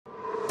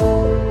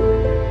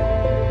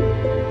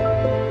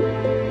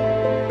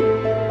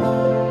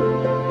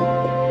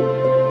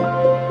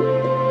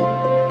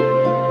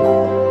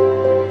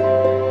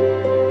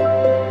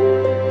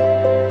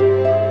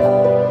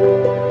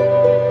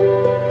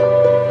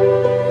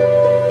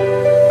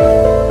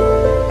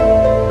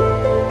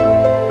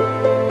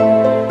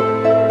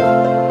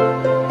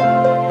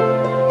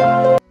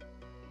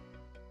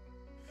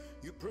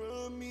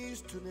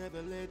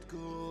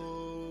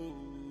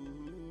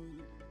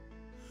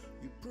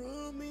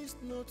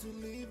promised not to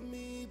leave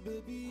me,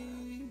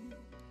 baby.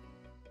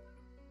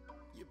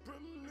 You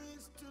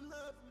promised to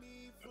love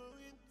me for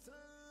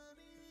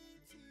eternity.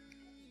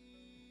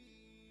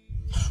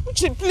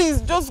 Uche,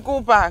 please, just go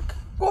back.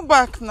 Go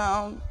back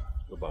now.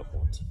 Go back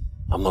what?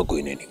 I'm not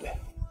going anywhere.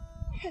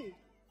 Hey,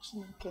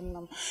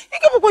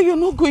 you're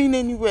not going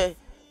anywhere.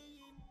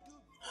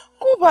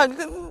 Go back.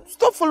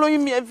 Stop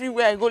following me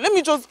everywhere I go.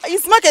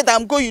 It's market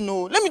I'm going,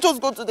 Let me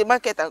just go to the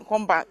market and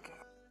come back.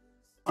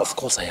 Of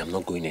course I am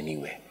not going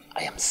anywhere.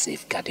 I am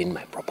safeguarding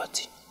my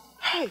property.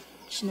 Hey,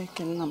 you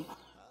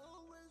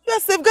are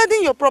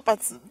safeguarding your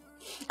property.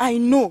 I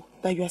know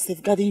that you are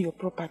safeguarding your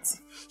property.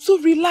 So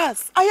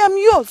relax. I am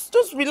yours.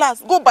 Just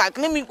relax. Go back.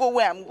 Let me go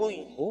where I'm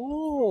going.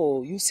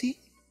 Oh, you see?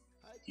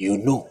 You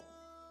know.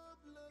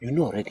 You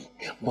know already.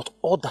 But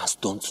others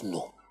don't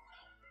know.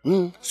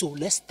 So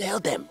let's tell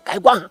them.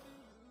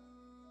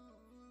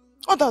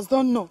 Others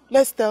don't know.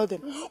 Let's tell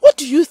them. What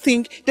do you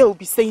think they will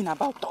be saying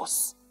about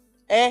us?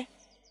 Eh?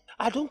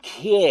 I don't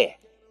care.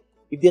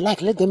 If they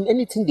like, let them,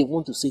 anything they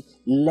want to say,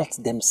 let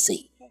them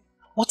say.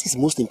 What is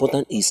most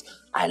important is,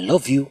 I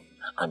love you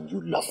and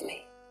you love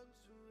me.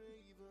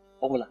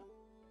 Obola.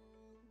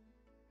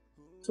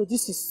 So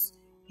this is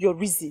your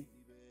reason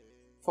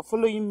for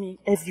following me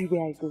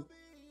everywhere I go?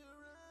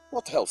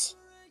 What else?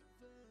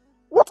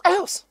 What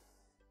else?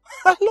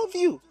 I love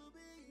you.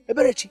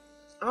 Eberechi,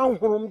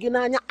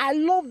 I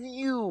love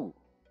you.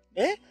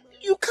 Eh?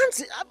 You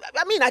can't,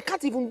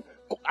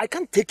 I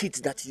can't take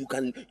it that you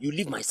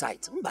leave my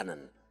side.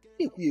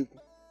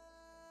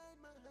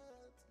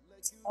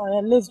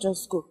 Let's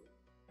just go.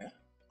 Eh?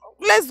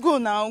 Let's go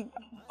now.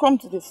 Come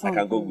to the front.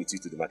 I can go with you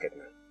to the market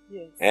now.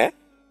 Yes. Eh?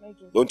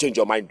 Don't change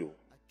your mind though.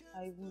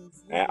 I will.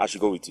 I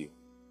should go with you.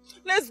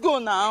 Let's go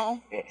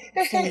now.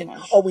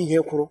 Oh, we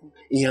here,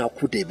 in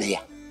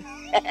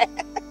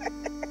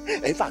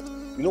fact,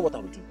 you know what I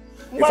will do?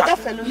 In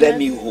fact, let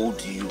me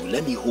hold you.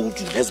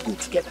 Let's go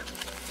together.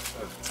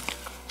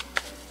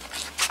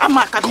 Come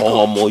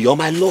on, you're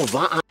my love,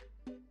 huh?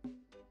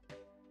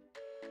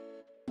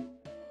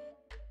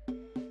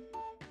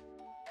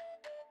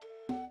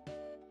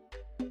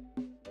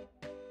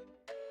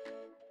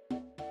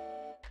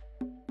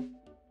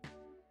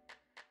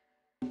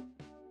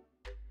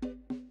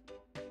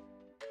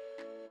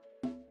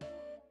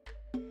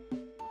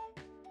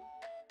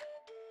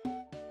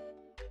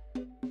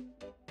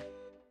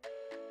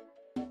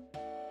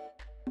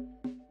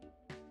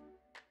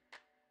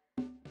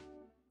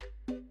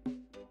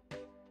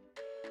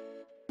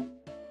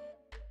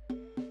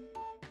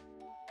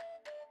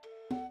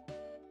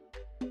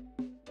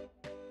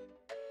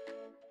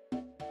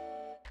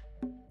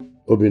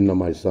 Obinna,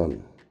 my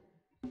son,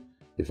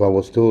 if I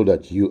was told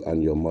that you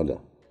and your mother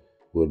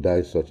will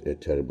die such a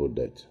terrible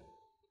death,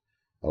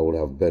 I would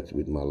have bet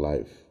with my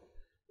life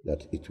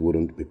that it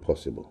wouldn't be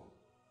possible.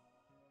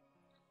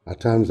 At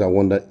times I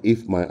wonder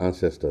if my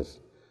ancestors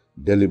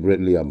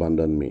deliberately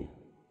abandoned me.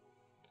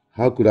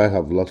 How could I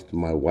have lost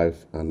my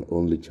wife and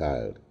only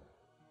child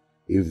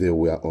if they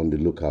were on the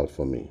lookout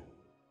for me?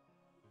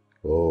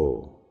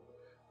 Oh,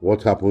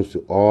 what happens to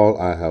all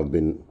I have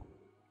been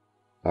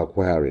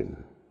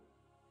acquiring?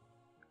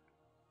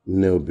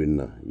 No,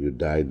 Binna, you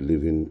died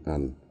leaving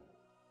an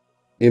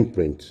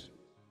imprint.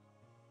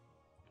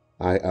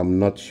 I am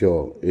not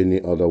sure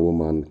any other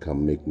woman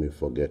can make me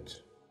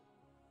forget.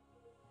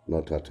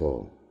 Not at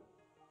all.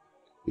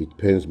 It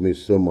pains me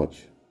so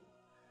much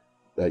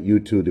that you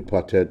two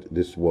departed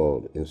this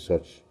world in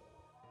such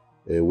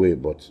a way,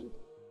 but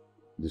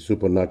the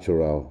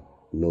supernatural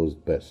knows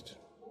best.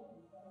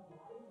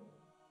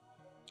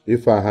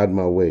 If I had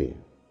my way,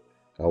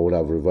 I would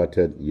have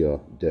reverted your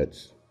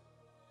debts,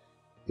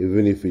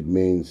 even if it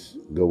means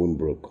going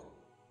broke.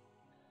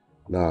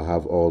 Now I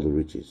have all the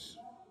riches.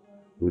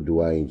 Who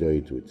do I enjoy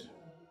it with?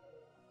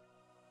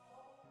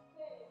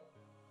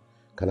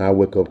 Can I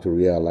wake up to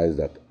realize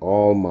that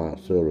all my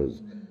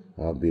sorrows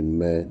have been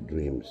mere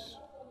dreams?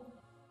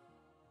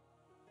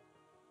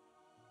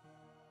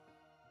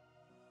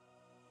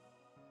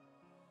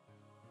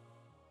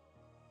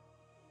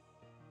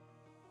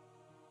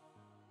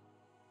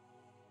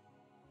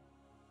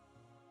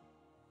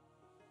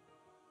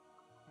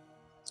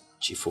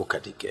 Chief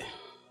Okadike,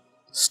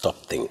 stop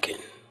thinking.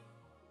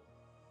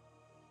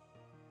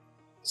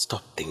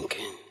 Stop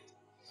thinking.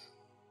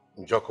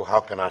 Njoko, how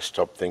can I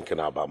stop thinking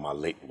about my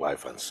late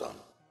wife and son?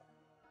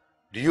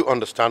 Do you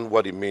understand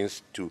what it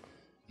means to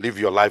live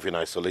your life in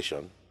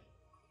isolation?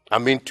 I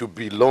mean, to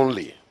be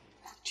lonely.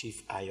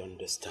 Chief, I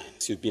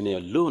understand. You've been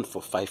alone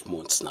for 5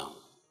 months now.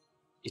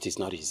 It is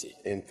not easy.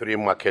 In 3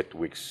 market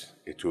weeks,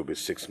 it will be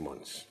 6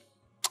 months.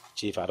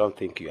 Chief, I don't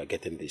think you are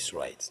getting this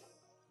right.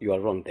 You are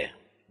wrong there.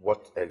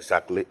 What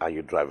exactly are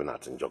you driving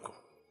at, Njoko?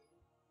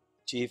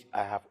 Chief,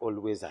 I have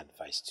always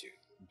advised you,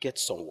 get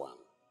someone.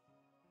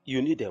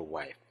 You need a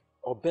wife,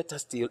 or better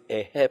still,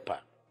 a helper.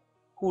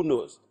 Who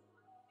knows?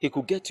 He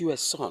could get you a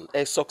son,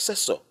 a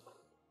successor.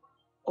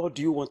 Or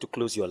do you want to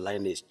close your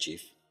lineage,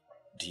 Chief?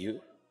 Do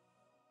you?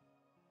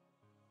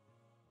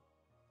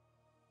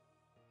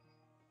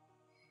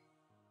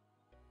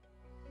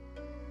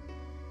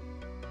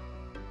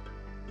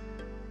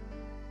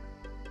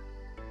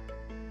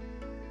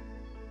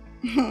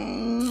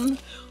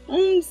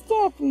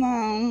 Stop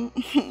now.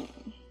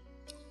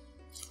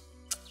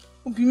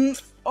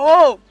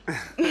 Oh!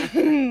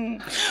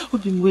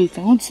 Obim, wait,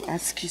 I want to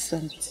ask you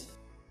something.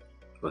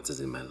 What is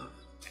it, my love?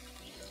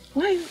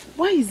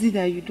 Why is it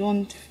that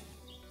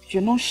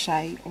you're not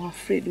shy or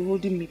afraid of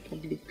holding me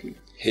publicly?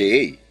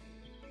 Hey,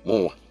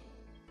 Mama.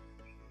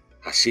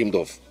 Ashamed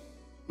of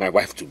my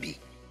wife to be.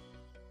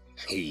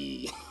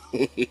 Hey.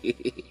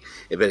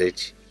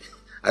 Eberechi,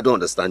 I don't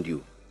understand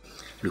you.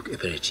 Look,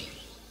 Eberechi,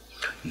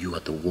 you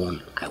are the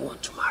one I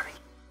want to marry.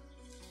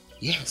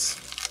 Yes,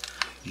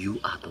 you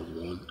are the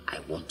one I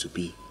want to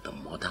be the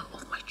mother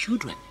of my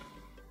children.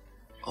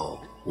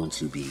 Oh, won't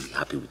you be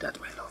happy with that,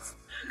 my love?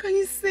 How can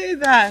you say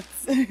that?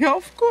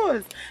 Of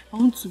course. I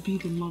want to be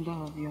the mother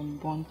of your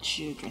unborn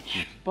children.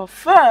 But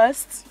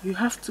first, you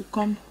have to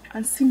come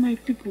and see my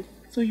people.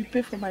 So you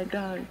pay for my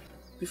dowry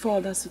before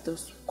other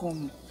suitors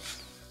come.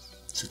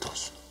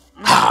 Suitors?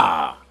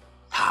 Ha!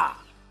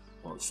 Ha!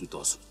 Oh,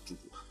 suitors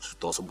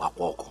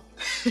bakoko.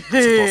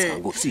 Suitors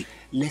can go. See,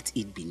 let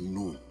it be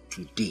known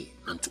today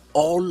and to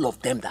all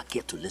of them that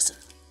care to listen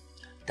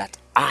that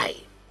I,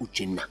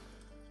 Uchenna,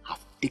 have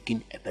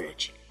taken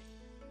Eberechi.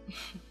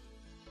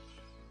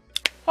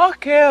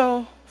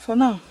 Okay, for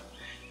now,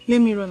 let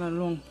me run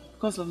along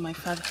because of my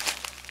father.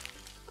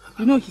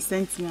 You know he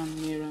sent me on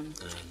the errand.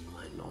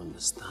 I don't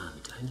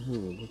understand. I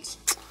know, but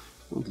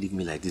don't leave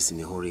me like this in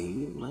a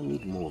hurry. I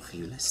need more of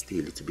you. Let's stay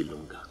a little bit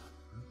longer.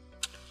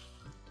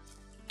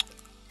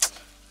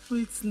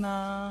 Wait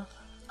now.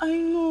 I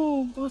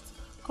know, but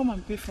come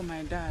and pay for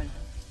my dad.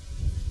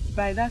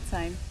 By that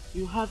time,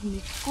 you have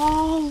me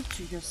all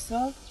to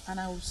yourself and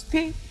I will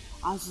stay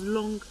as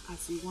long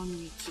as you want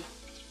me to.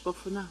 But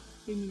for now,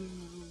 let me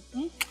run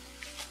along.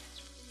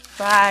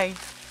 Bye.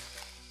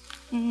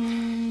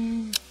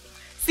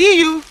 See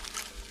you.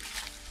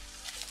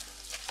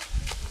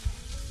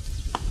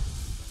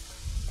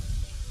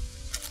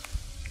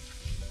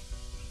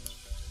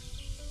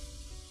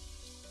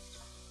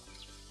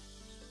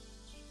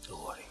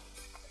 Don't worry.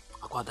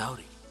 I got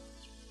dowry.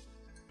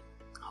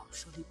 I'll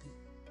surely pay.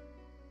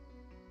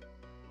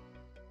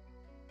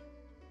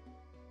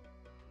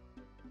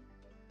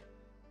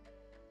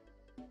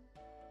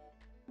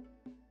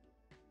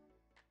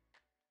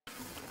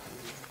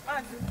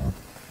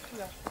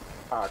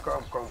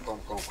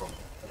 Come.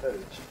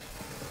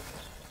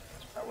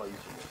 How are you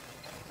today?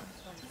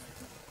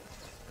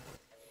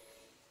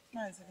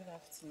 Good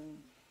afternoon.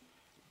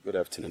 Good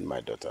afternoon,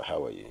 my daughter.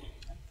 How are you?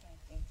 I'm fine,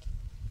 thank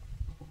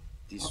you.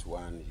 This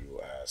one, you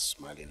are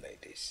smiling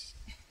like this.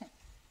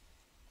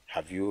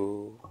 Have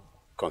you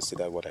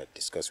considered what I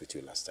discussed with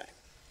you last time?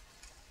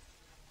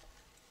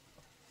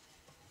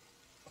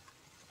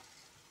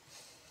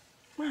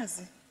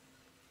 Mazi,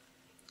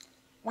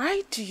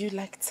 why do you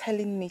like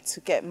telling me to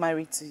get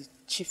married to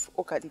Chief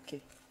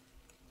Okadike?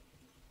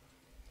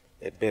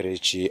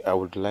 Eberechi, I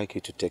would like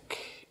you to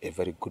take a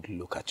very good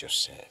look at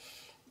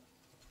yourself.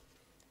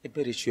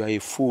 Eberechi, you are a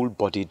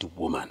full-bodied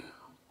woman.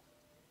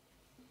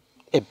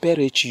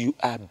 Eberechi, you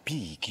are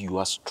big, you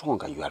are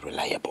strong, and you are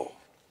reliable.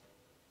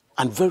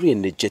 And very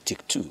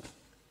energetic too.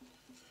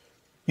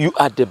 You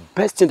are the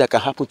best thing that can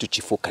happen to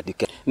Chief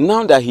Okadike.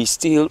 Now that he's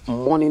still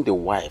mourning the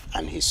wife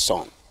and his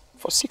son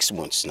for 6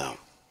 months now.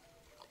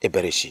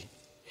 Eberechi,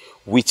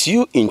 with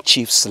you in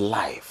Chief's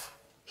life,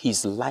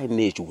 his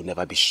lineage will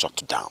never be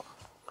shut down.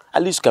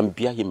 At least you can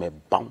bear him a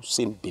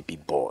bouncing baby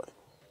boy,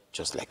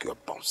 just like you're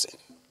bouncing.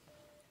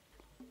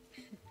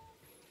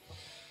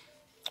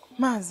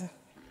 Mazi,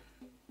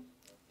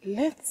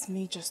 let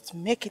me just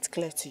make it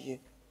clear to you.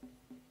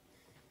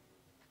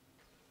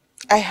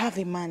 I have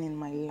a man in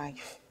my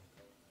life,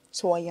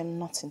 so I am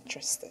not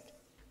interested.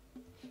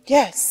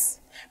 Yes,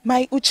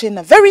 my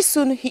Uchenna, very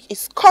soon he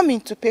is coming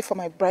to pay for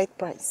my bride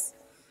price.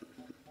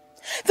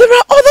 There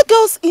are other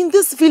girls in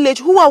this village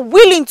who are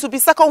willing to be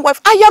second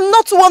wife. I am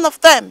not one of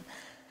them.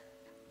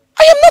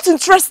 I am not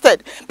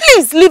interested.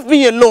 Please leave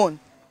me alone.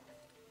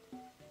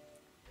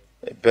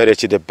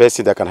 Eberechi, the best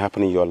thing that can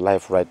happen in your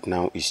life right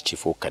now is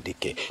Chief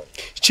Okadike.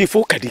 Chief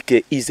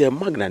Okadike is a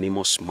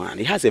magnanimous man.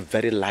 He has a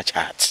very large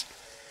heart.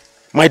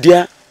 My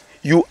dear,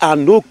 you are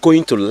not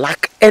going to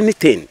lack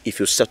anything if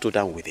you settle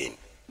down with him.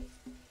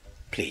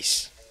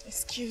 Please,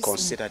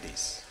 consider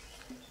this.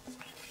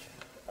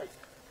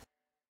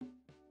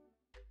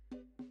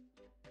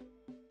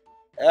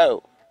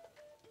 Oh,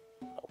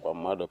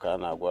 mmadụ ka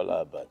na-agwala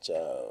abacha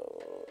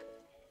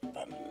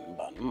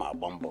ma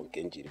gbambo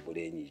nke njiri bụrụ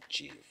enyi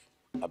chief.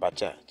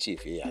 Abacha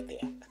chief ya dị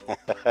ya.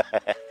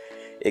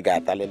 Ị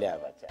ga-atalele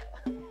abacha.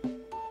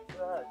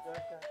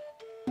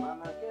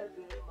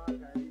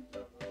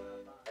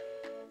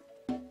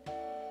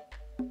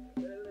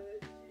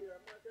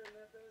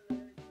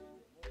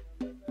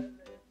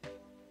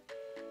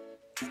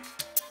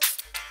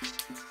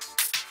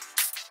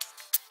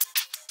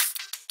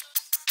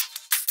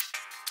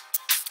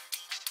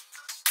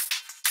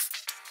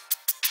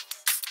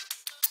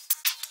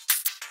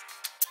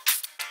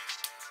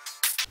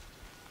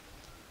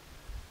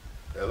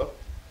 Hello?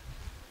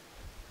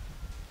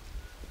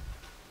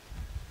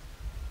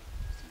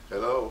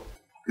 Hello?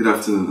 Good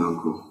afternoon,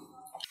 Uncle.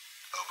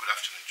 Oh, good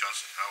afternoon,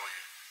 Johnson.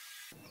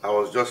 How are you? I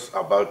was just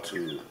about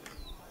to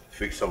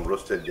fix some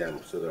roasted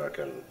yam so that I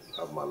can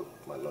have my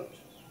lunch.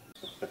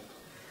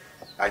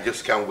 I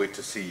just can't wait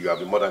to see you. I'll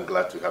be more than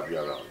glad to have you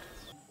around.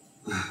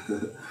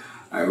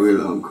 I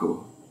will,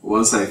 Uncle.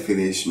 Once I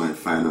finish my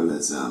final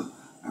exam,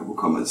 I will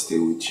come and stay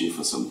with you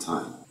for some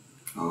time.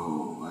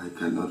 Oh, I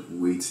cannot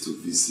wait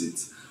to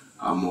visit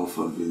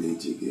Amofa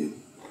village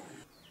again.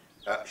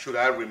 Should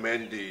I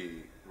remain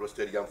the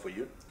roasted yam for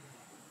you?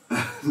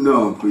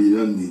 No, Uncle, you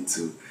don't need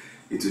to.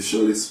 It will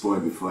surely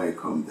spoil before I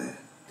come there.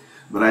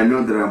 But I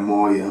know there are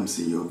more yams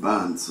in your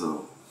band,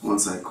 so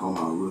once I come,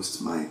 I'll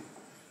roast mine.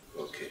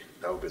 Okay,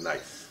 that would be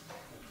nice.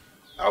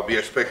 I'll be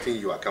expecting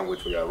you. I can't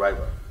wait for your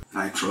arrival.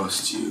 I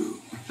trust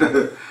you.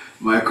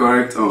 My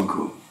correct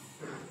uncle.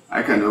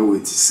 I cannot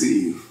wait to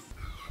see you.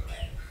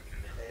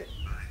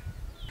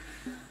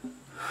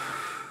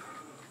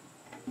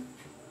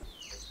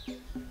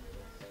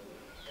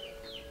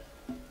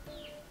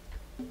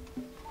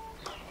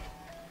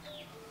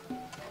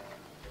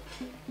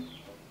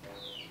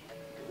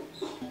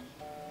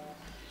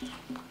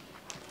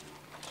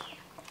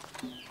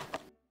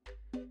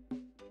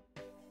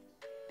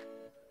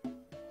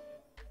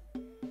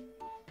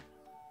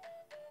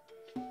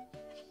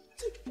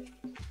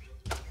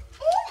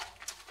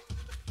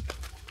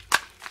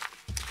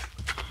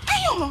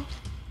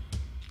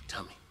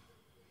 Tell me,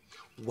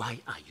 why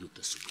are you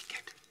this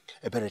wicked?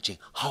 Eberechi,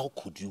 how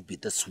could you be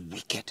this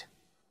wicked?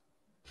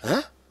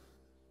 Huh?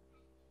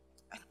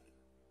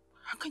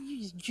 How can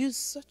you use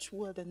such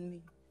word on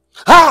me?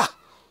 Ah!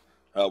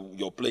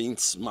 You're playing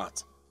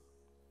smart.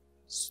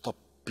 Stop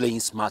playing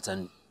smart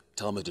and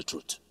tell me the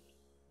truth.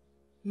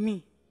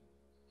 Me?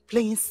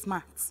 Playing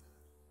smart?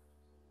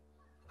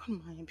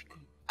 Come on, Etiko.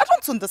 I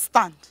don't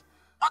understand.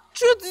 What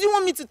truth do you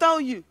want me to tell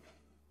you?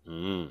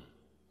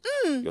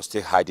 You're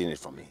still hiding it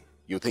from me.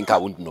 You think I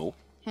wouldn't know?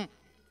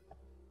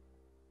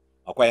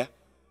 Akwaya?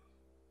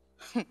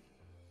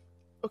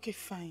 Okay,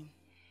 fine.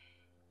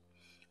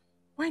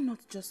 Why not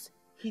just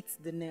hit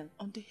the nail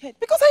on the head?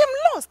 Because I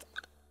am lost.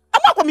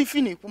 I'm not going to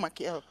finish with my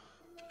KL.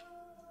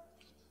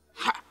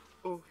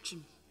 Oh,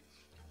 Jim.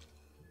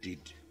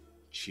 Did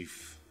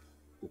Chief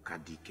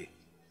Ukadike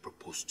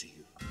propose to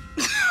you?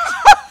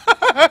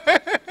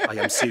 I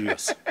am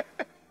serious.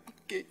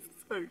 Okay,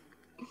 sorry.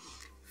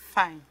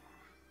 Fine.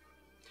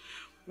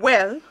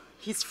 Well,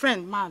 his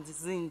friend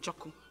Mazi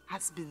Njoku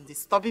has been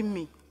disturbing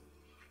me.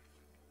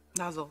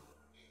 That's all.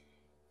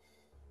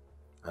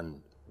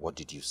 And what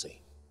did you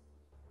say?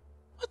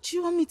 What do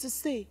you want me to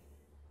say?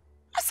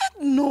 I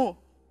said no.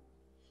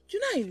 You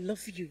know I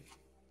love you.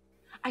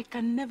 I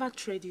can never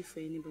trade you for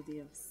anybody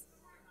else.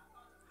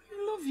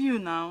 I love you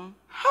now.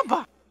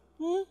 Haba.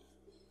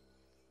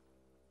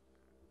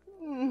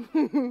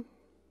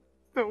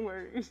 Don't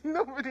worry.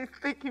 Nobody's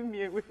taking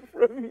me away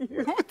from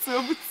you. What's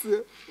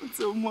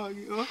up,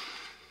 Mario?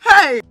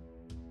 Hey!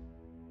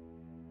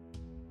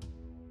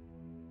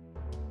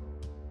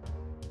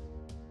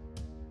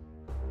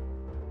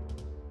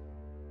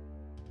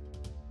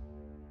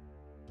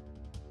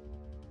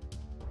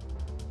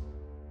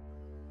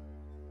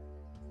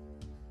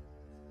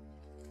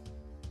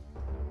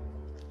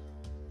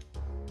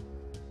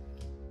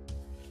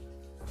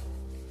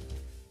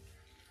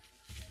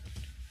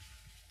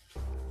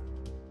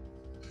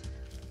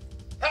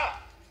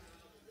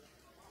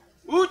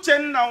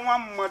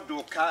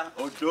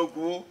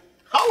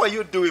 How are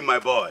you doing, my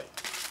boy?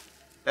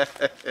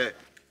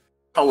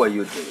 How are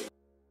you doing?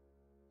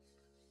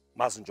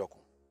 Mazinjoku,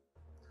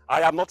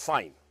 I am not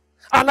fine.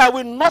 And I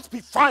will not be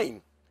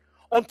fine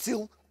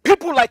until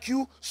people like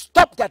you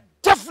stop their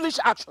devilish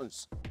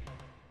actions.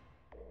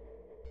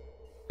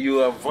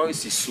 Your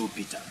voice is so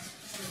bitter.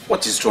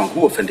 What is wrong?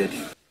 Who offended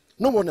you?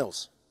 No one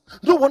else.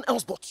 No one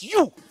else but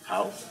you.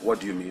 How? What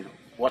do you mean?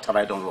 What have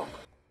I done wrong?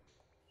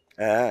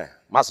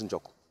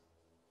 Mazinjoku,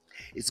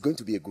 it's going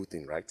to be a good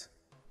thing, right?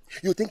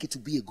 You think it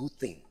will be a good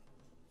thing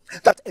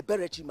that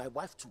Eberechi, my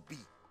wife-to-be,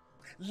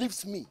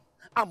 leaves me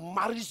and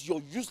marries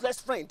your useless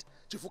friend,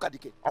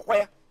 Chifukadike?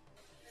 Akwaya?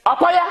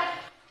 Akwaya!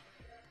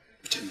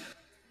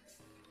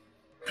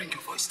 Bring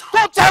your voice down.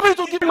 Don't tell me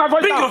to give my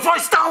voice Bring down! your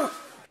voice down!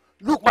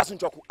 Look,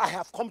 Mazinjoku, I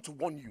have come to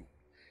warn you.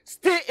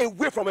 Stay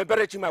away from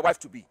Eberechi, my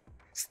wife-to-be.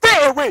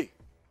 Stay away!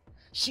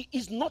 She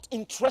is not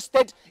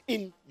interested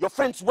in your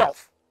friend's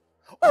wealth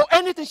or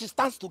anything she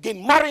stands to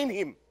gain marrying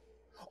him.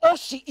 All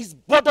she is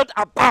bothered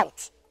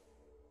about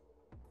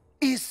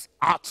is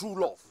our true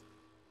love.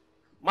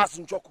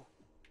 Mazinjoku,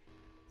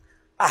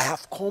 I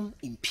have come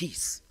in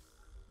peace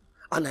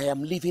and I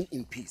am living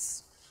in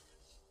peace.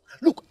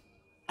 Look,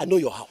 I know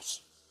your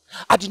house.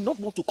 I did not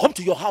want to come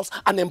to your house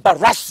and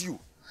embarrass you.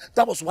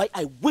 That was why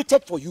I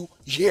waited for you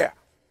here.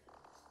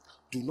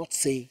 Do not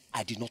say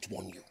I did not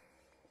warn you.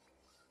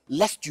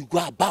 Lest you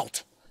go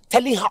about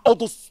telling her all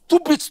those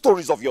stupid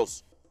stories of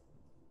yours.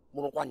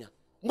 Morokwanya.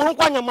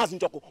 Morokwanya,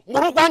 Mazinjoku.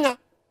 Morokwanya.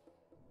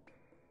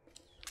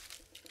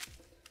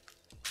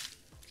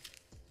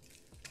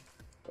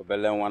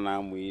 Obele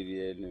wana mwiri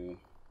enu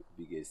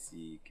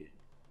bigesi ike.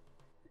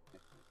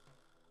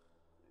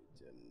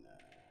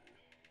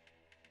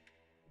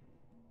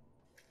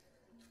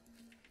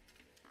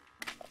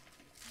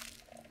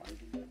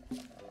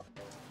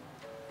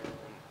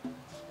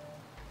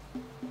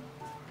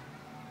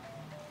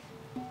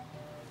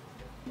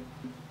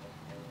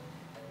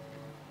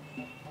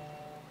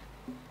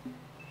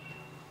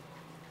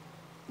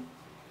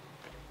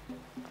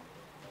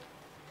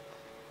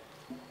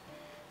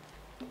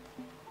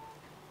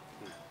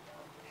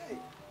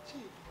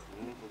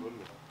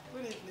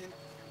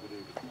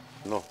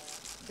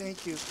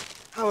 Thank you.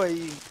 How are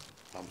you?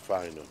 I'm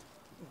fine.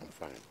 I'm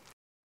fine.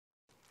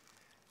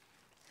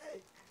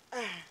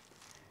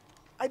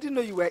 I didn't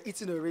know you were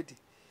eating already.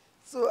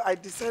 So I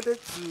decided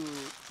to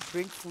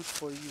bring food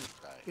for you.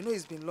 Right. You know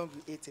it's been long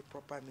we ate a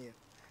proper meal.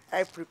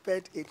 I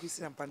prepared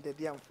egusi and pounded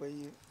yam for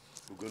you.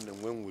 Ugunda,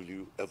 when will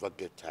you ever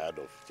get tired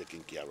of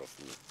taking care of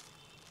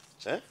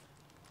me? Eh?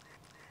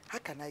 How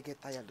can I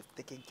get tired of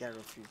taking care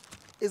of you?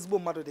 It's bo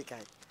mado de kai.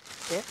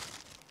 Eh?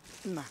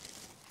 Nah.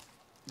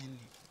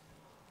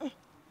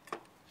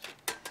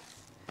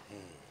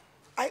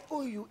 I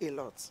owe you a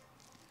lot.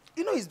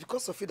 You know it's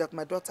because of you that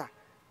my daughter,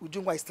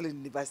 Ujungwa, is still in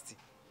university.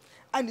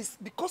 And it's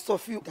because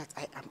of you that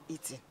I am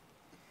eating.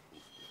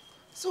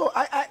 So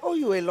I owe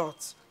you a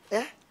lot.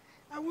 Eh?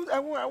 I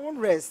won't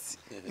rest.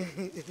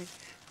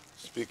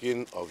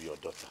 Speaking of your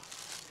daughter,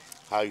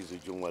 how is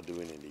Ujungwa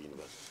doing in the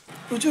university?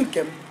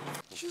 Ujunkem,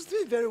 she's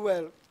doing very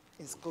well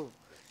in school,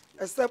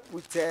 except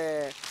with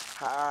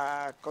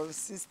her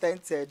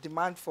consistent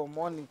demand for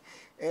money.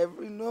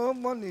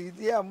 Money,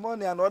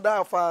 money, and other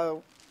of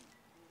her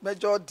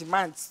major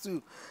demands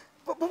too.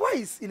 But why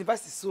is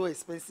university so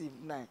expensive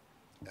now?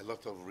 A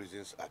lot of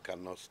reasons I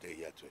cannot stay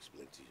here to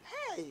explain to you.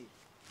 Hey!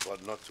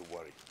 But not to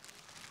worry.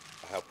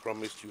 I have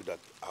promised you that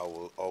I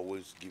will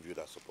always give you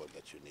that support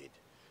that you need.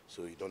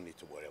 So you don't need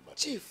to worry about it.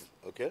 Chief.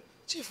 Okay?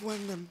 Chief,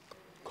 when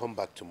come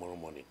back tomorrow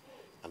morning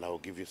and I will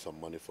give you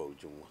some money for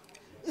Ujungwa.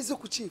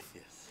 Izoku, Chief.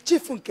 Yes.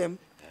 Chief Unkem.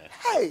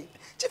 Hey,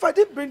 Chief, I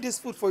did bring this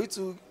food for you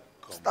to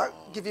start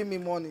giving me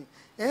money.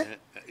 Eh?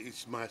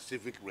 It's my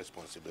civic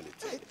responsibility.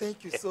 Hey,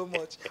 thank you so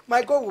much.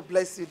 My God will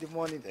bless you in the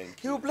morning.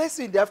 He will bless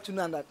you in the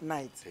afternoon and at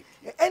night.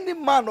 Any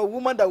man or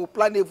woman that will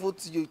plan evil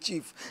to you,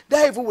 Chief,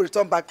 that evil will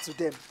return back to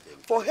them.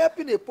 For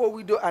helping a poor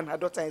widow and her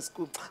daughter in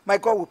school, my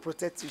God will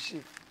protect you,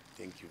 Chief.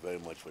 Thank you very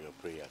much for your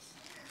prayers.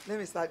 Let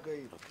me start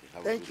going.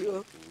 Okay, thank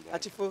you,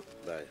 Achifo.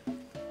 Bye.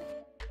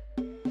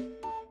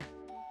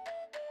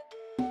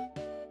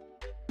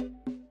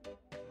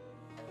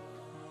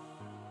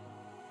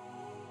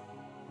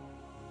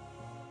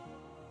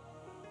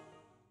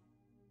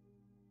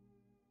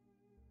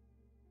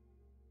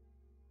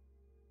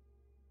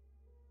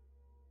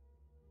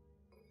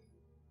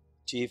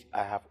 Chief,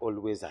 I have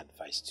always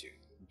advised you,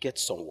 get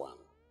someone.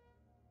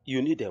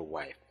 You need a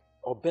wife,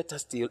 or better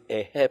still,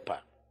 a helper.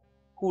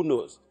 Who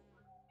knows?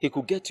 He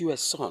could get you a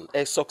son,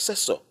 a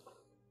successor.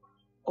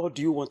 Or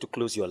do you want to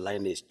close your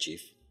lineage,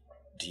 Chief?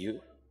 Do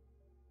you?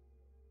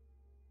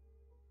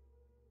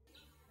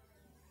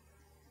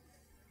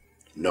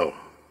 No.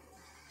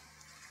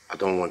 I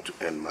don't want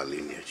to end my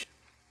lineage.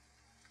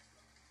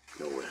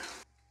 Nowhere.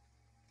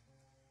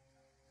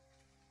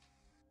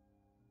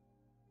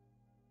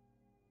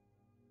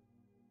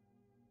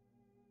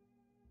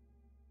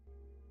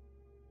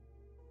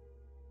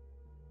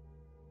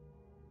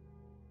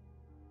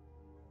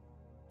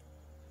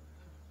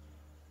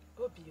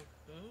 Obio,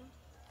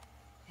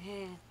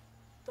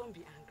 don't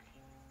be angry.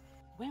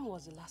 When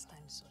was the last time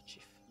you saw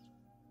Chief?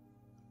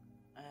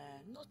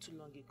 Not too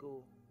long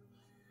ago,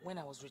 when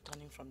I was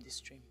returning from the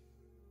stream,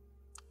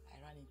 I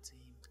ran into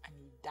him and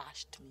he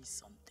dashed me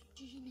something.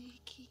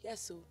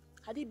 Yes, so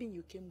had it been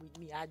you came with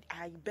me,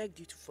 I begged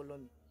you to follow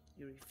me.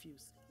 You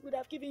refused. He would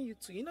have given you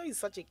two. You know he's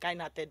such a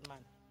kind-hearted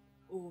man.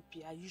 Oh,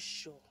 P, are you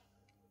sure?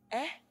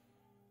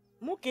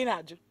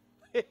 Mukinaju.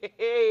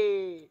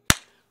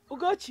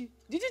 Ugochi,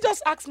 did you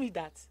just ask me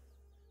that?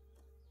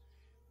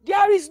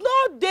 There is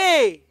no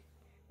day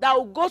that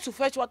will go to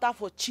fetch water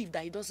for Chief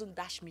that he doesn't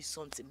dash me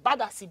something.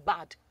 Bad as he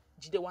bad.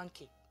 Jide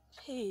 1K.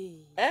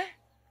 Hey.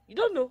 You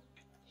don't know?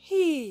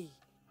 Hey.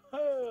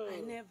 Oh.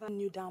 I never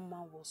knew that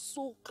man was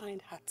so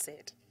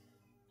kind-hearted.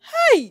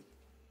 Hey!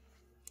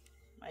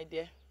 My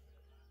dear,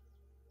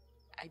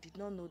 I did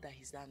not know that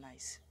he's that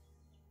nice.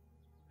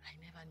 I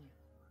never knew.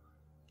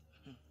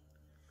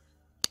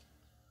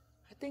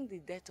 I think the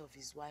death of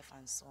his wife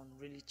and son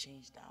really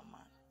changed that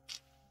man.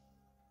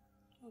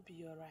 Obi,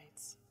 you're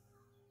right.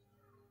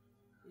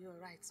 You're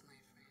right, my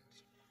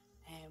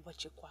friend. But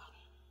Chikwa,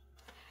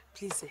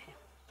 please,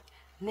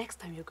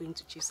 next time you're going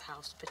to Chief's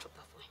house to fetch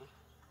water for him,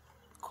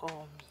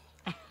 call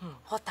me.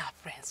 What are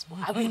friends?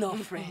 Are we not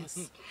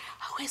friends?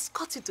 I will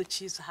escort you to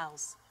Chief's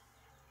house.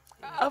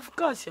 Of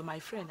course, you're my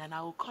friend and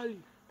I will call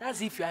you.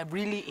 That's if you are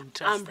really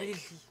interested. I'm really.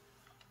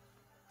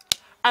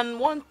 And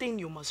one thing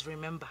you must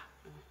remember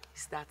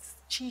is that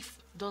Chief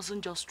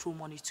doesn't just throw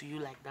money to you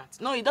like that.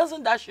 No, he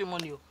doesn't dash you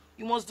money.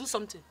 You must do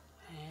something.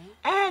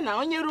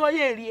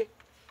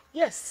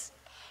 Yes.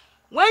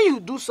 When you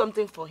do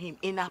something for him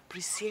in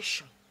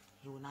appreciation,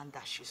 he will not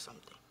dash you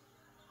something.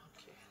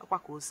 Okay.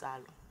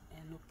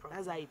 No problem.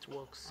 That's how it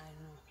works. I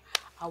know.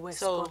 I will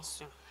escort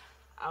you.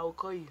 I will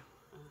call you.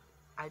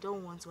 I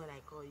don't want when I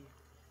call you.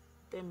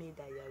 Tell me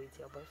that you're with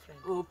your boyfriend.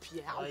 Oh,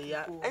 Pierre. Oh,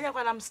 yeah. And you're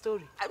I'm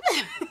story.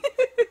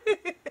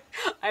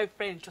 My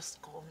friend,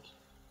 just call me.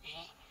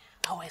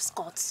 I will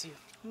escort you.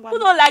 Who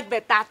don't like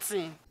better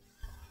thing?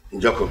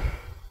 Njoko,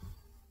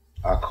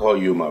 I call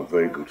you my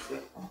very good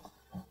friend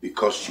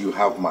because you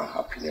have my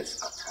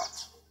happiness at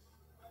heart.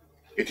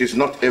 It is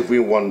not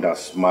everyone that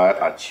smiles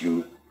at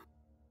you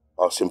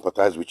or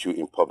sympathize with you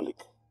in public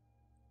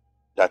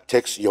that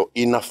takes your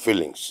inner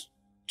feelings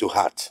to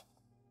heart.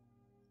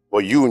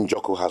 But you,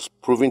 Njoku, has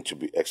proven to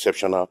be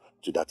exceptional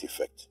to that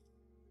effect.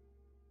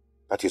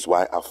 That is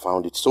why I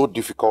found it so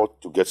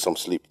difficult to get some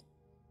sleep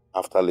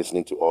after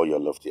listening to all your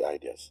lofty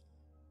ideas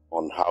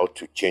on how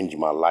to change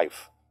my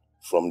life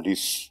from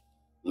this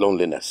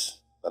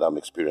loneliness that I'm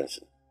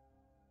experiencing.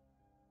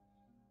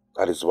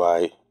 That is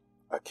why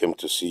I came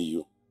to see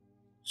you,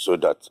 so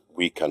that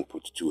we can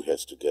put two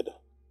heads together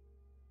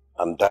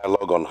and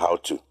dialogue on how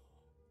to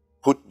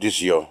put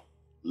this your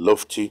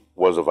lofty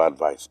words of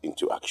advice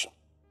into action.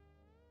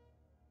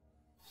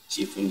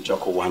 Chief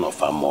Njoku, one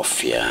of our more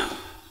fear.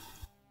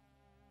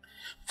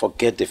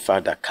 Forget the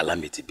fact that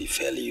calamity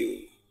befell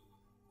you.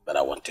 But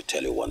I want to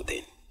tell you one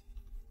thing.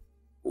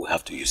 We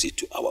have to use it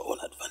to our own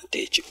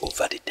advantage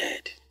over the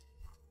dead.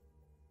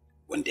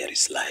 When there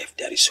is life,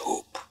 there is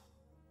hope.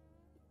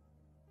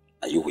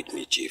 Are you with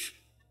me, Chief?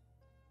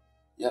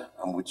 Yeah,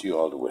 I'm with you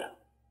all the way.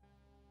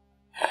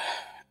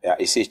 Yeah,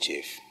 you see,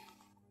 Chief.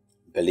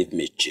 Believe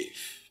me,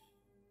 Chief.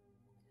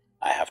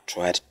 I have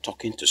tried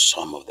talking to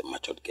some of the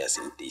matured girls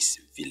in this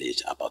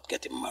village about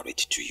getting married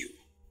to you.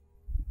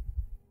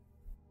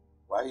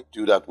 Why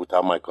do that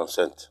without my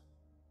consent?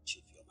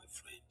 Chief, you're my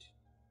friend.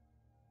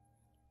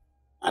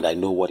 And I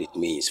know what it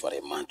means for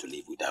a man to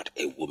live without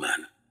a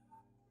woman.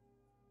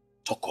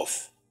 Talk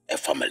of a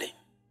family.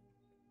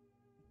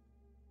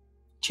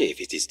 Chief,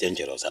 it is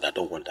dangerous and I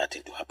don't want that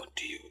thing to happen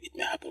to you. It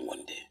may happen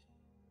one day.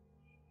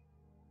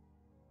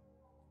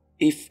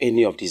 If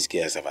any of these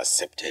girls have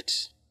accepted,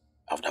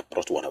 I would have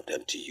brought one of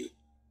them to you.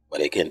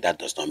 But again, that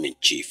does not mean,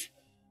 Chief,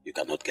 you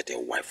cannot get a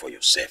wife for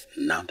yourself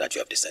now that you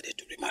have decided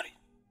to remarry.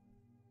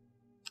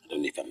 I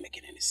don't know if I'm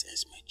making any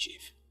sense, my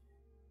Chief.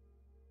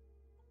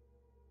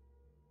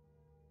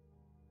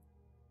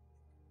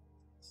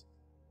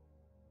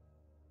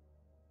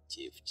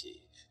 Chief.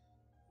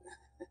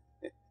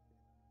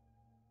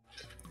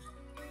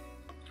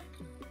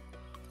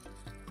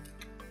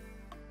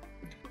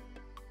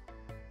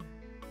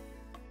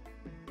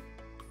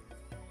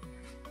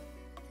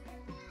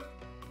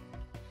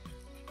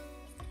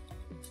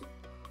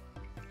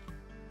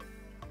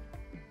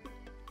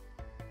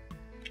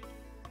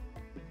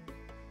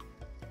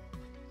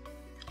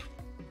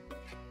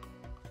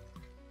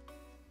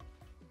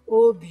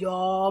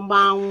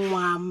 Obioma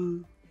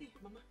nwam. Hey,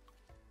 Mama.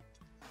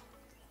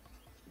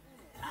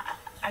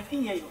 I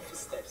didn't hear your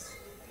footsteps.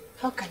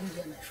 How can you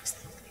hear my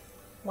footsteps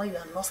when you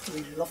are lost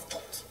in a love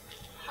thought?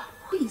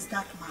 Who is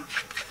that man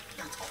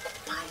that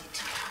occupied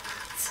your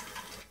heart?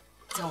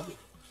 Tell me.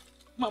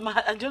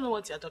 Mama, I don't know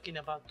what you're talking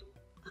about.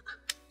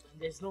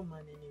 There's no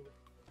man anywhere.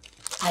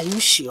 Are you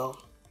sure?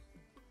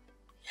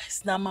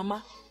 Yes, now,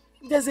 Mama.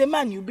 If there's a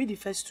man, you'll be the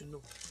first to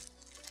know.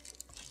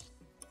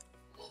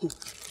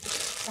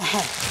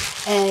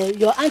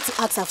 Your auntie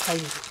asks after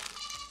you.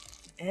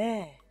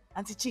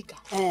 Auntie Chika.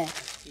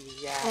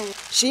 Yeah.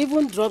 She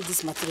even dropped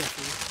this material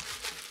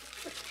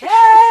for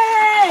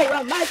Hey! you.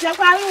 Mama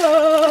Chaka!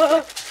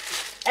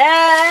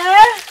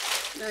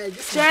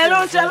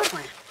 Chelo.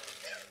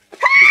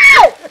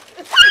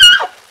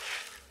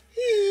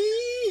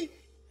 Hey!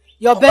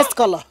 Your best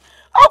color.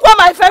 Oh,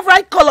 my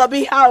favorite color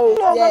be how?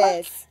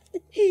 Yes.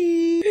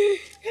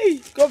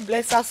 Hey, God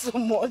bless her so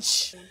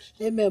much.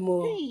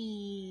 Memo.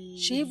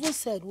 She even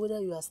said whether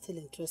you are still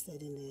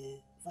interested in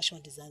the fashion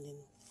designing.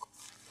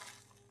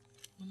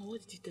 Mama,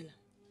 what did you tell her?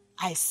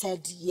 I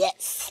said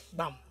yes.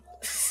 Bam.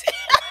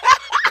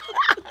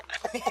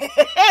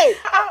 Hey,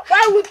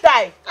 why would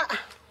I?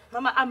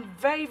 Mama, I'm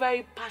very,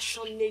 very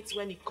passionate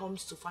when it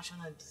comes to fashion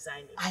and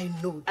designing. I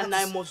know. And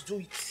I must do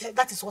it.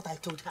 That is what I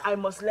told her. I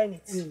must learn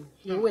it.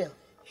 You will.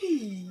 Hey,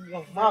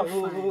 you're very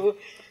fine.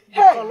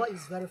 The color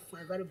is very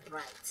fine, very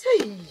bright.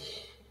 Hey.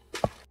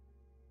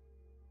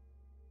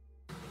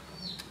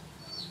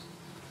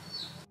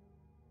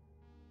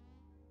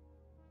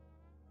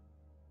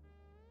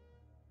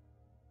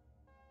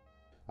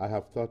 I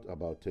have thought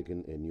about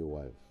taking a new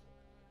wife,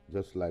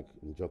 just like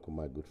Njoku,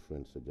 my good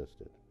friend,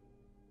 suggested.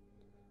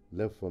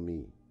 Left for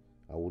me,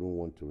 I wouldn't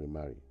want to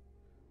remarry,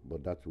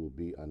 but that will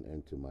be an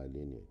end to my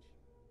lineage.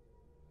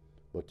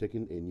 But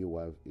taking a new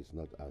wife is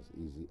not as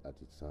easy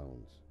as it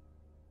sounds.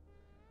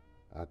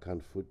 I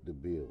can foot the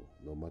bill,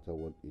 no matter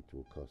what it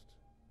will cost.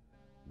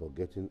 But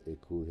getting a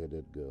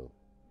cool-headed girl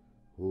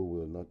who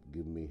will not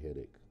give me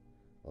headache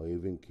or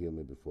even kill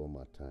me before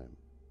my time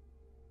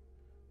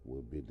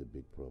will be the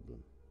big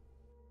problem.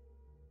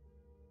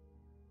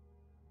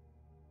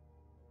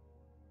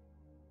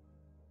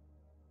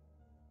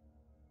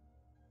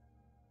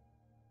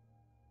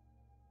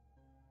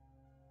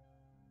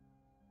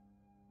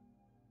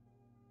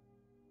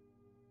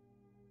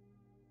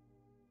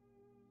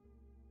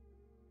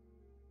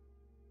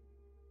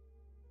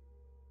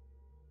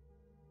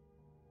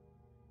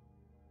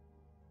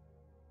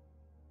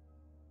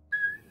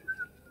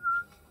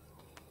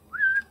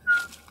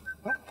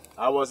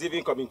 I was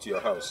even coming to your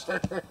house.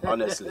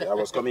 Honestly, I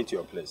was coming to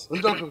your place.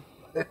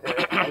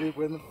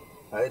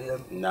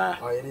 Nah.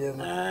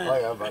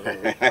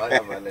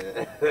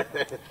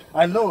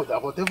 I know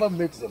that whatever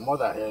makes the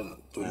mother hen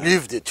to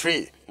leave the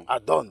tree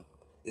are done.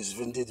 is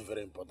indeed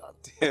very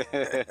important.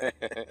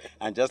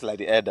 And just like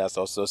the elders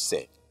also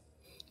say,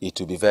 it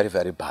will be very,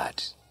 very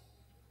bad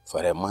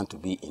for a man to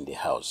be in the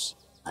house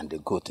and they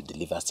go to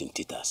deliver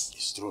synthetas.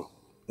 It's true.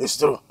 It's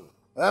true.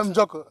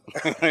 Joko,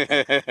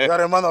 you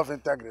are a man of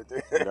integrity.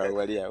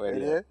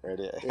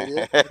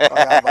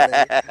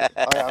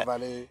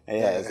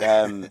 Yes,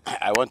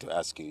 I want to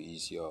ask you,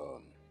 is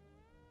your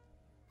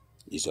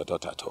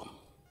daughter at home?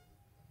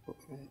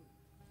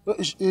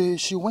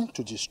 She went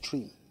to the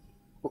stream.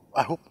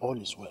 I hope all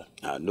is well.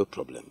 No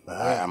problem.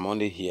 I'm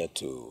only here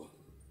to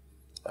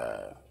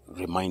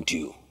remind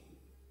you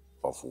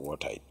of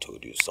what I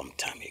told you some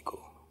time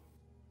ago.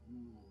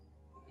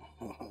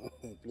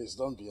 Please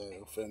don't be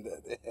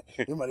offended.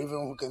 You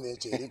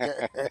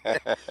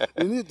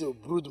need to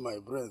brood my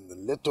brain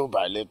little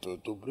by little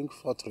to bring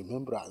forth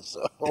remembrance.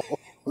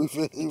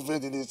 Okay,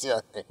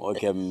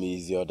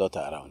 is your daughter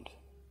around?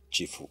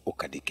 Chief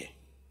Okadike.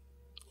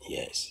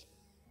 Yes.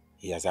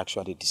 He has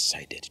actually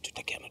decided to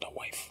take another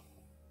wife.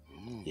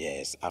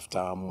 Yes,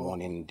 after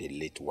mourning the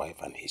late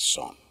wife and his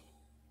son.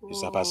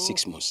 It's about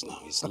 6 months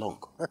now. It's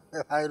long.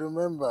 I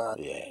remember.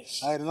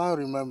 Yes. I now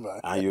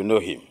remember. And you know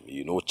him.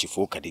 You know Chief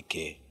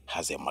Okadike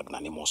has a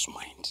magnanimous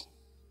mind.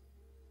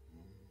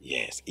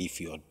 Yes,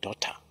 if your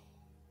daughter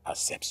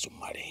accepts to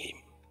marry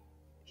him,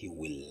 he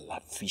will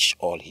lavish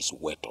all his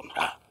wealth on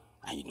her.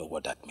 And you know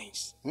what that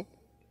means?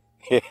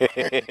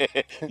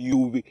 You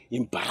will be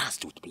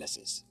embarrassed with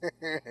blessings.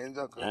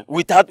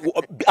 Without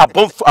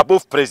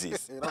above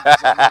praises. Him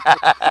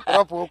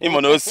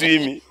on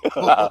swim.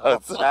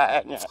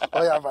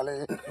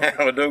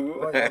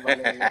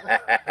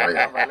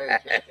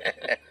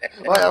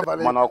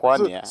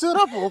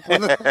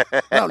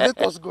 Now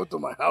let us go to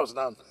my house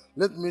now.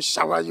 Let me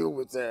shower you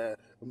with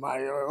my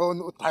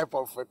own type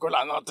of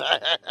cola nut.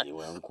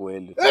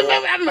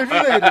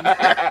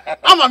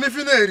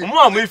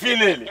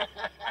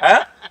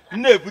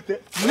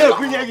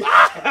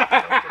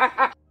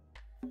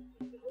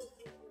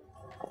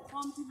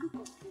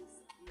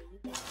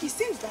 It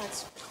seems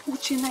that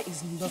Uchenna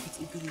is in love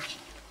with a village.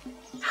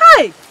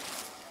 Hi!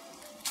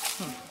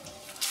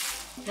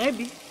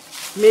 Maybe.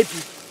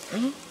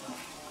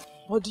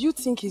 But do you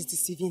think he's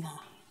deceiving her?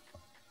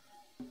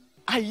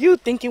 Are you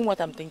thinking what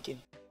I'm thinking?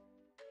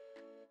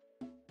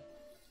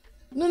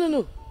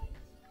 No.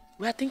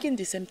 We are thinking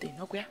the same thing,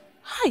 okay?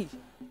 Hi!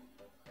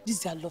 This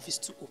their love is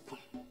too open.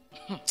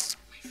 My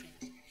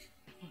friend.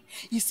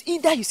 It's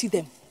either you see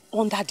them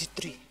under the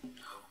tree,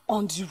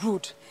 on the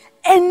road,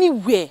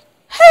 anywhere.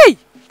 Hey!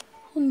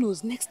 Who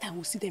knows, next time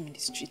we'll see them in the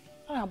street.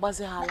 I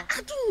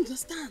don't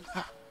understand.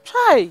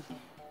 Try.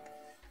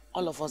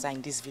 All of us are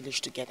in this village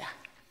together,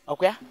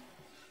 okay?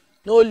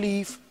 No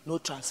leave, no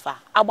transfer.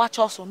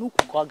 Abachoso no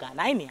kukoga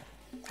na ime.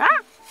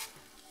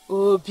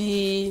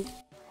 Obi.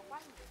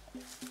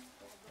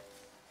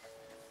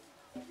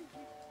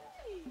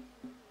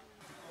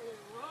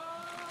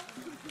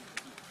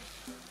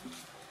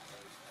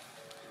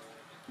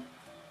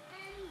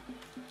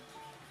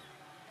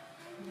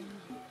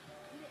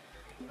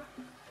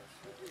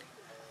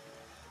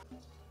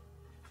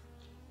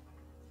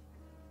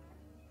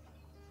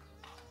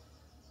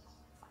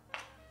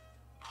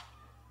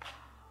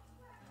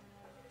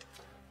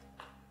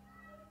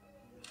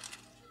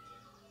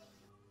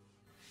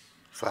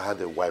 If I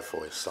had a wife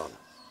or a son,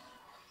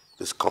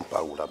 this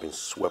compound would have been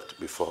swept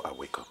before I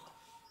wake up.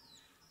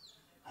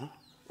 Huh?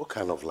 What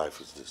kind of life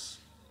is this?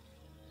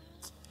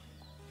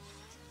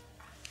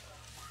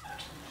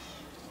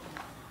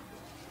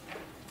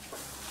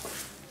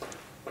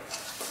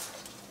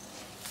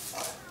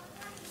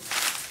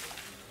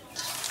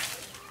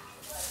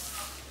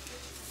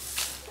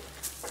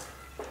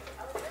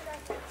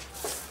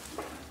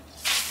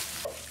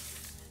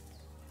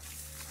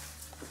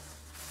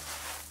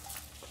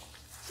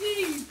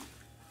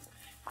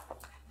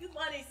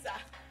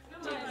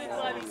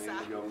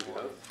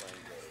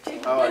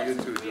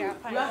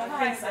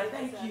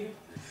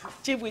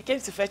 Chief, we came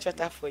to fetch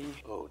water for you.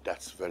 Oh,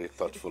 that's very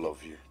thoughtful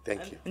of you.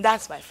 Thank you.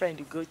 That's my friend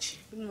Ugochi.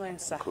 Good morning,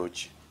 sir.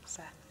 Ugochi.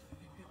 Sir.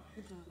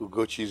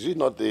 Ugochi, is it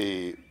not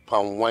the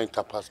palm wine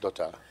tapa's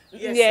daughter?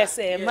 Yes,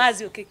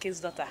 Mazi Okeke's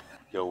daughter.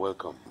 You're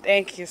welcome.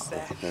 Thank you,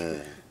 sir.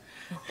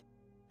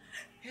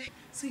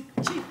 See,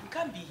 Chief, you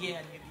can't be here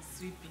and you'll be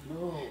sweeping.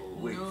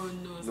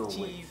 No, Chief.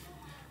 Wait.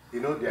 You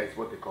know there is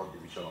what they call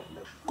division of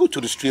labor. Go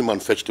to the stream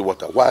and fetch the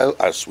water while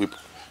I sweep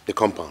the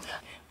compound.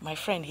 My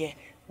friend here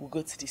will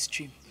go to the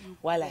stream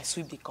while I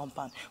sweep the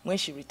compound. When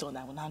she returns,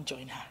 I will now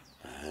join her.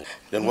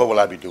 Then what will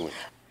I be doing?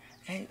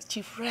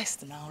 Chief,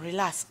 rest now,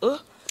 relax. Oh?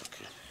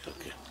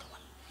 Okay.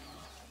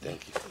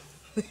 Thank you.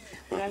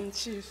 I'm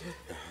Chief.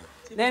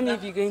 Let me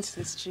be going to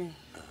the stream.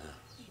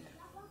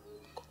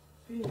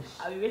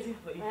 I'll be waiting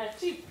for you.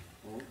 Chief.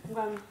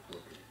 Come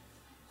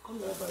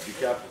over. Be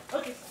careful.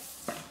 Okay.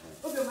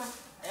 Okay, ma.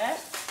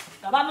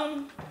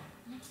 Tabanon.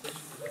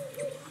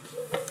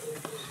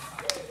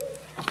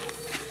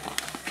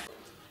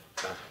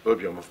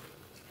 Obioma,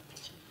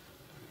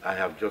 I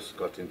have just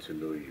gotten to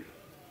know you,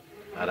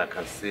 and I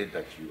can say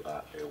that you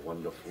are a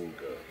wonderful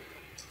girl.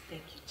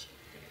 Thank you, Chief.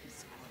 Thank you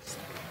so much.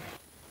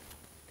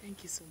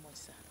 Thank you so much,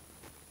 sir.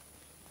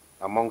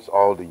 Amongst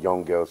all the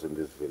young girls in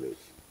this village,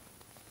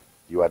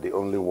 you are the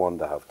only one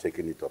that have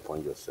taken it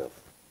upon yourself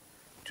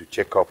to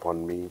check up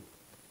on me,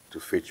 to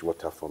fetch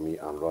water for me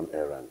and run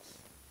errands.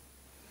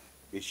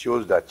 It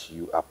shows that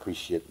you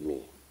appreciate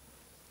me,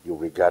 you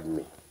regard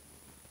me,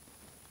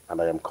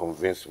 and I am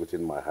convinced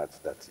within my heart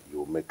that you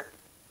will make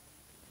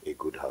a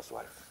good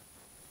housewife.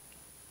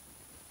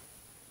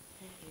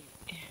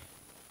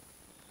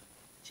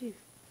 Chief,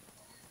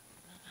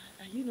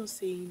 are you not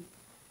saying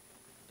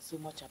so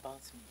much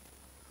about me?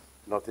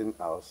 Nothing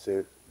I'll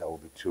say that will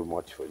be too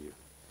much for you.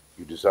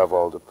 You deserve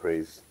all the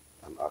praise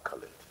and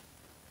accolade.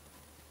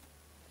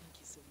 Thank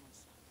you so much,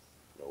 sir.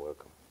 You're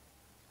welcome.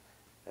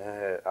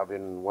 I've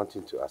been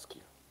wanting to ask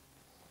you,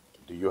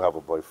 do you have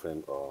a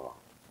boyfriend or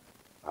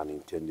an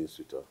intending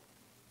suitor?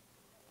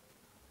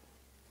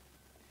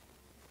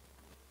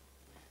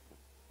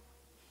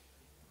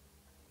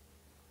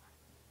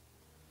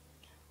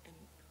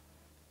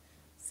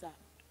 Sir,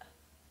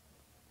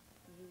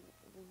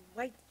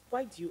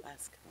 why do you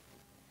ask?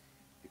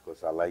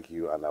 Because I like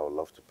you and I would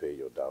love to pay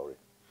your dowry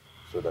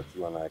so that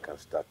you and I can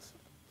start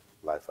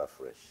life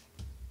afresh.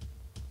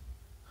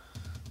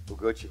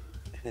 Ugochi.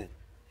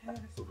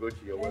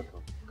 Ugochi, you're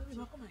welcome. Ugochi,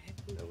 come and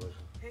help me. You're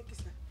welcome. Thank you,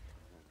 sir.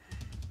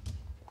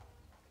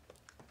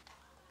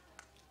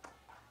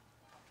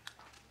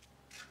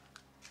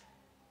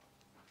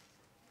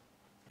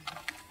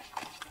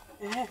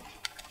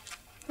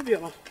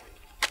 Obioma.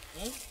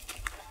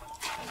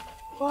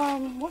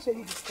 What were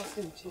you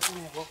discussing with you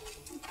when I walked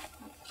in?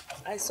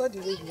 I saw the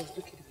way he was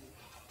looking at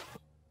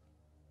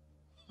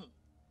me.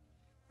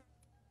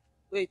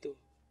 Wait, oh.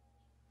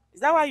 Is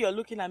that why you're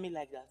looking at me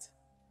like that?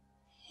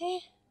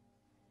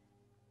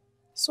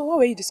 So what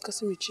were you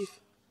discussing with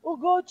Chief?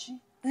 Ugochi.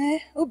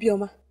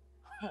 Obioma.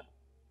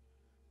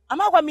 I'm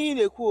not going to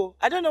mean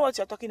I don't know what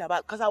you're talking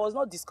about because I was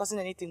not discussing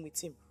anything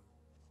with him.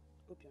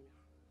 Obioma.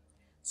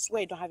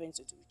 Swear you don't have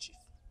anything to do with Chief.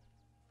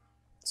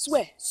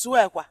 Swear.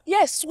 Swear what?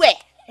 Yes, swear.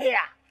 Here.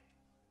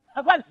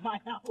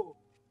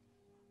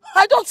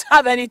 I don't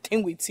have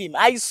anything with him.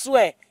 I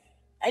swear.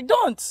 I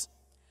don't.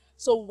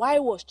 So why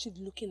was Chief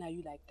looking at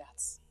you like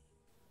that?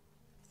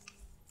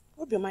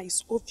 Obioma,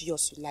 it's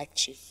obvious you like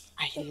Chief.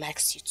 And he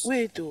likes you too.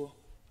 Wait though.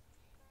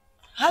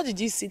 How did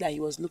you see that he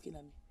was looking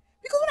at me?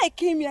 Because when I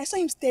came here, I saw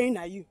him staring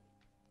at you.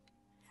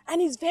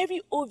 And it's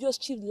very obvious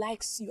Chief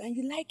likes you and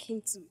you like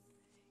him too.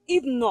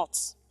 If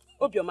not,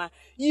 Obioma,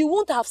 you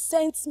won't have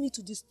sent me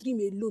to the stream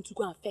alone to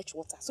go and fetch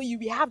water. So you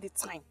will have the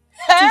time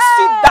to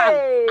sit down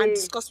and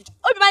discuss with you.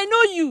 Obioma, I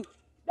know you.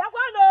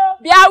 Biakwano.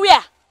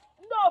 Biawea.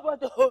 No, but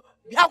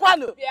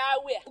Biakwano.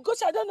 Biawea.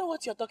 Gosh, I don't know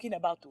what you're talking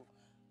about.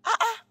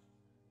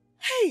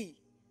 Hey,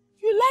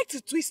 you like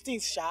to twist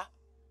things, Sha.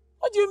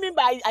 What do you mean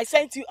by I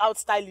sent you out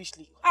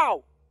stylishly?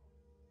 How?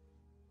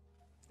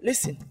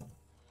 Listen,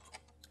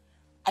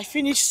 I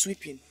finished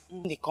sweeping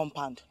the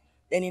compound.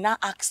 Then he now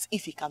asked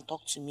if he can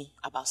talk to me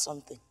about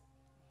something.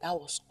 That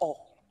was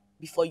all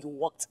before you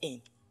walked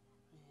in.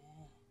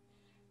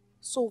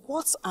 So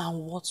what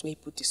and what were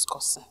you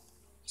discussing?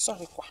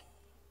 Sorry, Kwa.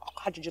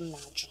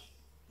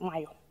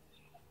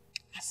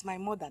 As my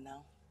mother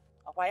now.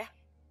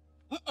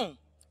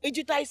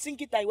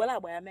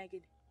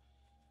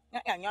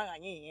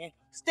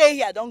 Stay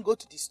here, don't go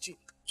to the street.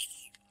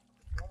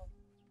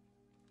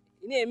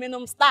 You need a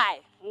minimum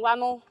style.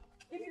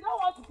 If you don't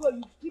want to go,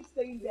 you keep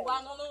staying there.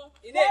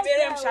 You need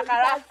a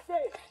shakara.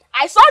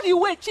 I saw the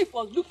way Chief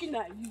was looking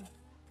at you.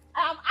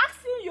 I am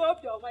asking you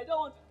up, I don't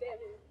want to tell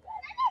you.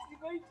 Let's be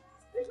going to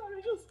the station.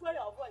 You just swear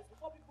your voice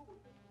before people will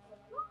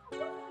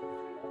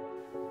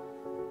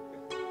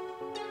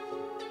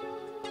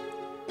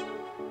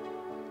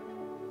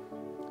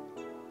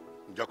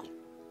Njoko,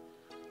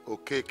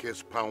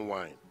 Okeke's palm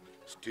wine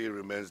still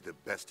remains the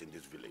best in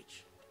this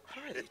village.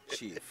 Hey,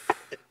 Chief.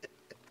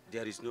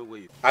 There is no way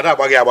you...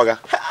 Abaga.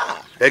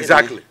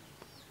 Exactly.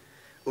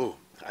 Oh,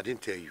 I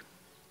didn't tell you.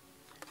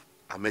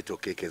 I met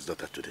Okeke's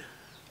daughter today.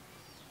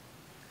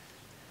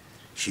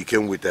 She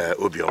came with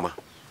Obioma,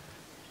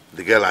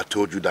 the girl I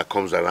told you that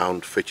comes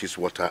around, fetches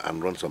water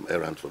and runs some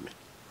errands for me.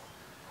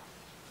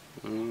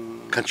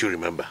 Can't you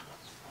remember?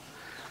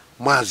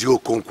 Mazio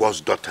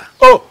Okonkwo's daughter.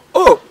 Oh,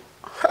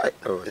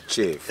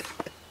 Chief.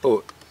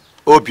 Oh,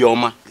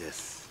 Obioma.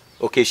 Yes.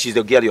 Okay, she's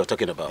the girl you're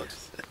talking about.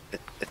 Yes.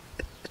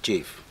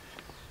 Chief,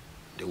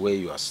 the way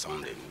you are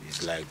sounding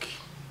is like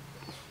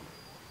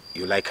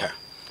you like her.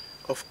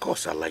 Of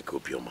course I like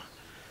Obioma.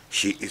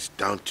 She is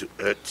down to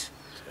earth,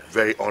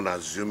 very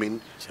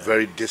unassuming,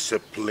 very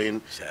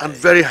disciplined, and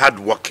very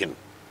hardworking.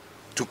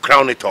 To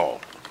crown it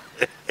all.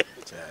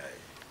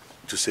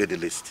 To say the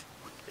least.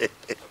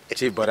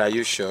 Chief, but are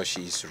you sure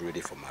she's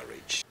ready for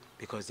marriage?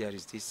 Because there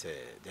is this,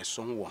 there's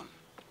someone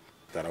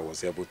that I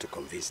was able to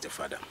convince the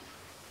father.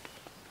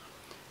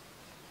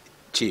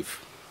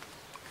 Chief,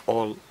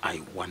 all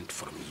I want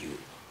from you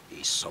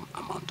is some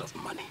amount of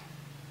money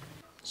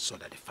so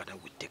that the father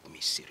will take me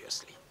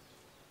seriously.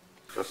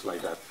 Just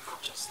like that?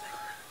 Just like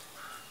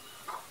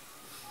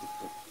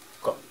that.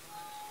 Come.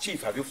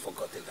 Chief, have you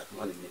forgotten that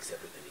money makes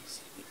everything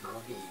easy? With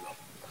money in your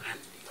hand,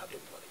 you have the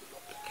money in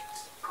your pocket.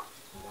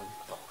 Money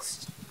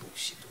talks,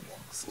 bullshit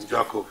works.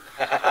 Njako,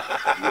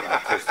 you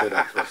are tested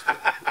and trusted.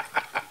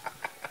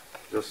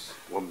 Just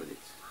 1 minute.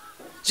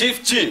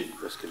 Chief!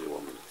 Just give me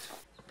 1 minute.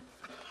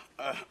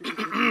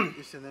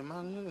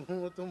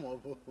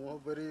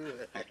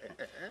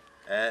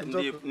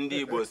 Ndị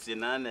Igbo si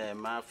na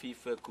na-eme afọ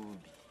ife ka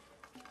ubi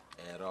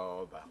ere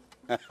ọba.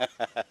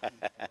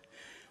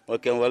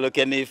 Okay, well, look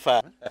at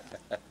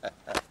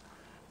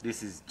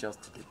this is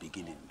just the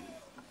beginning.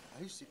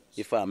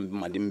 If I'm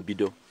Madam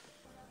Bido,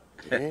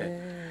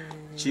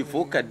 Chief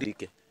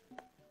Okadike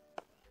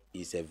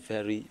is a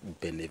very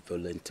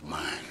benevolent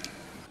man.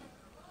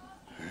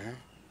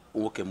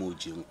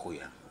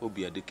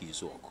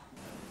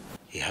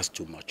 He has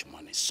too much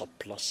money,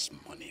 surplus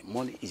money.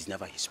 Money is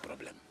never his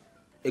problem.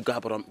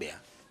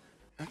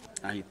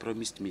 And he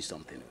promised me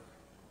something.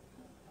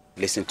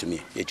 Listen to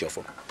me,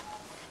 Ejofo.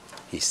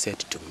 He said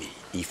to me,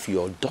 if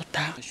your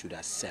daughter should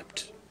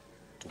accept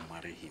to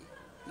marry him,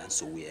 then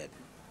so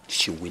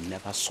she will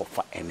never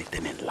suffer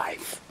anything in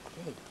life.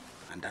 Hey.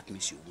 And that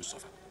means you won't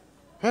suffer.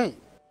 Hey,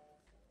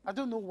 I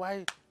don't know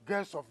why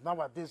girls of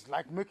nowadays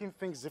like making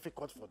things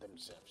difficult for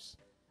themselves.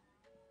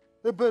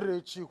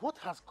 Eberechi, what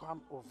has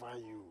come over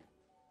you?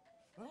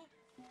 Huh?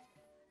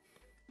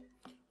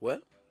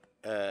 Well,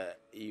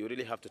 you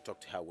really have to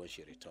talk to her when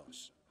she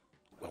returns.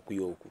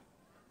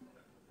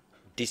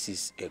 This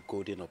is a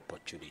golden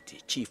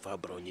opportunity. Chief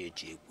Abronye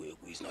Jegwe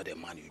is not a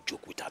man you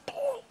joke with at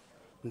all.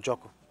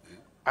 Njoko,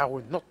 I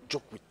will not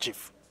joke with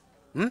Chief.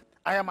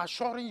 I am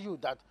assuring you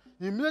that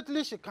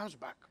immediately she comes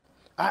back,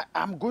 I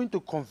am going to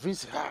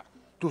convince her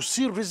to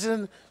see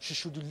reason she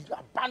should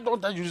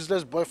abandon that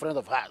useless boyfriend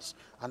of hers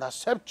and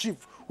accept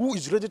Chief, who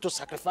is ready to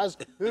sacrifice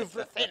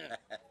everything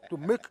to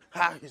make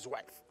her his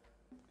wife.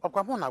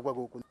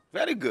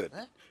 Very good.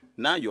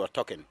 Now you are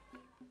talking.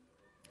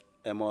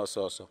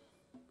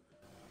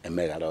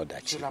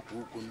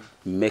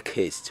 Make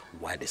haste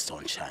while the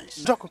sun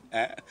shines. I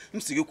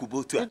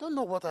don't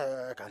know what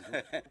I can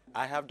do.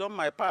 I have done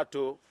my part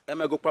too.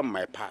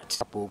 My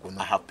part.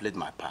 I have played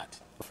my part.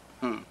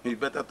 You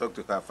better talk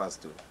to her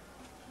fast too.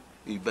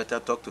 You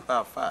better talk to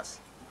her fast.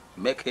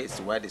 Make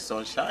haste while the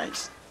sun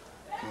shines.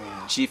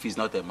 Chief is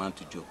not a man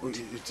to joke.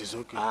 It is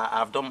okay.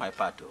 I've done my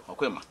part too.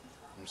 Okay, ma.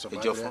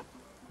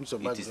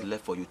 It is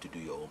left for you to do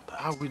your own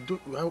part. I will do.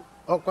 I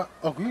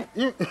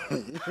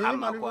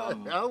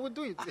will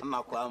do it.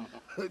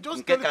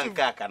 Just tell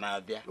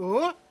it.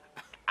 Oh?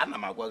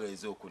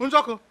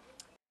 Njoko.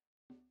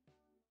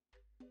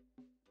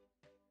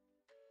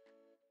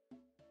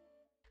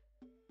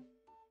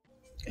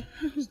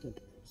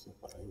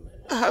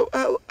 How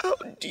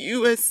do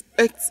you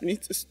expect me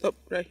to stop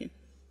crying?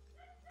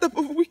 What type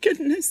of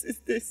wickedness is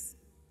this?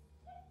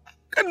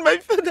 How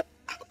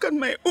can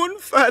my own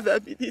father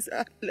be this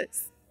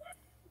heartless?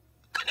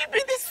 Can he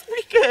be this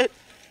wicked?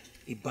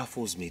 It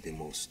baffles me the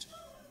most.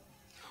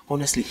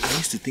 Honestly, I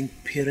used to think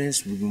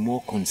parents would be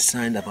more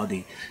concerned about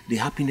the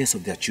happiness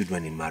of their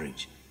children in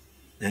marriage,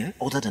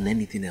 other than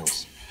anything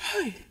else.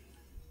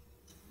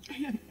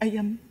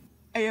 I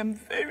am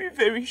very,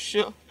 very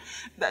sure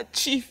that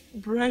Chief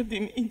bribed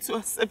him into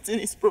accepting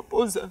his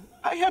proposal.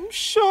 I am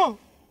sure.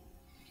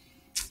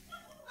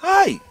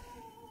 Hi!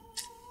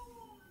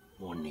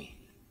 Money.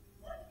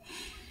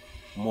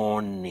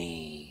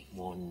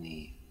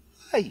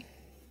 Hi!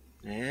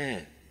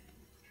 Yeah.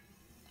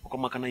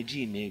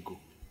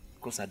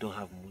 Because I don't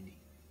have money.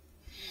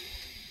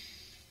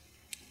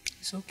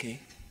 It's okay.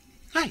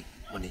 Hi,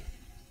 money.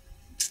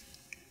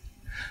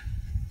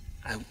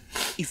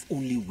 If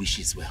only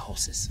wishes were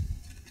horses,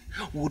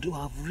 would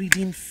have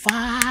ridden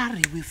far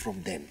away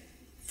from them.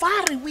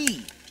 Far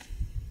away.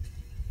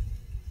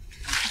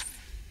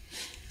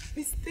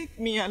 Please take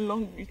me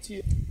along with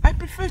you. I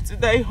prefer to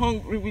die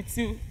hungry with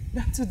you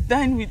than to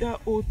dine with our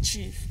old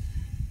chief.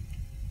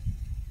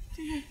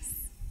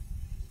 Yes.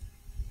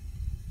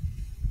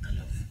 My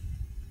love,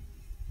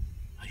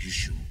 are you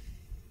sure?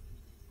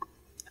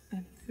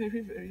 I'm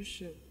very, very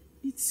sure.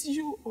 It's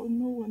you or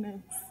no one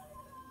else.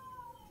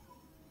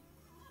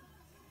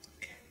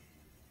 Okay.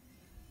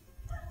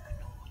 I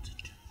know what to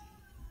do.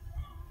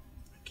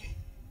 Okay.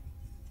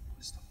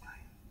 Stop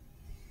crying.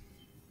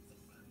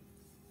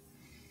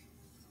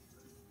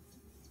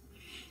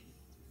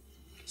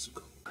 Let's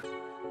go.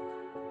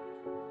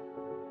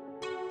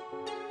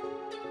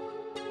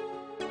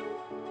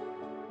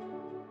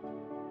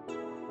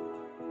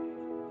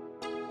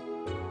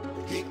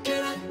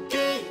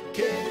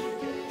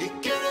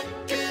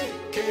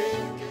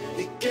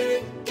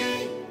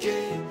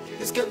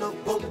 It's gonna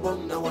bum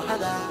bum na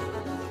wahala.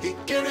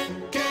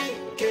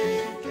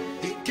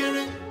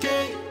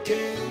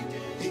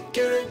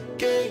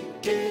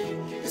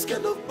 It's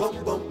gonna bum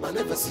bum I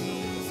never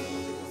see.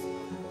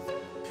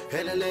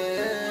 Helele,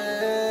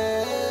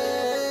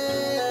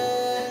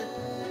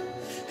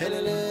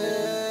 helele,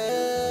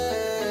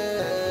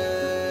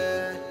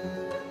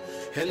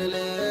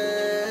 helele.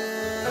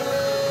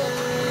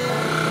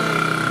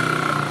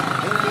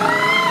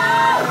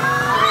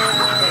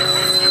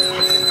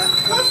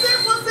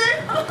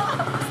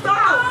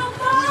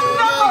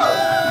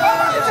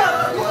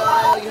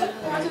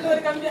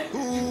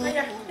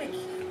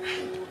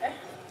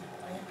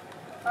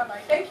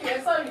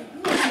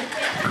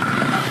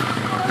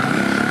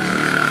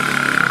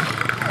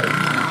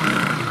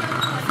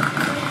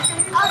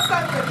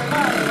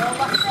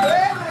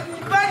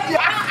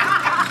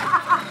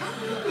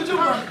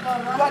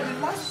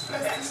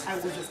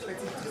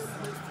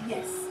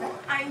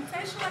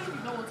 Intentionally,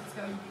 you know what it's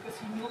going to be because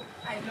you know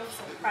I love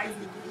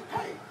surprising you.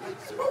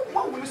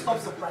 Why will you stop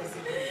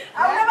surprising me?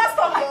 I will never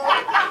stop you.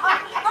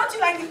 Don't you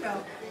like it though?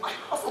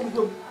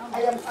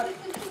 I am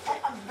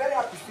very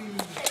happy to see you.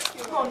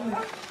 No, no.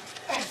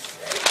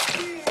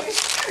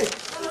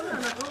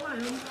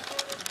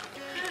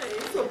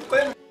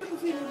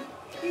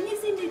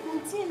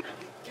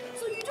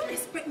 So you don't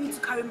expect me to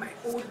carry my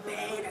old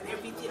bed and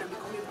everything and be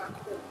coming back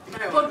home.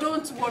 But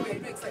don't worry, I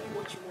know exactly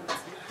what you want.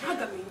 I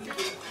got me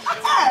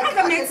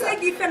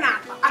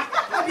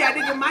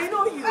I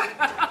know you. Now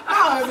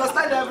I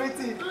understand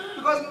everything.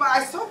 Because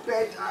I saw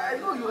bed, I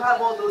know you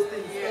have all those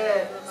things.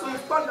 Yeah. So you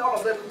turned all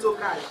of them into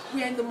cash.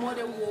 We are in the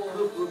modern world.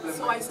 No problem.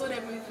 So I sold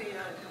everything.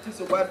 This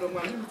is why don't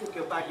let me take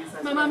your bag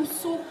inside. Mama, I'm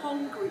so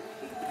hungry.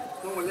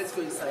 No, let's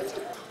go inside.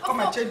 Come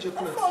and change your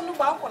clothes. Oh, no,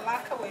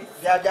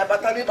 Yeah,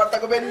 batali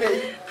batago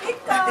benni.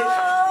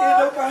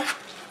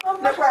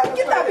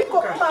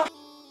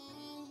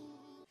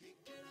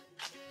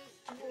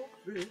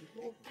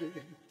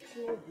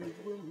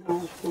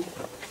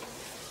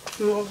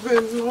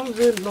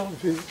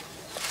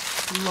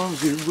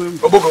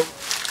 Obogo.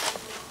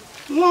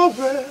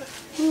 Love it.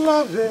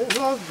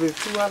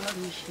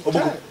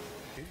 Obogo.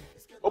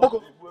 Obogo.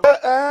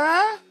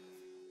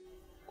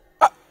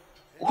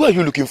 Who are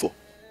you looking for?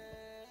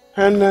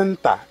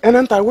 Enenta,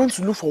 I went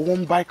to look for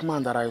one bike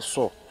man that I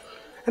saw.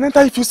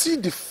 Enenta, if you see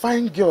the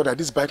fine girl that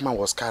this bike man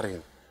was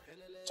carrying,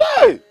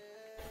 hey!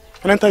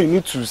 Enenta, you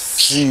need to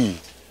see.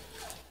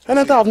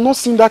 Enenta, I've not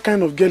seen that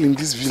kind of girl in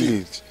this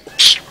village.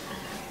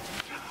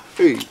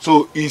 Hey,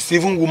 so it's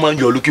even woman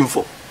you're looking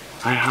for?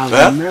 I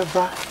have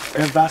never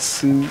ever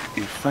seen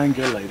a fine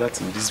girl like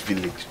that in this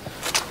village.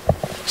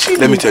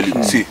 Let me tell you,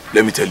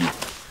 let me tell you.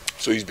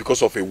 So it's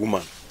because of a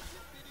woman.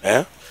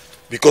 Eh?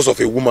 Because of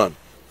a woman.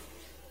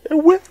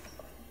 What?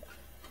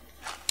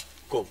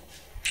 Come.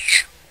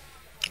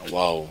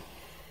 Wow.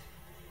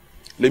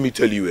 Let me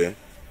tell you,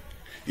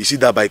 you see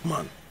that bike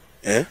man?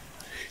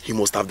 He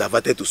must have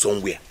diverted to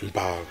somewhere.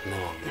 No.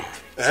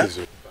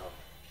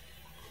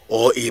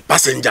 Or a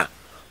passenger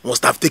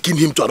must have taken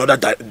him to another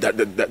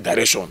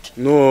direction.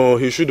 No,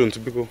 he shouldn't.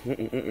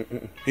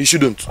 He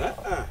shouldn't.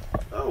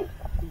 Oh.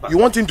 You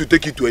want him to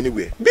take you to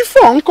anywhere?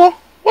 Before, uncle.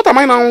 What am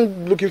I now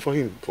looking for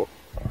him for?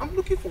 I'm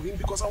looking for him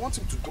because I want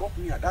him to drop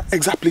me at that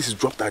exact place he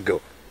dropped that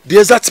girl. The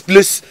exact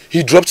place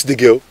he dropped the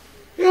girl?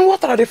 You know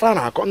what are they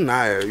finding? I can't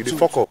now. You the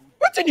fuck up.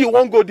 What did you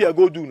want go there,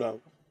 go do now?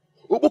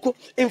 Oboko,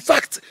 in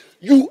fact,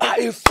 you are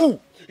a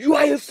fool. You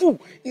are a fool.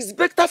 It's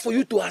better for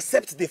you to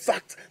accept the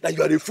fact that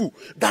you are a fool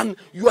than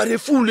you are a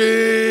fool.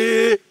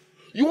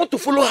 You want to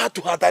follow her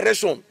to her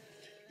direction.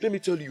 Let me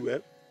tell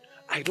you,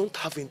 I don't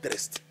have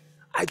interest.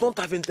 I don't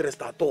have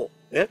interest at all.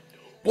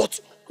 But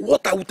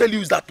what I will tell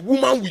you is that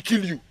woman will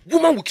kill you.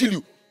 Woman will kill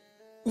you.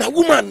 Now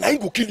woman, I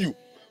will kill you.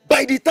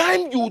 By the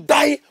time you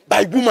die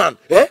by woman,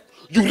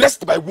 you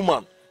rest by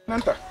woman.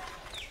 Nanta,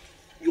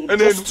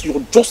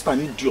 you're just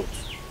an idiot.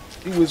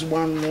 He was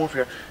one more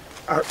here.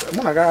 I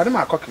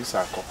didn't call his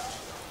circle.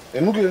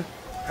 And look,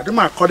 I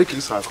didn't call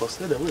his circle.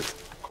 Stay there, wait.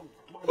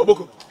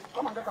 Oboko.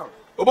 Come and get out.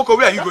 Oboko,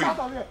 where are you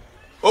going?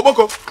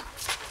 Oboko.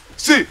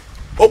 See,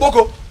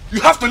 Oboko,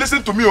 you have to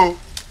listen to me, oh.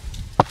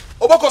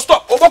 Oboko,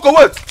 stop. Oboko,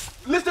 wait.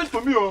 Listen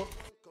to me, oh.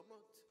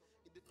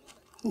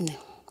 No.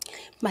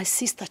 My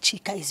sister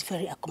Chika is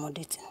very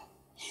accommodating.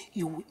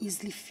 You will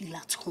easily feel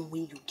at home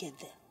when you get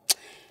there.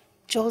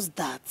 Just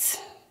that,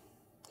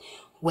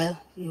 well,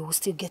 you will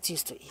still get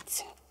used to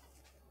it.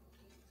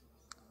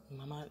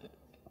 Mama,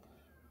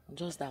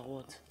 just that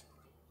what?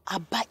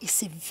 Aba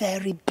is a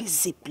very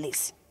busy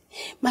place.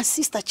 My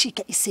sister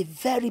Chika is a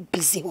very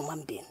busy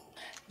woman being.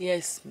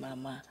 Yes,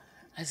 Mama.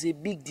 As a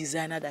big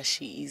designer that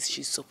she is,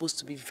 she's supposed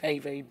to be very,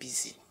 very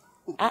busy.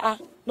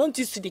 Don't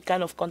you see the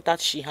kind of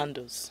contact she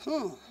handles?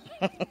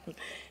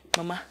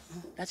 Mama,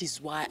 that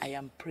is why I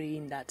am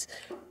praying that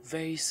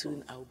very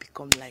soon I will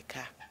become like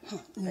her.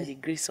 By the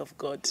grace of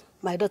God.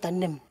 My daughter,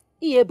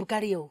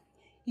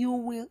 you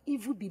will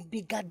even be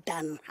bigger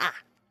than her.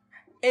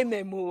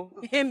 Amen,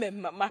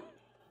 amen, Mama.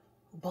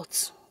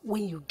 But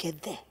when you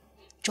get there,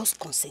 just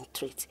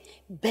concentrate.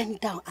 Bend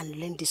down and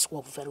learn this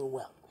work very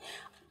well.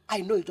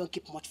 I know you don't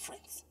keep much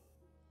friends.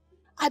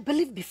 I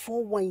believe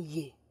before 1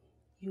 year,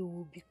 you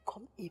will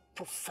become a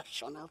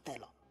professional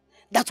tailor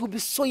that will be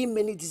sewing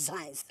many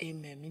designs.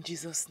 Amen. In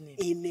Jesus' name.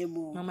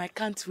 Amen. Mama, I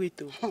can't wait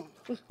though.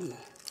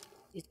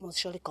 It must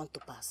surely come to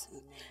pass.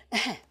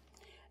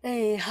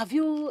 Have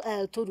you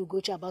told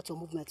Ugochi about your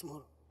movement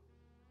tomorrow?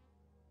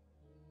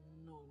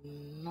 No,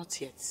 not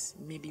yet.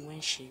 Maybe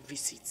when she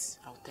visits,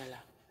 I'll tell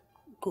her.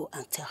 Go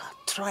and tell her.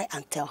 Try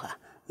and tell her.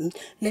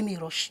 Let me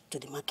rush to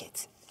the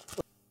market.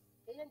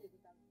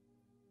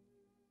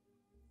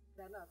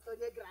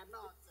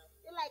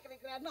 You like the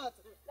granite?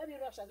 Let me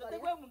rush and go.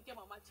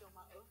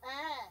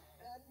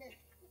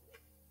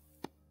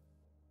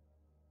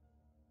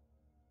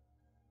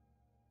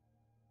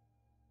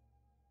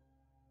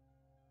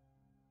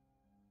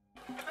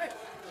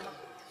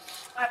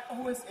 I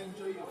always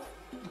enjoy you.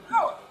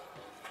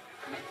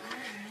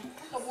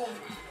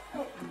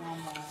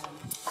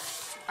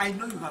 I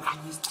know you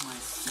have missed my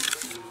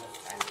sweet love.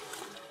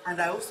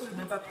 And I also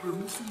remember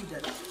promising you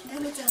that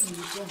anytime you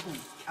return home,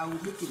 I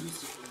will make a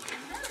music for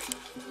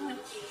you.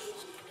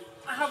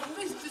 I have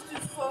missed this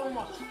thing so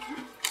much.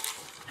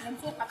 I'm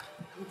so happy.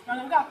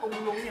 I'm going to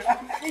go here.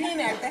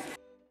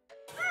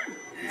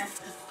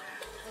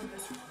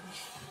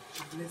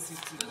 Bless you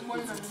too. My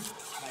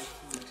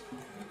food.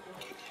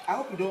 I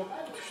hope you don't.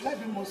 Should I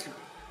bring more soup?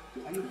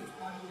 Are you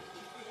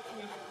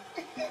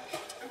okay?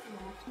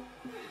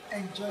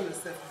 Enjoy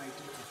yourself, my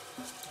daughter.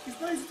 It's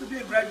not easy to be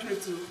a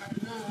graduate too.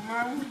 No,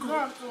 ma'am.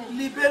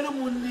 Libelo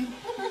Mundi.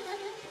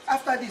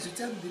 After this, you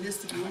tell me the next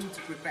thing you want me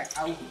to prepare.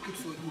 I will cook it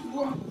for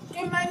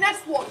you. In my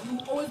next work, you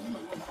will always be my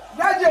mother.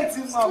 Graduate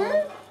team,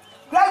 mama.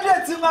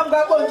 Graduate team, I'm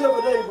going to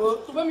go there. You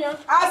go.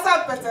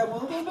 Asa petemu.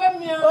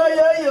 Oh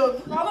yo.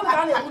 I'm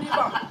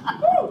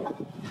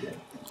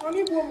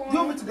going to go. You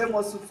want me to get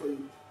more soup for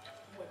you?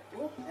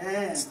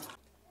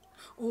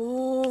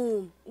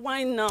 Oh,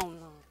 why now?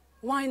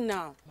 Why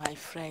now? My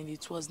friend,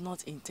 it was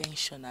not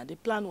intentional. The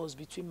plan was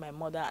between my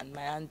mother and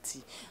my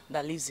auntie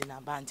that lives in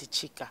Aba, Auntie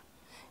Chika.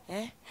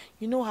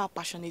 You know how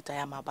passionate I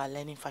am about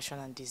learning fashion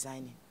and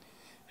designing.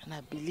 And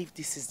I believe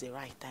this is the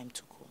right time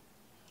to go.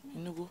 You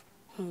know, go.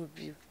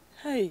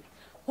 Hey,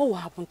 what will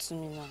happen to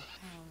me now?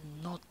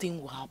 Nothing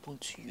will happen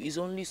to you. It's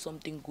only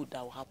something good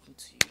that will happen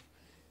to you.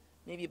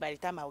 Maybe by the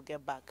time I will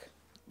get back,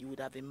 you would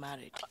have been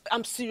married.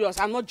 I'm serious.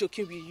 I'm not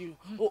joking with you.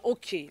 Oh,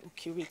 okay,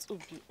 wait.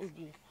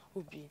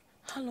 Obi.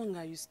 How long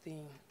are you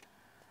staying?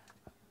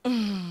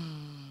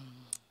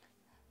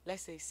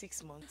 Let's say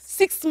 6 months.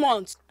 6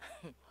 months?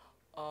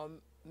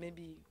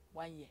 Maybe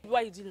 1 year.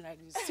 Why are you doing like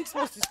this? 6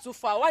 months is too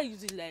far. Why are you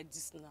doing like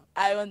this now?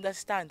 I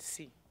understand,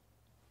 see.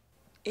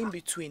 In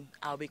between,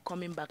 I'll be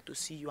coming back to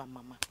see you and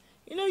Mama.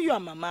 You know you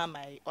and Mama are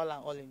my all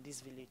and all in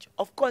this village.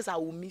 Of course, I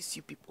will miss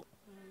you people.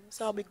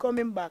 So I'll be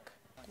coming back.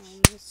 I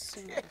miss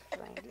you, my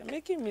friend. You're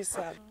making me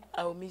sad.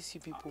 I will miss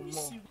you people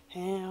more.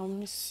 I'll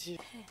miss you.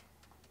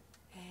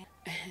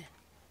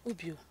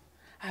 Obio,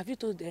 have you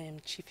told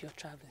Chief you're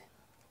traveling?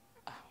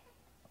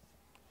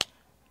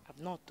 I've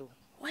not though.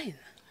 Why?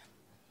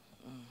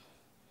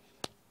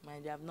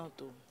 Mind you, I've not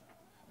though.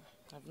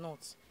 I've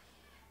not.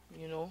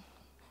 You know,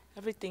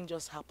 everything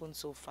just happened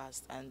so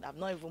fast and I've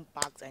not even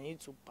packed. I need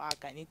to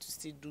pack. I need to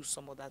still do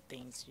some other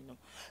things, you know.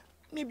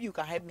 Maybe you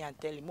can help me and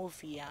tell him,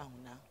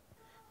 now.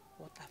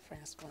 What are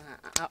friends for?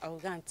 I will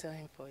go and tell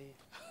him for you.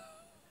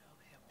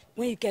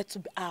 When you get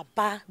to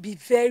Aba, be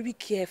very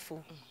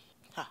careful.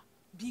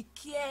 Be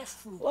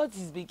careful. What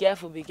is be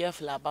careful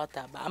about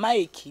Aba? Am I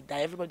a kid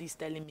that everybody is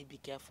telling me be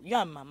careful? You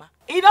and Mama.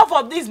 Enough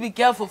of this be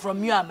careful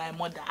from you and my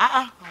mother.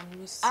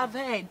 I've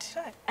heard.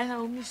 And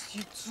I'll miss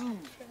you too.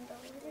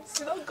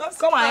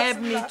 Come and help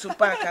me to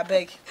pack, I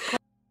beg.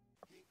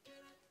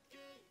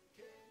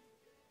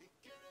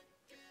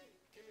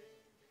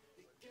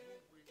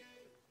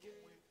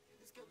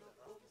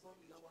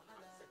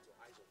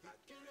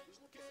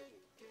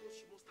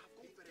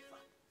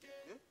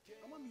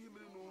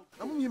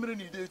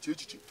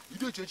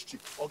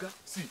 Oga,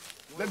 see,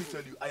 let me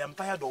tell you, I am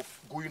tired of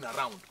going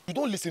around. You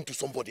don't listen to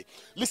somebody.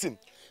 Listen,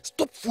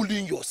 stop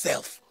fooling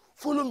yourself.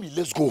 Follow me,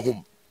 let's go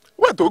home.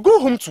 Wait, go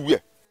home to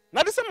where?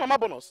 Now this is Mama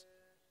bonus.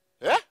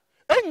 Yeah?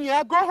 And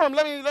yeah, go home.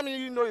 Let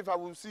me know if I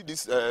will see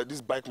this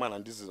this bike man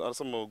and this is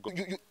some go.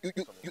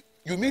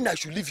 You mean I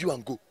should leave you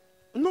and go?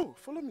 No,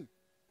 follow me.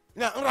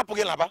 Now,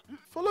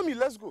 follow me,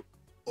 let's go.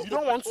 You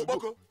don't want to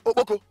go.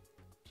 Oboko.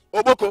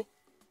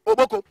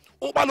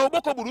 Obalo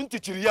oboko buru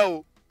ntichiri ya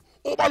o.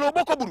 Obalo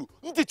oboko buru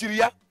ntichiri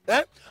ya.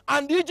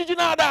 And ijiji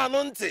na ada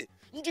anu nti.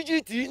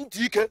 Njiji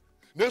nti ike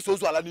na-eso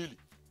ozu ala n'ili.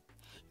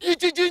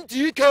 Ijiji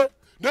nti ike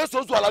na-eso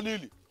ozu ala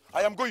n'ili.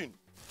 I am going.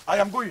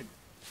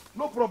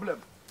 No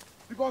problem.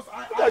 Because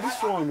I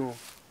this one.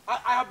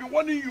 I have been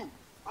warning you.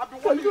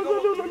 Look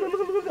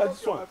at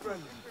this one.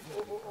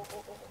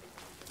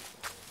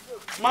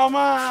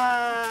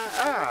 Mama,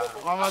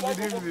 Mama, good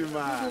evening,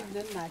 ma.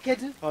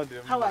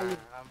 How are you?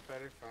 I'm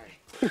very fine.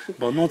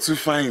 But not too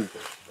fine.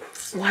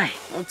 Why?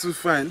 Not too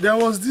fine. There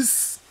was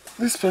this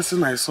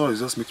person I saw is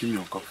just making me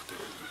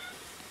uncomfortable.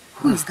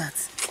 Who is that?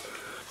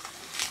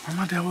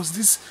 Mama, there was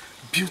this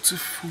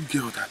beautiful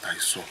girl that I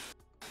saw,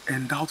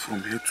 endowed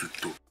from head to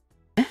toe.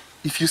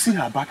 If you see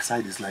her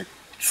backside, it's like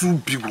 2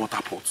 big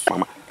water pots.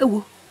 Mama.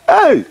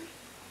 Hey!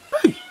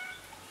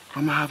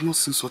 Mama, I have not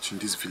seen such in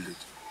this village.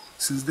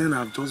 Since then,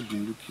 I've just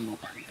been looking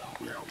up and down.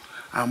 Well,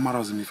 I'm mad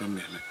as if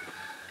I'm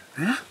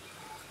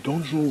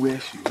Don't know where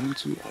she went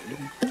to.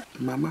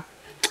 Mama.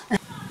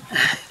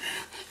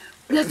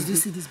 Where did you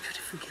see this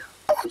beautiful girl?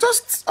 Oh,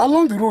 just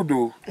along the road,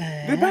 though.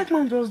 The bike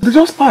man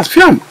just passed.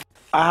 Fiam!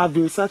 I have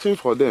been searching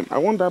for them. I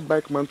want that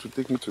bike man to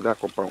take me to that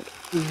compound.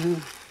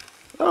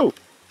 Oh,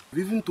 I've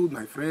even told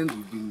my friends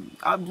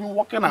I've been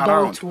walking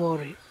around. Don't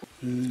worry.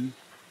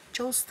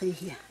 Just stay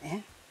here.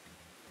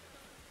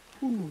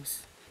 Who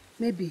knows?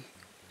 Maybe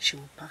she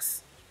will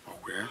pass. Oh,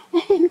 where?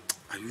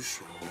 Are you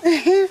sure?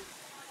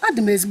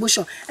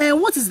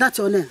 What is that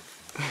your name?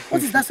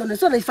 What is that your name?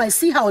 So that if I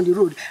see her on the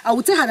road, I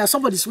will tell her that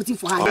somebody is waiting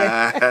for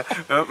her.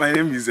 My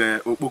name is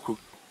Oboko.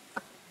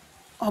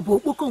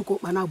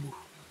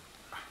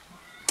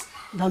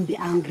 Don't be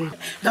angry.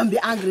 Don't be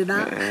angry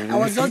now. I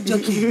was not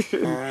joking.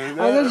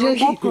 I was not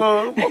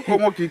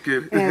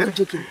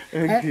joking.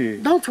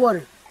 Don't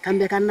worry.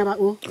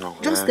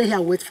 Just stay here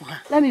and wait for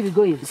her. Let me be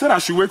going. You said I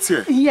should wait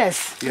here?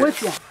 Yes. Wait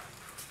here.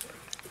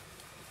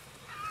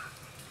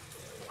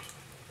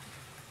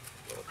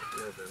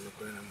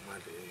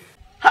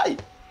 Hi!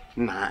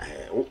 Nah,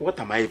 what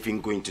am I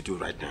even going to do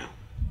right now?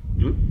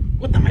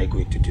 What am I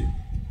going to do?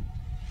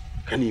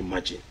 Can you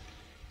imagine?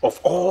 Of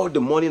all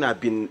the money I've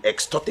been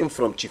extorting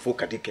from Chifo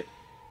Kadike,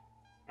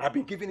 I've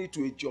been giving it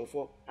to a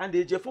Ejiofor, and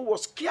the Ejiofor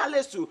was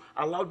careless to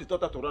allow the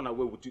daughter to run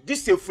away with you.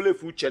 This is a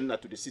full channel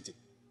to the city.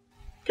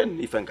 Can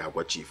you even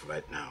go chief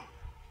right now?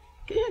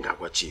 Can you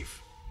go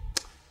chief?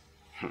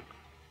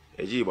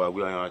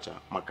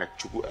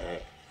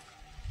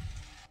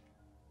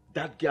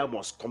 That girl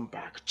must come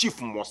back.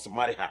 Chief must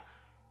marry her.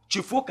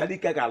 Chifo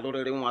Kadike ga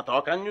lorere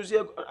nwata. Can you say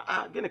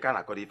gini ka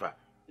na kodifa?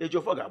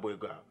 Ejiofor ga boy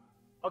girl.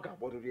 Oga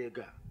bodori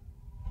ega.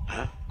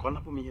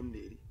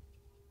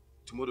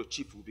 Tomorrow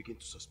chief will begin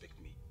to suspect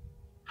me.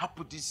 How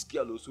put this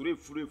girl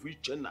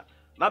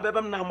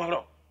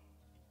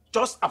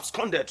just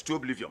absconded to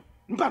oblivion?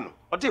 Mbano,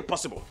 are it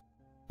possible?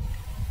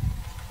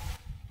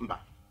 Mba.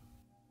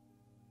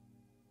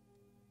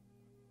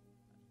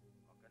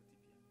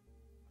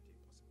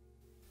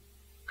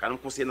 Can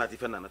you say that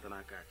if I'm not Mba? I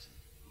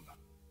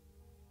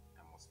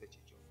must fetch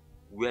a job.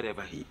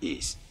 Wherever he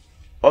is.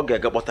 Okay,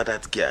 about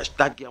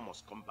that girl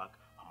must come back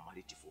and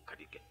marry Chifo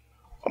Kadike.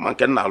 But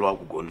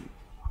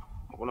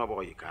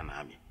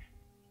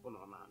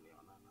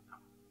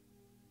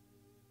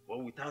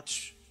without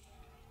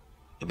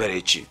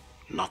Eberechi,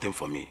 nothing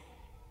for me.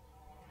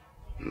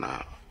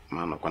 Nah,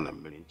 man, I'm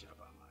coming to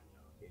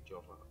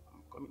your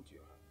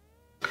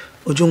house.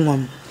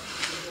 Ujungwam.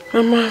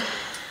 Mama.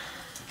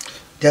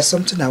 There's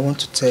something I want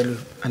to tell you,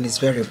 and it's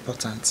very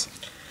important.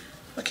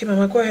 Okay,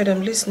 Mama, go ahead.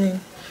 I'm listening.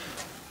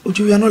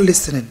 Uju, you are not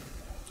listening.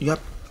 You are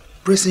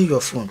pressing your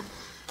phone.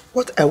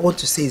 What I want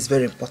to say is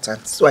very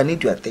important, so I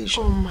need your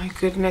attention. Oh my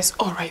goodness.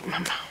 All right,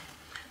 Mama.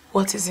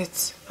 What is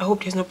it? I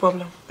hope there's no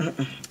problem.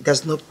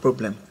 There's no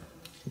problem.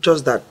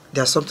 Just that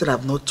there's something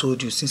I've not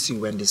told you since you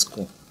were in the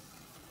school.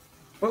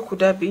 What could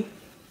that be?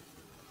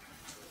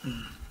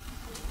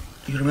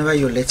 You remember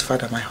your late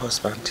father, my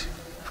husband?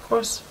 Of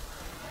course.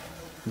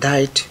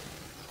 Died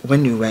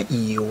when you were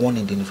in year 1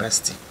 in the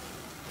university.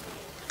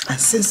 And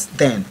since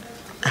then,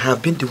 I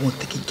have been the one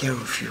taking care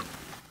of you.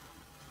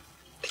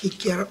 Taking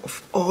care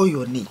of all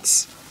your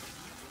needs.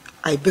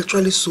 I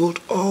virtually sold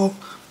all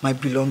my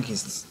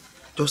belongings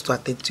just to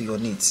attend to your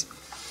needs.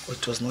 But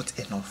it was not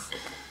enough.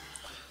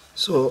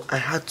 So I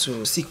had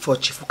to seek for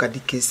Chifo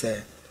Kadike's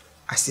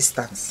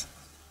assistance.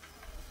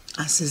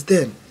 And since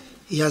then,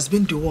 he has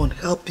been the one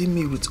helping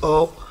me with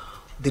all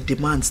the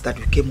demands that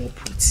you came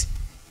up with.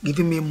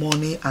 Giving me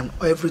money and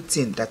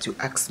everything that you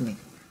asked me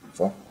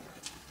for.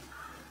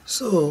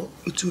 So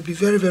it will be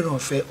very, very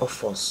unfair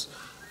of us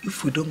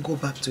if we don't go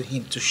back to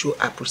him to show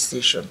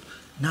appreciation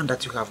now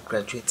that you have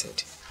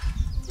graduated.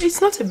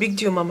 It's not a big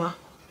deal, Mama.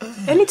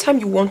 Anytime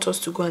you want us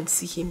to go and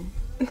see him,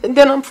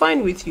 then I'm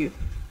fine with you.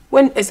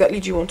 When exactly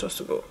do you want us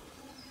to go?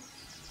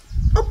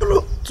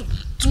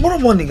 Tomorrow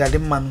morning,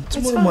 man.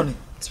 Tomorrow morning.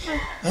 It's fine.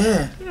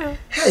 Yeah.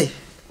 Hey.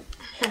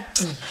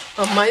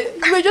 Mama,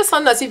 you were just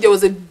sounding as if there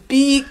was a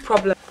big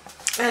problem.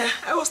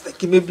 I was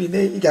thinking maybe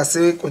you can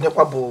say No,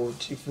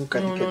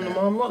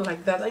 I'm not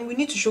like that. And we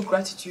need to show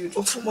gratitude.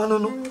 No.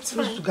 It's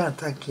fine. To go and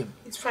thank him.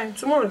 It's fine.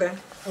 Tomorrow then.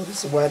 Oh,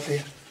 this is what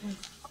there.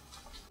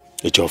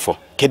 Ejiofor,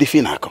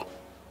 Kedifinako.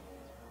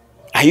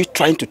 Are you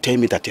trying to tell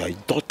me that your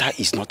daughter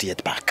is not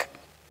yet back?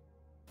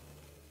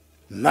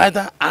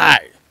 Neither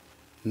I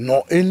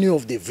nor any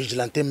of the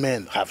vigilante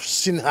men have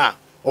seen her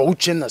or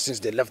Uchenna since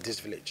they left this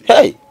village.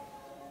 Hey!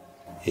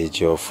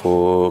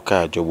 Ejiofor,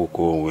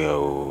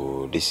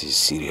 this is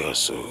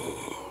serious.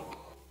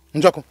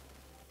 Njoko,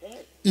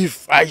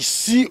 if I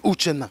see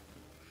Uchenna,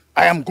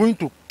 I am going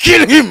to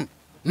kill him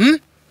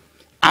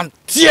and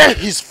tear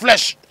his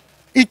flesh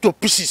into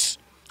pieces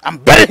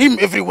and bury him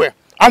everywhere.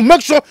 I'll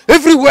make sure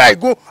everywhere I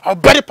go, I'll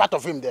bury part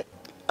of him there.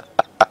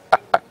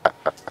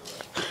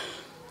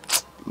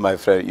 My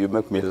friend, you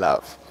make me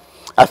laugh.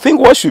 I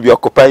think what should be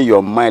occupying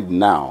your mind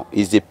now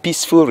is the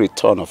peaceful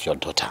return of your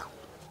daughter.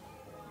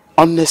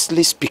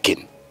 Honestly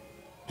speaking,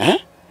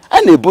 let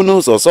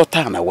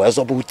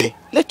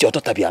your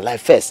daughter be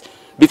alive first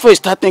before you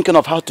start thinking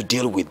of how to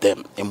deal with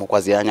them.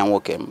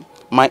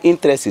 My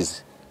interest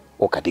is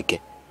Okadike.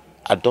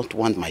 I don't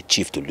want my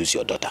chief to lose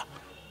your daughter.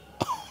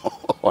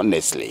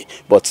 Honestly,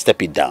 but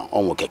step it down.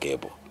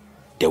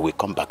 They will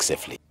come back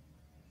safely.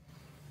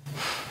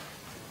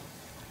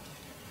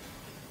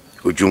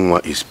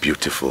 Ujungwa is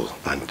beautiful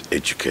and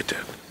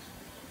educated.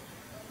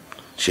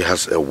 She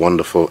has a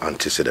wonderful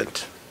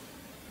antecedent.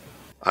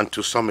 And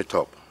to sum it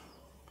up,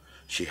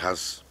 she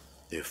has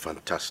a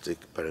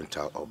fantastic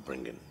parental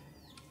upbringing.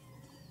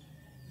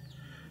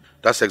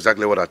 That's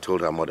exactly what I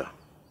told her mother,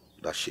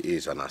 that she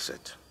is an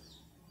asset.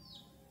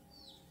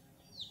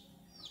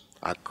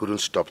 I couldn't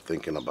stop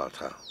thinking about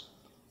her.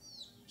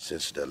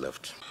 since they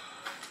left.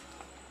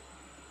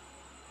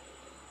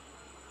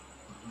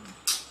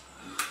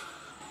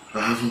 I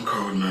haven't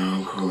called my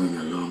uncle in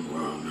a long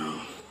while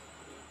now.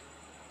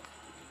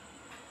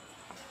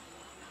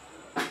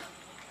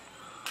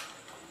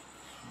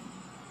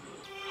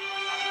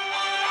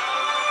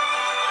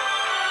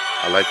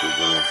 I like you,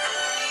 Junior.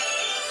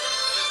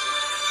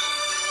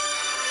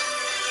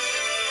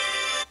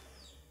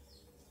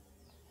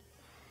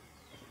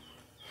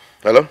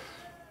 Hello?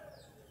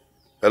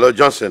 Hello,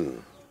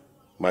 Johnson.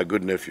 My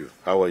good nephew.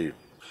 How are you?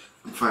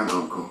 I'm fine,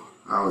 Uncle.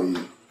 How are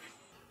you?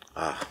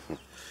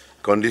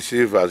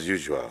 Conducive as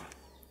usual.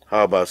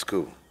 How about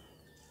school?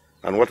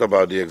 And what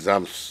about the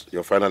exams,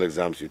 your final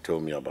exams you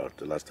told me about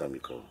the last time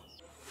you called?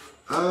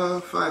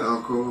 Fine,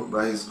 Uncle.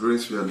 By His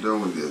grace, we are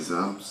done with the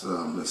exams.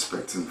 I'm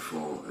expecting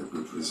for a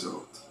good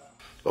result.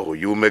 Oh,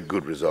 you make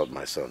good result,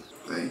 my son.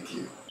 Thank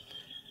you.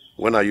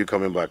 When are you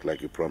coming back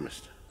like you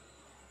promised?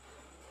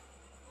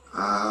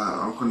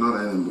 Uncle,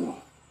 not anymore.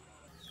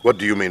 What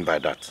do you mean by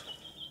that?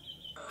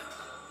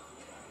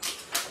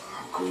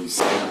 Uncle, you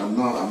see, I'm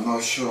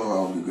not sure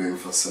I'll be going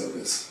for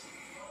service.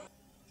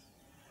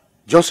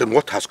 Johnson,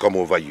 what has come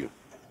over you?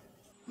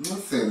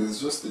 Nothing, it's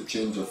just a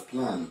change of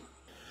plan.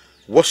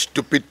 What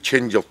stupid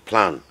change of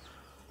plan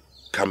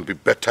can be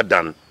better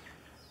than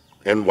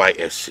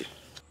NYSC?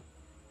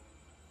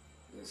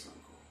 Yes,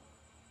 Uncle.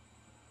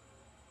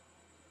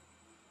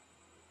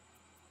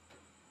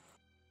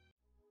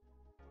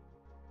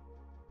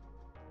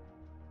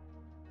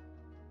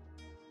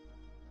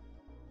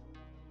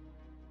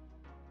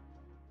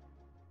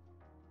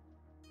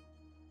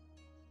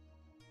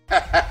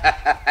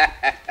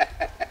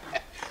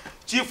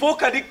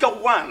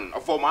 Chifokadika one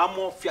from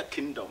Amorphia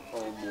Kingdom.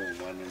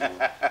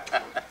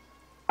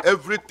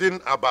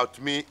 Everything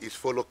about me is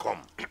follow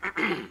come.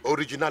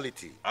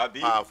 Originality.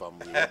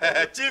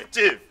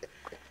 Chief,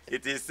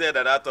 it is said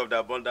that out of the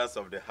abundance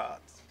of the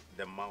heart,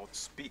 the mouth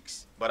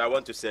speaks. But I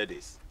want to say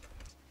this.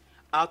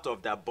 Out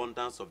of the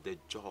abundance of the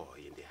joy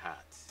in the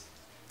heart,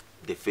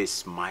 the face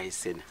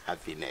smiles in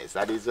happiness.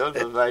 That is all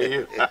over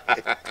you.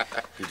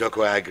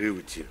 Etiko, I agree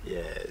with you.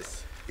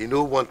 Yes. You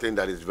know one thing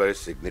that is very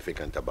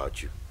significant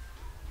about you?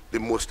 The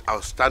most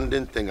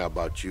outstanding thing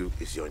about you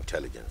is your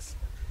intelligence.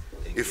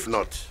 If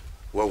not,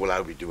 what will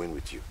I be doing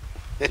with you?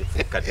 Hey!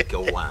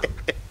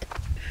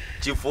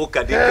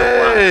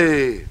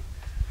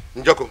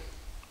 Njoko.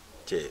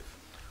 Chief.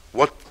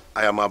 What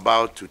I am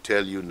about to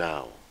tell you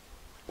now,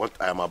 what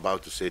I am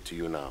about to say to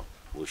you now,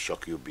 will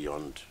shock you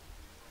beyond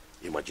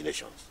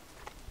imaginations.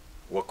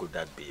 What could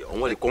that be?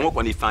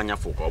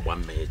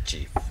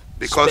 Chief.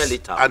 Because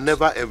I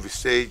never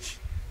envisaged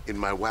in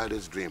my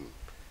wildest dream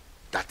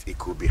that it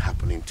could be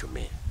happening to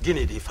me.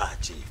 Guinea the far,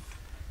 Chief.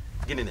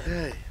 Guinea.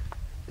 Hey.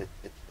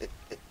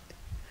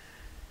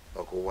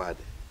 Uncle Wade.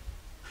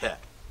 Yeah.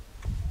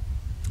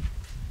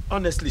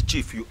 Honestly,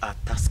 Chief, you are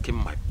tasking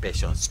my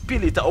patience.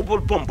 Spill it out,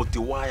 bomb, but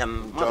the wire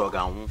and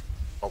Madogan.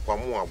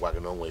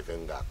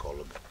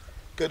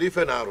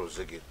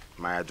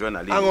 My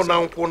adrenaline.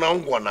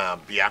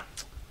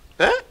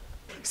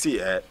 See,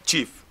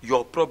 Chief,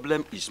 your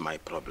problem is my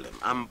problem.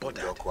 I'm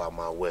bothered. Njoko, I'm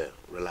aware.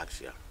 Relax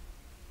here.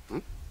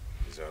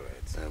 It's all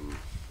right.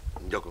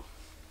 Njoko.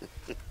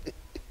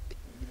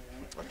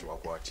 What do I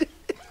watch?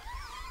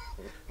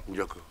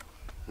 Njoko.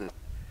 I'm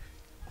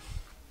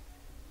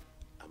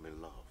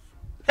in love.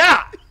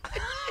 Ha!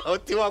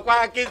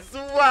 Otiwakwa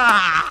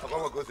Kizua! I'm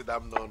going to sit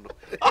down. No.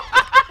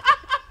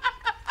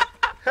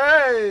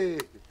 Hey!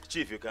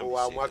 Chief, you can be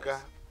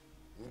serious.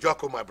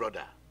 Njoko, my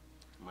brother.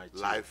 My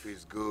life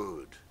is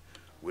good.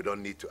 We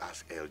don't need to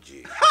ask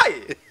LG.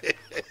 Hi!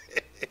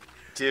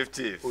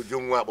 Chief.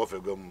 Ujungwa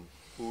bofegom.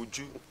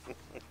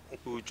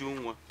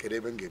 Ujungwa.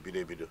 Kedebe nge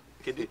bido.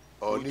 Kede.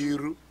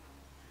 Oniru.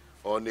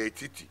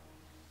 Onetiti.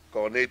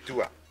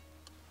 Konetua.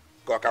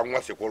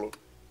 Kokamwa sekwolo.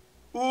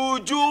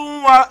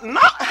 Ujungwa.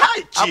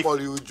 Hi, Chief.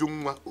 Apoli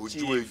ujungwa.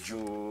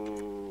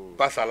 Ujueju.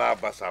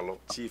 Basalo.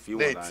 Chief, you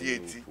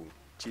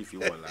Chief,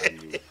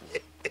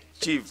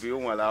 you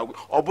want to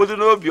obodo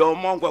no bi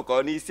omo nkwa ka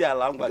oni isi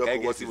ala ngwa ka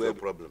What is your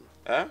problem?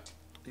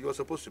 You are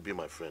supposed to be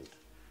my friend.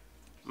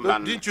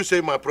 Didn't you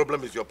say my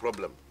problem is your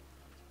problem?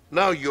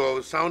 Now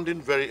you're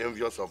sounding very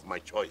envious of my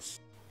choice.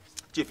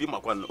 Chief, you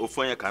makwan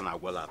ofonye ka na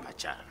agwala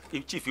abacha.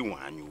 Chief, you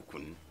want anya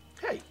ukwu.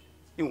 Hey,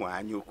 you want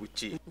anya ukwu,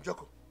 Chief.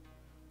 Njoko,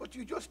 but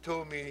you just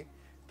told me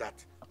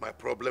that my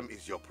problem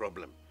is your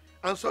problem.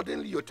 And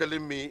suddenly you're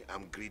telling me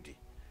I'm greedy.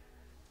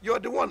 You're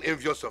the one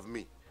envious of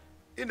me.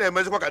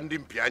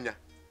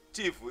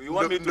 Chief, you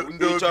want me to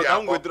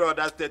withdraw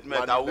that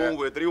statement? I won't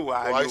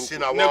withdraw. Because Chief,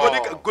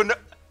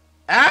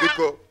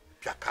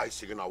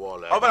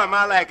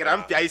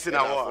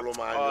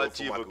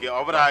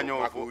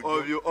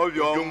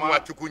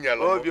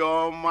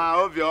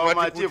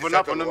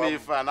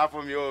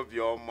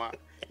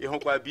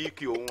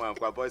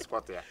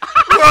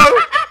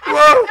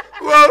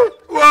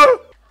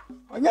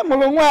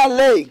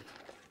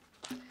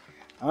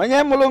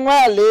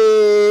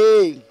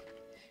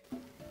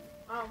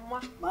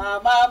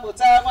 Mama,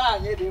 but I'm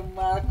a lady,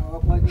 Mark,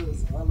 or my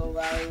news all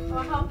over.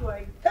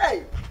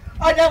 Hey,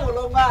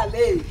 Anyanwu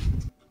ngale.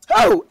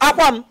 Oh,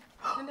 akwam.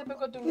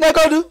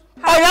 Negodu.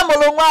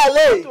 Anyanwu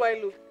ngale.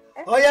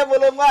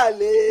 Anyanwu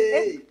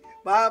ngale.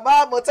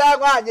 Mama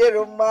mutagwa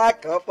anyiru mma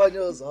ka oponye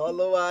ụzọ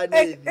ọlụwa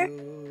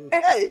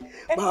n'elu.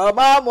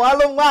 Mama mu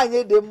alụnwa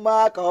anyị dị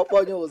mma ka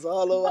oponye ụzọ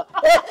ọlụwa.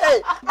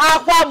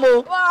 Akwam.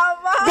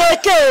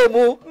 Bekee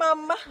mu.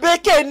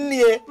 Bekee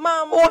nnie.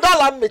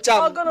 Ụdala mmecha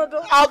m.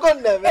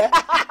 Agụnneme.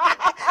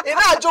 Ị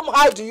na-ajụ m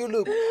how do you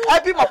look?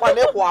 Ebe makwa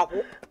na ịkwụ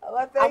akwụ.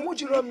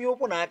 Amụjiri m ya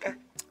ụkwụ n'aka.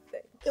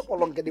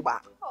 Ịkwụlụ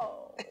ngịdịgba.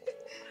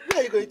 Where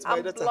are you going to,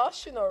 my daughter? I'm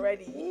blushing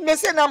already.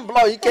 Missing I'm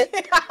blushing.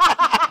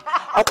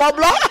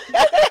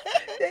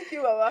 Thank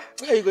you, Mama.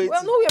 Where are you going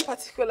well, to? nowhere in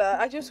particular.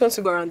 I just want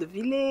to go around the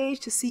village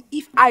to see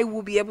if I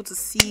will be able to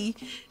see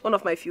one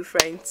of my few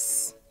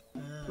friends.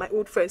 My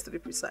old friends, to be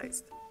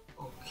precise.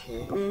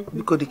 Okay.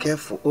 Because be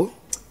careful, oh?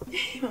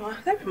 Hey, Mama,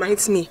 that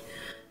reminds me.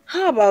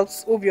 How about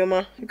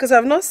Obioma? Because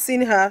I've not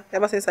seen her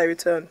ever since I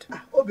returned.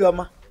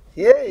 Obioma?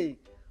 Hey!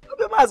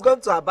 Obioma has gone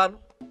to Aban.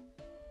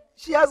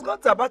 She has gone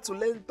to Aban to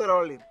learn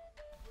thoroughly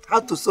how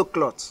to sew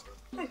cloth.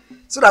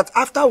 So that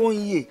after 1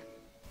 year,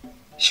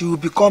 she will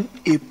become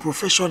a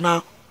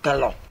professional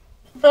tailor.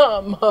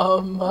 Oh,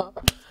 Mama.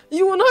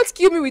 You will not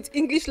kill me with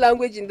English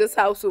language in this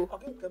household.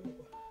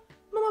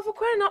 Mama, for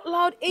crying out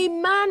loud, a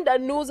man that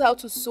knows how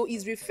to sew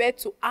is referred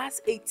to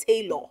as a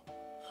tailor,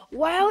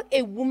 while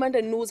a woman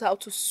that knows how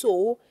to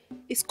sew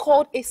is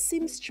called a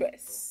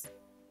seamstress.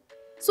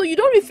 So you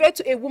don't refer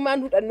to a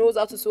woman that knows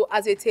how to sew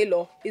as a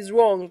tailor. It's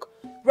wrong.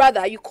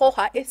 Rather, you call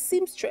her a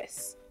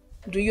seamstress.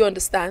 Do you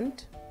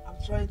understand? I'm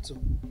trying to.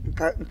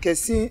 Okay,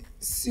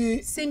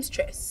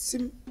 seamstress.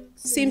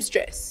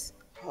 Seamstress.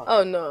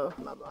 Oh no,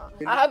 Mama.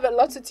 I have a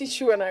lot to teach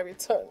you when I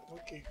return.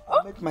 Okay.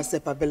 I'll make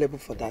myself available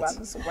for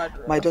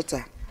that. My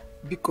daughter,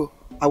 Biko,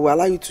 I will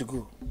allow you to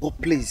go.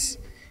 But please.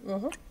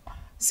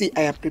 See,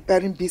 I am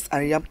preparing beef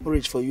and yam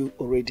porridge for you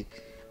already.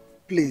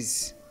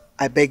 Please,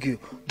 I beg you,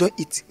 don't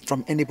eat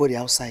from anybody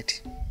outside.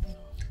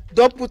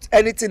 Don't put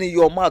anything in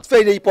your mouth.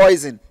 Fairly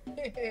poison.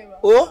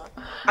 Oh,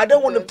 I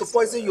don't want them to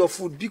poison your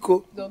food,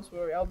 Biko. Don't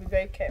worry, I'll be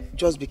very careful.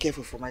 Just be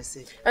careful for my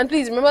sake. And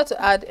please remember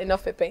to add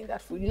enough pepper in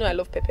that food. You know I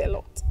love pepper a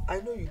lot. I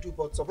know you do,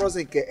 but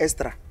surprisingly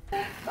extra.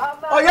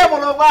 Oh yeah,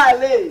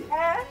 monobale.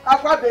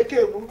 Akwa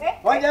beke mu.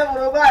 Oh yeah,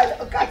 monobale.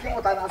 Okaki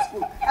mota na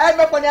school. I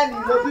no konya ni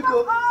lo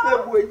Biko.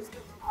 Wait.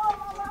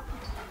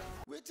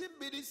 Wetin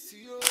be this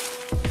yo?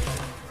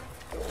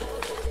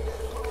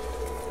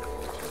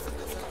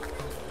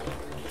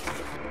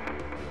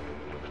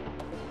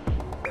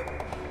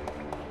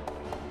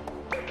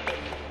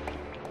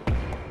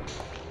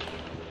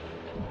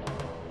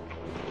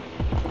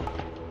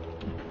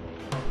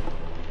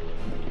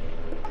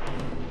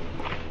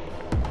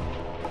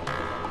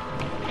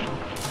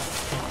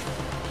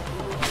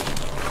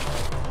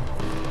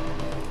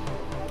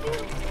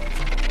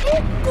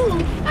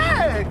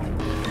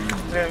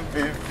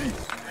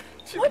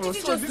 What did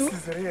you just do?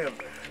 This is real.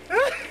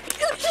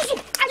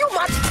 Are you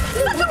mad? Is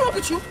nothing wrong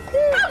with you?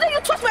 How dare you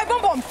touch my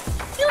bum?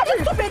 You are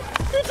stupid.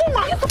 You too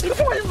much. You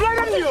too much blood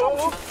on you.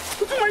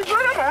 You too much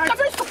blood on my eyes. You're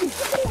very stupid.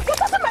 You're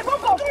touching my bum.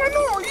 I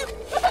know. You're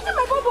touching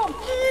my bum.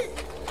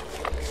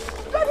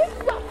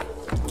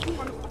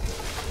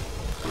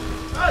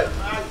 Hey,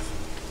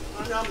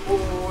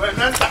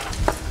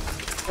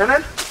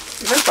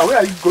 Enenta, where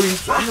are you going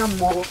to?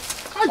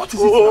 What is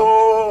it now?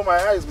 Oh, my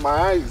eyes.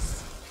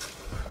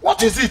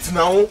 What is it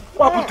now?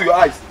 What happened to your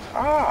eyes?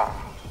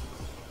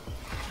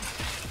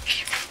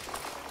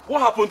 What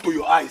happened to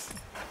your eyes?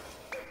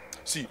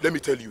 See, let me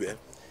tell you,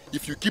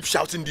 if you keep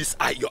shouting this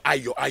eye, your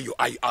eye,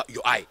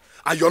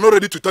 and you're not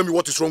ready to tell me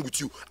what is wrong with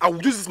you, I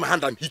will use this my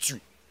hand and hit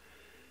you.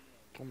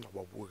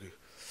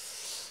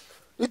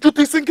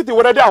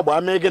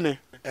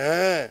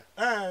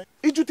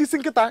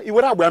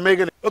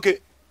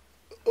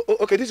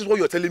 Okay, this is what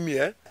you're telling me,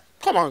 eh?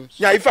 Come on.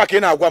 Yeah, if I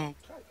can,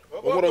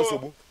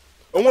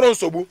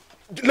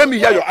 let me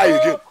hear your eye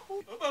again.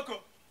 Oboko.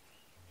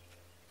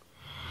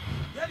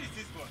 Where is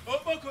this boy?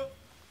 Oboko.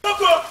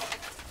 Oboko!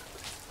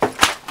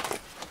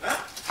 Huh?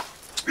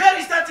 Where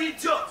is that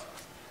idiot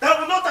that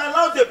will not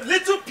allow the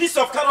little piece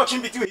of carrot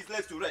in between his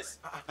legs to rest?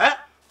 Huh?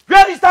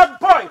 Where is that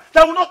boy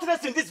that will not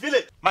rest in this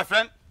village? My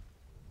friend,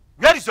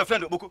 where is your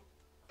friend Oboko?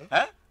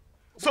 Huh?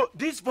 So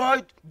this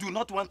boy do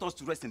not want us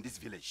to rest in this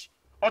village.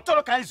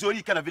 Otoro kind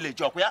of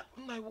village,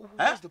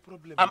 what's the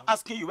problem? I'm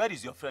asking you, where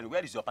is your friend?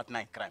 Where is your partner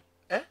in crime?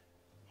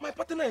 My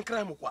partner in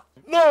crime, what?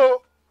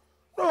 No.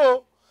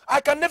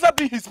 I can never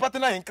be his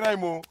partner in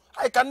crime. Oh.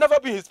 I can never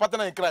be his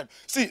partner in crime.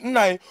 See,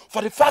 Nai,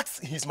 for the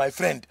fact he's my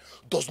friend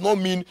does not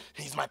mean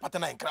he's my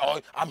partner in crime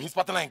or I'm his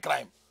partner in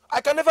crime.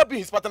 I can never be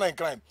his partner in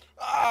crime.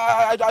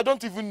 I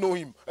don't even know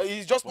him.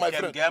 He's just my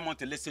friend. I want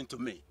to listen to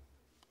me.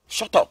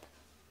 Shut up.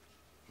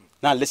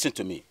 Now listen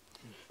to me.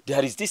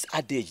 There is this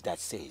adage that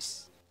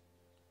says,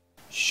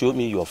 show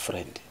me your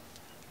friend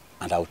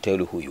and I'll tell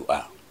you who you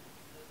are.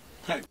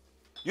 Hey.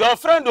 Your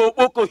friend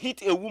Oboko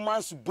hit a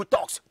woman's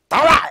buttocks.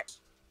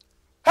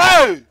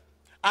 Hey!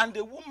 And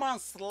the woman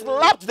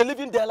slapped the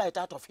living daylight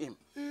out of him.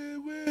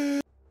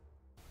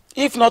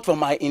 If not for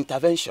my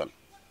intervention,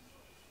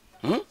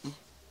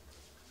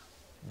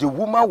 the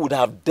woman would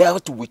have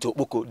dealt with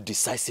Okpoko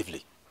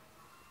decisively.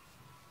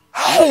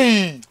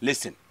 Hey!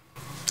 Listen,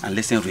 and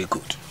listen real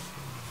good.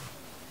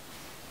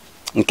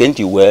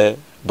 Nkechi Nweje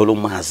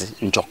Bolomazi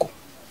Njoko.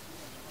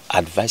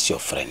 Advise your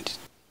friend.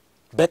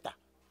 Better.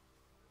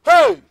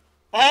 Hey!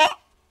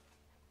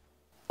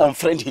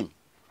 Unfriend him.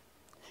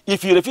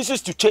 If he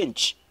refuses to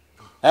change,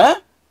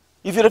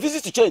 if he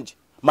refuses to change,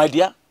 my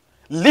dear,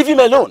 leave him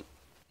alone.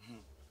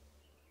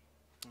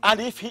 And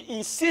if he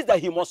insists that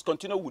he must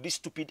continue with these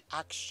stupid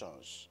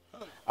actions,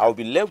 I will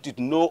be left with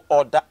no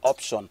other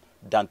option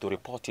than to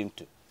report him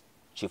to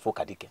Chief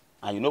Okadike.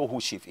 And you know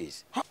who Chief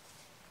is.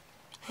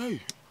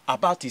 Hey.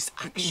 About his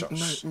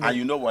actions. And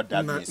you know what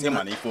that means.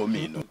 For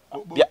me, no.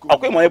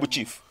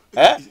 Chief.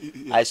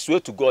 I swear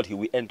to God he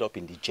will end up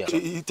in the jail.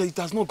 It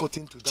has not got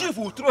into that. Chief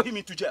will throw him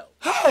into jail.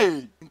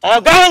 Hey!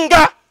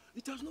 Oganga!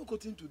 It has not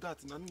got into that.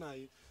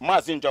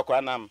 Mazin Joko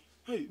Anam.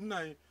 Hey,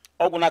 Nai.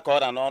 Oguna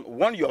Koranon,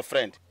 warn your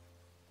friend.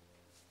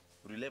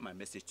 Relay my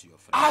message to your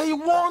friend. I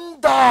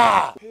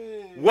wonder!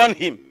 Hey. Warn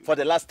him for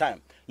the last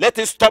time. Let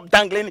him stop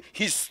dangling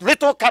his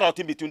little carrot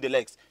in between the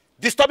legs.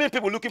 Disturbing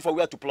people looking for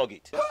where to plug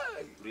it.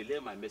 Hey. Relay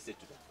my message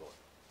to that boy.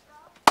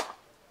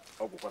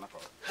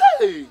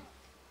 Hey!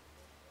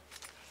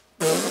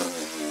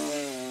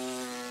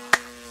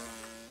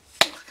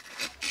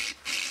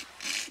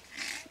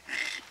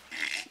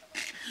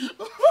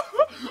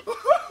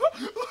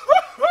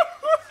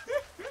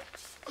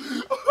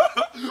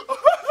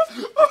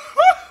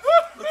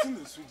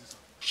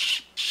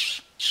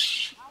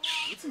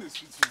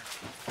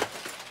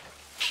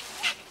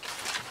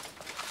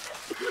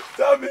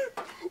 Tell me,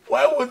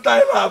 why won't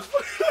I laugh?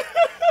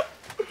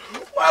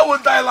 Why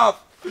won't I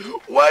laugh?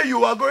 Why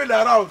you are going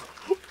around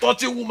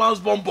touching woman's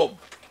bum bum?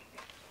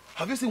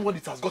 Have you seen what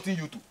it has gotten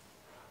you to?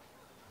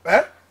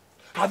 Eh?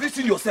 Have you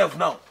seen yourself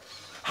now?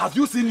 Have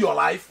you seen your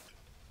life?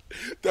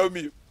 Tell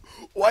me,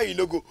 why you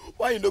no go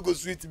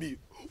sweet me?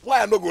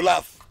 Why I no go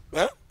laugh?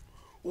 Eh?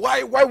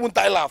 Why won't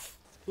I laugh?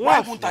 Why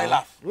won't I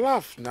laugh?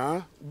 Laugh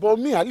now. But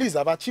me, at least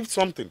I've achieved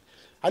something.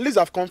 At least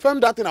I've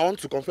confirmed that thing I want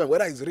to confirm,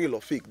 whether it's real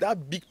or fake.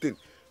 That big thing.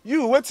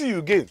 You, what till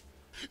you gain?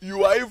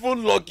 You are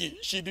even lucky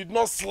she did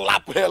not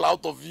slap hell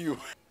out of you.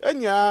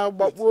 Wait,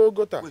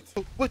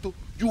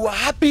 you are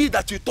happy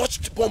that you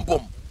touched Bum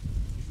Bum?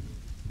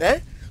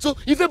 Eh? So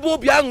if a boy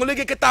biang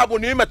ketabo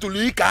name to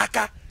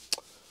Luikaka.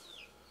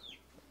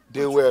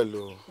 They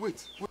well.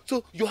 Wait.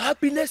 So your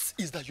happiness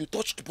is that you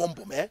touched Bum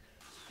Bum, eh?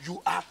 You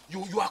are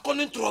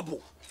calling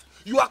trouble.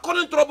 You are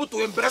calling trouble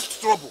to embrace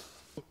trouble.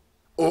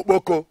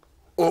 Oboko,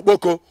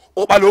 Oboko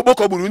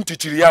burunti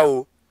chiria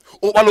o.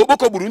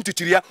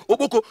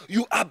 Oboko,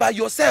 you are by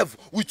yourself,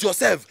 with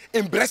yourself,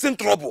 embracing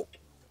trouble.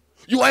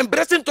 You are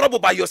embracing trouble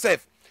by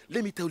yourself.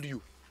 Let me tell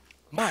you,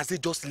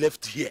 Mazi just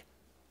left here.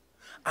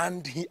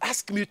 And he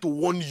asked me to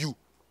warn you.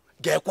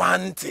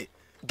 Gekwante.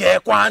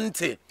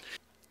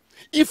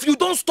 If you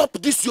don't stop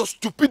this, your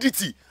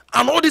stupidity,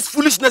 and all this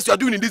foolishness you are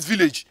doing in this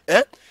village,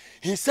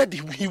 he said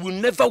he will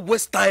never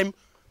waste time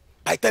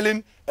by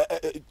telling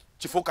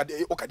Chief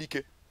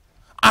Okadike.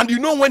 And you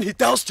know when he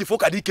tells Chief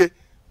Okadike,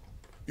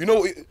 you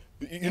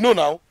know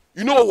now,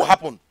 you know what will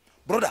happen.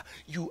 Brother,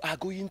 you are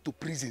going to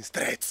prison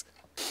straight.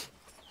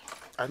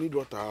 I need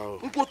water.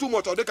 Don't too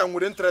much or they can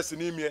with interest in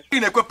him here.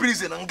 In a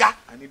prison, nga.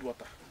 I need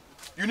water.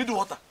 You need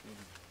water.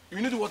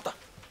 You need water.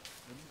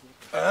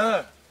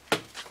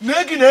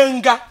 Negi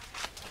nenga.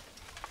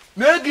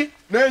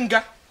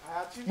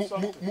 Mu.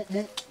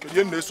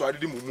 Keye neso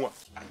adidi mumua.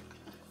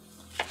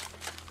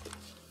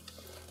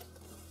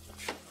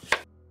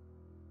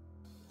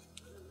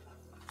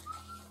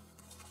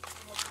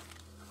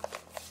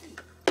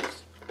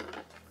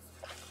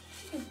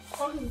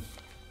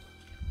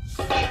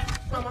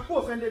 Mama, who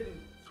offended you?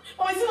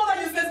 Mama, is it not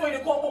that useless boy they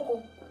call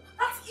Boko?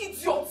 That's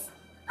idiot!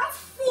 That's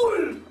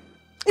fool!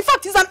 In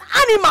fact, he's an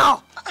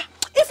animal!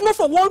 If not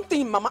for one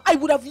thing, Mama, I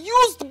would have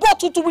used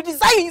bottle to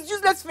redesign his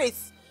useless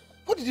face.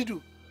 What did he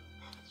do?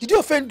 Did he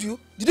offend you?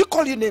 Did he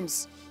call you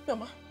names?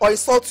 Mama. Or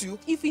insult you?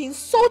 If he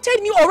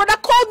insulted me or rather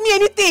called me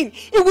anything,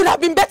 it would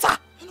have been better.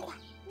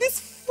 This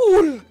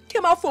fool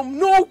came out from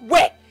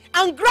nowhere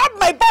and grabbed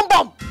my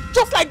bum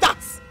just like that.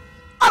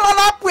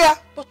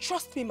 But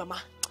trust me,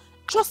 Mama.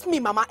 Trust me,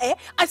 Mama,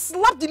 I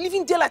slapped the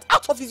living daylight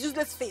out of his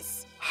useless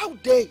face. How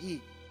dare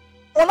he?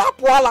 I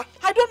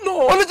don't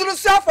know.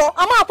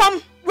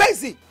 Amapam, where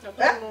is he?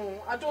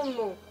 I don't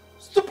know.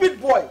 Stupid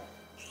boy.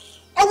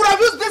 I would have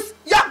used this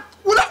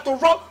would have to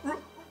rob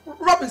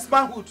his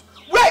manhood.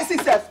 Where is he,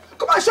 Seth?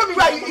 Come and show me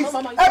where he is.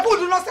 Ebu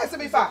do not say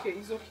me far.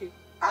 It's okay.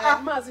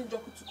 Mazin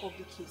Joku took up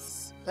the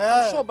case.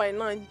 I'm sure by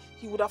now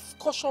he would have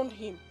cautioned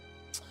him.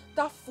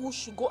 That fool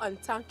should go and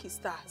thank his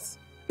stars.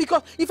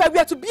 Because if I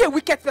were to be a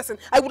wicked person,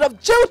 I would have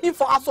jailed him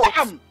for assault.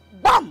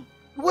 Bam!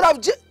 You would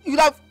have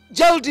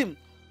jailed him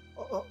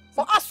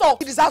for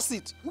assault. He deserves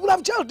it. You would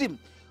have jailed him.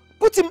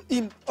 Put him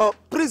in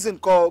prison.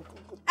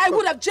 I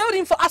would have jailed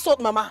him for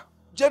assault, Mama.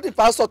 Jailed him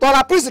for assault. Or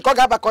a prison.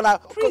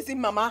 Prison,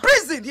 Mama.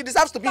 Prison. He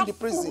deserves to be in the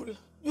prison. Fool.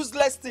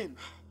 Useless thing.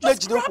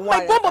 Just grab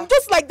my bum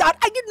just like that.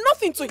 I did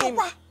nothing to him.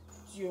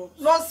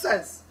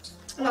 Nonsense.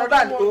 No,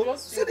 Dad,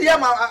 see the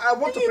yam I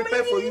want to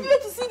prepare for you. You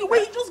need to see the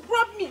way he just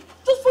grabbed me,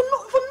 just for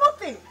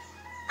nothing.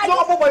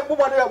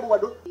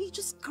 He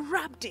just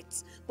grabbed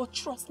it. But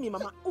trust me,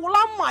 Mama,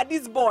 Olama,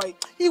 this boy,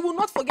 he will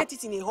not forget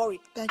it in a hurry.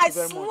 Thank you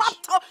very much.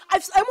 I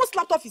almost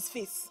slapped off his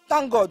face.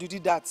 Thank God you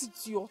did that.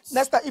 Idiot.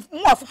 Next time, if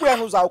Mwafukuya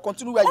knows, I will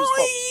continue where you stop.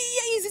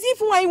 Oh, is it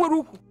why you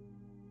were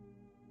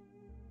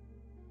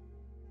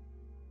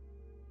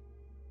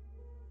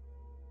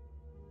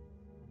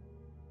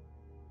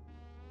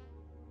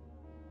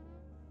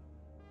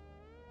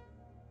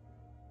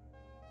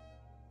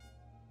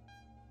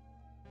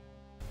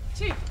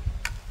Chief.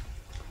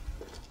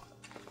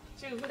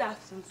 Chief, good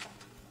afternoon, sir.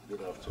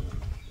 Good afternoon.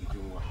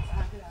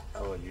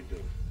 How are you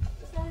doing?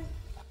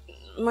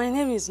 My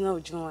name is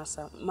not Ujunwa,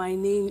 sir. My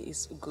name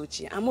is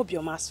Ugochi. I'm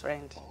Obioma's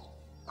friend.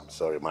 I'm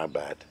sorry, my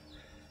bad.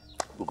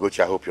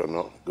 Ugochi, I hope you're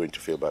not going to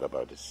feel bad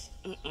about this.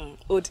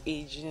 Old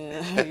age.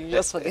 You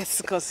just forget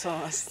to call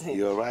someone's name.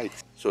 You're right.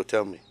 So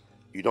tell me,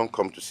 you don't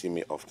come to see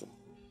me often.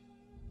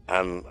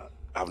 And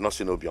I've not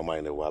seen Obioma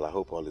in a while. I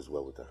hope all is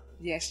well with her.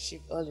 Yes,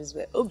 Chief, all is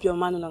well.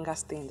 Obioma no longer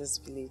stays in this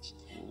village.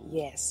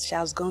 Yes, she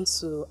has gone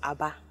to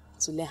Aba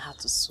to learn how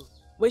to sew.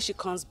 When she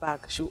comes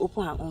back, she will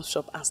open her own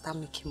shop and start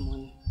making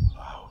money.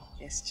 Wow.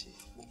 Yes, Chief.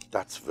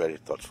 That's very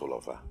thoughtful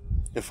of her.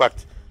 In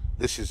fact,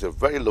 this is a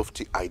very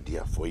lofty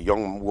idea for a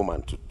young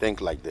woman to think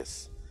like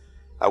this.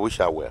 I wish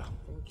her well.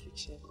 Thank you,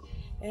 Chief.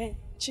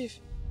 Chief,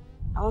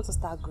 I want to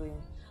start going.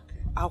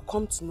 Okay. I'll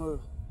come tomorrow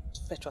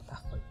to fetch water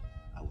for you.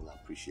 I will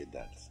appreciate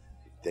that.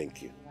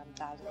 Thank you.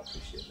 I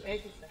appreciate that.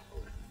 Thank you, sir.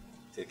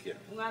 Take care.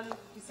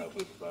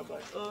 Bye-bye.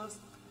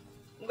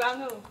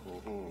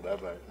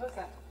 Bye-bye.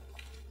 Okay.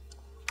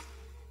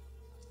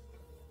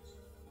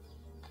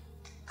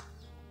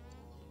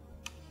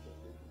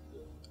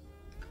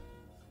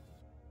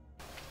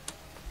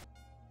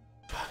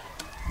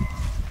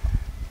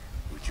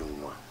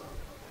 Ujunwa.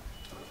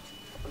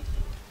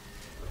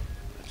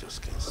 I just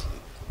can't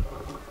sleep.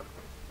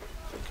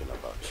 Thinking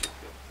about you.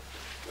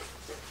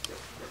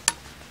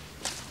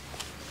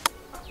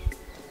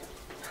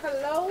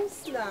 Hello,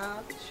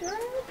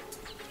 Snapchat.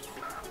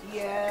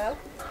 Yeah,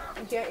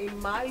 here in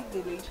my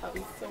village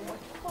having so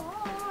much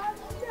fun.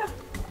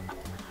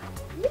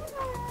 Yay!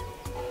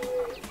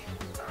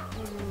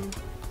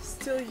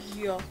 Still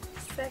here,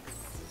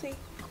 sexy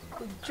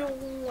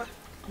Ujunwa.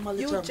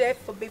 You Jeff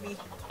for baby.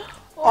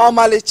 Oh,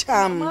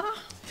 Malicham.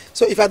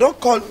 So if I don't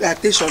call the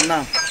attention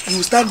now, you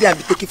will stand there and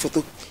be taking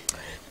photo.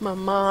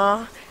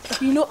 Mama,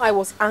 you know I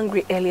was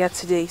angry earlier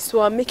today,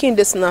 so I'm making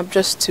this snap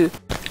just to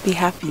be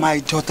happy. My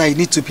daughter, you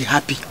need to be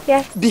happy.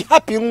 Yes. Be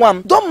happy,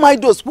 Nwam. Don't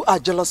mind those who are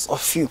jealous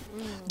of you.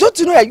 Don't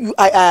you know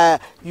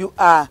you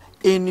are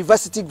a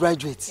university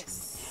graduate? Yes.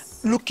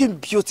 Looking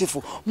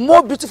beautiful.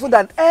 More beautiful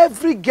than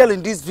every girl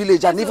in this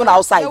village and even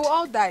outside. They will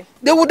all die.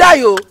 They will die,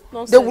 yo.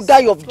 They will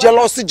die of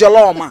jealousy,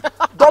 jaloma.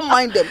 Don't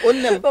mind them.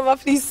 Only them. Mama,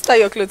 please tie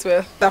your clothes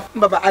well.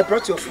 Baba, I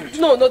brought your food.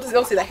 No, don't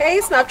say that. Hey,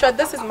 Snapchat,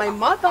 this is my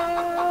mother.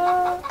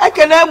 I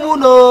can I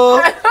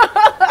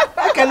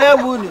can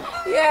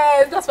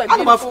Yes, that's my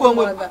beautiful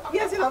mother.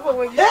 Yes, you know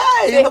what?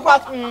 Hey, you know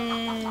what?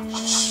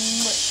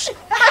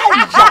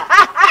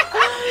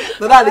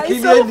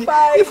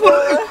 If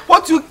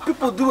what you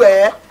people do,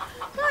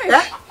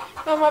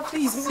 Mama,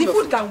 please, the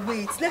food can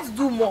wait. Let's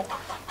do more.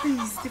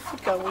 Please, the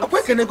food can wait.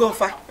 Where can I go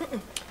far?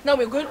 Now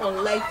we're going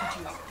on live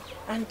video.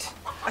 And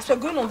as we're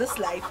going on this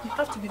live, you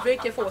have to be very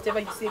careful whatever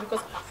you say, because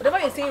whatever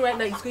you're saying right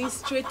now is going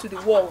straight to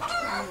the world.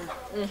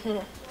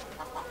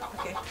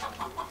 Okay.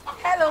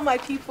 Hello, my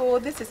people.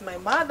 This is my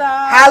mother.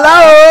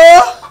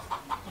 Hello.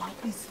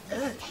 Please,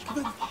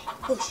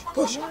 push.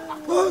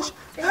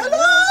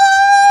 Hello.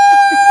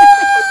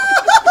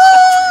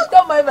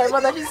 Don't mind my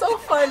mother. She's so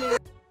funny.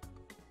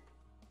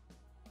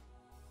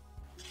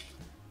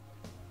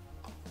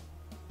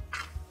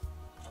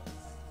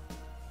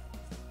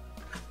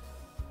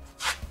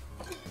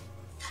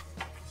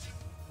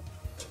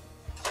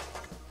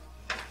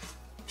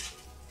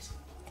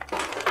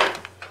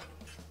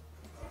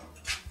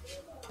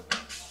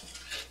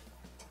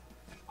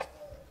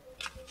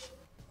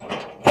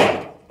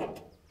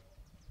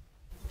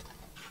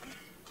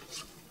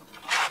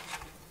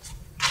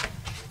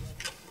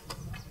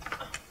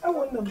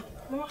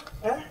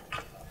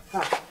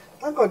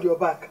 Thank God you're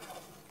back.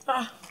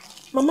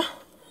 Mama,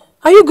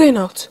 are you going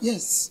out?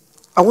 Yes.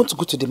 I want to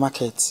go to the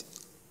market.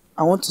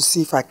 I want to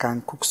see if I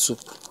can cook soup.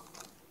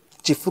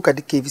 Chief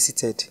Fukadike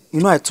visited. You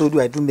know I told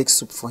you I do make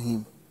soup for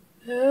him.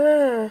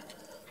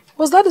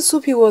 Was that the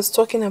soup he was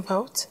talking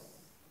about?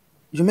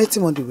 You met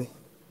him on the way?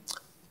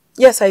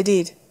 Yes, I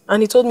did.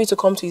 And he told me to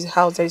come to his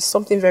house. There is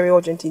something very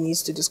urgent he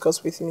needs to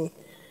discuss with me.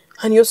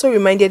 And he also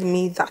reminded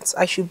me that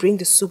I should bring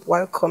the soup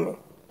while coming.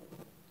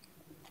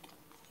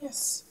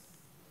 Yes.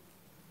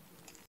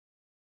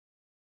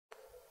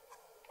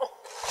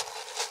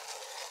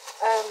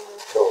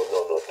 No,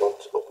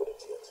 don't open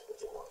it yet.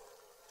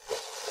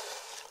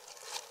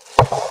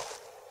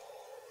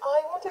 I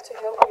wanted to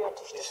help you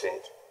dish the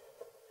food.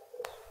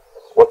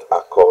 What I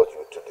called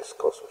you to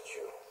discuss with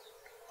you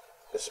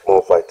is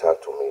more vital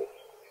to me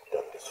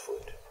than this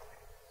food.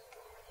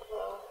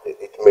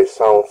 It may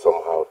sound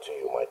somehow to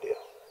you, my dear,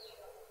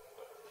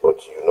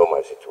 but you know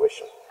my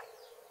situation.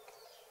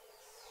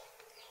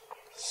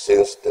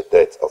 Since the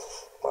death of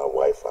my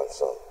wife and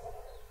son,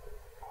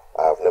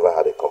 I have never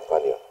had a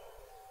companion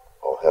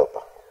or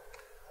helper.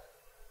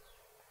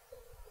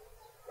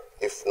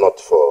 If not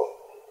for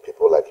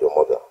people like your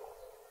mother,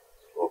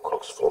 who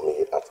cooks for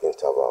me at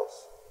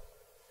intervals.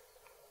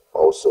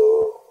 Also,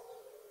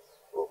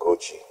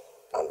 Ugochi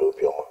and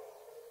Obioma,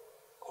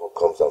 who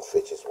comes and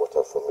fetches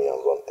water for me and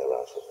run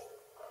errands for me.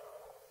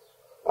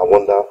 I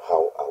wonder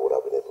how I would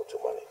have been able to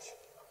manage.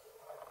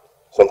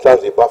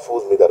 Sometimes it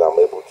baffles me that I'm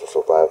able to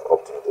survive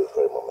up to this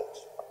very moment.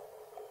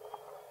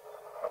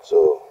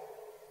 So,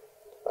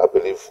 I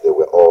believe they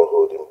were all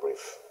holding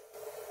brief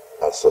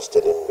and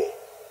sustaining me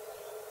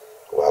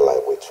while I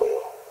wait for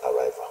your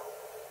arrival.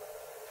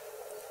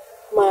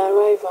 My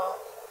arrival?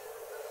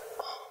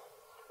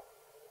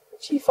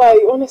 Chief,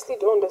 I honestly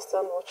don't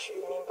understand what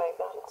you mean by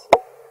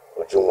that.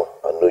 Ujunwa,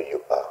 I know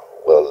you are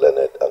well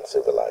learned and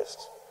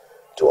civilized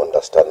to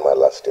understand my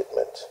last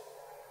statement.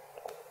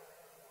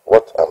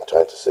 What I'm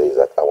trying to say is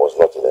that I was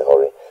not in a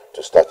hurry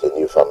to start a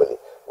new family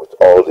with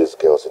all these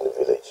girls in the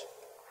village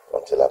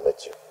until I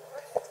met you.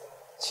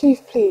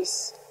 Chief,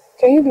 please,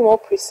 can you be more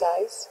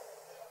precise?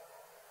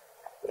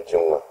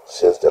 Ujunwa,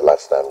 since the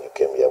last time you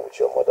came here with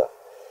your mother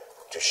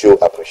to show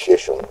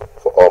appreciation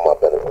for all my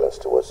benevolence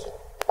towards you,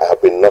 I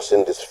have been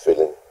nursing this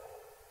feeling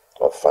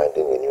of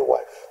finding a new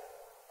wife.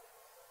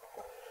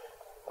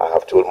 I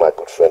have told my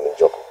good friend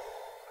Njoko,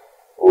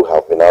 who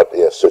have been out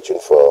there searching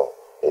for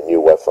a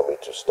new wife for me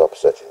to stop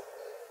searching,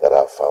 that I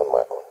have found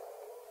my own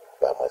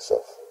by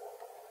myself.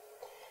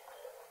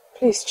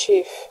 Please,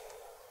 Chief,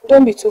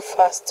 don't be too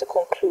fast to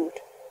conclude,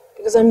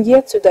 because I'm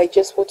yet to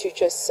digest what you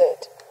just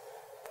said.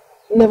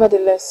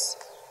 Nevertheless,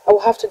 I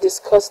will have to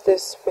discuss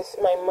this with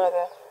my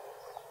mother.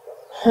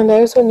 And I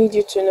also need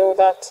you to know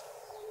that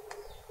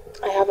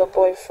I have a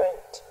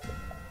boyfriend.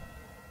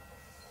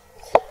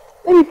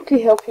 Let me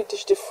quickly help you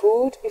dish the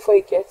food before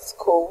it gets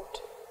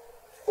cold.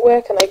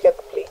 Where can I get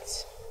the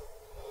plate?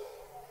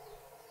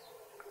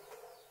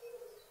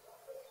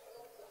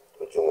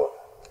 Ujunwa,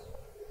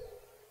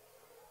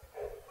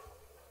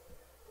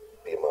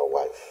 be my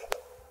wife,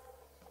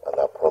 and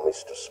I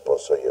promise to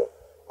sponsor your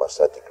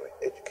master degree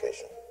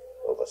education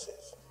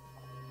overseas.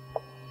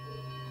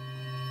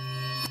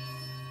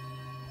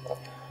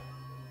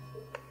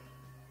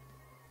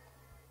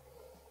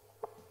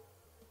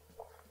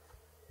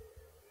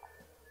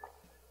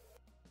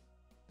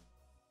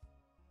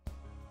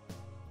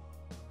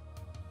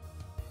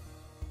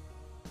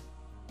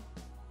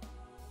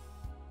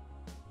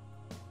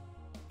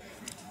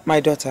 My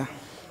daughter.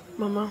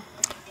 Mama.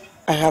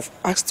 I have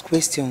asked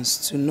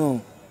questions to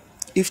know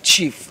if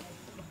Chief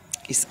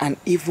is an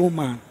evil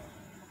man,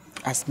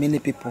 as many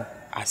people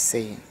are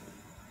saying.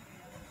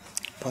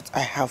 But I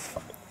have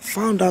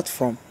found out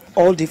from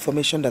all the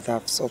information that I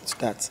have sought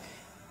that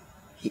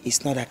he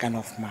is not that kind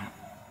of man.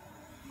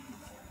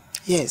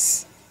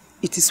 Yes,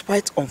 it is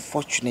quite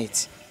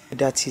unfortunate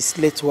that his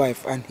late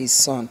wife and his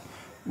son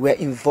were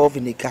involved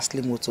in a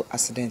ghastly motor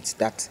accident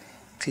that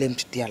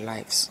claimed their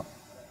lives.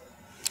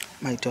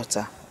 My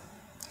daughter,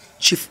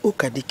 Chief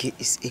Okadike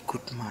is a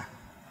good man.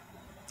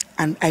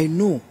 And I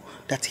know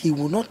that he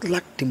will not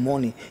lack the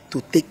money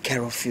to take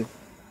care of you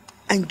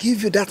and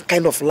give you that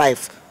kind of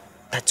life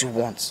that you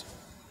want.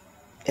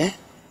 Eh?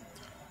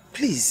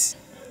 Please.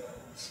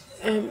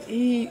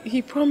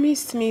 He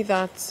promised me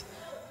that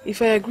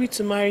if I agree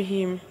to marry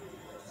him,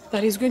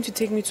 that he's going to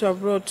take me to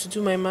abroad to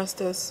do my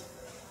masters.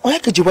 Eh?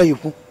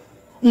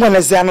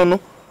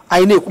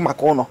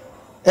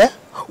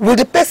 Will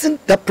the person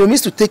that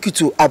promised to take you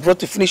to abroad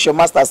to finish your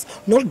masters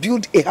not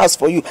build a house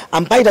for you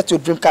and buy that your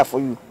dream car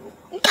for you?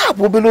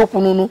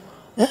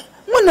 Eh?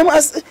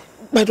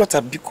 My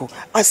daughter Biko,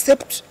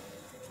 accept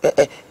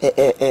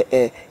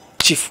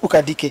Chief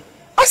Ukadike.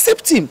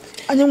 Accept him.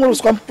 Anyanwu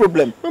was one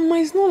problem. Mama,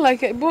 it's not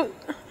like it, but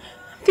I'm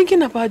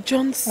thinking about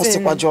Johnson. What's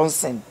about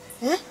Johnson?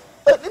 Eh?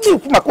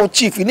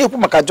 Chief, you need to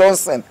put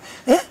Johnson.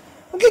 Eh?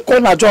 Okay, call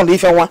now John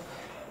if you want.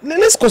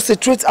 Let's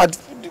concentrate at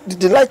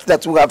the light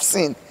that we have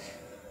seen.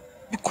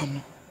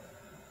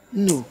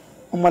 No,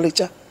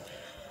 Omalicha.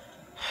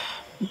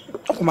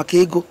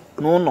 Ego,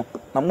 no,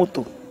 na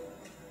moto.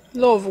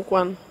 Love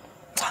one.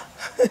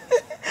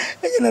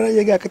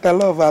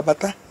 Love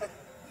abata.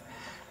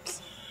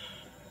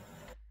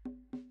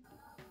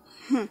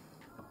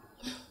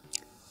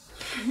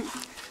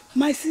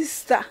 My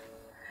sister,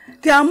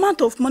 the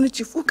amount of money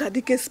Chief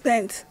Ukadike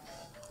spent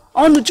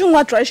on the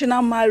Ujunwa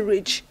traditional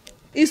marriage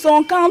is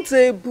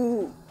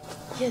uncountable.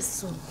 Yes,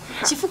 so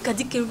Chief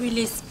Ukadike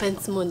really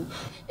spent money,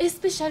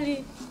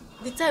 especially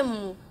the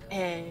time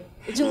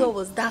Ujunwa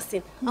was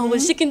dancing and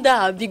was shaking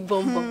that her big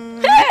bum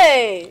bum.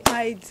 Hey!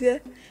 My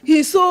dear,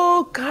 he's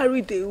so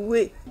carried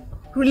away,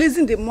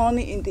 releasing the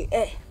money in the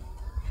air.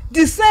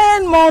 The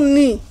same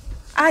money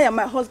I and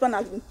my husband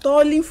have been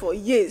toiling for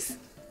years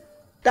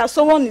that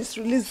someone is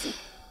releasing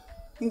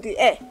in the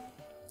air.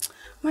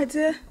 My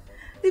dear,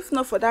 if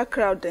not for that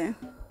crowd then,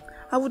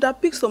 I would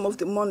have picked some of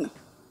the money.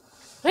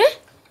 Eh?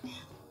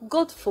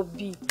 God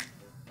forbid.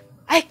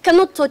 I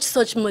cannot touch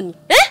such money.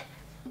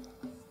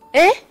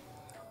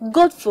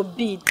 God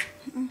forbid.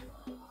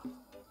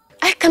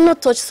 I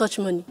cannot touch such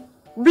money.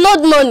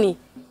 Blood money.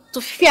 To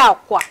fear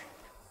what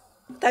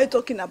are you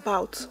talking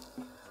about?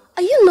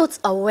 Are you not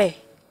aware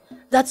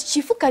that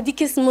Chifu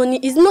Kadike's money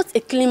is not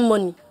a clean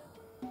money?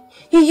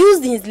 He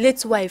used his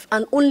late wife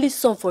and only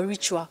son for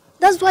ritual.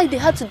 That's why they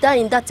had to die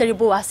in that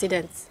terrible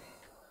accident.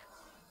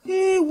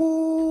 Hey!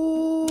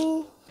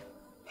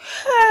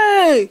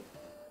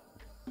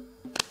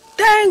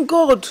 Thank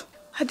God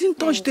I didn't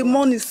touch the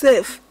money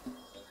safe.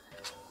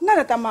 Now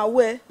that I'm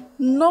aware,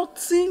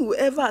 nothing will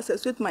ever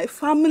associate my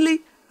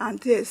family and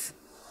this.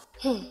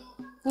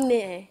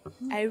 Nah,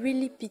 I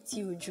really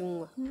pity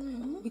Ujungwa.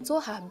 With all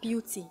her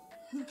beauty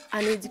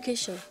and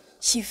education,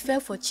 she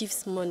fell for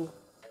Chief's money.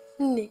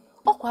 But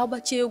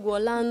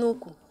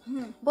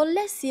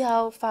let's see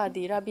how far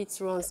the rabbit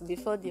runs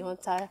before the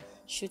hunter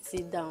shoots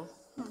it down.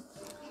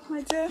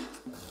 My dear.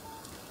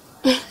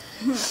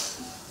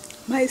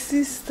 My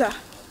sister,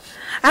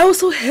 I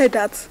also heard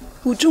that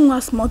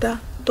Ujungwa's mother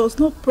does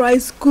not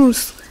price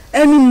goods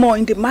anymore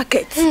in the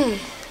market.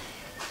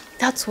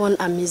 That one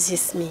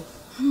amuses me.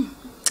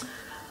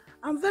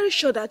 I'm very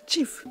sure that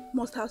Chief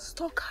must have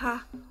stuck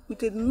her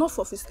with enough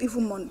of his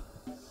evil money.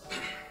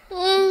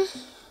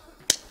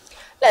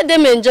 Let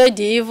them enjoy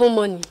the evil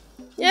money.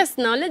 Yes,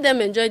 now let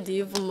them enjoy the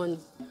evil money.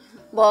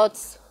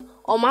 But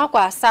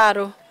Omakwa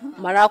Asaro,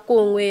 Marako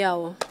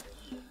Onweyawo.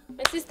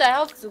 My sister, I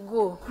have to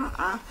go.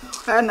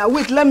 Now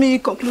wait, let me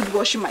conclude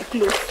washing my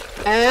clothes.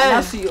 And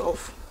I'll see you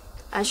off.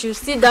 I should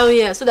sit down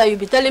here so that you'll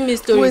be telling me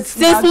stories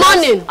since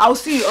morning. I'll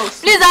see you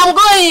off. Please, I'm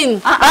going.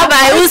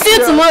 Bye-bye. We'll see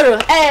you tomorrow.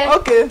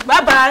 Okay,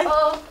 bye-bye.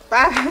 Oh.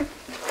 Bye.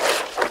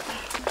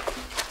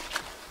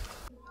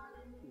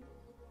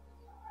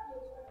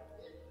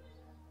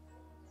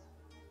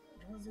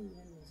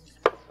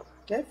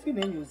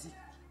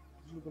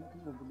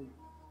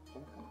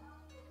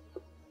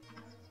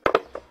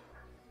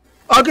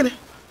 Okay,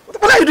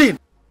 what are you doing?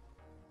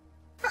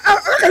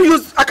 I can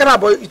use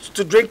akanabo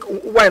to drink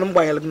wine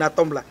in a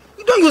tumbler.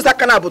 You don't use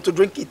akanabo to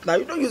drink it now.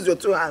 You don't use your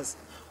two hands.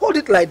 Hold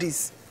it like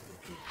this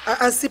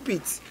and sip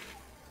it.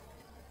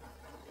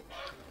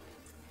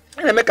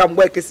 And I make a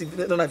work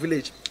in a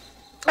village.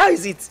 How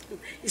is it?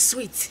 It's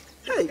sweet.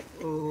 Hey,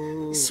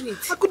 it's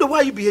sweet. I could know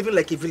why you behaving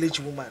like a village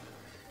woman.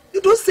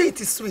 You don't say it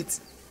is sweet.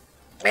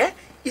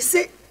 You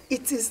say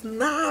it is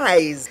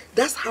nice.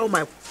 That's how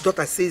my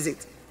daughter says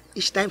it.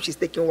 Each time she's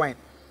taking wine,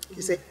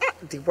 you say,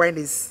 the wine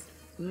is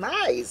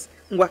nice.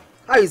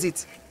 How is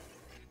it?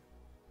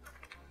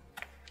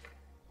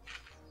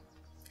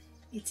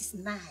 It is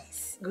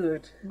nice.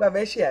 Good. But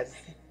cheers.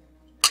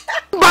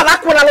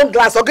 Balak one alone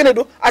glass. Okay,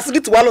 do. I see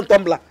it to one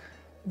tumbler.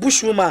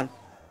 Bush woman,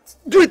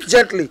 do it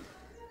gently.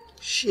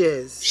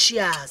 Cheers.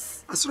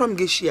 Cheers. I saw him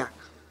get share.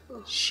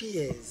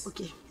 Cheers.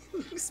 Okay.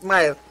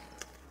 Smile.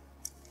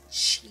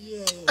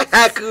 Cheers.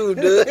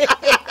 Good.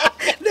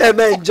 Let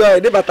me enjoy.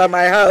 They at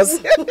my house.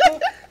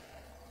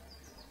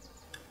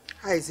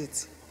 How is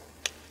it?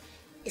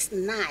 It's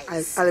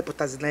nice.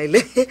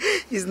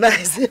 It's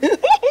nice.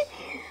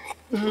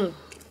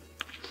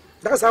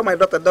 That's how my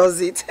daughter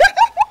does it.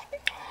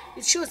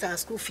 It shows our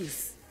school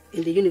fees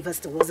in the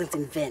university wasn't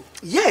in vain.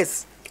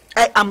 Yes.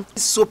 I am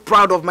so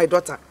proud of my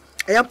daughter.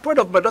 I am proud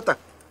of my daughter.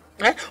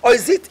 Or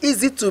is it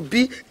easy to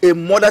be a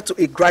mother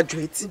to a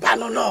graduate?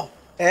 No.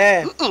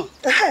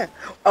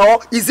 Or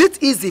is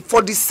it easy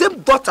for the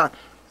same daughter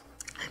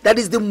that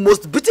is the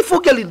most beautiful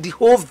girl in the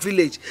whole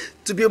village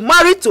to be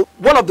married to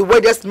one of the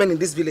wealthiest men in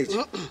this village?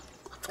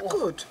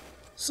 Good.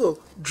 So,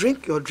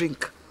 drink your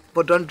drink,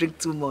 but don't drink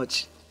too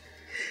much.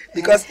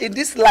 Because in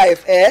this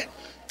life,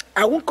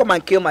 I won't come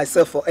and kill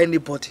myself for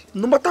anybody.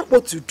 No matter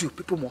what you do,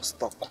 people must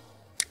talk.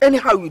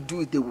 Anyhow you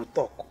do it, they will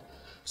talk.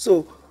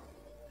 So,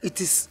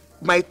 it is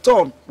my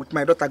turn with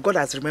my daughter. God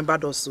has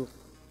remembered also.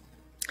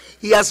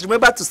 He has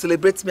remembered to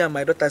celebrate me and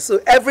my daughter.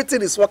 So,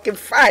 everything is working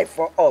fine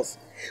for us.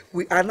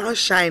 We are now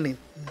shining.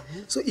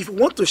 So, if you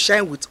want to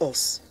shine with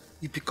us,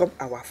 you become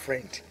our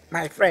friend.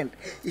 My friend.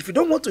 If you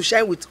don't want to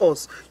shine with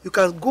us, you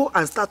can go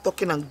and start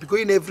talking and be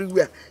going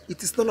everywhere.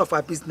 It is none of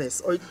our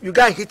business. Or you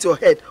go and hit your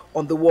head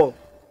on the wall.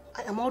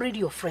 I am already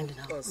your friend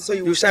now. So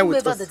you will shine with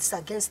us. Whoever that is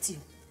against you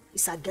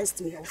is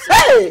against me also.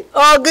 Hey!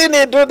 Oh,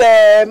 gini do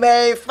the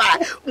me fa.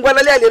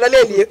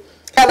 Ngwanale.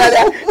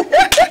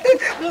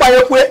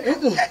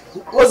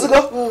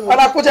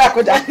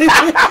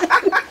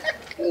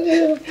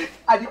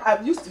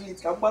 I'm used to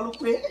it.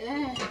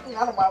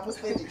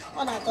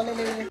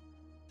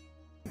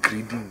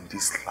 Greedy in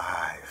this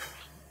life.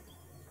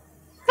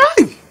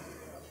 Hey!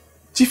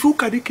 Chifu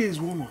Kadike is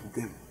one of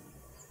them.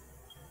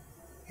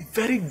 A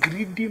very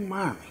greedy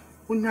man.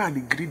 When you are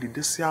the greedy,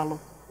 doesn't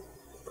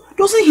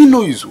he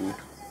know he's old?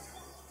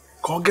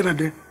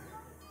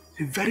 A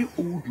very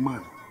old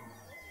man.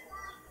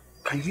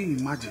 Can you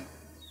imagine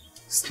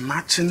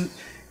snatching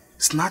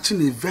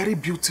a very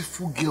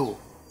beautiful girl,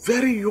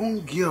 very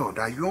young girl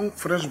that young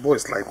fresh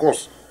boys like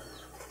us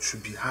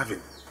should be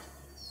having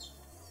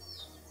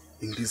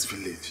in this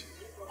village?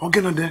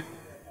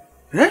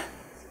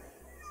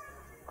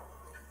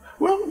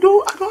 Well,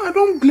 though I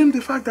don't blame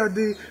the fact that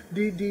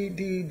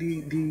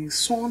the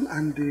son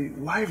and the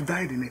wife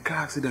died in a car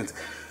accident.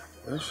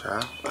 Well,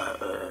 sure.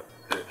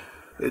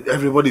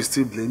 Everybody's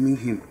still blaming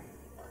him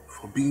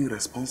for being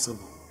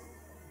responsible.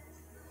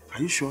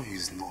 Are you sure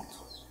he's not?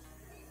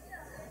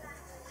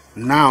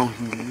 Now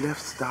he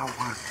left that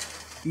one.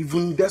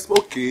 Even that's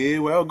okay.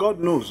 Well, God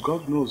knows.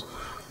 God knows.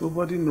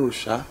 Nobody knows,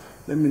 Sha.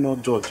 Let me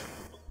not judge.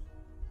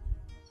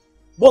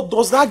 But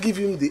does that give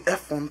him the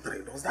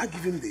F13? Does that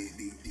give him the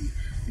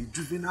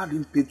juvenile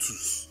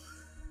impetus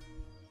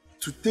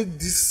to take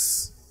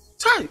this?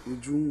 Chai,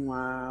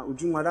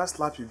 Ujunwa, that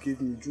slap you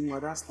gave me.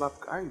 Ujunwa, that slap.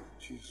 Ay,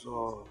 Jesus.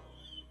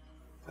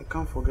 I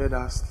can't forget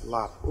that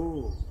slap.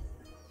 Oh.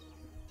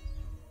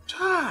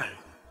 Chai.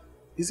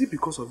 Is it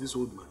because of this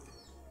old man?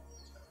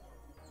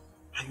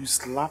 And you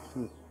slap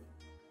me?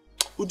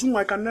 Ujunwa,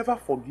 I can never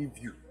forgive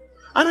you.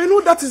 And I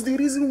know that is the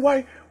reason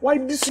why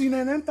this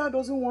Inenenta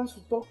doesn't want to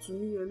talk to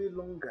me any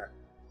longer.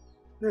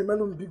 No,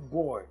 Melon big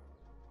boy.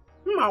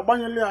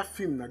 I'm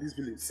film na this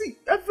village. See,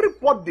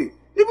 everybody,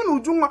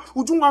 even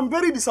Ujunwa, I'm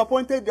very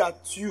disappointed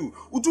at you.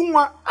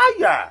 Ujunwa,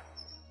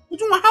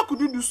 how could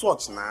you do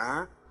such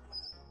now?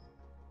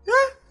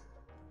 Yeah?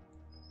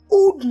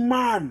 Old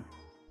man.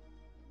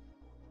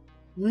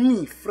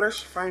 Me,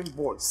 fresh, fine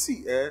boy.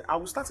 See, I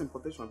will start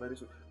importation very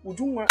soon.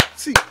 Ujunwa,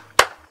 see.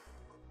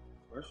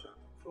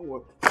 Don't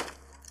worry.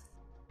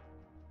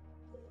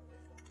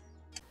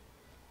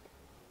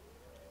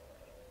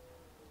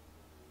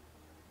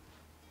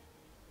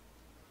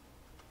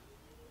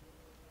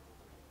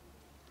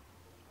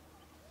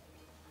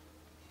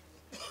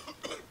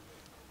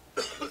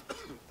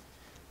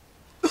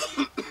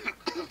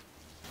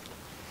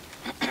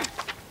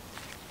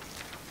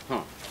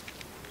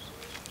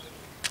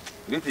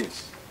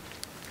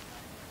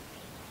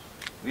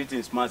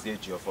 Greetings, Master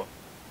Ejiofor.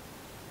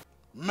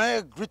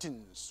 Mere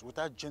greetings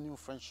without genuine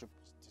friendship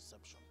is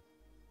deception.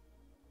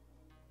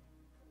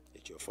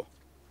 Ejiofor,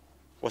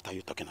 what are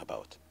you talking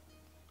about?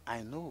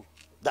 I know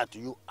that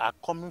you are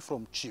coming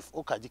from Chief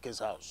Okadike's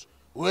house,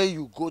 where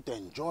you go to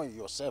enjoy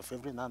yourself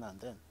every now and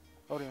then.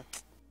 Okay.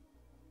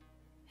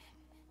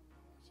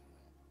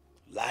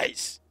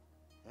 Lies.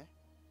 Eh?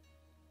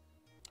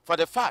 For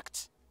the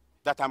fact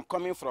that I'm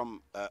coming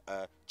from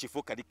Chief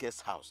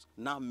Okadike's house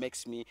now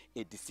makes me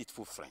a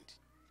deceitful friend.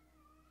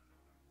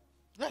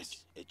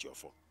 Yes,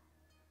 Ejiofor.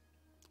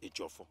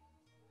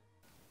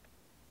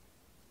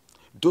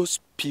 Those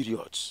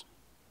periods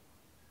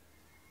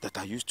that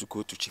I used to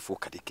go to Chief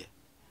Okadike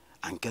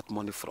and get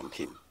money from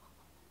him,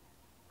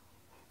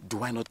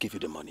 do I not give you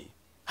the money?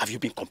 Have you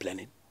been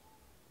complaining?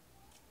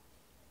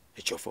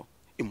 Ejiofor,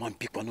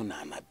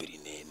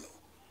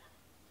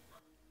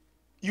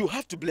 you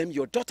have to blame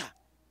your daughter.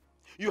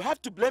 You have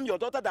to blame your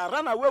daughter that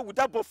ran away with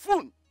that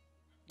buffoon,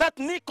 that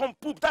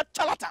nincompoop, that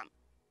charlatan.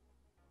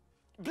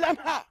 Blame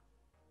her.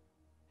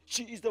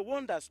 She is the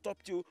one that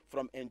stopped you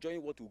from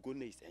enjoying what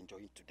Ugone is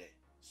enjoying today.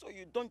 So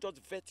you don't just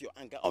vet your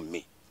anger on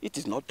me. It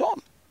is not done.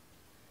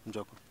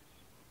 Njoko,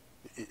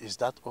 is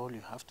that all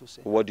you have to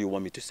say? What do you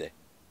want me to say?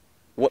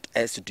 What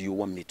else do you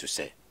want me to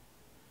say?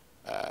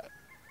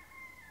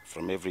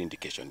 From every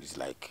indication, it's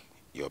like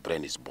your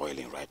brain is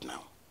boiling right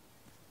now.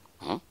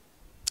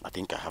 I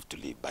think I have to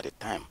leave by the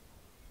time,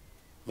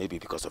 maybe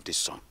because of this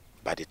sun,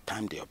 by the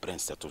time your brain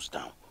settles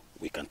down,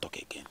 we can talk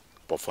again.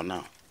 But for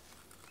now,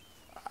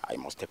 I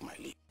must take my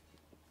leave.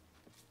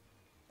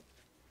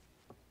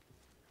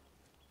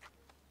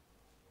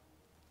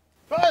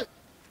 Hey!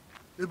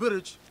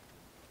 Eberich,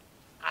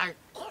 I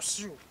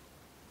curse you.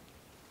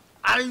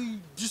 I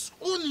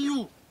disown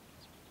you.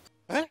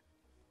 Eh?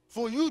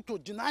 For you to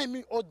deny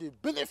me all the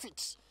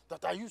benefits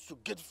that I used to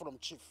get from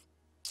Chief.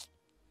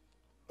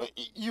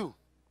 You,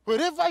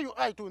 wherever you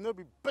are, it will not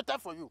be better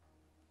for you.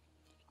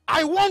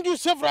 I warned you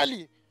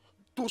severally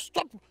to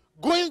stop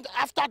going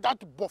after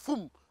that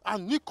buffoon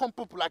and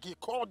nincompoop like he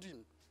called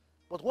him.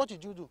 But what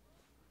did you do?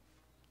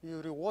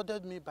 You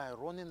rewarded me by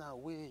running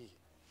away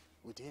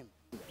with him.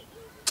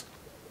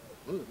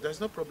 There's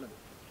no problem.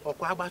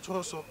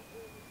 Also,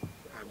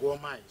 I go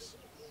miles.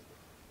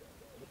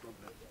 No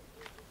problem.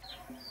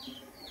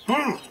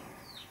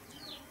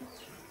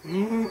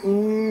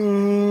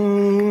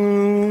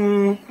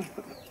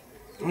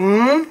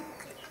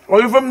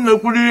 Are you from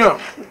Nigeria?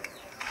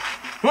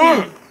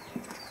 Hey!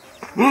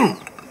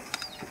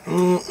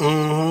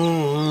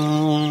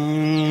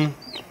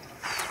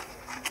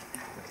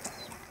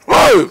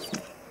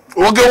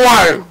 Okay,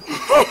 why?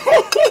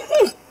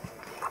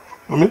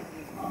 Mommy?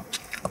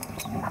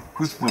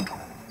 This food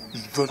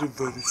is very,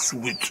 very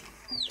sweet.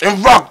 In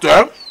fact,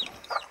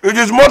 it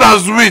is more than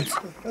sweet.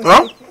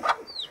 Huh?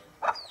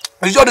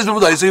 You see all these people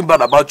that are saying bad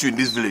about you in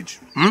this village?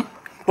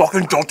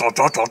 Talking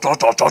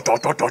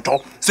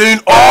saying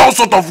all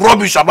sort of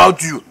rubbish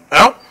about you.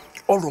 Huh?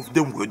 All of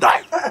them will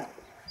die.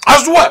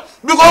 I swear,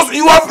 because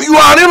you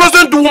are an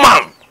innocent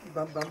woman.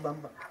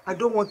 I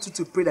don't want you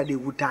to pray that they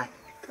will die.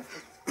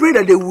 Pray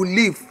that they will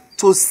live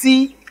to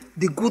see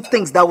the good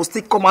things that will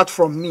still come out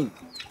from me.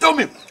 Tell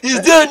me,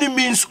 is there any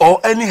means or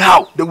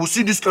anyhow they will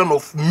see this kind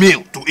of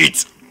meal to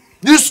eat?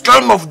 This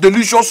kind of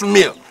delicious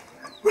meal?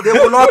 They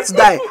will not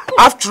die.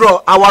 After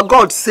all, our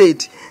God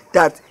said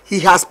that he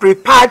has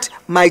prepared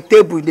my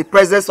table in the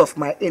presence of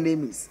my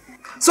enemies.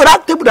 So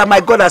that table that my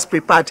God has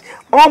prepared,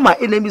 all my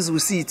enemies will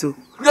see it too.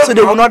 Yes, so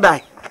they will not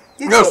die.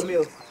 Eat your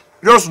meal.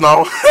 Yes,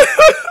 now.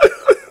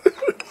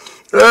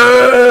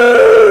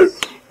 Hey,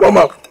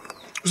 Mama,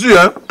 see,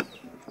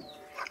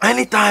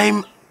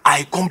 anytime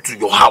I come to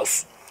your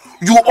house,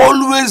 you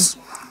always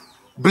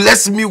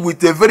bless me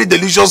with a very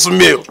delicious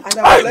meal.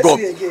 My God,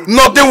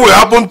 nothing will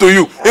happen to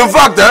you. In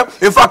fact,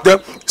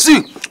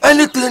 see,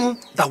 anything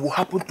that will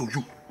happen to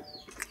you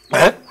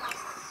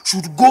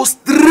should go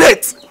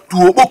straight to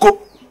Oboko.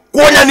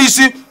 Let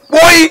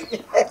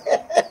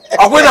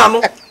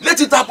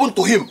it happen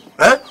to him.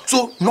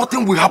 So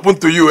nothing will happen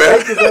to you.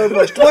 Thank you very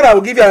much. Tomorrow I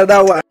will give you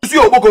another one. You see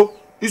Oboko?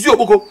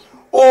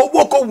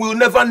 Oboko will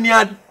never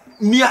near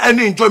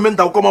any enjoyment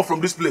that will come out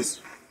from this place.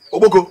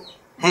 Oboko.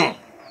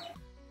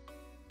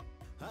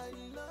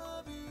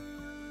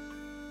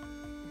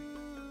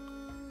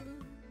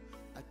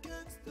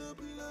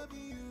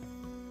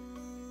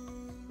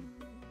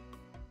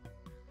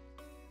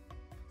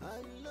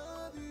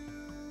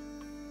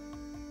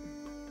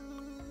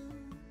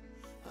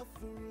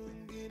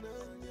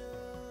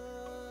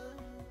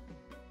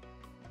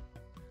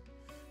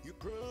 You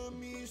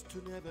promised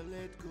to never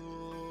let go.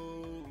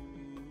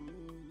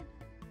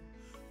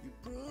 You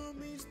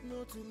promised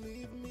not to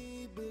leave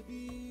me,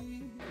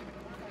 baby.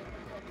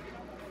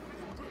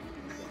 You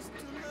promised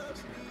to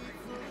love me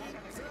for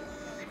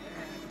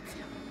eternity.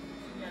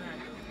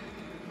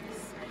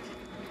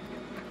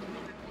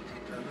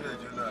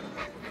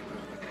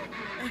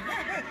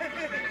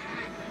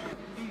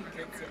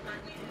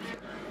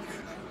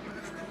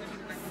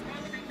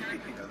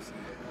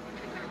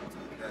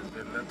 There's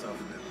been a lot of them.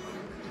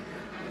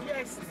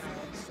 Yes.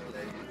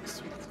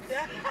 Sweet.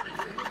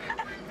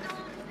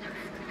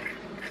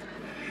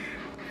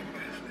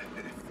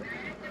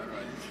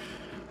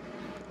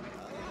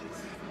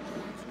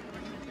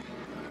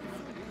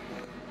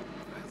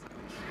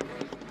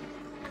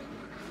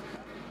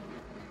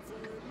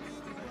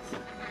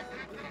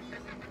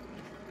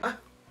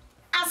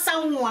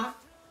 Asanwa.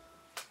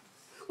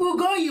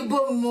 Ugo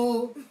yibo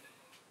mo.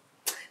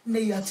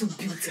 Nay, you are too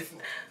beautiful.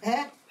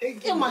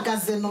 Your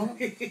magazine.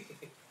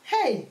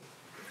 Hey.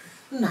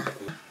 Nah.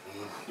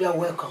 You are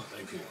welcome.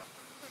 Thank you.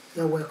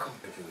 You are welcome.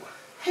 Thank you.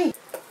 Hey,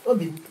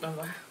 Obi.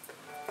 Mama.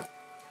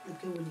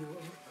 Okay, when you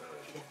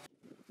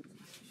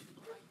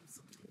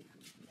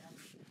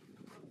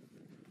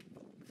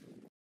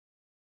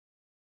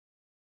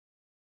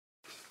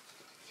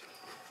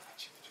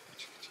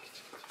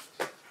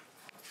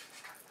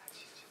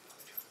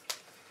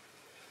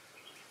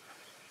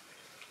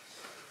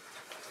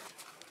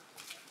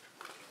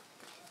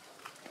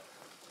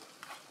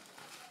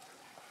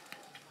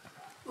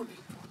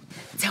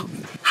Tell me,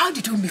 how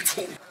did you meet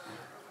him?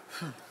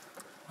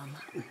 Mama,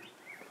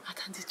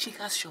 at Auntie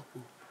Chika's shop.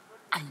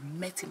 I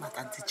met him at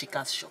Auntie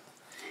Chika's shop.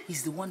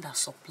 He's the one that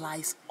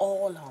supplies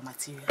all our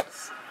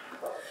materials.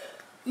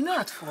 You know,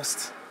 at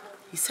first,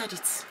 he said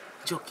it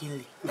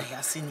jokingly that he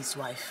has seen his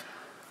wife.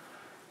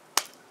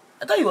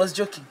 I thought he was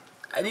joking.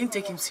 I didn't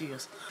take him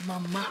serious.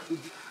 Mama,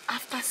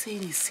 after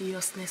seeing his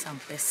seriousness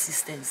and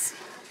persistency,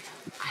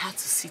 I had to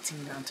sit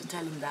him down to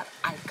tell him that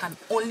I can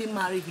only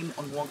marry him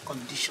on one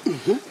condition.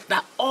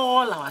 That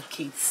all our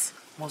kids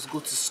must go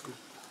to school.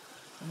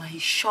 Mama, he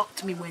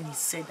shocked me when he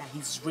said that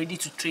he's ready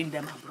to train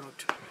them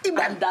abroad.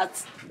 And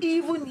that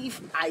even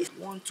if I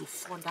want to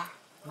further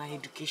my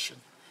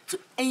education to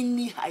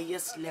any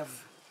highest level,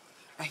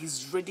 that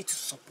he's ready to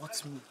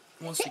support me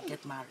once we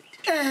get married.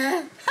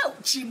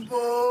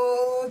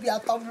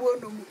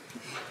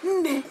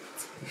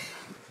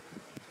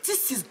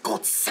 This is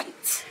God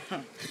sent.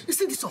 You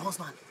see this your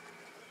husband?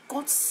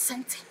 God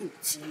sent him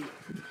to you.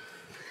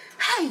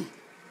 Hey!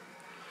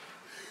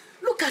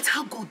 Look at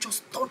how God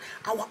just turned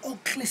our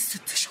ugly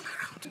situation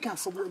around. You can't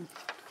someone.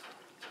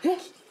 Hey!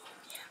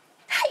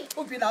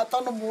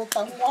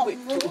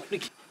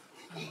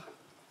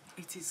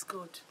 It is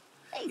God.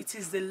 It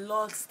is the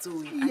Lord's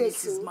doing, and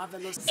it is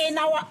marvelous. In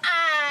our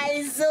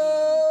eyes,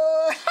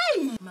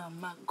 hey!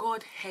 Mama,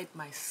 God heard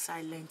my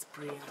silent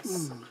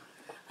prayers.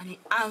 And he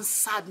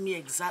answered me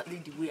exactly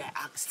the way I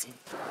asked him.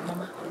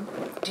 Mama,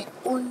 the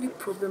only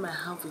problem I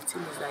have with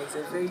him is that he's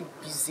a very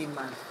busy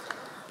man.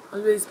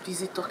 Always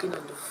busy talking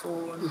on the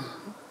phone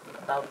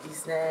about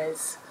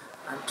business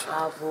and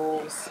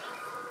travels.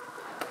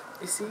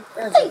 You see,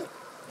 that's it.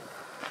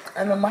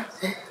 And Mama,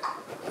 he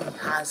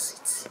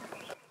has it.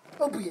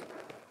 Obuye.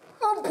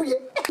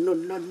 No.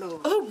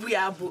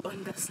 Obuye,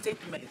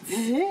 understatement.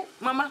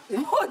 Mama,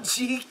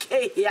 OGK.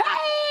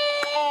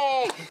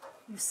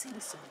 You see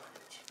this so much.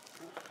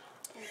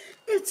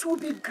 It will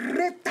be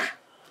greater,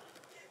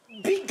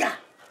 bigger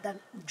than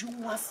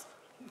Ujunwa's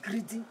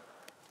greedy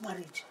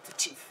marriage to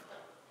Chief.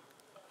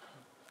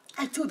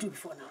 I told you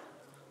before now.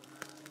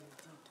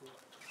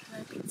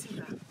 I pity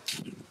her.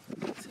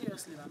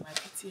 Seriously, Mama, I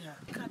pity her.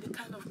 Look at the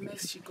kind of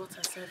mess she got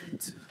herself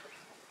into.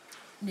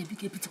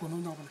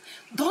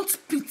 Don't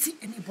pity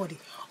anybody.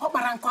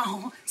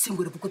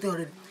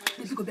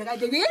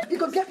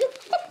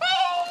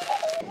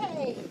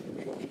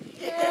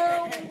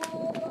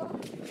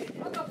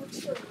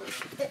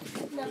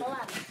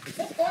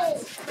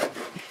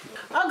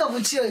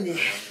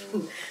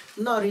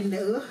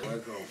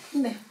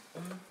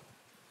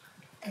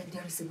 And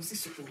there is a goosey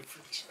soup in the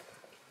fridge.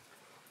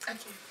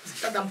 Okay.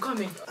 But I'm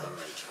coming.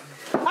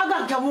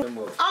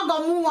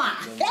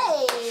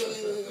 Hey!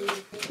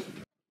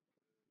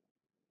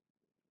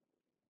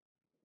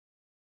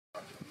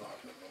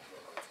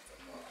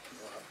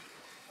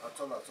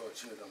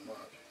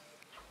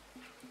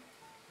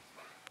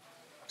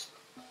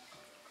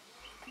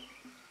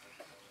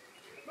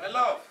 My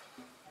love,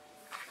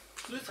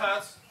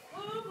 sweetheart. I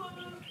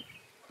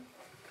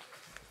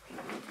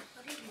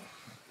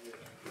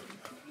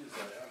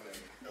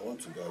want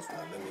to go out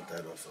now. Let me tie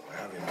up some. I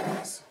have a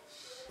mess.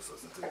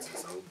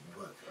 I'll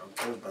I'm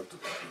coming back to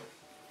pick you up.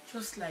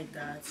 Just like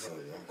that. No,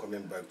 I'm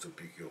coming back to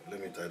pick you up. Let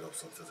me tie up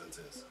some certain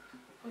things.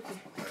 Okay.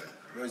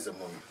 Where is the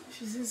mommy?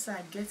 She's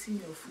inside getting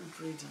your food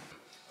ready.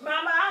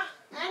 Mama!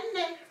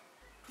 Anne!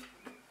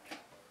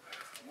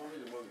 Mommy.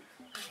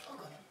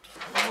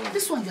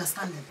 This one you're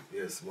standing?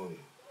 Yes, mommy.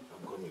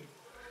 I'm coming.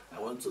 I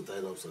want to tie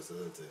up some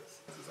certain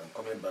things. I'm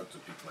coming back to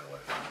pick my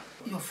wife.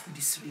 Your food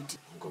is ready.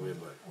 I'm coming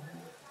back.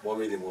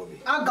 Mommy.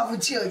 I'll go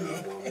with you.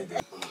 Mommy.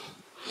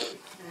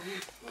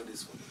 Not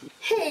this one.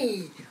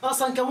 Hey,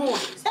 Osan Kamu.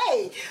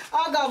 Hey,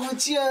 I'll go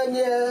with you.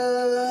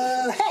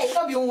 Hey,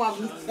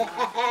 Obi-Wan.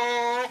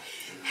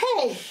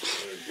 Hey,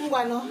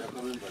 Mwano.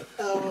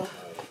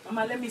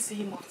 Mama, let me see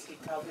him off the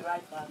I'll be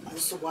right back.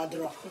 So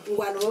Wadro.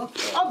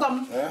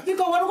 You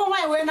go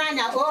my way now.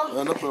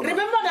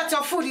 Remember that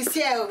your food is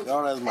here.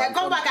 All right, man.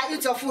 Come back and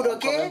eat your food,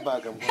 okay?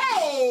 I'm coming back.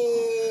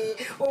 Hey,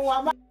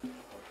 oh,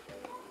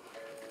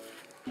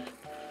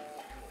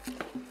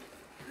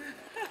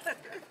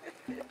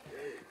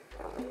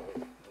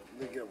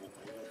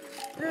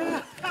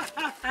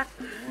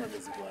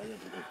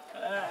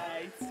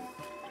 Alright.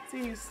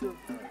 See you soon.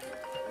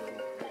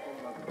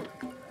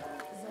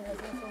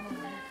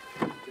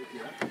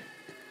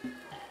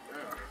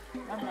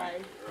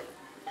 Bye-bye.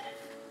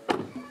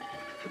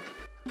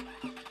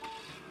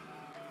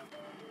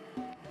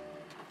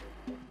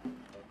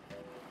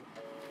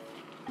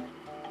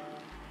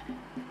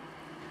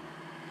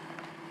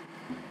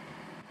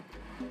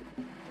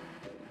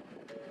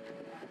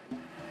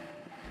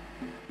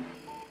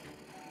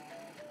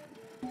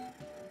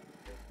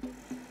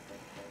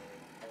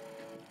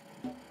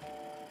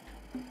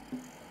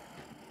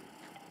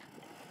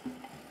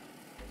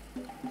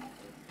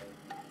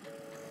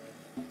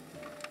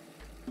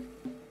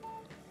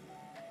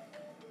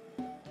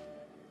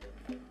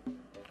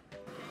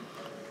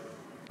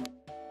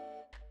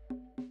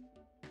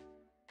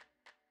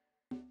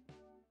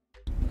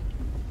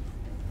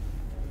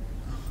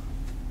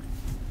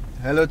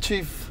 Hello,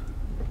 Chief.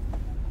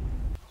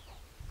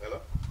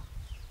 Hello?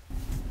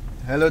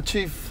 Hello,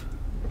 Chief.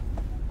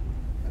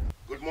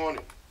 Good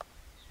morning.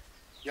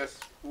 Yes,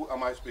 who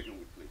am I speaking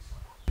with, please?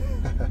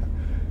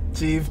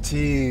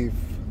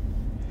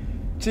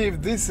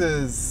 Chief, this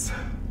is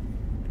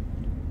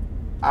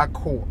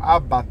Ako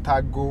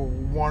Abatago,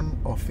 one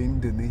of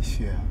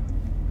Indonesia,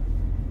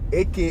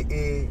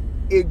 aka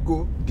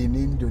Ego in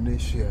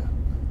Indonesia.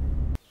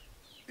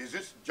 Is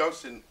this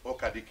Johnson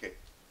Okadike,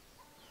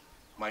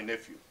 my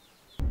nephew?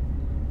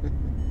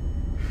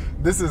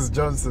 This is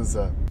Johnson,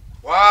 sir.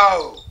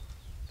 Wow!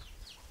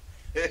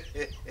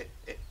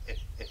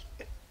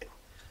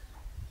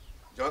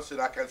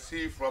 Johnson, I can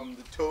see from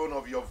the tone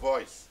of your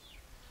voice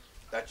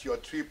that your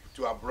trip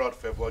to abroad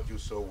favored you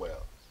so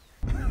well.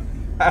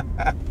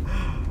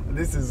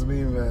 This is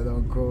me, man,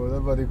 Uncle.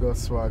 Nobody got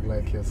swag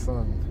like your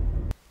son.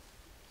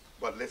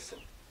 But listen,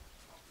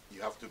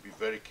 you have to be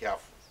very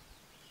careful,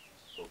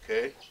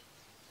 okay?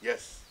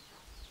 Yes.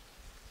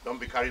 Don't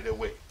be carried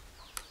away.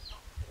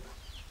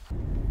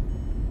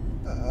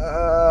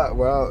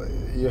 Well,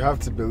 you have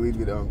to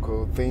believe it,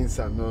 Uncle. Things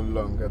are no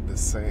longer the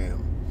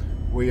same.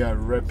 We are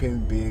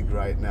repping big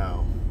right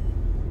now.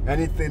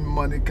 Anything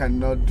money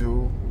cannot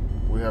do,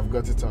 we have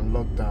got it on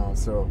lockdown.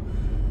 So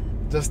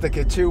just take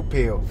a chill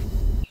pill.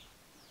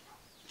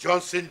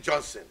 Johnson.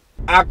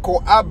 Ako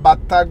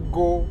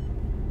Abatago,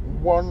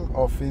 one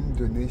of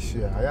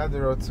Indonesia. I had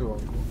the right to,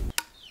 Uncle.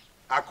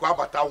 Ako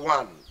Abata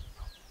one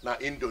na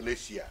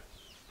Indonesia,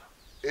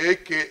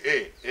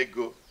 aka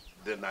Ego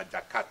de na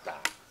Jakarta.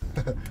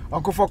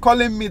 Uncle, for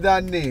calling me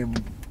that name,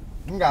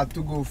 I got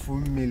to go for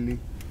milli.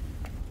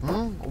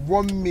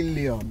 1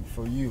 million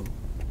for you.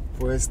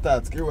 For a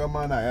start, give a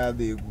man I had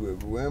the we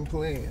weren't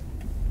playing.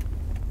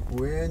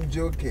 We ain't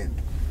joking.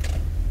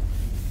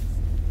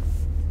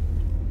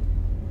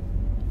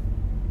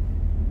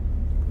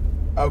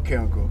 Okay,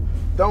 Uncle.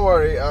 Don't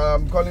worry,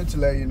 I'm calling to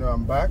let you know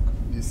I'm back.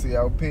 You see,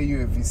 I'll pay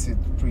you a visit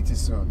pretty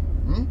soon.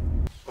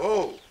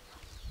 Oh,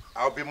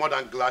 I'll be more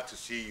than glad to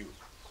see you.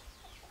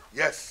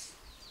 Yes.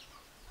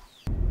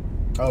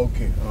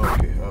 Okay.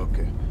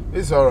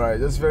 It's alright.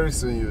 Just very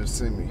soon you'll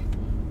see me.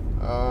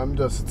 I'm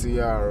just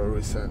TR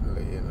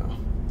recently, you know.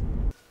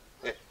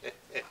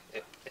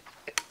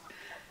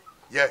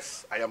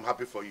 Yes, I am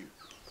happy for you.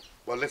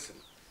 But listen,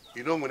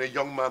 you know when a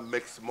young man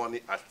makes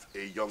money at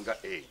a younger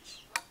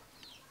age,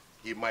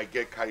 he might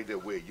get carried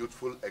away.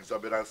 Youthful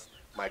exuberance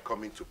might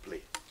come into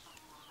play.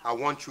 I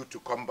want you to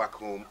come back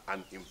home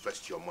and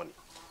invest your money.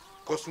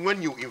 Because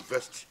when you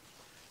invest,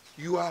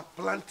 you are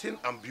planting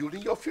and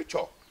building your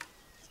future.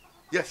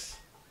 Yes.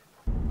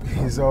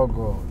 It's all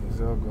good.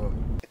 It's all good.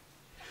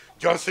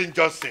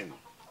 Johnson.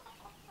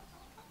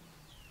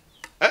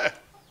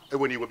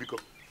 When you will become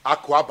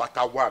Aqua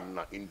Bata One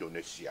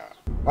Indonesia.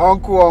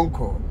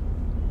 Uncle.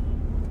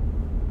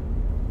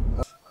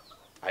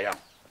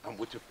 I'm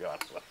waiting for you.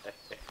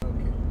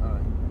 Okay,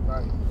 alright.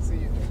 Bye. See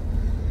you then.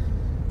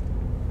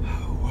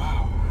 Oh,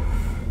 wow.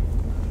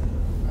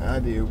 I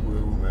had a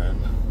man.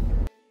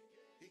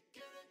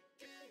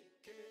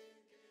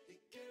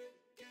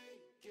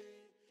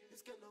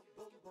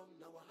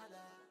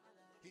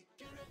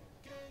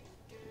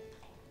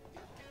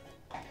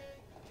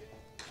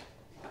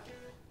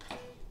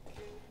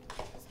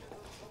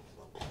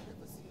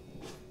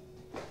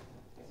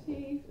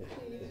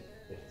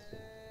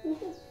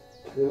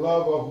 The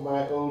love of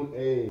my old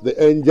age.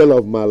 The angel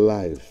of my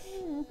life.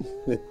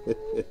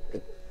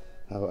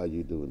 How are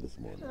you doing this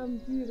morning? I'm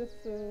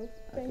beautiful.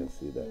 I can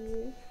see that.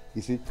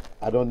 You see,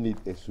 I don't need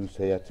a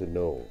soothsayer to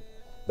know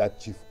that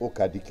Chief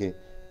Okadike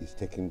is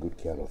taking good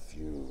care of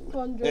you.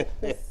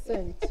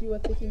 100%. You are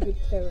taking good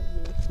care of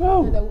me.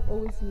 Oh. And I will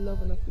always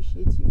love and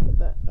appreciate you for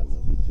that. I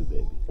love you too,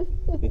 baby.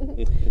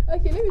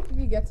 Okay, let me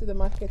quickly get to the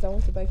market. I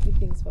want to buy a few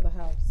things for the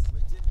house.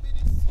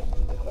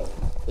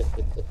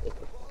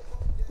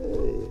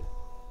 Hey.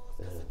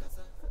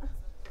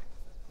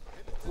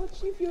 Oh,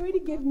 Chief, you already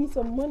gave me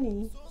some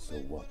money. So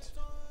what?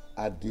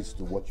 Add this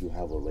to what you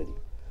have already.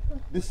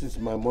 This is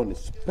my money.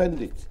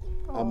 Spend it.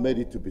 I made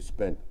it to be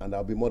spent, and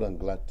I'll be more than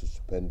glad to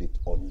spend it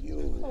on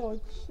you. Oh,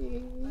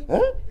 Chief.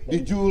 Huh? The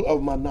jewel of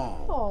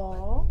Manari.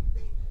 Aww.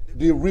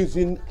 The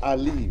reason I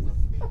live.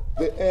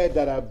 The air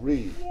that I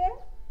breathe. Yeah.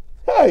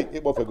 Hey,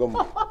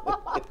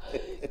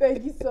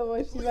 Thank you so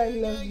much, Chief. I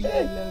love you.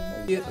 I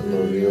love you. I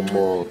love you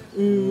more.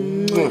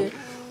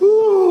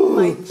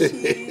 My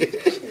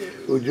Chief.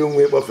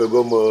 Ujungwe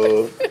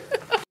bafegomo.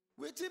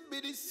 Waiting be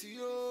this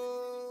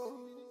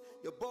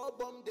your ball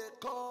bomb dead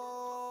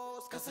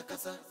cause kasa.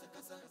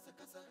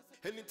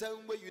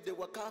 Anytime where you dey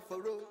waka for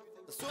road.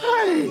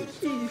 Hi.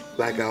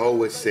 Like I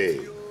always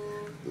say,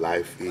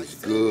 life is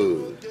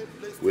good.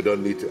 We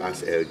don't need to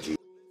ask LG.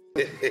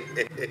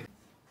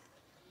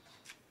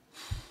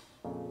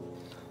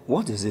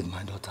 What is it,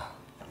 my daughter?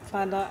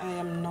 Father, I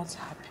am not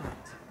happy.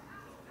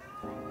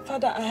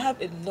 Father, I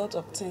have a lot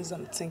of things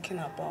I'm thinking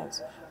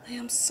about. I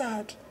am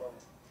sad.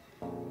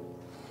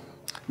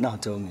 Now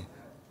tell me,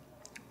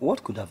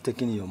 what could have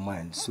taken your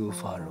mind so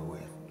far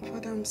away?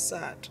 Father, I'm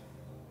sad.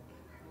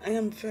 I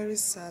am very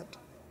sad.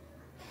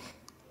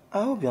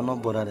 I hope you're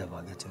not bothered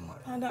about getting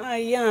married. Father, I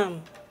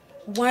am.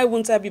 Why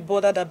won't I be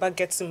bothered about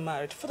getting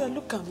married? Father,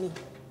 look at me.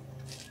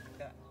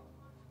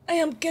 I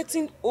am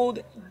getting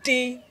old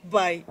day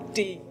by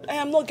day. I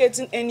am not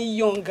getting any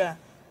younger.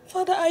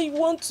 Father, I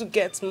want to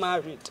get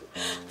married.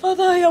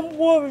 Father, I am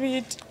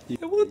worried.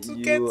 I want to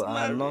get married. You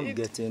are not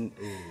getting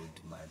old,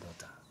 my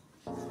daughter.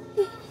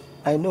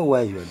 I know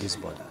why you are this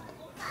bothered.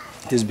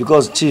 It is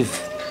because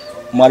Chief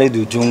married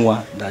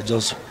Ujungwa that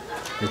just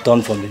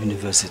returned from the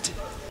university.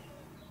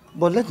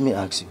 But let me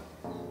ask you,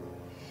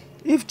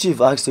 if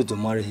Chief asked you to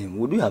marry him,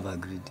 would you have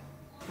agreed?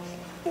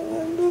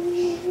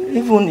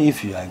 Even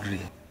if you agree,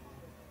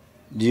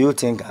 do you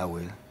think I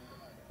will?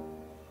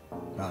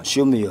 Now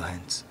show me your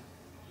hands.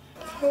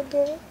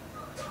 Father,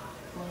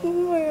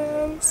 my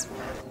hands.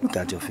 Look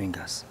at your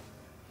fingers.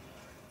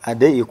 Are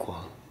they equal?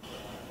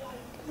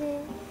 Yeah.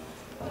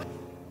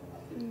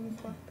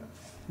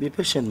 Be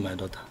patient, my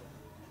daughter.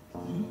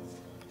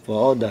 For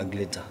all that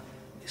glitter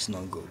is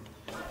not gold.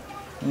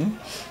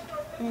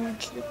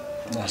 Thank you.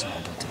 That's my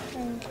daughter.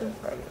 Thank you,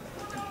 Father.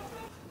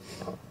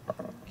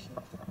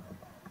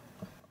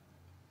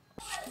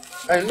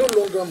 I no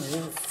longer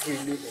move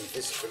freely in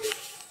this village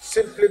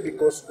simply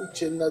because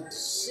Uchenna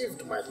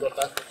deceived my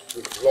daughter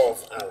with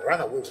love and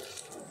ran away with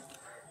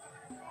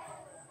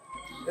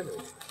her.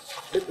 Anyway,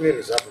 let me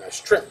reserve my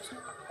strength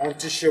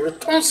until she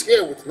returns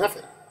here with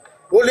nothing.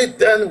 Only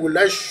then will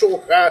I show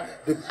her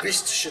the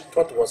beast she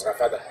thought was her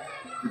father.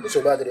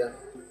 Mr. Badrian.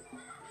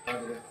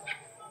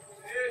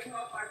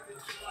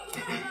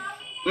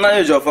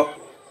 Naya Joffa.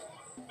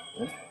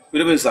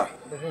 Good evening, sir.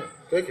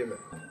 Thank you, man.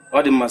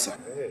 Odimgbe, sir.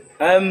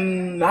 I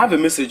have a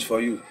message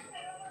for you.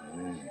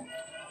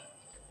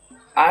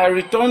 I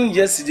returned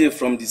yesterday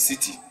from the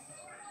city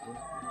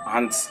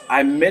and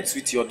I met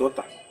with your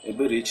daughter,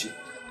 Eberechi.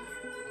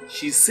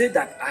 She said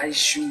that I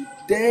should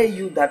tell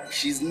you that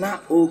she's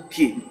not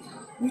okay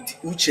with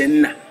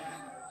Uchenna.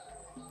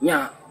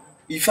 Yeah,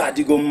 if I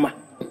dig on.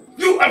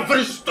 You are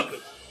very stupid.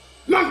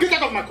 Now get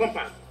out of my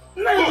compound.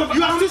 No,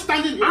 you are still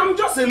standing here. I'm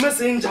just a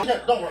messenger.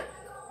 Yeah, don't worry.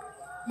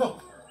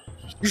 No.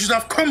 You should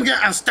have come here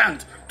and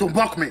stand to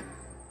mock me.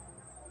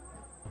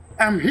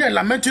 I'm here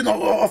lamenting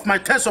of my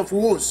test of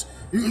woes.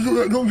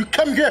 You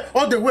came here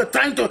all the way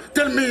trying to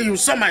tell me you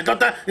saw my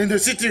daughter in the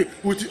city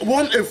with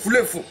one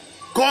efulefu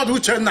called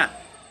Uchenna.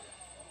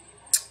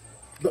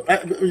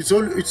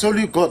 It's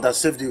only God that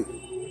saved you.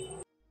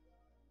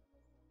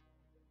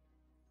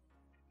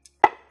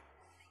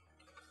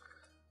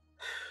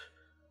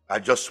 I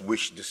just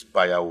wish this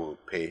buyer will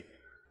pay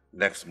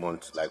next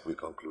month like we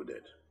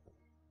concluded.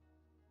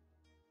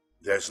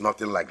 There's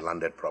nothing like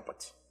landed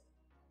property.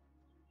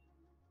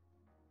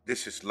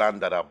 This is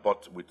land that I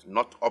bought with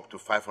not up to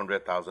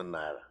 500,000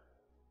 naira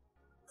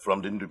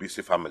from the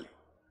Ndubisi family.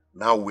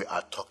 Now we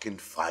are talking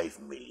 5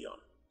 million.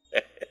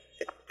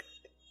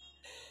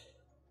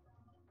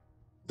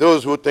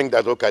 Those who think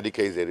that Okadike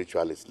is a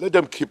ritualist, let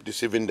them keep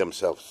deceiving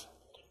themselves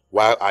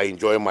while I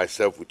enjoy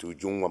myself with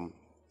Ujungwa.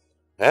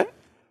 Eh?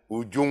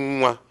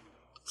 Ujungwa,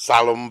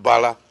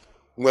 Salombala,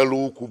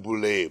 Nwelu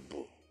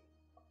Kubulebu.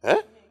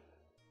 Eh?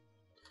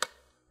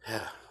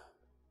 I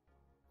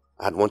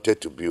had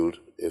wanted to build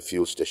a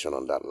fuel station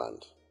on that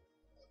land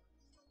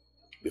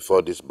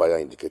before this buyer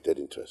indicated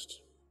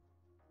interest.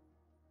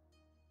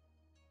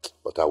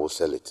 But I will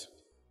sell it.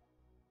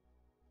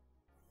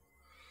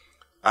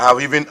 I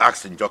have even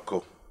asked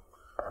Njoko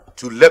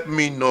to let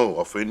me know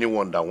of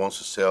anyone that wants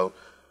to sell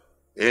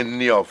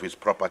any of his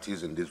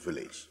properties in this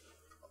village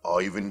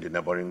or even the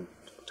neighboring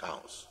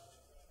towns.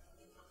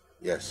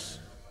 Yes.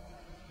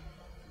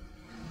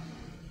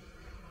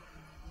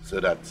 So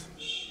that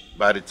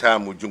by the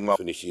time Ujungwa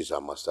finishes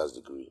her master's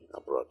degree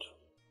abroad,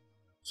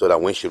 so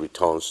that when she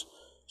returns,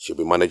 she'll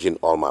be managing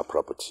all my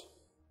property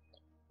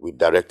with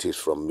directives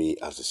from me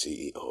as the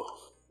CEO.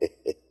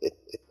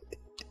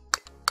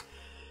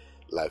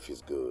 Life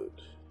is good.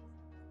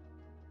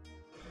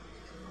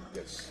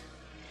 Yes.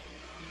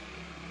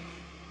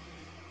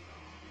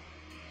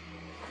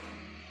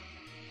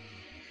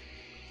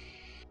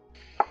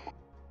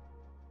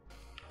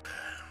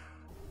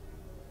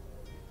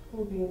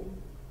 Obi,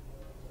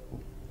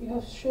 you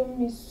have shown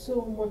me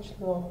so much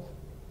love.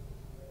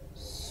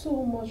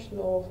 So much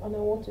love, and I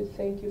want to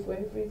thank you for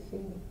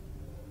everything.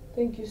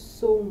 Thank you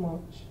so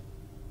much.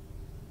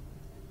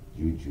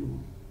 Juju,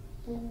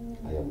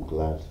 I am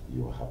glad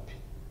you're happy.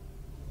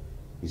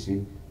 You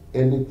see,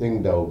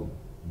 anything that will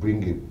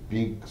bring a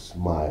big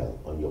smile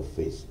on your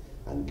face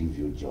and give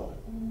you joy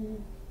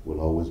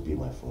will always be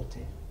my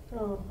forte.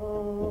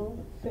 Oh,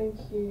 thank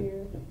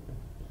you.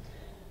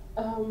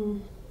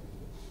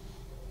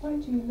 Why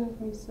do you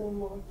love me so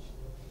much?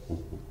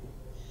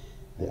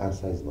 The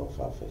answer is not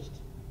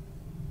far-fetched.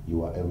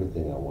 You are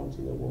everything I want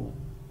in a woman.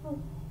 Oh.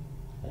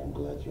 I am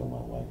glad you're my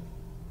wife.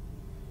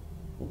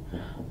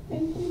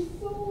 Thank you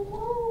so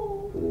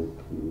much. Thank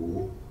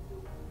you.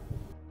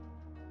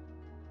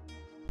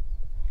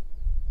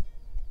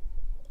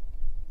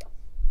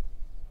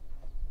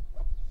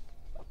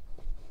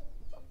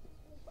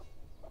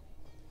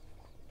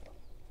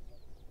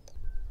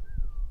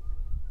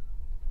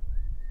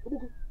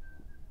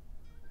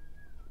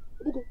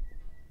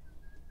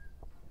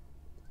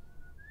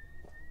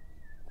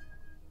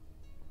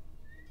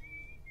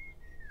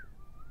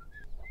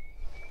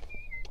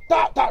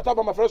 Stop,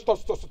 my friend,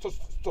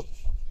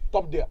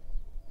 stop there.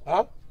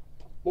 Huh?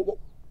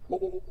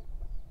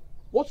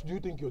 What do you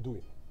think you're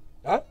doing?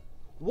 Huh?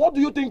 What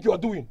do you think you're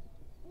doing?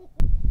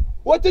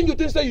 What thing you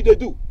think say you they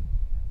do?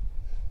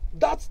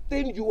 That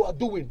thing you are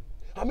doing,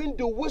 I mean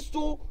the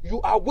whistle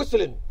you are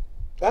whistling.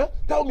 Huh?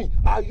 Tell me,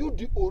 are you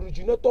the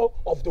originator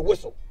of the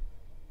whistle?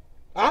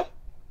 Huh?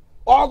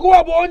 What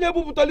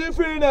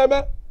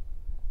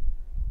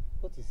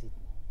is it?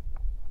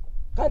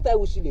 Can't I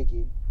whistle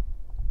again?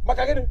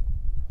 Makagene,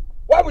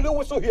 why will you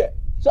whistle here?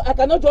 So I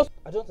cannot just...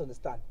 I don't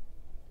understand.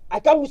 I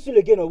can't whistle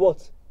again or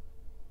what?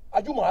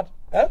 Are you mad?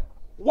 Eh?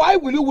 Why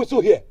will you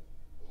whistle here?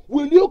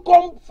 Will you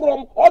come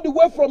from all the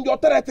way from your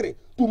territory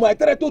to my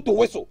territory to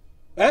whistle?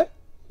 Eh?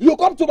 You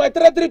come to my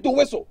territory to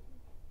whistle.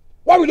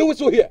 Why will you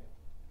whistle here?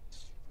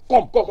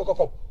 Come.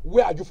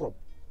 Where are you from?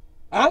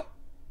 Huh?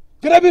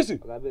 Can I be see?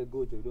 I better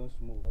go to don't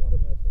smoke.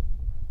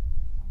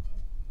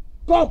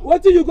 Come,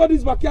 what till you got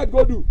this backyard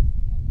go do?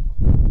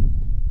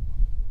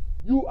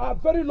 You are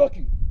very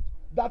lucky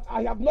that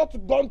I have not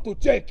gone to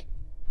check.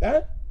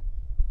 Eh?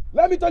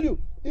 Let me tell you,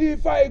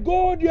 if I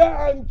go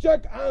there and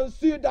check and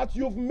see that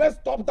you've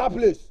messed up that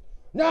place,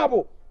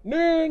 Nyabo,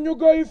 you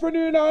go if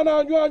you na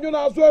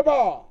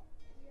sweba.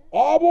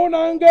 Obo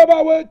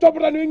nangeba we top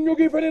than you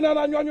give any na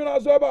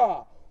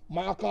sweba.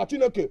 Maka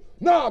chineke,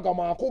 naga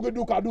ma koge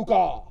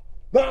duka.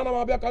 Nana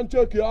ma can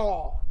check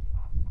ya.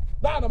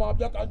 Nana ma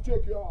can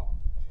check ya.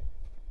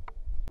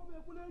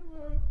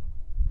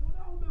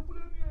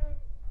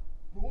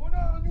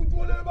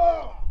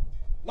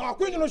 Na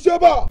kwenye no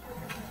sheba.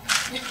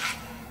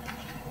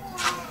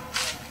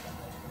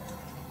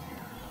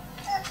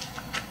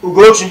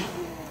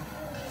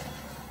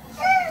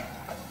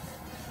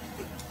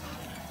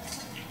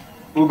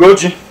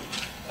 Ugochi.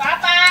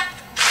 Papa,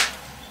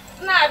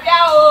 na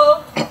bia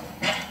o.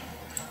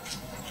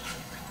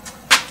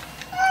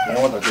 Ya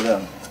wata kile.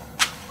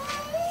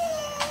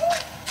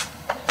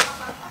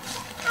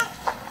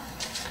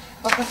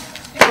 Papa,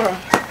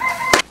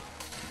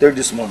 Take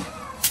this money.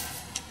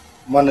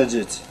 Manage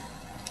it.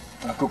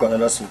 And cook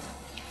another soup.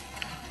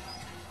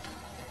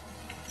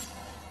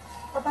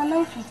 But I'm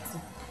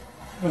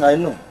 950. I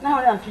know.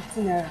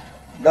 950 naira.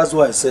 That's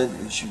why I said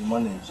you should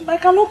manage. But I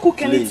cannot cook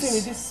Please. anything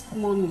with this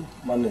money.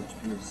 Manage,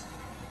 please.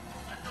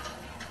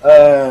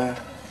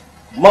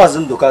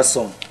 Mazin Doka's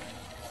son,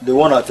 the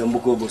one at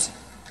Mbuko Bosi,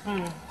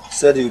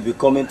 said he will be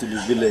coming to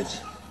the village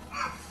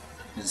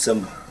in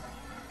December.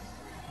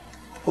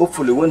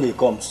 Hopefully when he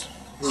comes,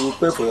 he will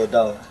pay for your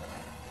dowry.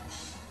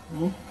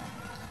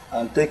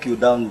 And take you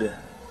down there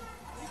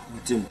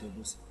with him to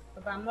Bosi.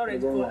 But I'm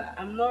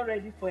not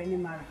ready for any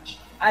marriage.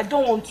 I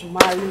don't want to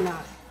marry now.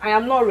 I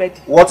am not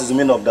ready. What is the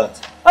meaning of that?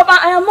 Papa,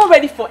 I am not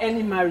ready for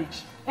any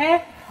marriage.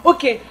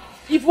 Okay,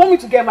 if you want me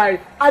to get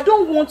married, I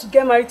don't want to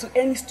get married to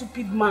any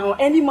stupid man or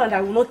any man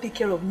that will not take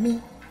care of me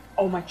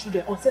or my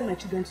children or send my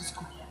children to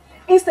school.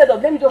 Instead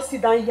of let me just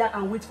sit down here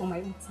and wait for my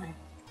own time.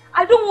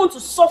 I don't want to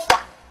suffer.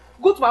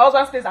 Go to my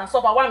husband's place and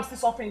suffer while I'm still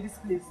suffering in this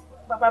place.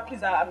 Papa,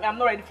 please, I'm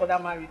not ready for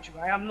that marriage.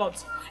 I am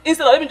not.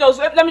 Instead of let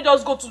me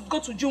just go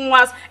to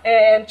Junwa's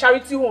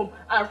charity home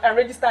and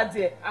register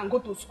there and go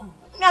to school.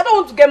 I don't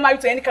want to get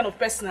married to any kind of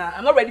person.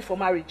 I'm not ready for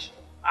marriage.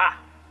 I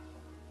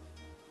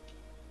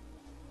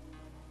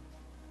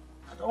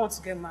don't want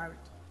to get married.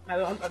 I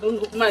don't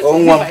mind. Oh,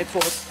 my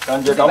fault.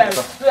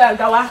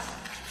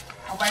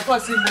 By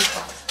force, every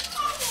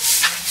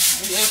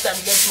time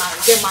you get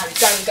married.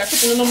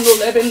 People don't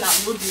know even now.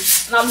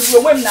 Now we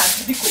went now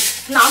to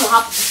Etiko. Now I'm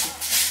happy.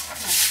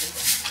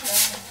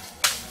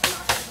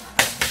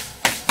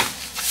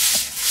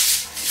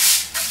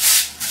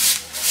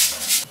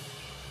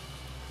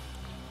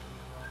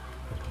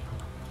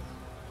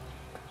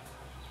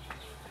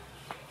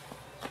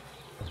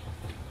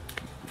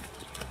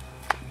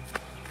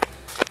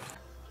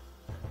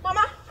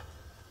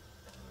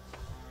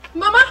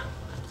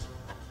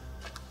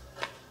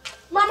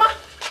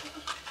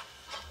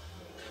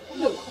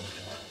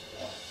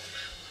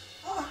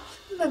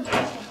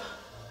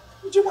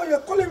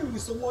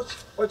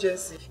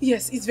 Urgency.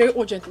 Yes, it's very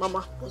urgent,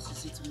 Mama. What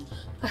is it, Mama?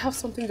 I have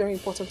something very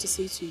important to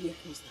say to you.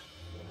 What's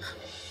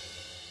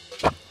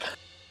that?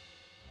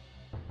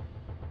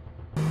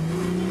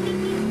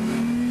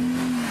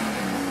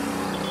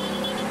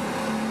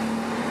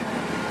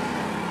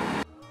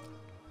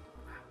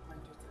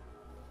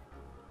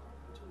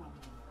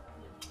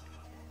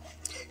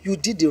 You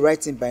did the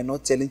right thing by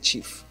not telling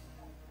Chief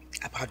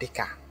about the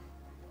car.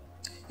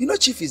 You know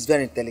Chief is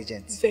very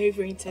intelligent. Very,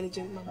 very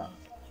intelligent, Mama.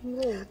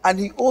 No. And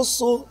he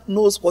also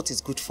knows what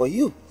is good for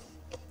you.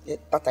 Yeah,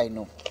 that I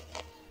know.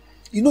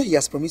 You know he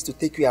has promised to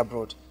take you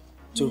abroad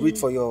to read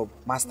for your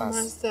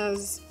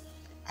masters.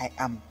 I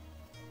am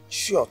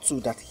sure too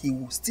that he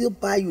will still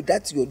buy you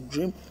that your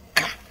dream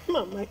car.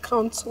 Mama, I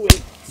can't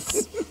wait.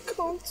 Can't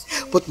wait.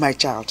 But my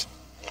child,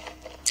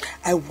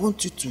 I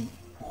want you to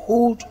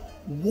hold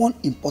one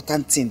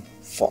important thing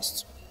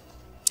first.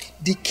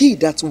 The key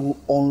that will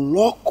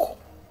unlock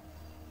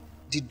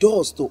the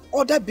doors to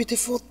other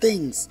beautiful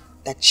things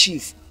that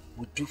Chief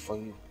will do for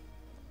you.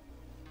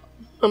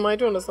 Mama, I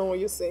don't understand what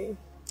you're saying.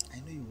 I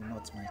know you will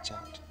not, my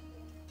child.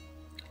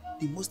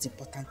 The most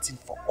important thing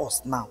for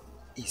us now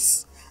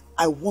is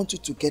I want you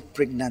to get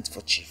pregnant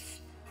for Chief.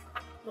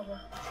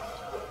 Mama,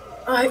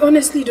 I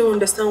honestly don't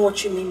understand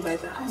what you mean by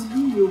that. I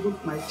mean you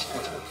won't, my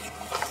child.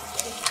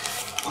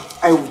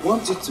 I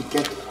want you to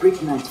get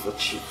pregnant for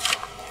Chief.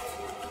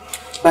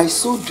 By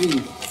so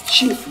doing,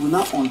 Chief will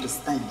now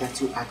understand that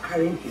you are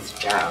carrying his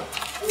child.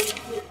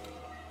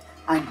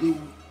 And he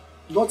will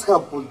not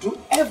help but do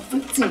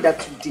everything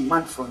that you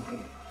demand from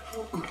him.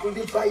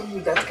 Including buying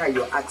you that car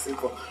you're asking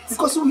for.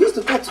 Because we used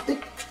to try to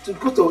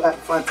go to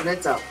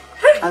Continental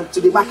and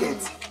to the market.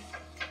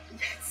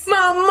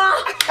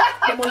 Mama!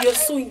 Mama, you're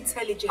so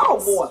intelligent. Oh,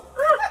 more.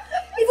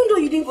 Even though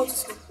you didn't go to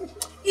school.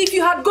 If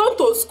you had gone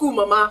to school,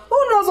 Mama,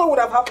 who knows what would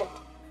have happened?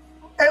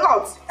 A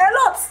lot. A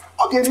lot.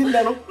 Okay,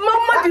 Mama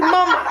the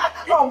mama.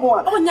 No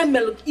more. Oh,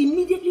 Nyamelo,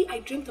 immediately I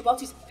dreamt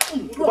about it.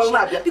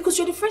 Because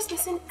you're the first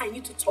person I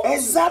need to talk to.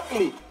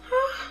 Exactly.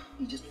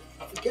 You just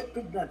have to get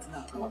pregnant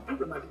now. Our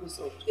problem has been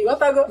solved. You want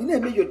to go? You need to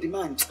make your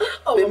demand.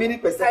 Oh, I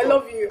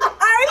love you.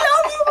 I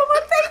love you,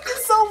 Mama. Thank you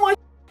so much.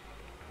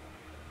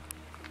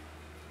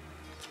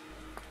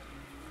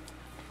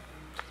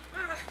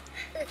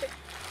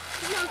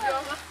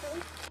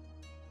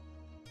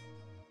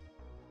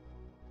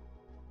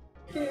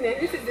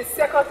 This is the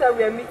second time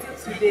we are meeting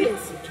today.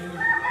 Yes,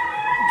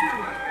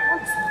 all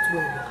is not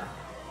well.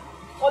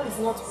 All is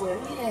not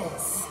well?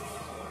 Yes.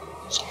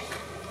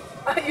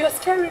 You're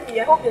scaring me.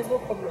 I hope there's no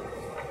problem.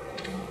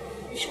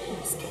 You shouldn't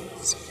be scared.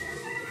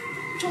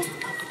 Just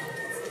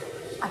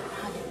I've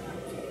had it.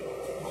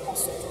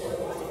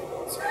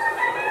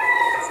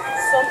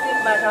 Something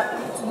bad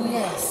happened to me.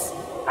 Yes.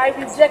 I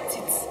reject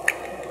it.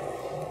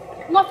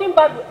 Nothing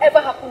bad will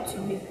ever happen to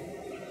me.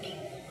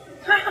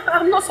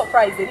 I'm not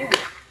surprised anyway.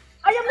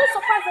 I am not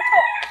surprised at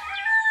all.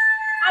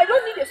 I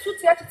don't need a suit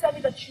here to tell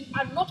me that you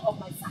are not of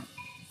my side.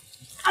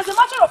 As a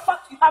matter of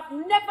fact, you have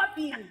never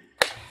been.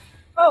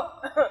 Oh,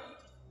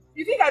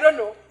 you think I don't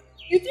know?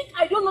 You think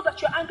I don't know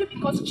that you're angry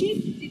because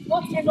Chief did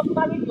not end up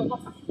marrying your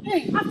daughter?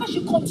 Hey, after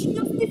she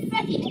continuously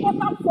fetched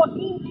water for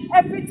him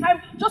every time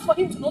just for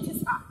him to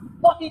notice her.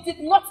 But he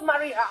did not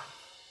marry her.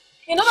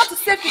 In order to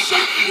save his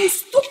shame, he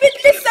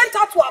stupidly sent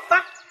her to her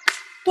back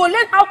to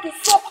learn how to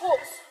sew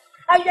clothes.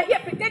 And you're here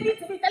pretending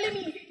to be telling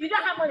me you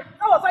don't have money.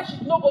 That was why she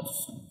did not go to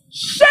school.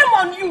 Shame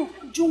on you!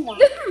 Ujunwa.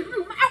 Let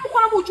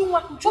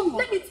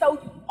me tell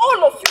you,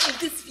 all of you in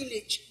this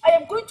village, I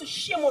am going to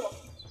shame all of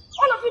you.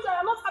 All of you that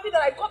are not happy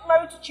that I got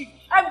married to Chief,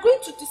 I am going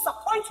to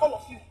disappoint all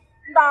of you.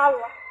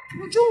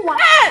 Ujunwa.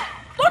 Hey!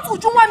 Don't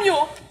Ujunwa me,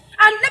 oh!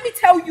 And let me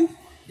tell you,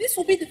 this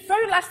will be the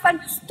very last time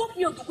you stop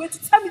me on the way to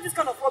tell me this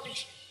kind of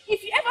rubbish.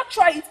 If you ever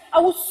try it, I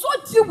will so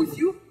deal with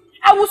you.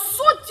 I will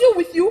so deal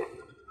with you.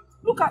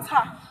 Look at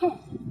her.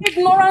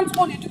 Ignorant,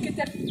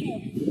 uneducated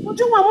fool.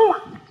 Ujunwa,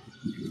 mama.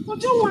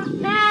 Ujunwa.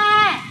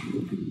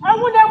 I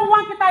won't ever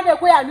want to tell you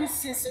where I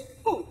miss this.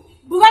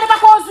 Bugari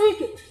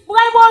Bakozuike.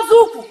 Bugari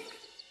Bozuku.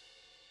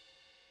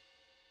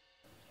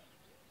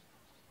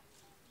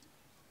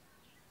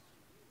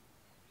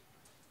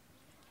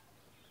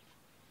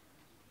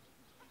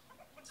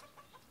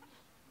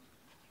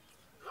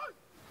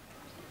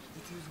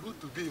 It is good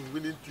to be in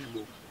winning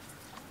team.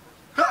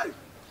 Hi!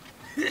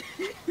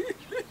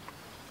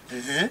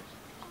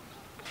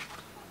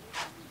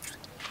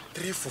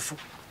 Three fufu,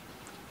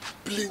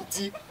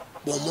 plenty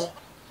bomo,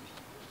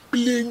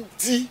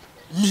 plenty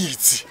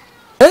meat.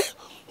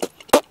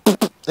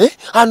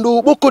 And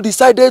Oboko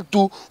decided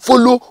to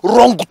follow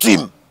wrong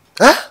team.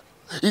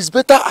 It's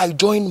better I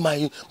join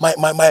my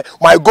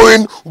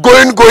going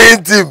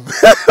team.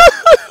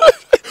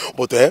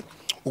 But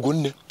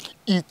Ugonne,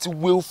 it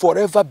will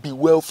forever be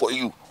well for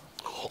you.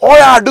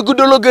 Oya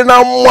adugudologe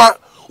na mwa.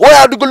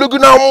 Oya adugudologe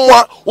na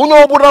mwa.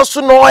 Onye obula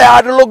su na oya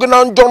adugudologe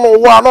na njọ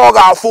n'ụwa na ọ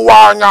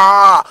ga-afụwa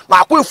anya. Na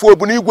akwefu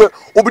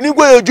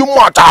obinigwe eju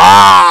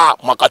mmata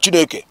maka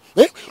Chineke.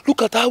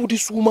 Look at how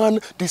this woman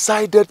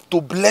decided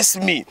to bless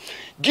me.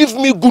 Give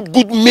me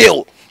good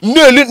meal.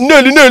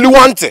 Nearly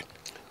want it.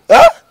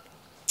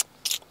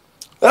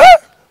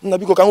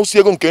 Nabiko ka husi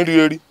ego nke nri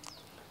eri.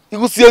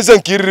 Igusi eze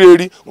nke iri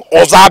eri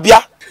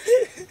ozabia.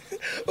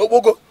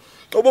 Oboko,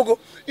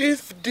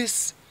 if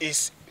this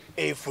is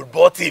a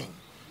football team,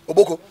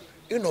 Oboko,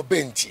 you know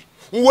benchi.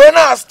 When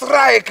I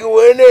strike,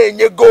 when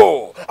I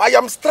go, I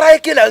am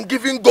striking and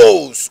giving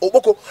goals,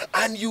 Oboko,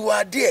 and you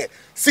are there,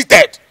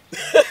 seated.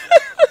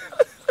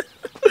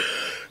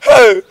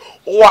 Hey,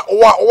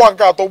 one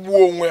got a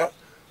woman,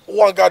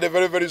 one got a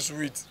very, very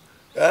sweet.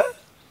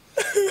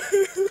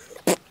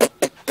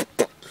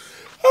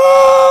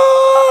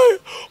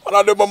 When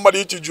I remember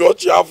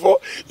Georgia,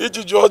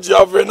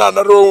 and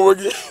another row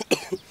again.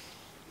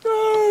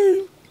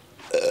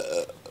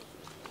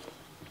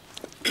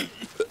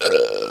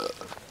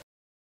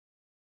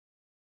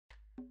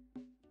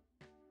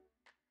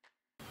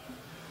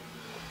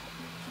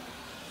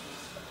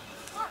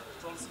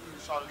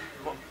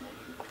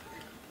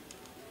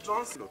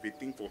 Johnson of a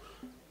thing for.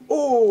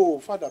 Oh,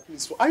 Father,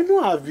 please. I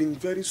know I've been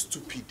very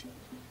stupid.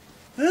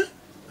 I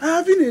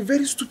have been a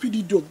very stupid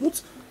idiot.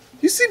 But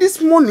you see this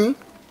money?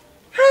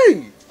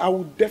 Hey, I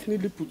would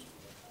definitely put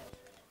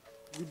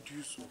good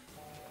use of.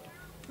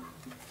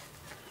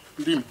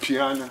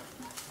 Piano.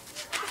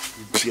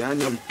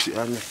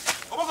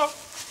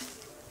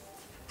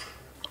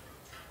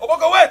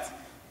 Oboko, wait!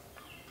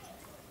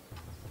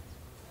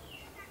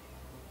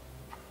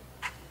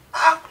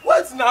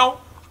 Wait now!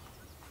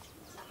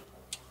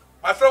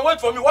 My friend, wait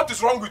for me. What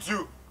is wrong with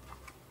you?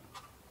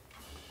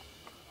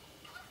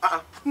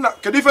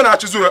 Can you finish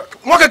choosing?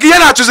 What can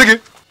you choosing?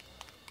 Wait.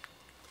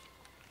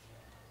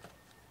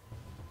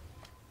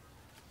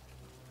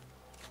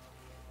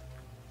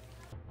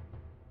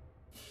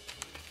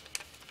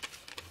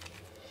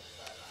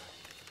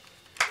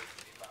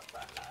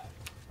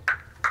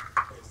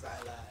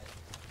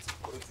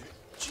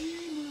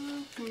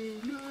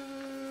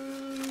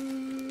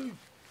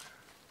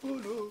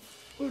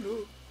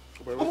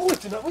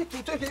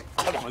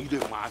 Come on, you dey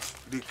mad.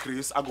 They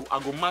craze. I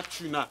go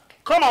match you now.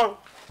 Come on.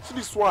 See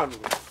this one.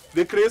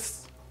 They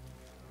craze.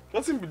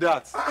 Nothing be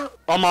that.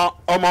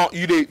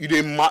 You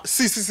dey mad.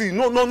 See.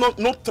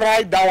 No,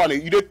 try that one.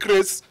 You dey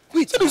craze.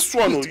 Wait, see this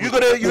one. You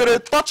gotta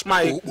touch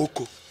my.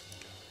 Oko.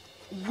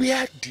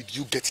 Where did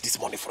you get this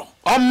money from?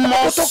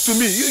 Talk to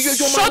me.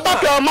 Shut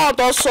up your mouth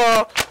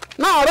also.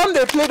 Now I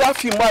don't play that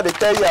film where they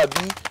tell you,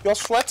 Abi. You're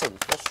sweating.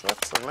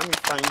 Let me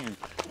find you.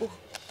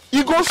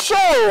 You go show.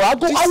 I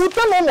will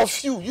tell all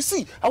of you. You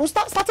see, I will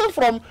starting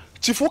from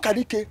Chifu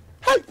Kadike.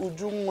 Hi,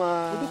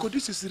 Ujunwa.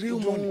 This is real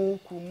money.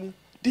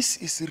 This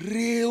is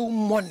real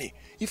money.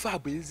 If I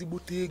be able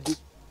to go,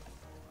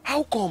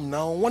 how come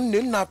now? One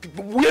day now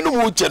people we no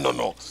more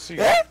no. See,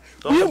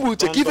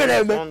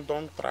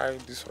 don't try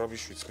this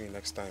rubbish with me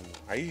next time.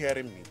 Are you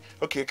hearing me?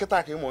 Okay,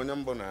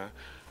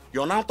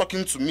 you're now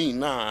talking to me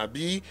now.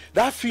 Abi,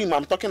 that film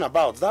I'm talking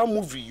about, that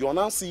movie, you're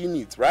now seeing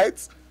it,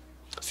 right?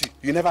 See,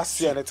 you never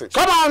see anything.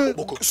 Come on!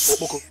 Boko,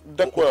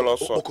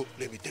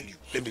 let me tell you.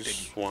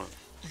 One.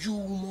 You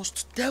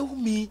must tell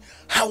me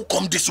how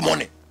come this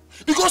money.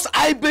 Because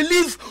I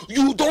believe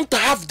you don't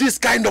have this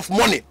kind of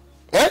money.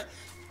 Eh?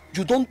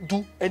 You don't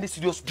do any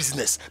serious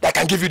business that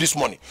can give you this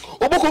money.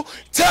 Oboko,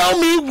 tell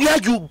me where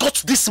you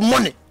got this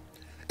money.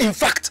 In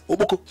fact,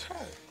 Oboko,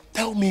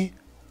 tell me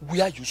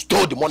where you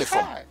stole the money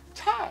from.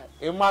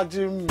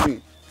 Imagine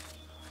me.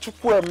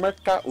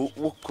 Chukwuemeka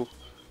Oboko.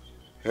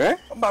 Eh?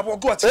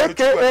 Go at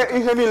AKA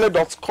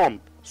ihemile.com.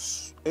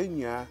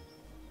 Enya.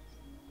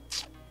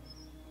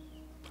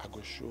 I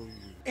go show you.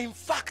 In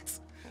fact,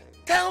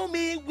 tell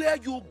me where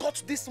you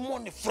got this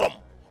money from.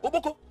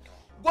 Oboko,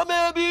 go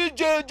maybe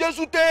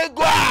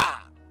Jesutega.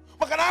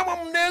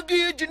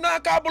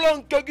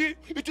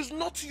 It is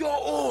not your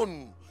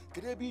own.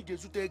 Maybe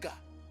Jesutega.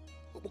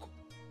 Oboko,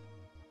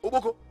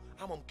 Oboko,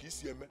 I'm on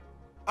Kisieme.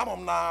 I'm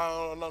on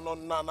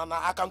na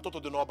I can't to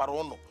the no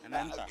barono.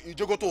 You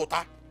go to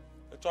Ota.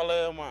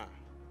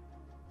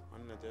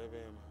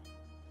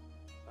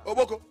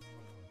 Oboko,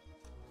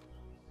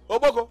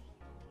 Oboko,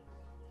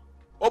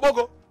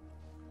 Oboko,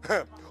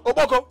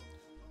 Oboko.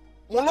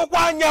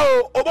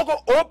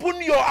 Oboko,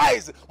 open your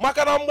eyes.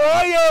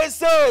 Makamboye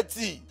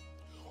seti.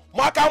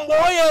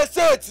 Makamboye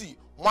seti.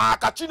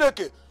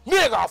 Makachineke.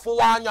 Mega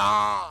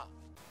fuwanya.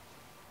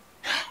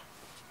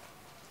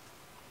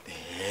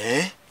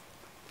 Eh?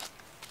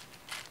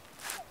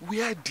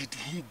 Where did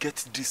he get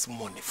this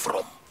money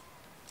from?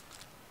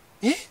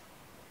 Eh?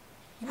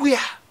 Where?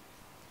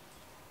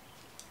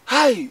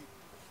 Hi.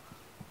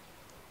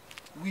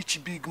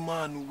 Which big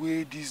man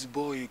where this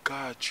boy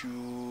catch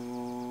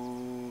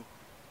you?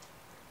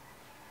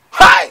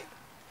 Hi!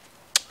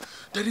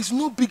 There is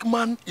no big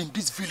man in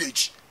this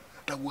village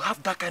that will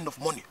have that kind of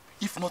money,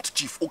 if not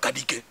Chief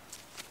Okadike.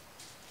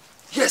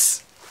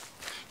 Yes,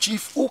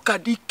 Chief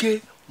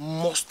Okadike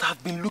must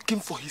have been looking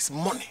for his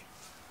money.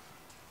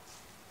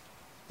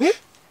 Eh?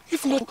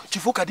 If not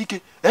Chief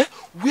Okadike,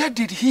 where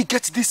did he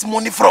get this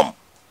money from?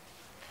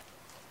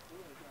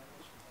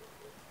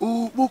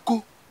 Oh,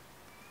 Boko.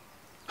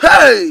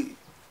 Hey!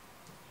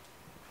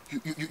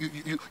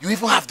 You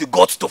even have the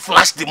guts to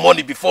flash the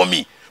money before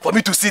me, for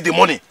me to see the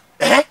money.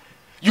 Eh?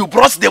 You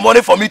brought the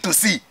money for me to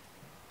see.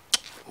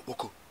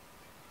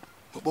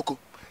 Oboko,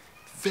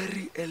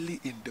 very early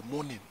in the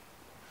morning,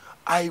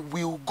 I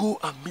will go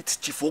and meet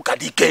Chief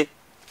Okadike.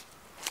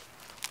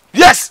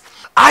 Yes,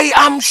 I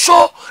am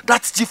sure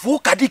that Chief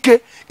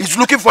Okadike is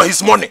looking for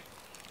his money.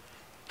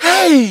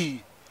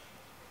 Hey!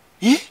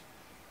 Eh?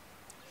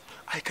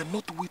 I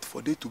cannot wait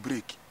for day to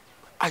break.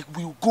 I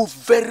will go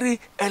very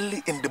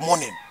early in the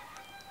morning.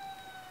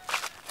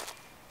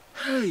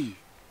 Hey.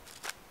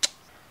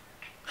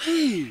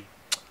 Hey.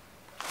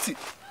 See,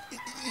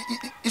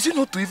 is it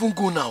not to even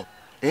go now?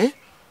 Eh?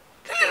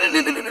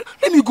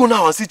 Let me go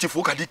now and see Chief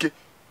Okadike.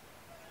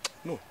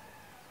 No.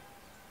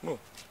 No.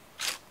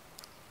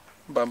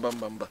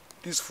 Bam.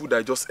 This food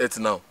I just ate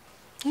now.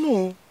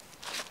 No.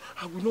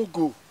 I will not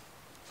go.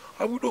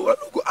 I will not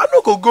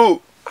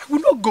go. I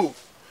will not go.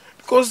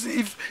 Because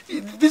if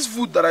this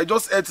food that I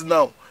just ate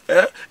now,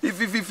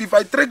 if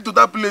I trek to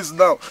that place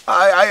now,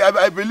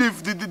 I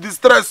believe the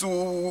stress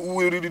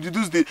will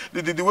reduce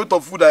the weight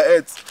of food I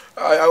ate.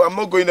 I'm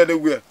not going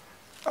anywhere.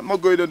 I'm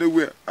not going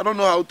anywhere. I don't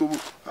know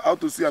how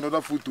to see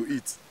another food to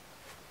eat.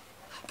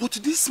 But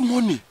this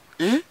money,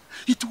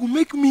 it will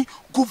make me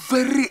go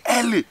very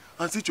early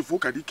and see Chief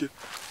Okadike.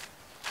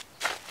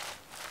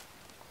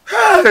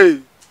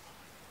 Hey!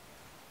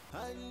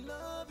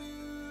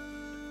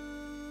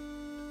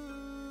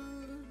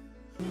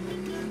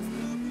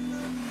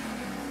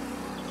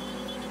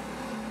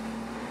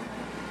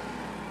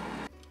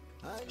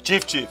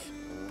 Chief.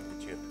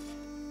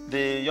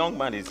 The young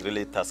man is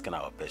really tasking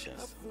our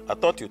patience. I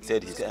thought you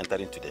said he's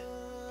entering today.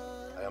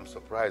 I am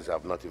surprised I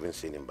have not even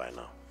seen him by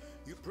now.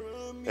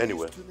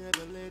 Anyway,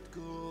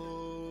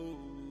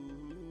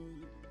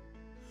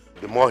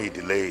 the more he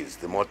delays,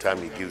 the more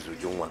time he gives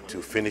Ujungwa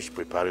to finish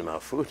preparing our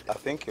food. I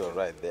think you're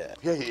right there.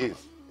 Yeah, he is.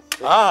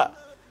 Ah,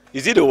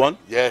 is he the one?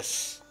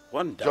 Yes.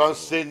 Wonderful.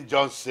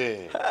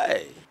 Johnson.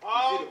 Hey.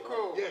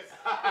 Uncle. Yes.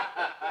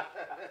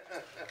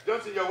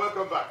 Johnson, you're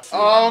welcome back.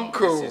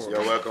 Uncle.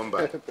 You're welcome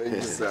back. Thank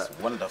you, sir.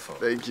 Wonderful.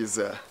 Thank you,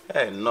 sir.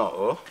 Hey,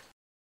 no.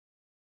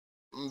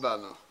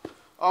 Mbano.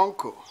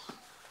 Uncle,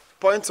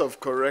 point of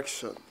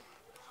correction.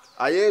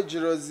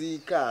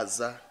 Ayejirozi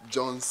Kaza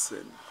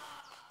Johnson.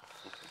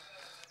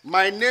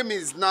 My name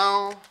is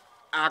now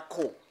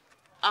Ako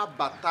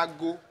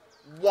Abatago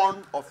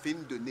 1 of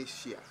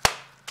Indonesia.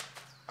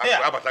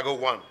 Ako Abatago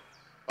 1 of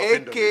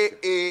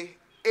AKA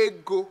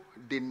Ego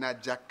de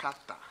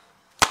Najakata.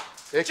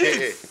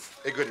 AKA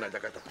Ego de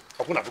Najakata.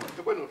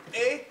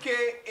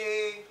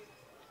 AKA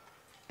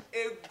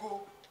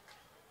Ego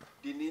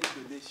de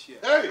Indonesia.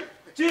 Hey!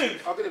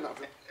 Chief!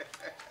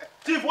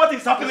 Chief, what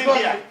is happening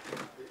here?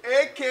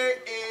 AKA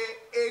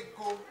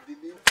Ego de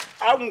Indonesia.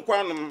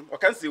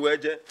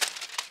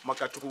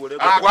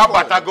 Ako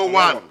Abatago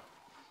 1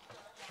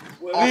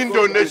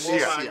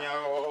 Indonesia.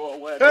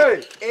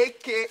 Hey!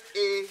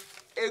 AKA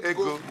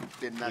Ego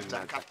de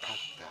Najakata.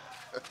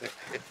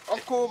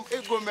 Uncle,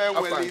 ego man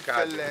will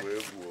felle.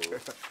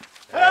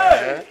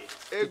 Hey!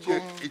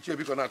 Ego. Ichi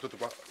biko na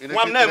atutukwa.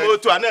 Mwam na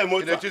emotu a na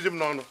emotu. Ine chizim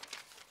n'ọnụ.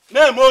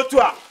 Na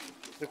emotu a.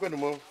 Ekwenu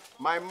mo.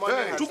 My money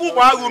has Chukwu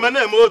gba agu me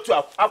na emotu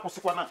a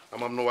akwụsịkwa na.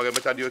 Amam no wage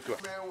mecha di otu a.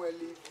 Man will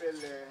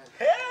felle.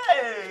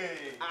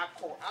 Hey!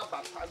 Ako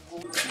abatago.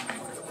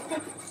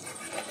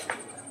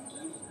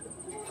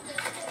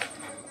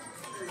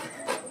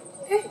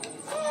 Hey!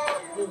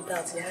 No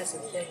doubt he has a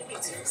very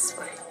beautiful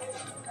smile.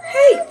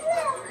 Hey!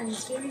 And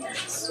he's very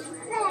handsome.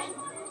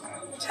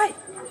 Chai!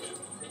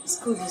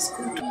 School is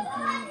good.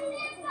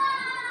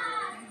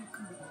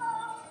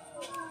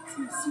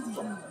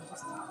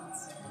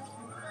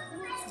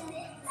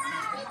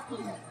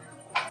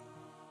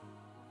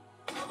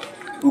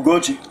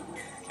 Ugochi.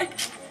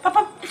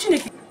 Papa,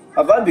 Chineke.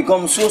 Have I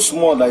become so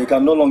small that you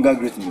can no longer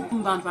greet me?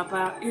 Mban,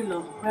 Papa,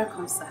 hello,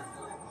 welcome, sir.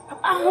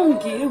 Papa, I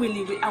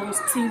was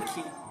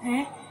thinking.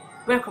 Eh?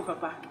 Welcome,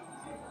 Papa.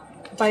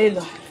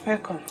 Bailo,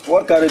 welcome.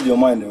 What carried your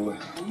mind away?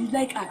 You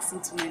like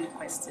asking too many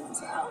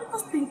questions. I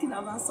was thinking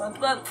about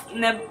something, but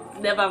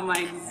never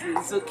mind.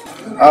 It's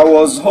okay. I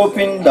was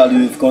hoping that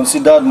you've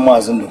considered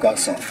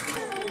Mazunduka's son.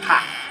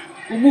 Ha!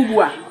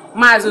 Ububua,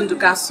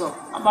 Mazunduka's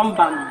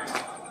Abambam.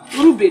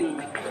 Ruben.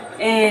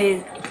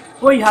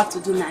 What you have to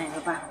do now,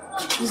 Papa,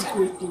 just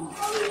go in.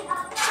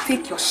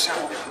 Take your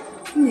shower.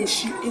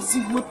 She is a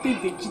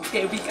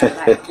vegetarian.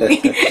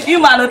 You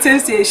might not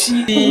say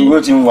she.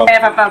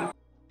 Papa.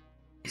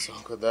 So,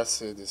 Uncle,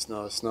 that's it. It's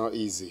not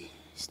easy.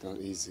 It's not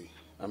easy.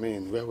 I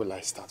mean, where will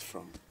I start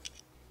from?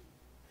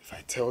 If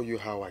I tell you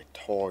how I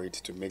toiled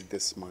to make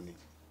this money,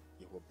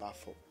 you will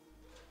baffle.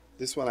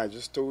 This one I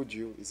just told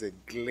you is a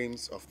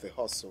glimpse of the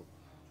hustle.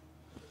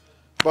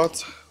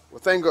 But, well,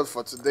 thank God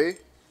for today.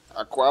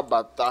 Aqua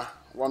Bata,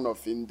 one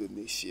of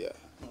Indonesia,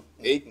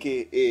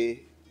 aka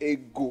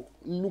Ego,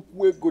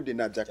 Nukwego de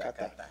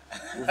Jakarta.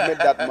 We've made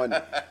that money.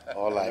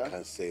 All I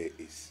can say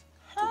is,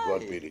 to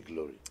God be the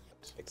glory.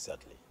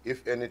 Exactly.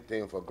 If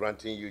anything, for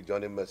granting you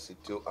Johnny Mercy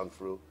to and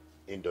through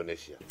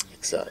Indonesia.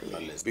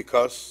 Exactly.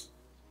 Because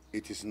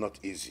it is not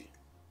easy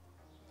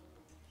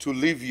to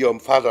leave your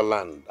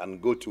fatherland and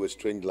go to a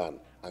strange land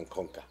and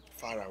conquer.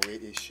 Far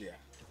away Asia.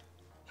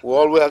 We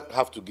always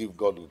have to give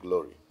God the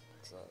glory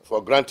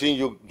for granting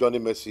you Johnny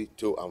Mercy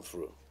to and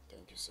through.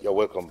 Thank you, sir. You're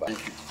welcome back.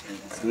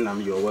 Thank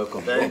you. You're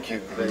welcome. Thank you.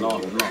 Thank you.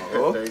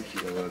 Thank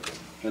you. You're welcome.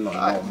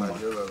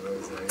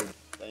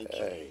 Thank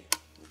you.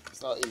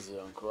 It's not easy,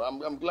 Uncle.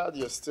 I'm glad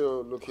you're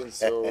still looking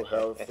so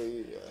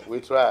healthy. We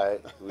try.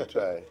 We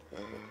try.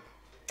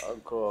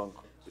 Uncle.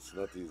 It's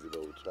not easy,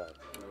 but we try.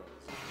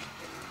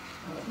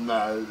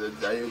 Nah, I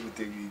ain't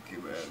taking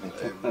it, man. I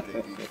ain't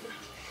taking it.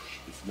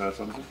 It's not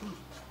something.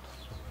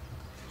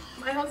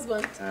 My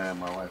husband.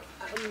 My wife.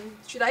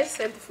 Should I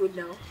serve the food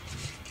now?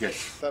 Yes.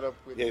 Start up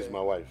with Here's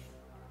my wife.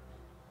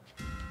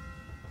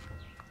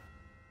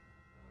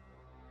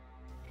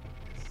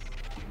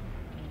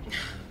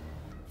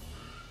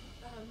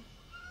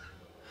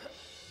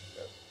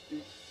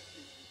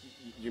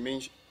 You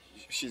mean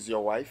she's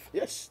your wife?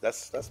 Yes,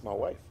 that's my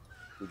wife,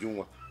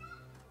 Ujunwa.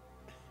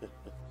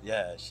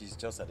 Yeah, she's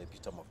just at the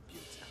epitome of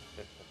beauty.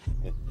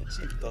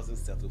 She doesn't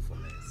settle for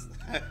less.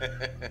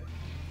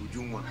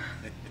 Ujunwa.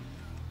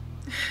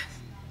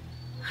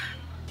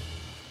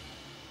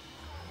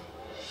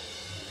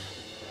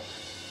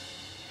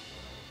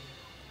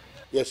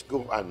 Yes,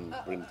 go and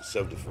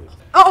serve the food.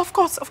 Oh, of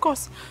course.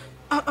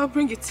 I'll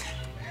bring it.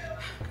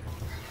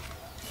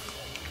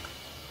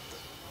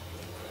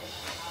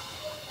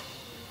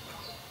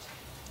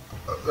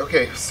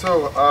 Okay,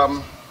 so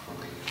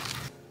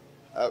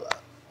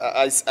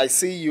I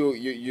see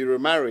you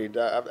remarried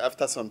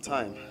after some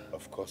time.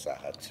 Of course I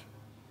had to.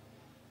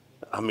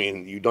 I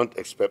mean, you don't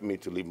expect me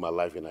to live my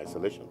life in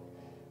isolation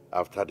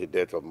after the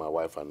death of my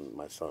wife and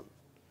my son.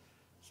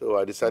 So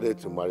I decided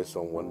to marry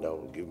someone that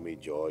will give me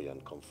joy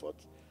and comfort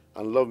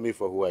and love me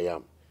for who I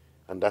am.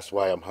 And that's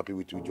why I'm happy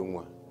with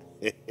Ujungwa.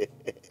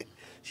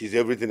 She's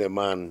everything a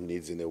man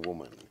needs in a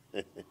woman.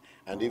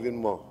 And even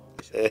more.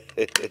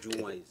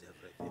 Ujungwa is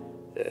everything.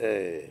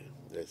 Hey,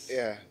 yes.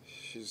 Yeah,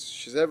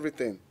 she's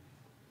everything.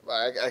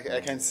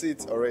 I can see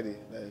it already.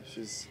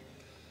 She's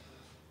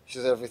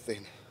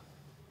everything.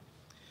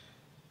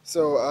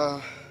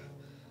 So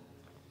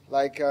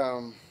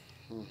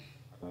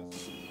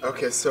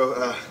okay,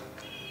 so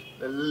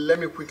let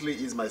me quickly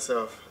ease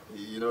myself.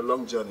 You know,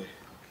 long journey.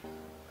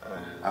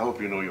 I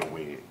hope you know your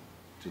way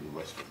to the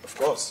restroom. Of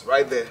course,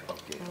 right there.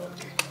 Okay.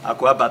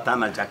 Aqua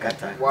Batana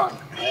Jakarta. One.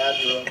 I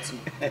had to run two.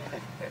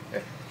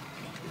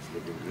 It's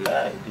looking good.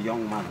 The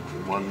young man.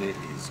 Money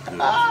is good.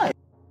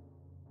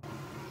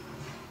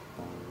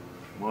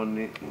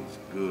 Money is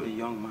good. The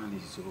young man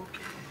is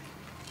okay.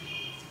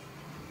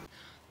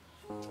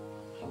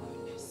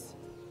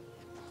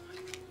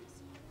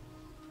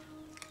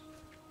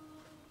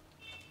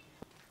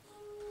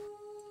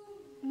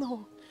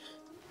 No,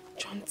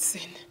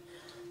 Johnson.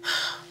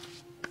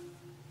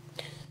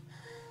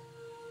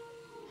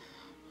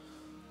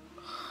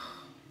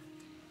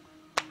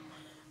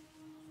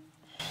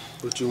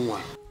 Ujungwa.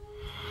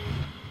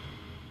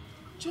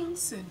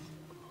 Johnson.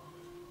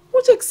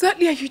 What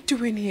exactly are you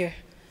doing here?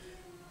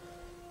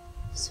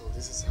 So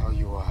this is how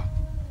you are.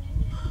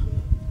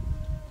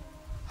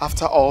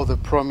 After all the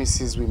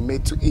promises we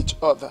made to each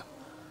other,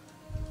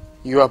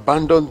 you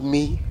abandoned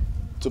me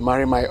to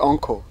marry my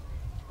uncle.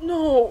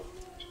 No,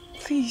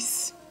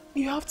 please.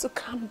 You have to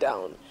calm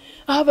down.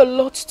 I have a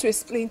lot to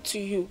explain to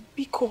you.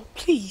 Biko,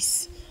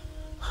 please.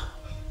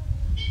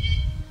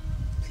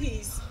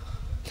 Please.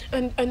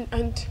 And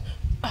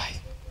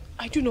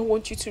I do not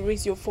want you to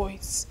raise your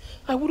voice.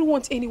 I wouldn't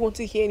want anyone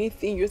to hear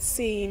anything you're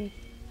saying.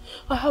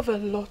 I have a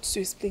lot to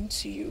explain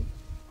to you.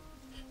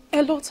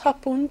 A lot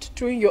happened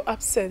during your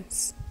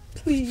absence.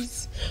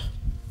 Please.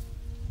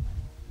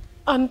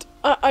 And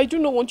I do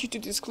not want you to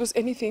disclose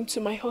anything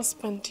to my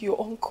husband,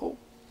 your uncle.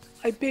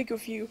 I beg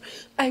of you.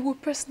 I will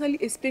personally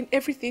explain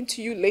everything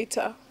to you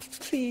later.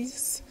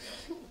 Please.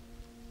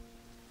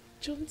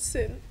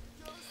 Johnson.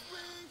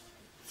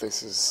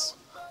 This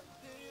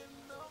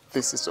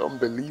is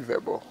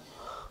unbelievable.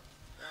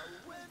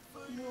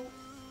 No,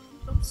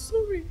 I'm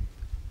sorry.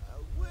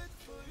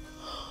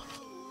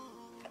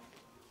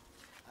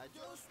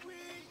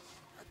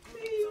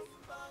 Please.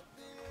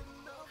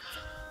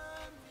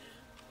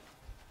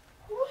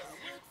 What?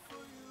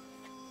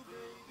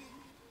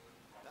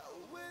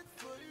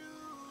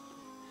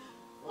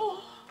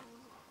 Oh.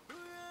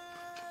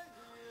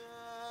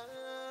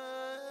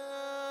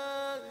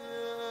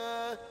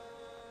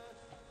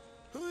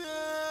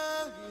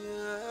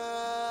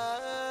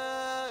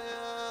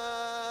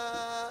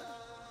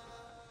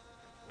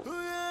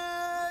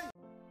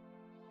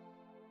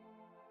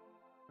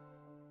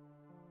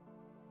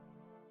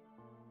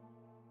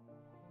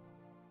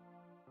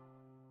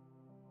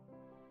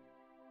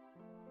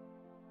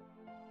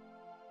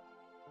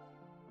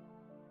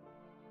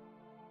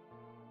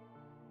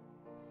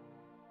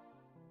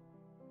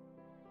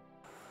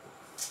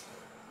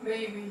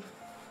 Baby,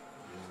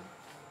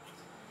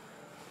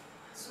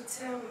 so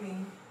tell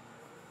me,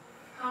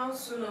 how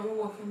soon are we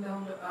walking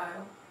down the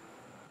aisle?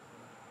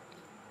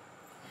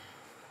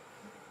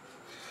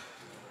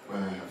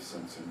 When I have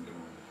something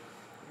doing.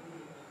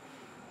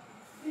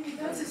 Baby,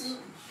 that is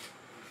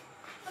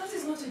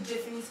not a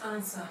definite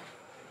answer.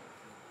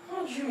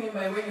 What do you mean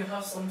by when you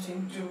have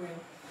something doing?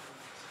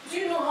 Do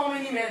you know how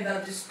many men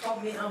that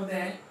disturb me out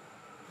there?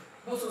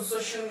 Both on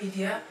social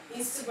media,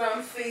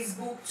 Instagram,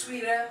 Facebook,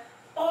 Twitter,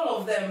 all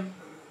of them.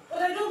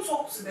 But I don't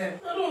talk to them.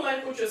 I don't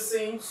like what you're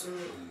saying to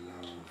me.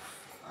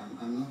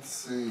 I'm not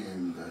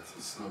saying that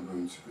it's not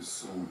going to be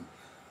soon.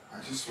 I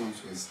just want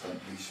to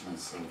establish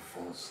myself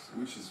first,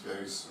 which is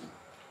very soon.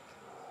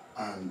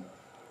 And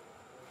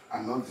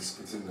I'm not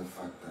disputing the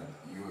fact that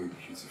you're a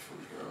beautiful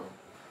girl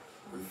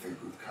with a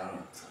good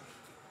character.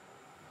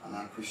 And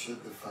I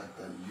appreciate the fact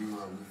that you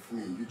are with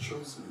me. You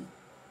chose me.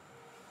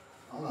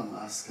 All I'm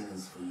asking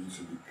is for you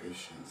to be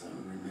patient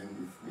and remain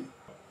with me.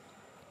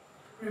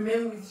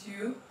 Remain with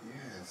you?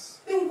 Yes.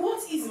 Then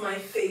what is my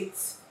fate?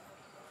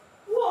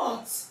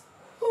 What?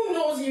 Who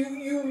knows,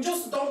 you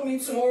just dump me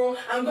tomorrow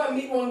and go and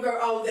meet one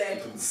girl out there.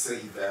 Don't say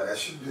that. I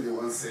should be the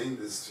one saying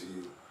this to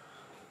you.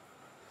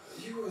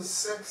 You are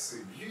sexy,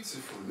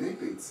 beautiful, name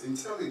it,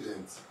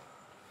 intelligent.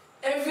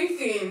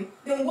 Everything?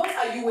 Then what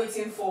are you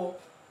waiting for?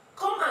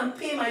 Come and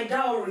pay my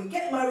dowry,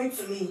 get married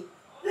to me.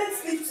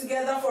 Let's live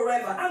together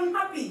forever. I'm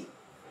happy.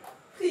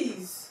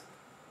 Please.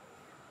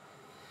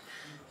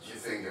 You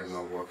think I'm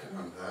not working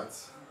on that?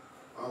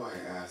 All I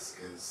ask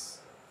is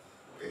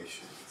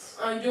patience.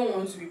 I don't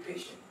want to be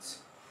patient.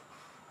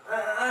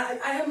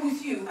 I am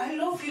with you. I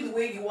love you the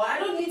way you are. I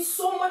don't need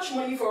so much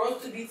money for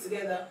us to be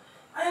together.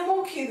 I am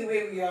okay the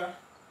way we are.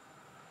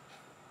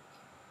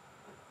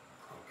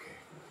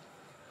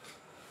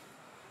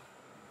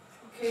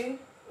 Okay?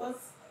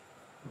 What's...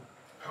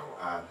 I'll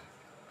add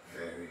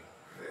very,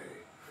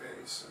 very,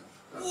 very soon.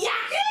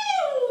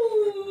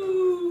 Yahoo!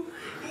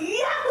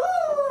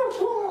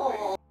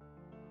 Yahoo!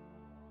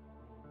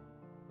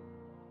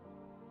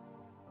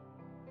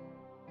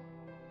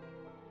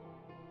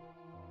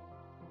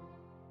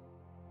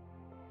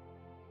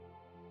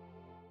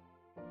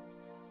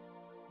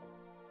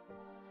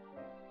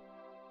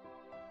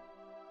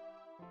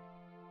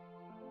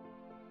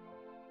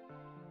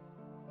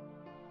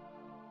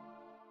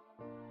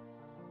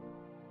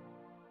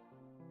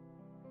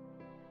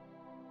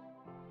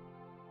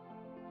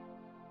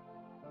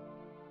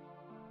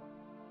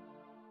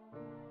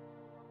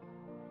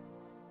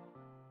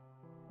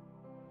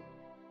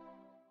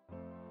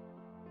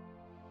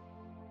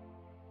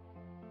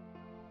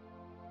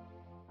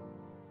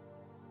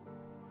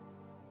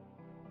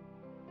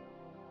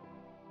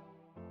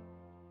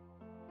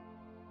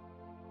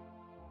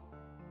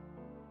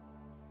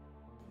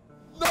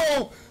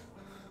 No!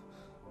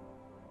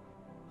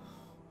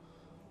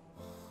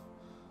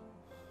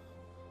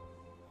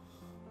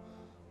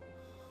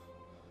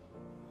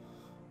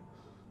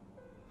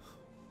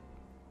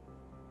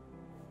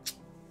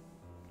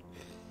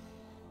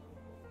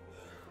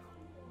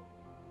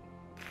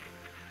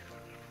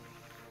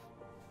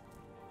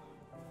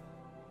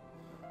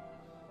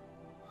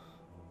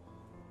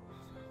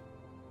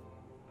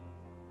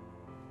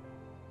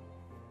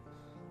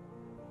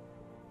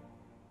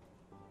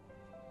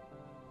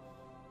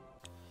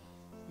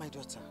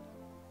 daughter,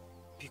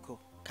 Biko,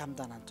 calm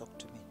down and talk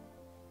to me.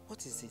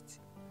 What is it?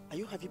 Are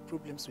you having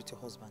problems with your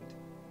husband?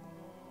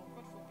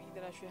 God forbid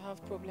that I should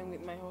have problem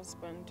with my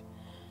husband.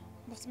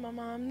 But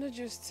Mama, I'm not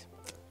just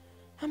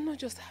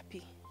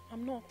happy.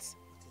 I'm not.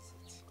 What is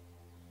it?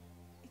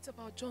 It's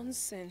about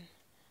Johnson.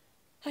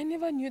 I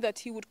never knew that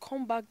he would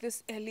come back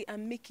this early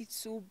and make it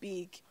so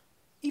big.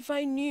 If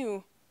I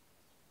knew,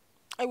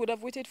 I would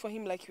have waited for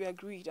him like we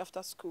agreed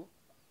after school.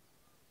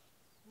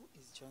 Who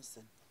is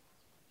Johnson?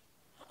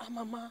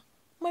 Mama,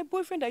 my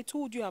boyfriend I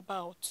told you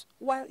about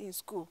while in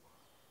school.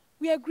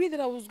 We agreed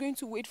that I was going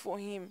to wait for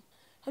him.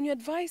 And you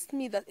advised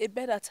me that a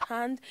bed at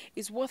hand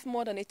is worth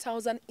more than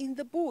 1,000 in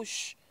the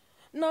bush.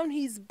 Now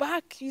he's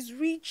back, he's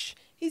rich,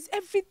 he's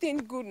everything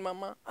good,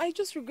 Mama. I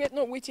just regret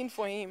not waiting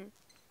for him.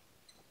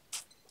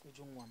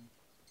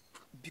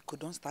 Biko,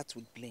 don't start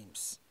with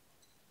blames.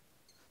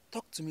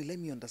 Talk to me, let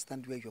me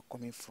understand where you're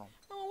coming from.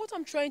 Mama, what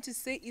I'm trying to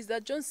say is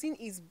that Johnson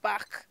is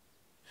back.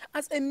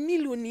 As a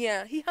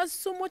millionaire, he has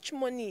so much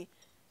money.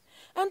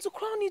 And to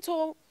crown it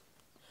all,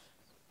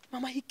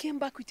 Mama, he came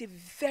back with a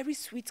very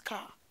sweet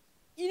car.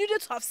 You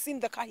needed to have seen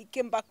the car he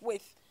came back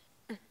with.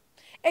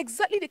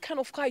 Exactly the kind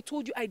of car I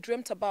told you I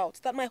dreamt about,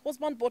 that my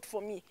husband bought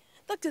for me.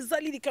 That's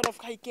exactly the kind of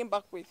car he came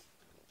back with.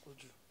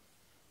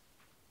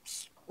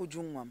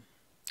 Ujungwam,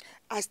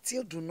 I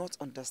still do not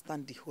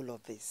understand the whole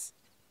of this.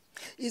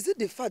 Is it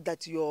the fact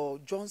that your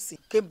Johnson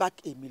came back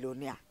a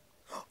millionaire?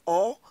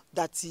 Or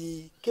that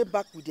he came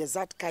back with the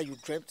exact car you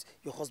dreamt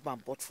your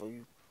husband bought for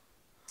you?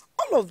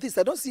 All of this,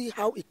 I don't see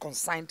how it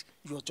concerned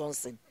your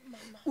Johnson.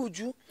 Mama.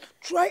 Uju,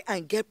 try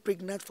and get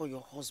pregnant for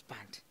your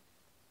husband.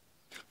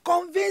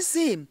 Convince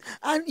him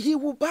and he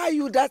will buy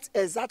you that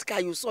exact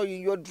car you saw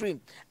in your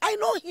dream. I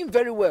know him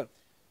very well.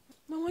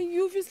 Mama,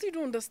 you obviously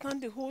don't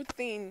understand the whole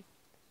thing.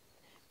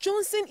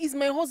 Johnson is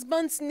my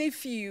husband's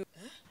nephew.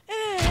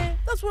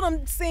 That's what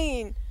I'm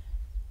saying.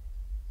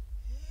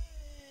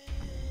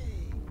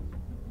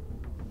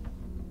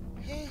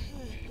 Hey.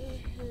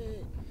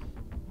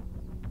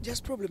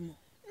 Just problem.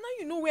 Now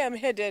you know where I'm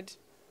headed.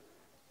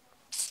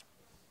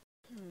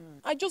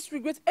 I just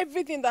regret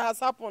everything that has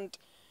happened.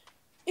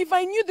 If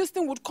I knew this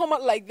thing would come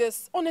out like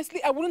this,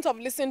 honestly, I wouldn't have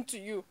listened to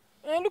you.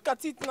 And look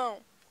at it now.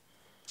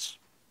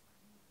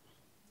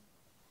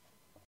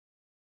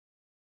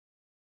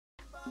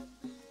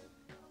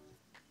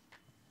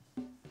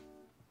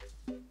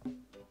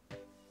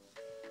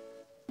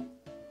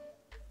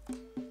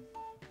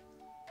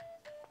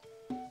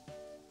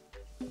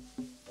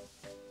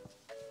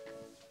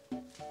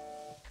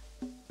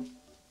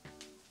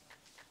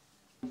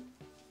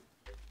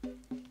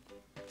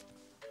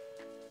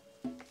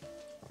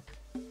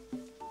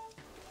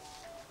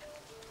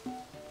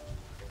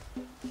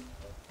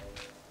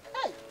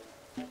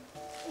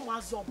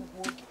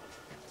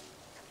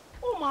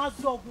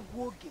 ụmụazụ ọgwụgwụ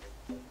oge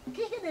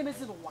ka ihe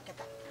na-emezi n'ụwa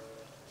kịta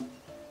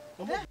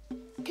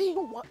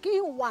ka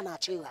ihe ụwa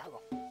na-achọ ịghọ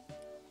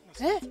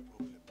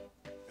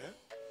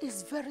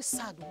It's very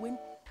sad when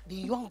the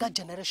younger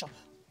generation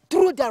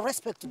throw their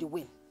respect to the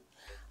wind.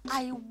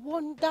 I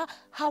wonder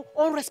how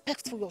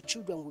unrespectful your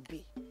children will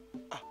be.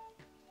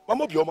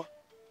 Mama Bioma,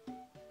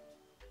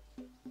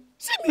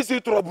 see me say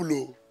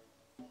trouble.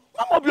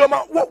 Mama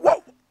Bioma,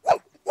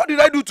 what did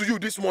I do to you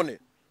this morning?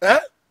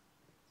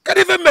 Can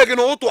you even make an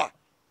auto?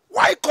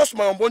 Why cost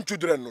my unborn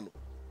children?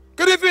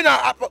 Can you even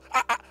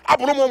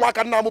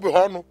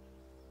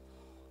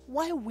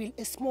Why will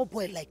a small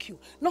boy like you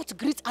not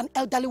greet an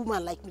elderly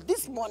woman like me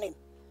this morning?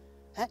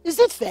 Is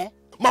it fair?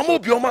 Mama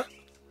Bioma,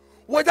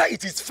 whether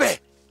it is fair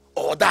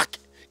or dark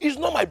is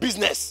not my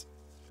business.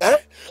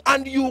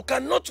 And you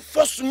cannot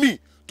force me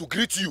to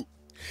greet you.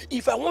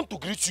 If I want to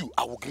greet you,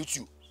 I will greet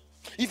you.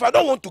 If I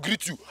don't want to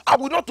greet you, I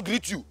will not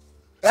greet you.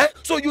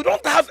 So you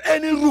don't have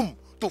any room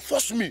to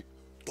force me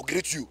to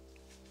greet you.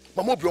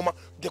 Mama Bioma,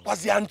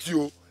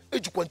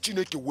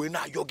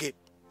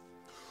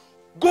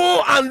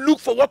 go and look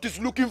for what is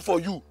looking for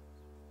you.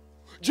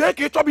 I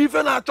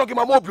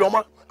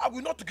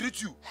will not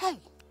greet you.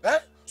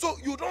 So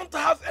you don't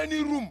have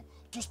any room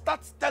to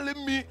start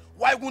telling me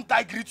why won't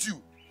I greet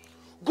you.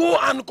 Go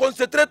and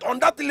concentrate on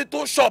that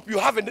little shop you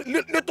have in the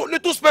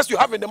little space you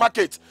have in the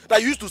market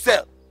that you used to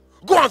sell.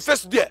 Go and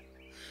face there.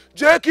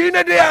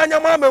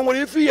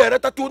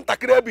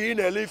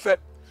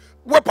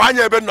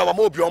 Wepanya ebe na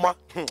mama Obioma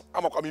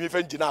amakwa mi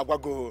ife njina agwa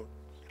go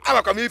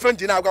amakwa mi ife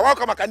njina agwa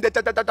wakwa maka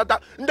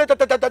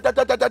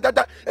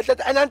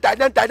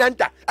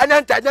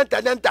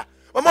ananta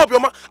Mama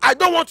Obioma, I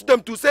don't want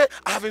them to say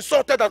I have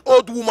insulted an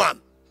old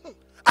woman.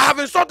 I have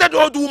insulted an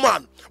old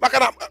woman.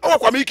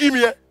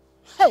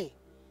 Hey,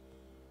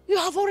 you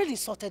have already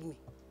insulted me.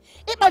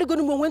 If I go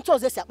to went to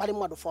this yakpari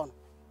mmadụ phone.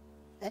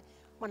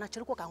 Mana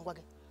chirikwa ka ngwa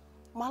gị.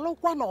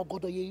 Malụkwa na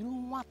ogodo ye iru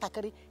nwa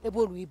takịrị ebe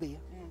oru ibe ya.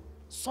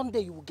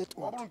 Someday you will get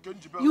old.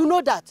 You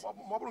know that.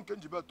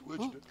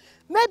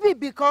 Maybe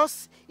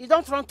because you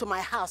don't run to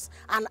my house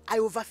and I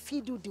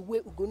overfeed you the way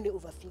Ugonne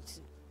overfeeds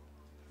you.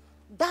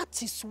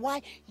 That is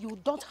why you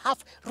don't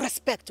have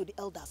respect to the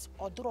elders.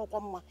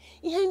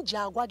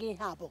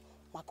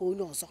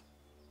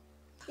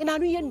 Ina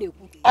nu yen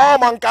neku. Oh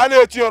man can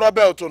eat your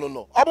belt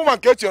no. Abu man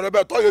get your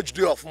belt or you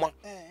do off ma.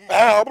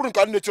 Abu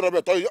can eat your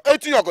belt or you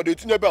 18 you got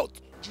 18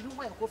 belt. Jinu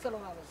wa ko felo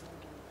wa zo.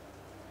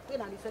 Ko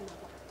na ni felo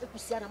ko. E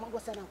kusia na mango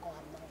sa na ko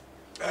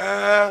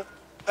ha.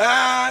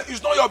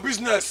 It's not your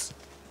business.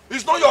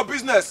 It's not your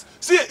business.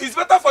 See, it's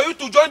better for you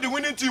to join the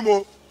winning team,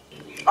 oh.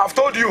 I've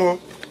told you, oh.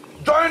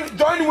 Join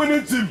the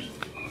winning team.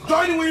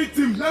 Join the winning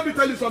team. Let me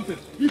tell you something.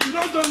 If you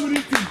don't join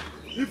winning team,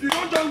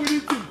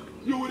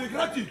 you will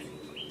regret it.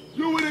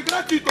 You will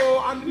regret it,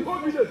 oh, and the whole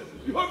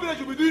village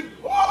will be doing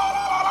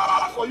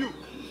for you.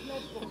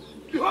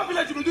 The whole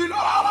village will be doing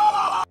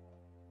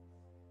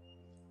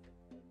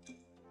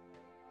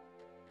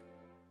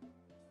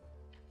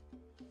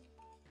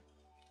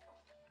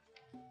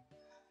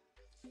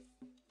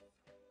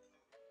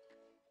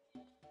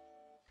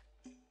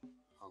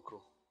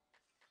Uncle,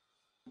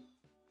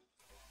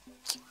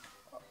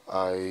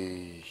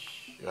 I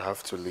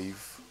have to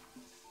leave.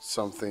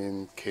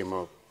 Something came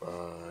up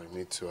I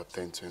need to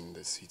attend to in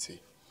the city.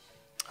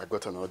 I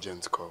got an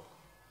urgent call.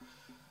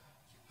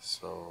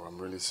 So I'm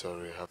really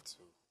sorry I have to.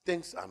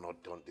 Things are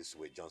not done this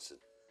way, Johnson.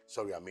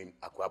 Sorry, I mean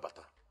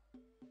Akwabata.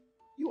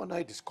 You and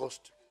I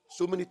discussed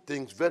so many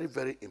things very,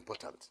 very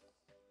important,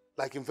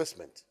 like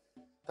investment.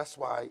 That's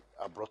why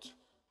I brought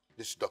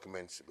these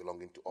documents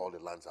belonging to all the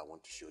lands I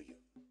want to show you.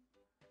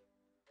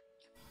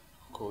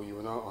 Uncle, you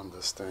will not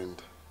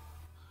understand.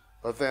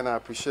 But then I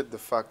appreciate the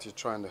fact you're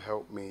trying to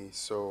help me,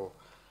 so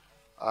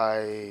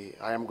I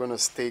am going to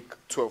stake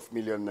 12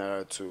 million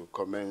naira to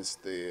commence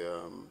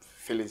the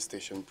filling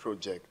station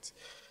project.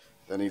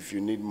 Then if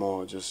you need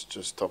more,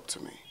 just talk to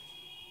me.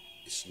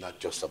 It's not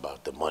just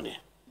about the money.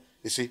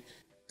 You see,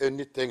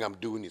 anything I'm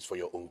doing is for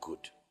your own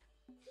good.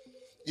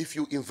 If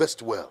you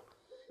invest well,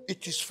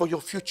 it is for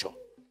your future.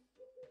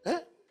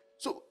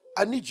 So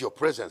I need your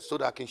presence so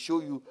that I can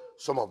show you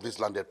some of this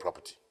landed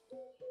property.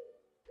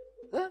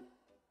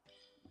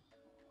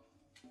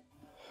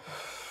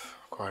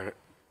 Quiet.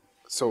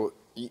 So,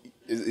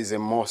 is a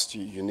must,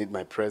 you need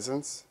my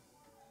presence?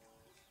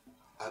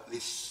 At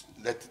least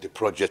let the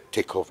project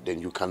take off,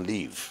 then you can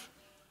leave.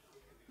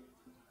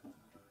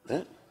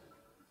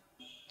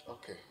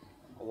 Okay.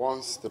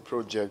 Once the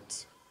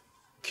project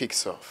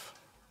kicks off,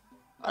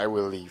 I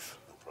will leave.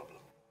 No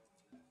problem.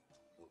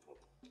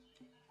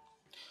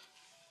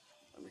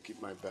 Let me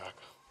keep my bag.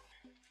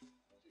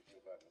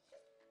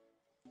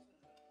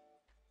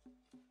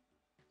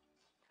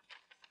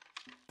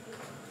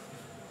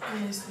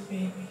 Honestly,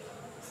 baby,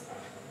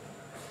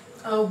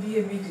 I'll be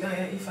a big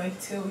liar if I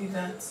tell you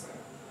that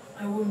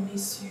I won't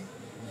miss you.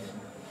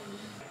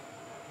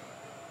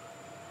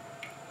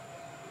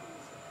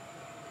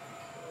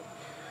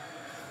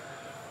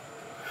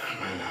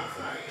 My love,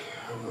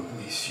 I will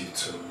miss you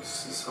too.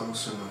 It's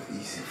also not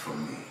easy for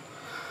me.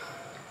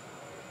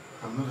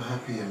 I'm not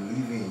happy I'm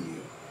leaving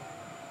you.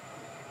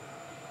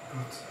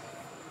 But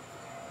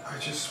I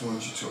just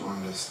want you to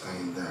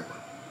understand that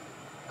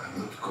I'm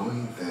not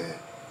going there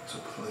to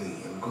play.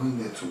 I'm going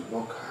there to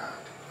work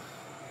hard.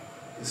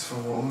 It's for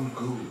our own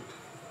good.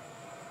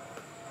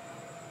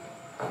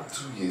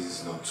 2 years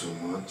is not too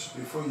much.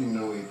 Before you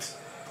know it,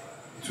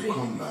 it will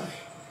come by.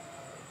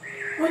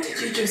 What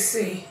did you just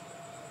say?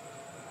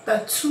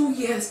 That 2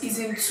 years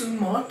isn't too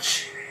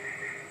much?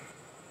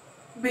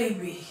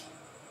 Baby,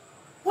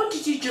 what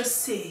did you just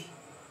say?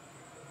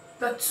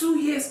 That 2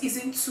 years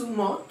isn't too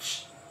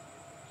much?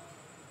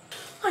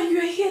 And you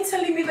are here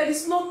telling me that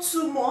it's not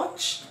too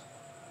much?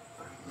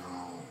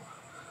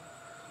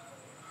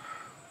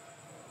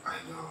 I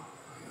know.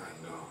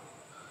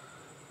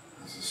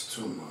 This is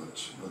too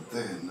much. But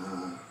then,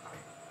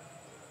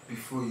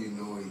 before you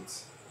know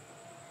it,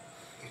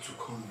 it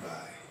will come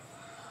by.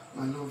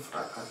 My love,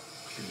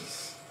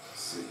 please,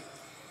 see,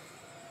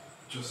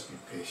 just be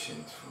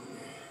patient for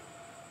me.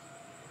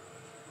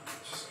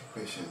 Just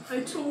be patient for me.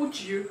 I told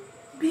you,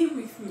 be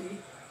with me.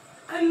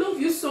 I love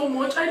you so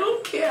much. I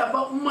don't care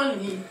about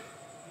money.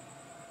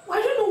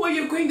 I don't know why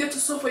you're going there to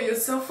suffer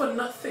yourself for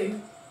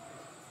nothing.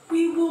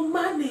 We will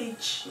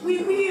manage.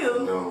 We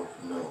will. No.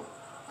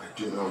 I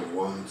do not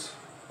want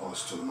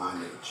us to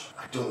manage.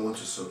 I don't want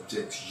to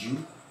subject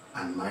you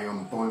and my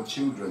unborn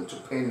children to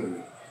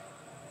penury.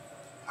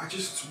 I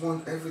just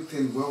want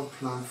everything well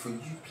planned for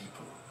you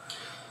people.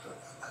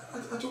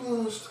 I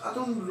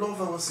don't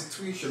love our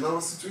situation.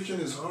 Our situation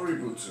is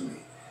horrible to me.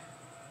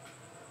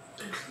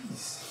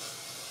 Please.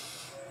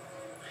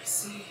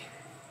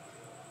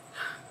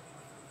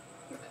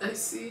 I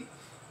see.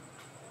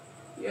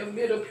 You have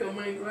made up your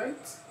mind,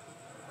 right?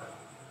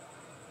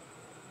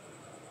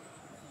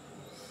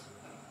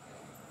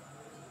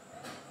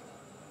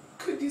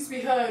 Could this be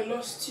how I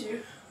lost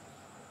you?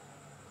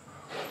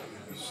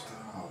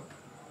 Stop.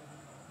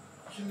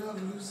 You're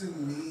not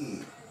losing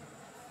me.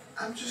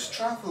 I'm just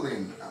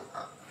traveling.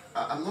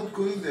 I'm not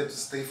going there to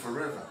stay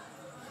forever.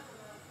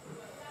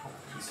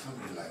 Please don't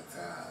be like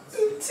that.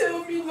 Don't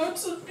tell me not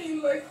to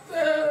be like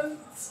that.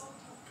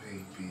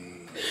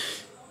 Baby.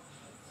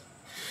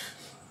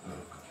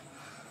 Look.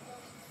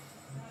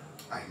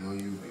 I know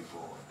you'll be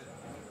bored.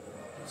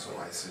 So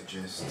I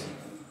suggest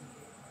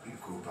You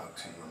go back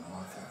to your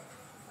mother.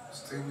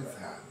 Stay with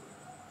her.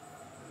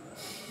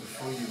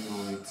 Before you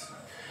know it,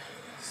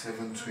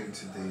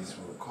 720 days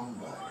will come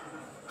by.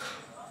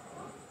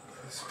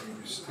 This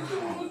baby, stay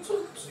home.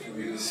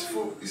 Baby, it's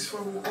for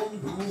our own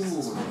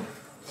good.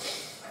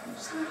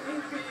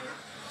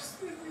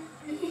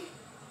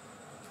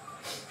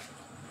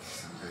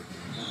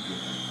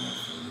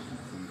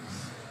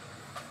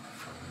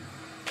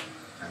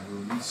 I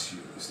will miss you.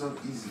 It's not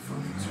easy for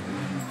me to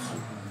leave you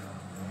too.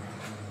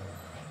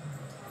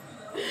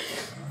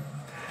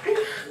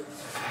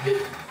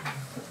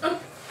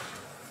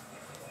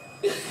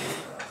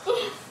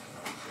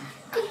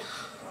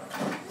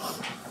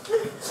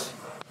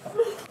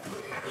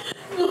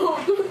 No,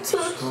 don't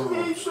touch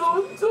me.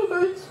 Don't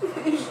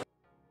touch me.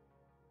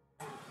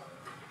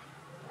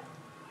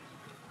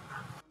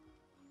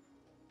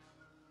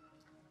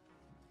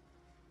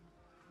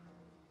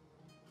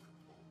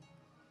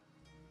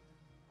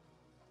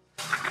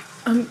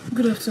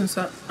 Good afternoon,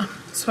 sir.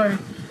 Sorry.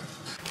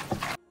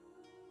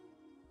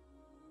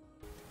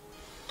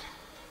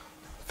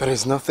 There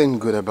is nothing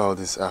good about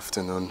this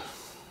afternoon.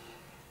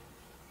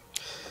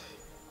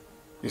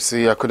 You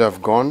see, I could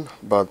have gone,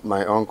 but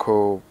my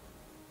uncle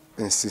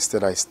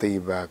insisted I stay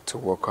back to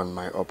work on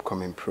my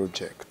upcoming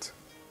project.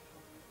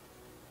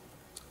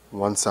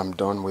 Once I'm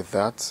done with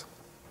that,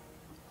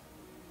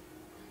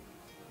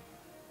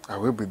 I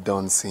will be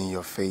done seeing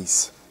your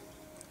face.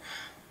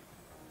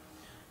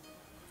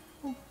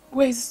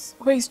 Where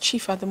is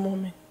Chief at the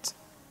moment?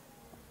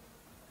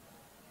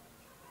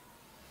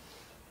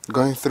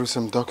 Going through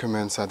some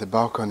documents at the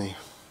balcony.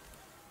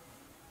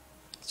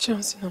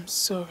 Johnson, I'm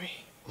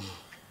sorry.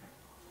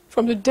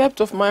 From the depth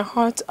of my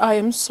heart, I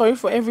am sorry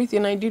for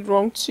everything I did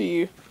wrong to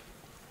you.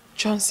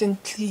 Johnson,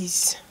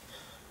 please.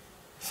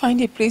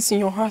 Find a place in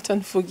your heart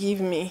and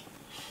forgive me.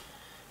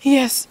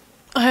 Yes,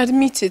 I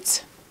admit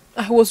it.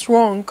 I was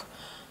wrong.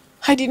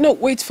 I did not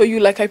wait for you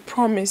like I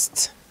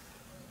promised.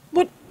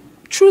 But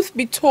truth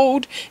be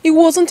told, it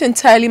wasn't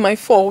entirely my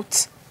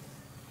fault.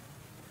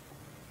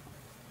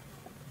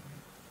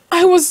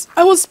 I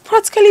was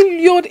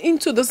practically lured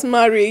into this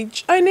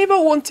marriage. I never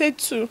wanted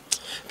to.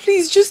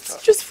 Please,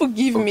 just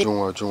forgive me.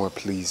 Junwa,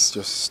 please,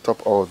 just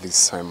stop all this,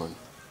 Simon.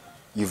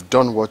 You've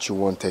done what you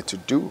wanted to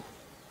do.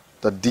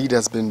 The deed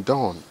has been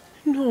done.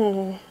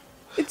 No,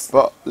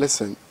 But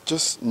listen,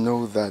 just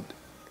know that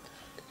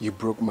you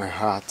broke my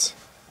heart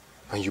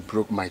and you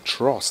broke my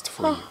trust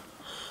for you.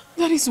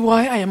 That is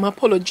why I am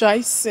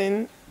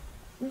apologizing.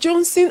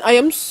 Johnson, I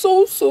am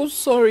so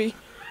sorry.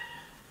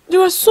 There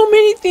are so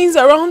many things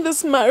around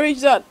this marriage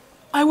that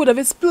I would have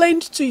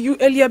explained to you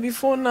earlier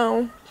before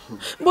now.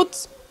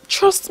 But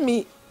trust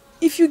me,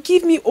 if you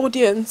give me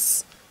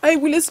audience, I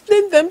will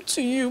explain them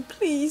to you,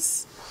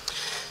 please.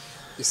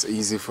 It's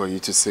easy for you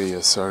to say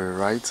you're sorry,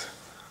 right?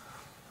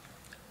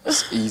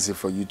 It's easy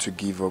for you to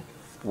give up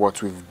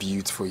what we've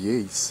built for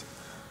years.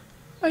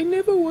 I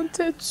never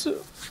wanted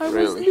to. I was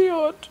Really?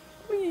 lured.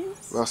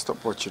 Please. Well,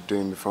 stop what you're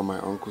doing before my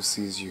uncle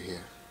sees you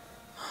here.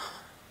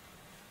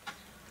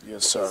 You're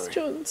sorry.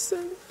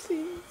 Johnson,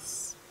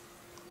 please.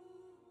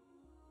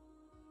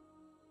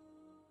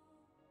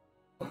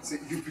 See,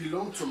 you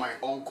belong to my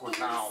uncle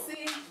now.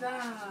 Say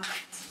that.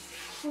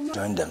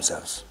 Join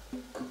themselves.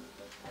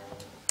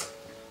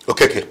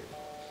 Okay.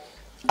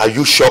 Are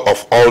you sure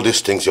of all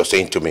these things you're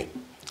saying to me?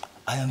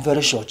 I am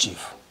very sure,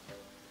 Chief.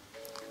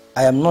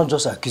 I am not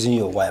just accusing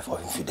your wife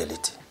of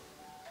infidelity.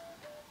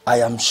 I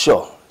am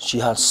sure she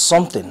has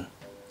something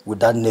with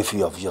that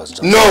nephew of yours.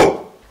 Johnson.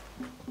 No!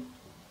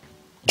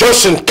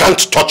 Johnson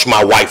can't touch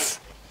my wife.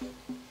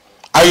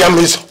 I am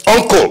his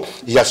uncle.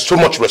 He has so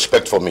much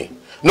respect for me.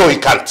 No, he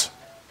can't.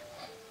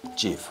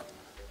 Chief,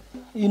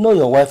 you know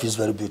your wife is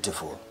very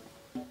beautiful.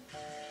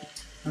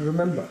 And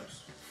remember,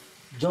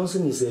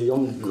 Johnson is a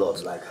young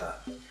blood like her.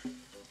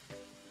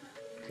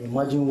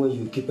 Imagine when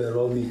you keep a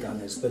raw meat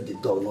and expect the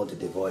dog not to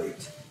devour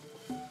it,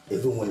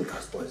 even when it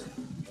has poison.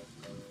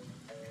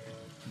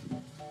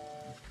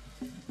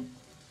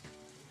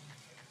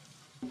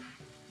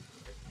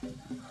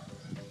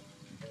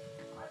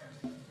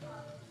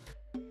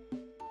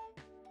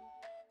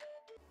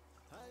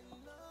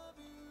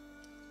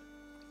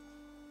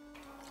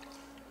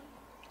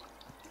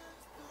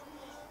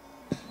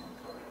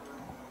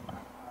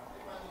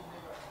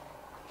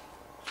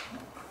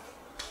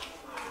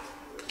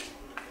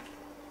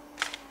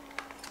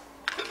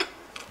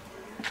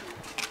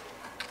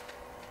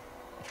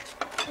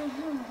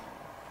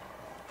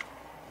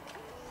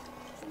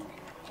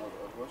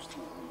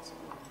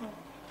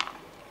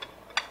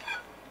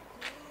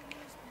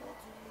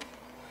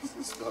 This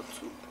is not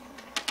true.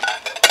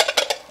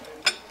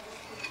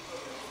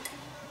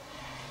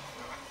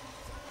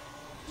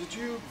 Did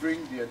you bring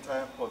the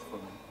entire pot for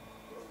me?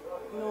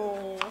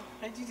 No,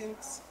 I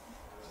didn't.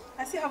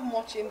 I still have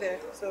much in there,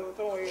 so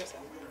don't worry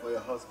yourself. For your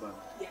husband?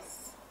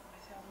 Yes. I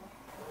still have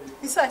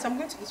much. Besides, I'm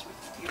going to eat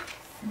with you.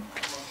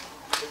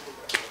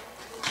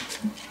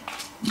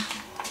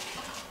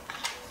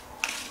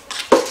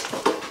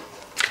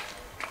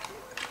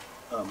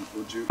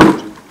 Would you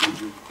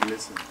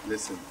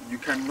listen, you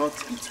cannot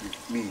eat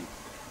with me.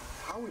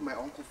 How will my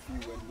uncle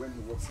feel when he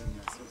walks in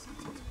here and sees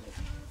Etiko?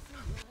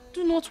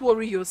 Do not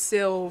worry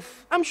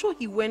yourself. I'm sure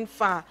he went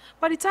far.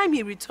 By the time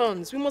he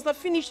returns, we must have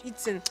finished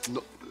eating.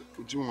 No,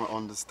 do you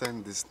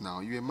understand this now?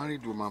 You're a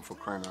married woman, for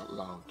crying out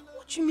loud.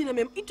 What do you mean,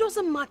 Amem? It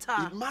doesn't matter.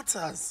 It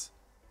matters.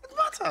 It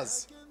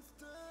matters.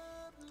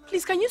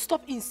 Please, can you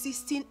stop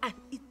insisting and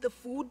eat the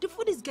food? The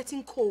food is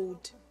getting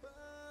cold.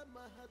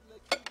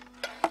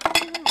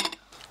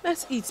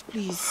 Let's eat,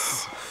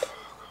 please.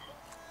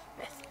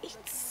 Let's eat.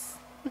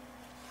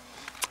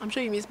 I'm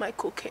sure you miss my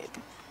cooking.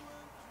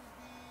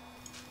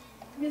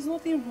 There's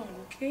nothing wrong,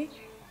 okay?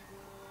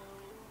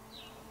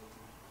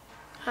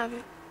 Have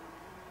it.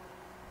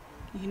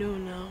 You know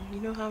now. You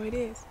know how it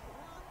is.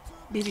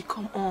 Baby,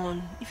 come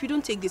on. If you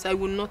don't take this, I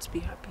will not be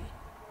happy.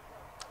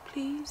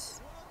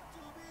 Please.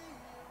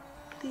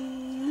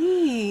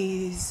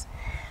 Please.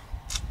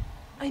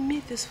 I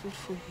made this food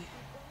for you.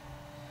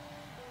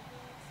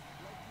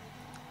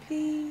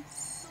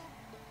 Please.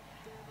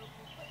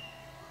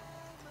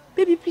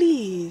 Baby,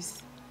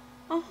 please.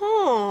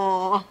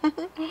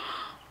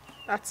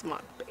 That's my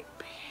baby.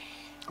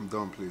 I'm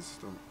done, please.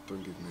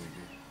 Don't give me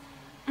again.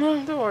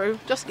 No, don't worry.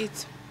 Just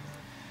eat.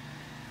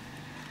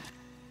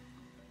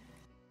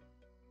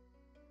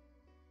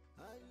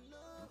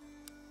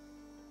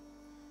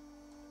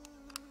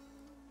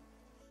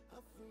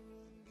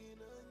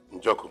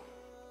 Njoku,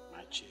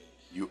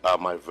 you are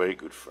my very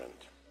good friend,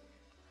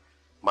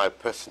 my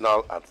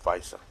personal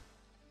advisor,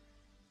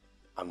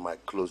 and my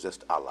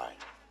closest ally.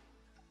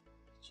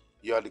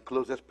 You are the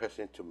closest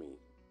person to me,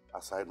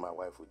 aside my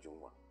wife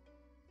Ujungwa.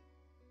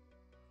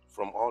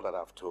 From all that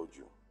I've told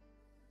you,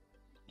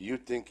 do you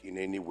think in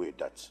any way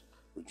that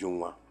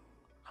Ujungwa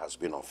has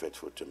been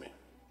unfaithful to me?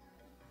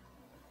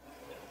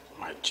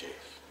 My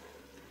chief,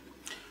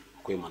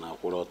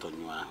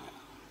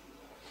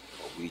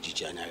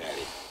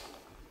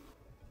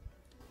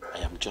 I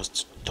am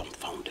just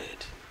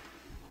dumbfounded.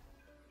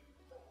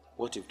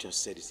 What you've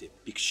just said is a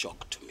big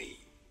shock to me.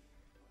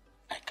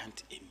 I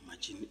can't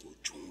imagine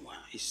Ujungwa.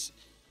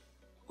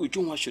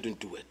 Ujungwa shouldn't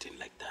do a thing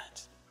like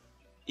that.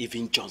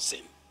 Even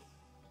Johnson.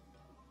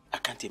 I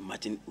can't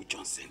imagine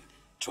Johnson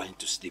trying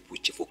to sleep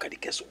with Chief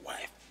Okadike's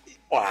wife.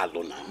 Or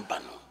Alona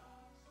Mbano.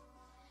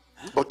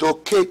 But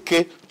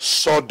Okeke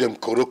saw them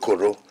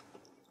koro.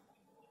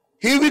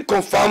 He will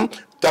confirm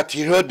that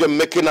he heard them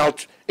making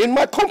out in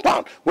my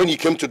compound when he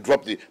came to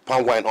drop the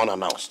palm wine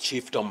unannounced.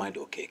 Chief, don't mind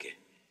Okeke.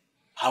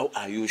 How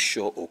are you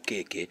sure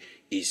Okeke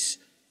is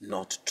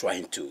not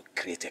trying to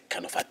create a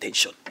kind of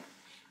attention?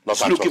 Not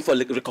He's looking for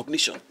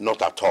recognition.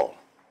 Not at all.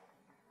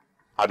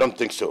 I don't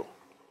think so.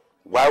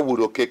 Why would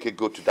Okeke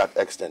go to that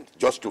extent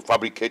just to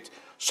fabricate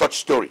such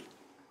story?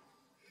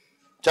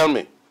 Tell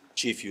me.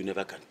 Chief, you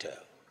never can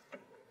tell.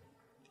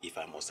 If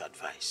I must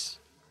advise,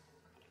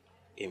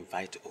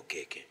 invite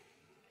Okeke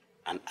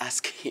and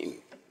ask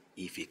him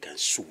if he can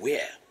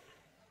swear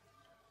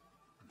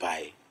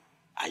by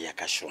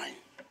Ayaka Shrine.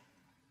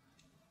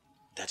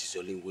 That is the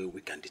only way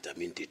we can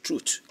determine the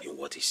truth in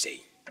what he's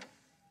saying.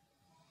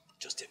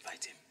 Just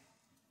invite him.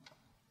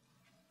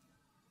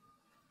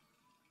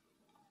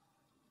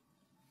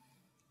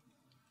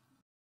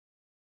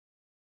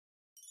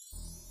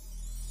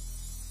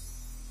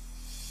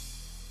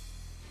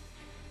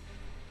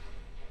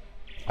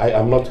 I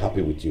am not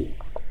happy with you.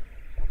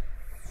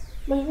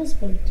 My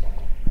husband,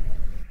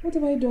 what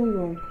have I done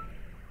wrong?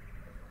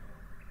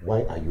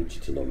 Why are you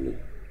cheating on me?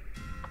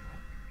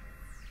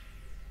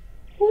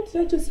 What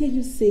did I just hear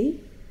you say?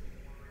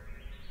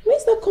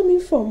 Where's that coming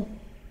from?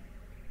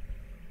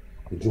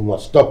 You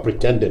must stop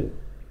pretending.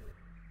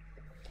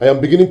 I am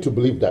beginning to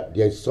believe that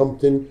there is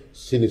something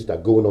sinister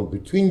going on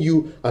between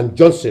you and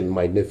Johnson,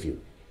 my nephew.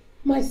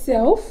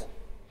 Myself?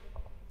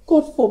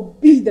 God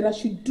forbid that I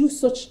should do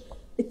such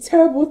a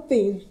terrible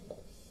thing.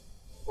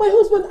 My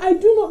husband, I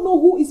do not know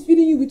who is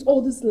feeding you with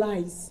all these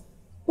lies.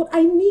 But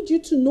I need you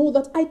to know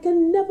that I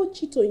can never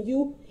cheat on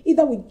you,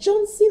 either with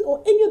Johnson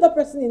or any other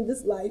person in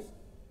this life.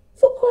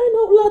 For crying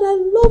out loud, I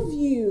love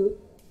you.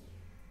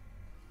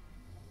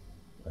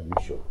 Are you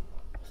sure?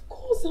 Of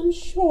course I'm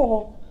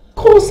sure. Of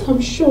course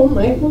I'm sure,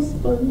 my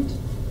husband.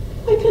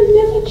 I can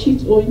never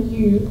cheat on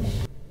you.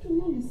 Do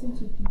not listen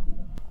to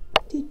people.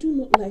 They do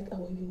not like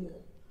our union.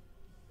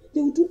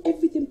 They will do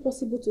everything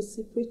possible to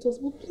separate us,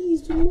 but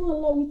please do not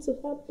allow it to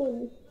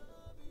happen.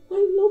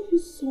 I love you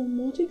so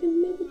much. I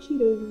can never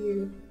cheat on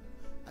you.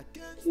 I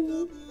love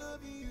you.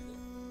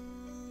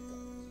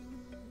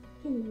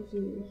 I love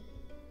you.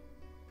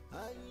 I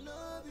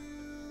love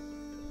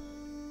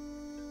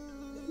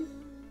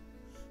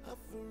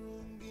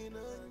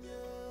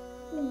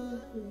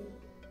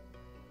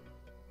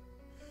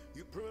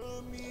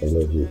I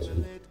love you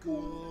too.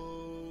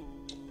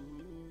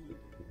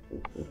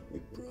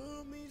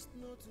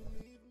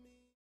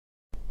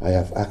 I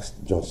have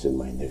asked Johnson,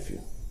 my nephew,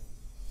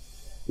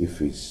 if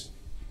he's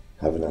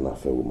having an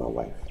affair with my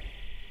wife.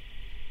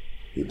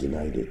 He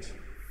denied it.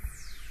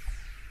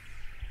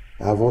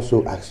 I have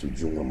also asked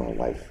Ujungwa, my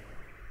wife,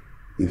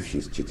 if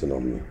she's cheating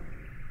on me.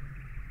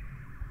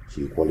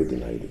 She equally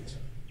denied it.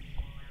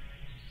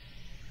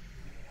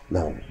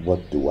 Now,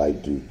 what do I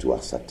do to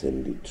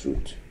ascertain the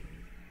truth?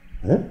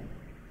 Huh?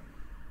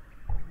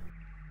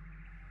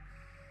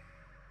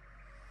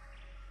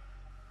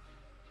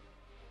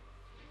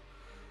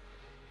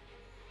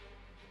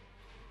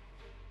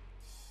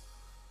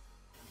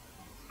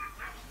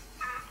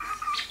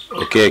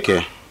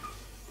 Okay.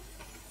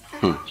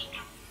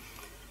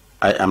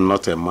 I am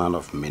not a man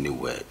of many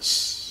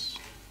words.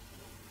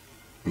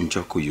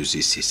 Njoku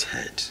uses his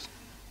head.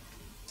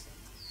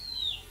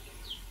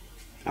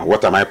 And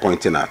what am I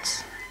pointing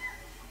at?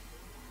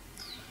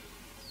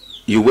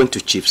 You went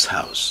to Chief's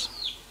house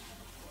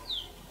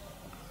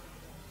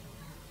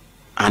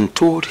and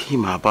told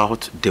him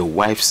about the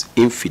wife's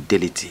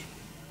infidelity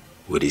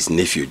with his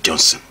nephew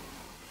Johnson.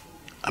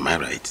 Am I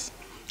right?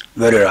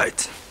 Very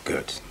right.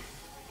 Good.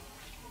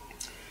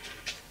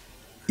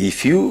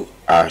 If you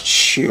are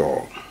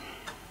sure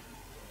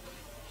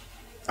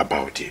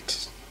about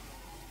it,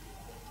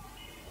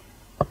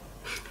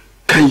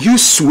 can you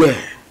swear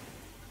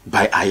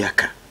by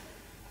Ayaka,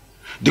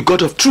 the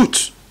God of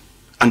truth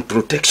and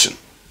protection,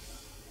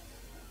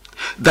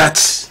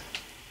 that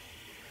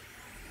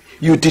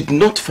you did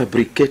not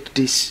fabricate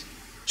this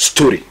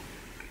story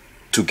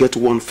to get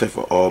one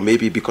favor, or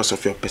maybe because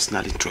of your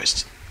personal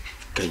interest?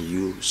 Can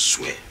you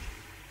swear?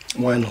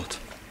 Why not?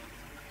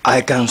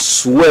 I can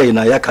swear in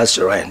Ayaka's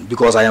shrine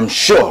because I am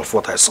sure of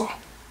what I saw.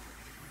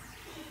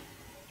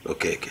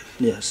 Okay.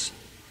 Yes.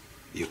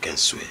 You can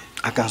swear.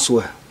 I can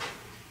swear.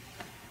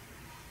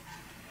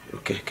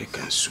 Okay,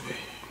 can swear.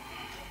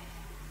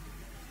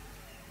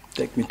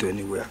 Take me to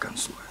anywhere I can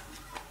swear.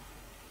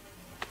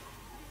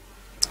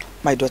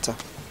 My daughter.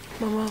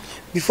 Mama.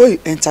 Before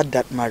you entered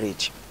that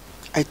marriage,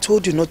 I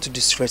told you not to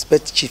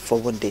disrespect Chief for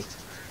one day.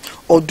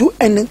 Or do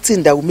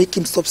anything that will make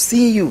him stop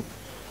seeing you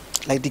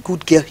like the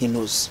good girl he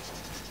knows.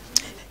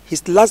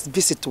 His last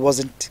visit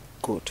wasn't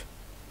good.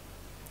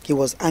 He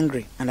was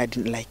angry and I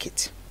didn't like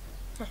it.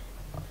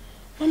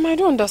 Mama, I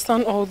don't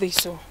understand all this.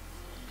 So,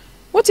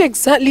 what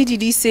exactly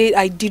did he say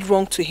I did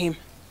wrong to him?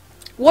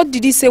 What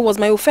did he say was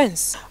my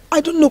offense?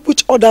 I don't know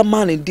which other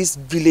man in this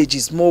village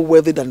is more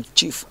worthy than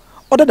Chief,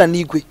 other than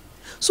Igwe.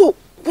 So,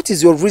 what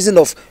is your reason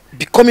of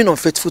becoming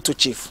unfaithful to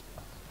Chief?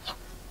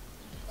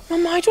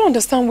 Mama, I don't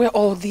understand where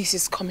all this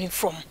is coming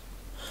from.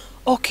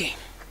 Okay,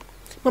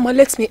 Mama,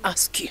 let me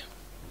ask you.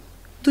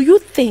 Do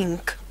you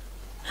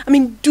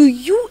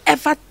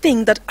ever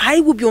think that I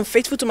will be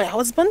unfaithful to my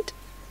husband?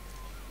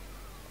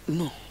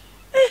 No.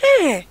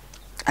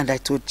 And I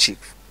told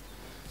Chief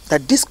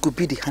that this could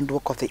be the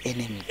handwork of the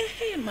enemy.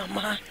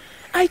 Mama,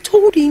 I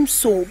told him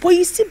so, but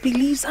he still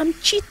believes I'm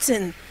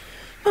cheating.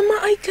 Mama,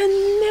 I can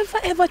never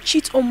ever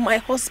cheat on my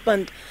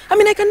husband.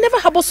 I can never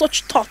harbor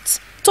such thoughts.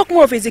 Talk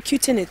more of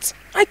executing it.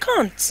 I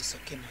can't. It's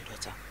okay, my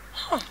daughter.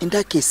 In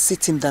that case,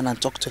 sit him down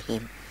and talk to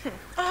him.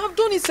 I have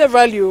done it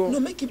severally. No,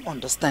 make him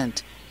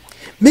understand.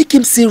 Make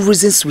him see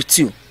reasons with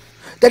you.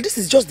 That this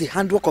is just the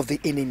handwork of the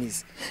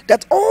enemies.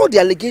 That all the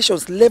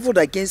allegations leveled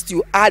against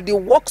you are the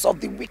works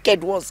of the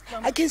wicked ones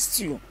against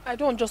you. I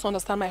don't just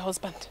understand my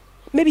husband.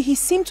 Maybe he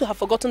seemed to have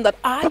forgotten that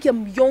I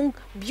am young,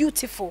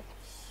 beautiful.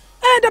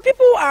 And the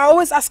people are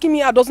always asking me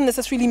that doesn't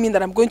necessarily mean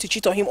that I'm going to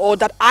cheat on him or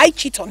that I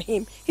cheat on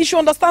him. He should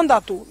understand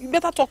that too. You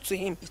better talk to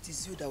him. It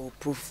is you that will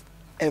prove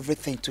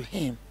everything to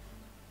him.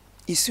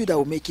 It's you that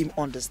will make him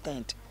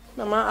understand.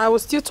 Mama, I will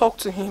still talk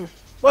to him.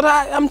 But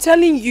I'm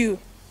telling you,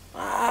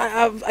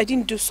 I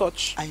didn't do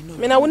such. I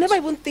know. I will never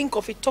even think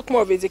of it. Talk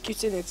more of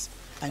executing it.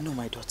 I know,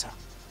 my daughter.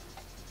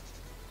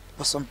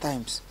 But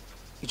sometimes,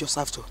 you just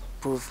have to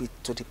prove it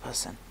to the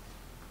person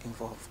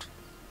involved.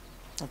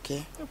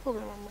 Okay? No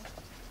problem, Mama.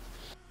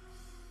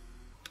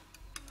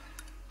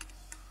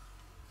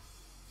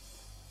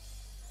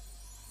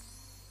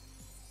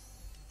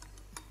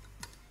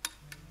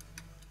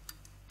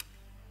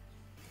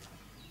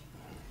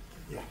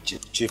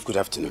 Chief, good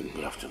afternoon.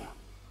 Good afternoon.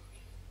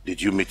 Did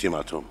you meet him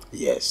at home?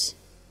 Yes,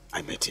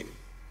 I met him.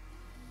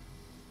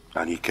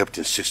 And he kept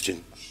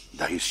insisting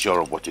that he's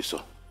sure of what he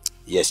saw?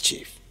 Yes,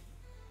 Chief.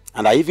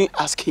 And I even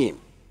asked him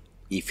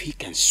if he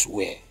can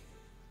swear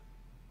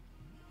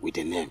with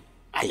the name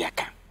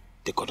Ayaka,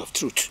 the God of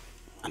truth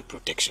and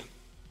protection.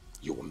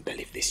 You won't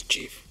believe this,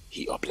 Chief.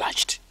 He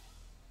obliged.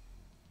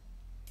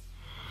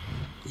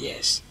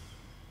 Yes.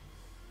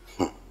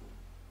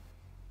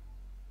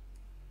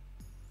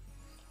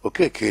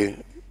 Okay,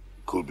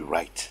 could be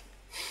right.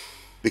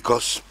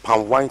 Because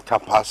palm wine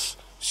tappers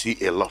see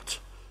a lot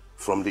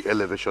from the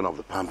elevation of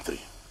the palm tree.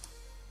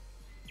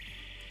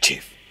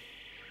 Chief,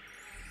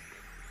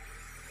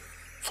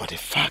 for the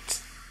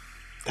fact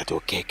that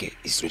Okeke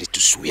is ready to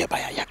swear by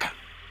Ayaka,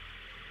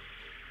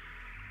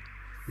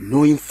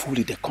 knowing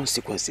fully the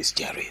consequences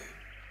therein,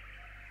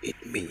 it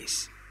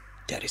means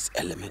there is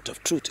element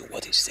of truth in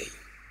what he's saying.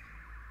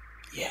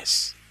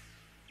 Yes.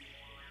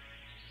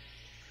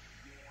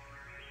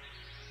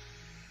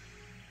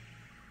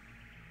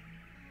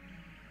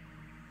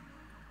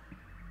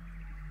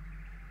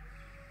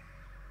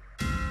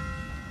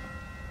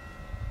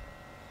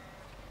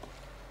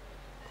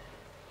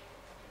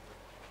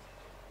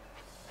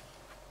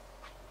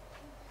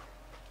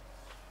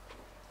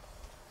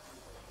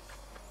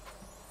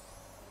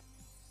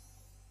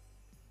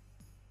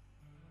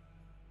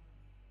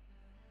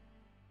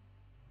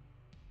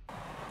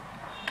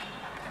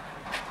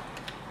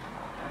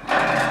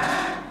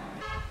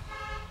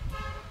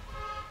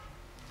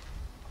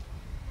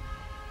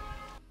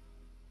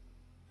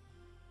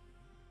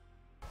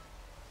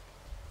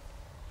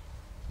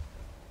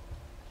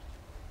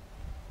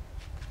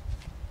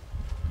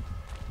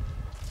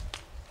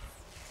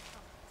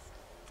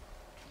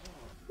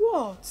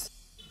 What?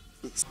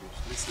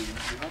 Listen,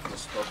 you have to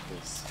stop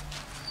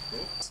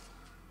this.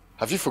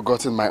 Have you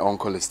forgotten my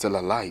uncle is still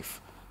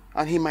alive?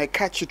 And he might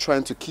catch you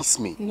trying to kiss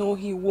me. No,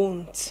 he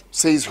won't.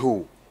 Says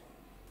who?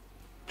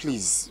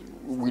 Please,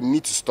 we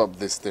need to stop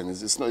this thing.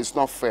 It's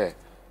not fair.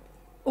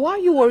 Why are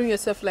you worrying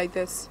yourself like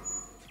this?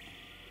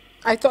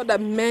 I thought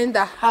that men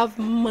that have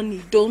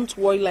money don't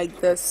worry like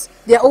this.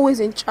 They're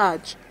always in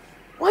charge.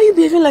 Why are you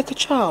behaving like a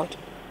child?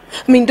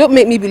 I mean, don't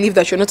make me believe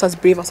that you're not as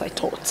brave as I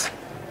thought.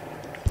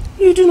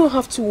 You do not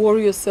have to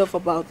worry yourself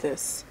about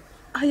this.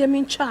 I am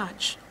in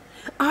charge.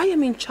 I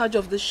am in charge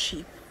of the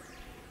ship.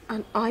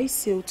 And I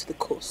sail to the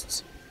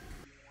coast.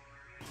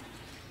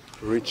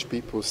 Rich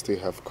people still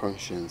have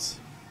conscience.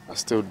 I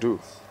still do.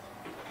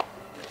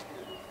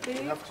 You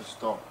have to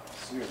stop.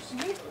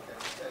 Seriously.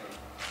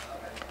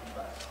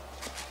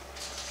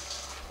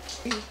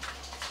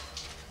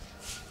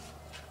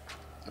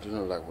 I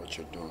don't like what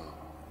you're doing.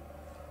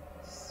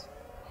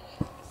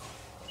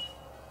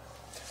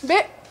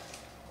 Babe.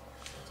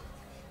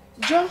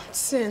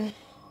 Johnson.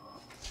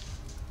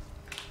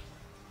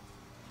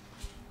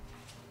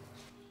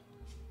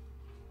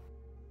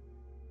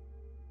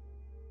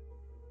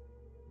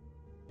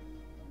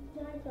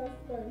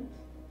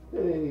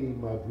 Hey,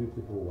 my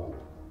beautiful wife.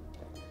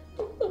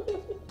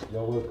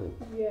 You're welcome.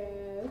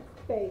 Yes,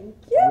 thank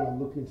you. You are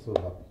looking so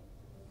happy.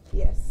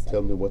 Yes.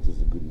 Tell me, what is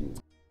the good news?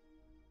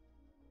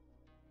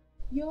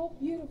 Your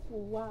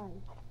beautiful wife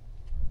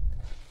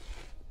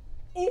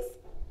is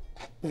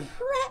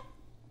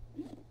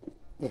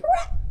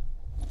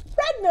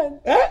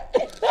pregnant.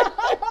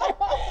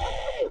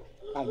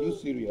 Are you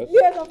serious?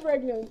 Yes, I'm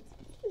pregnant.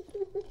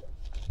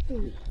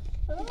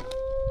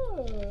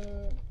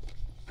 Oh.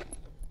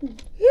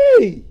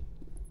 Hey!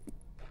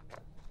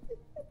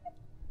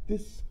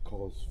 This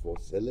calls for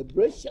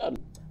celebration.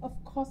 Of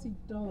course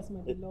it does, my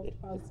beloved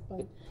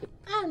husband.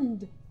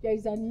 And there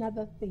is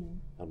another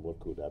thing. And what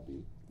could that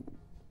be?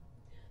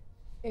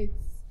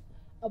 It's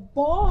a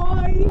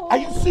boy. Are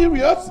you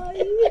serious?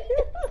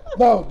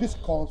 Now, this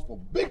calls for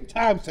big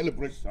time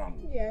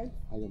celebration. Yes.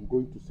 I am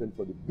going to send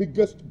for the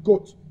biggest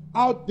goat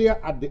out there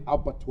at the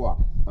abattoir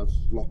and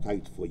slaughter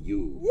it for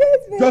you. Yes,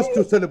 baby. Just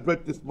to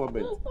celebrate this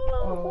moment.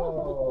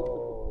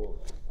 Oh.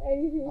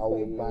 I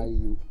will buy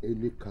you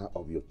any car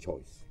of your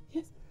choice.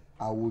 Yes.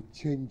 I will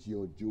change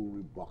your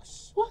jewelry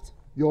box. What?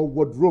 Your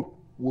wardrobe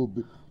will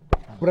be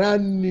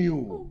brand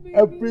new. Oh,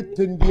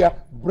 everything there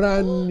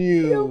brand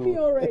new. Feel me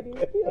already.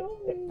 Feel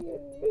me.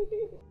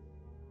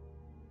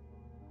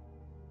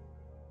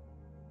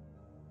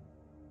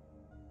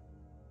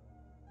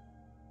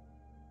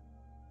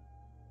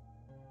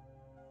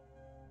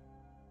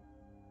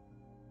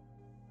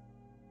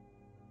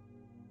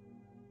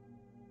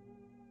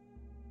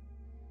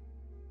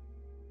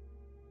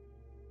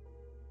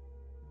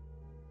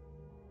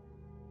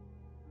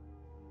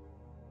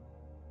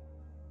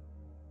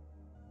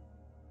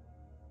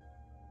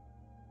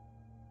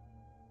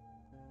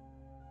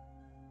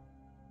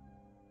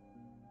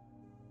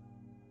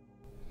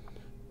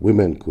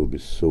 Women could be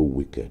so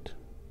wicked.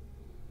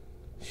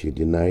 She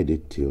denied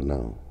it till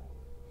now.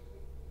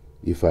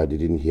 If I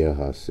didn't hear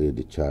her say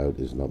the child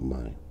is not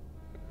mine,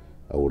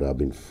 I would have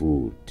been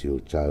fooled till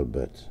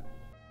childbirth.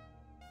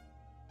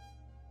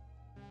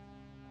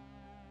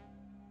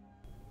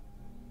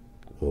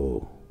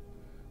 Oh,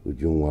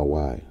 Ujungwa,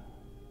 why?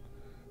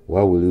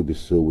 Why will you be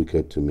so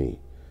wicked to me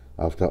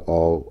after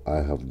all I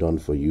have done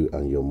for you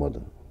and your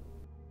mother?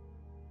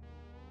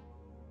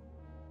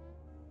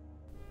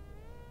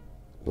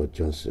 But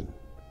Johnson,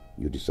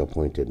 you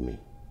disappointed me.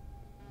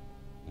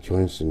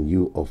 Johnson,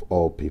 you of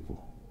all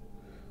people.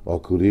 Or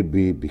could it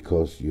be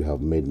because you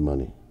have made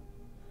money?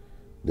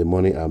 The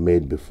money I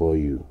made before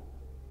you.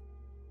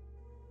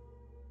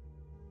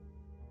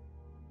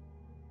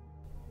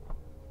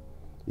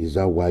 Is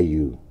that why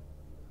you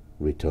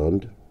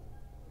returned?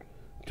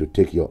 To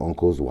take your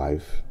uncle's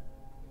wife?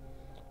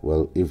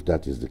 Well, if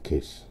that is the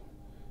case,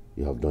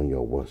 you have done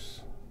your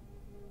worst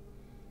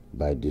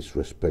by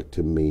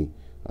disrespecting me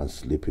and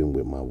sleeping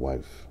with my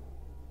wife.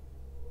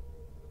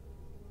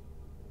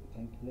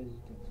 Thank you.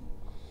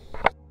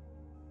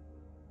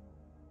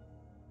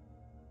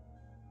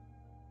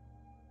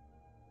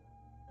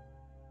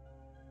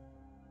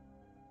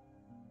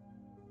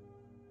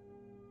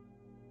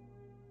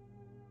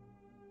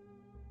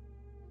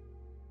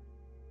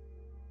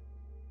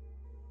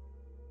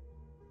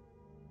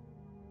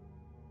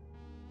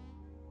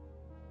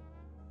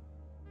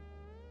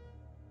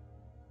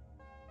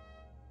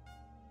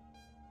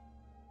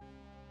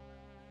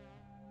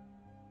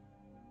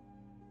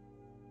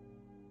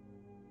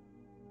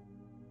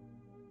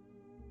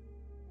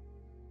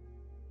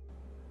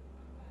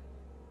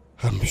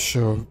 I'm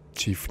sure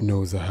Chief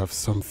knows I have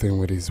something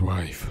with his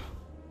wife.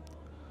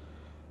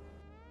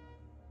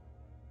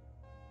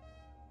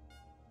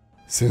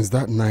 Since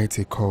that night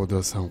he called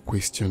us and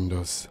questioned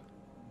us,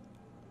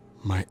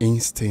 my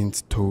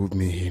instinct told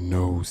me he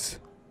knows.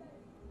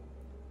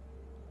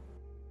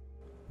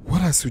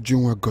 What has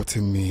Ujungwa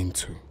gotten me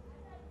into?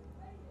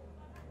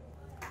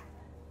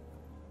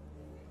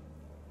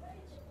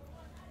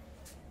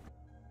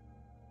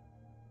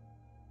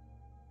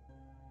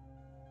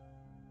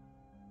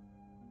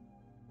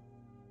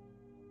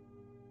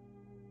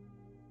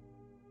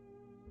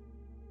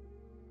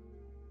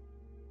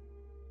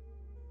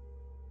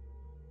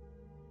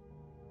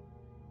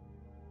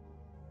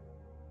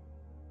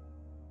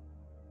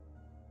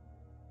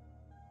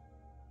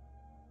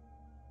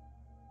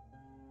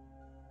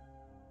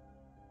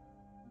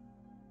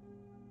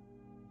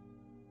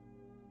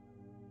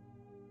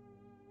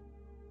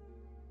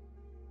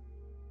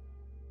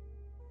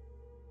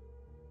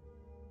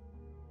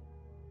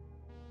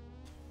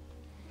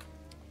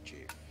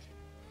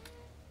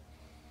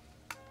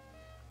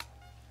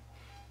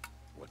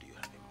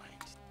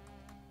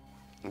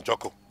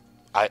 Njoko,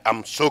 I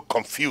am so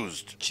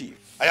confused.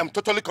 Chief. I am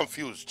totally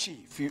confused.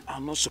 Chief, you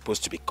are not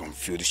supposed to be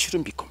confused. You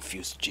shouldn't be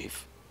confused,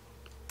 Chief.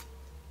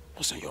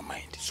 What's on your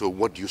mind? So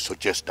what do you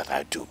suggest that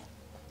I do?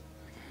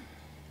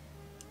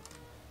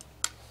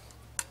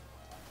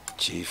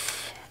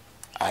 Chief,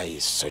 I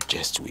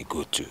suggest we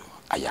go to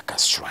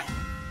Ayaka's shrine.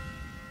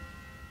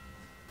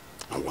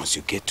 And once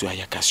you get to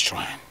Ayaka's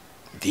shrine,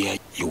 there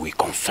you will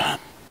confirm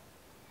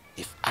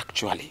if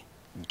actually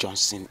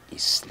Johnson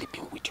is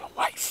sleeping with your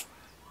wife.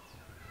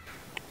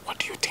 What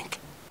do you think?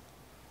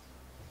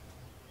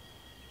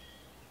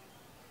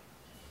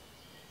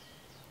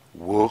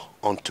 Woe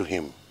unto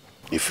him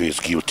if he is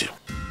guilty.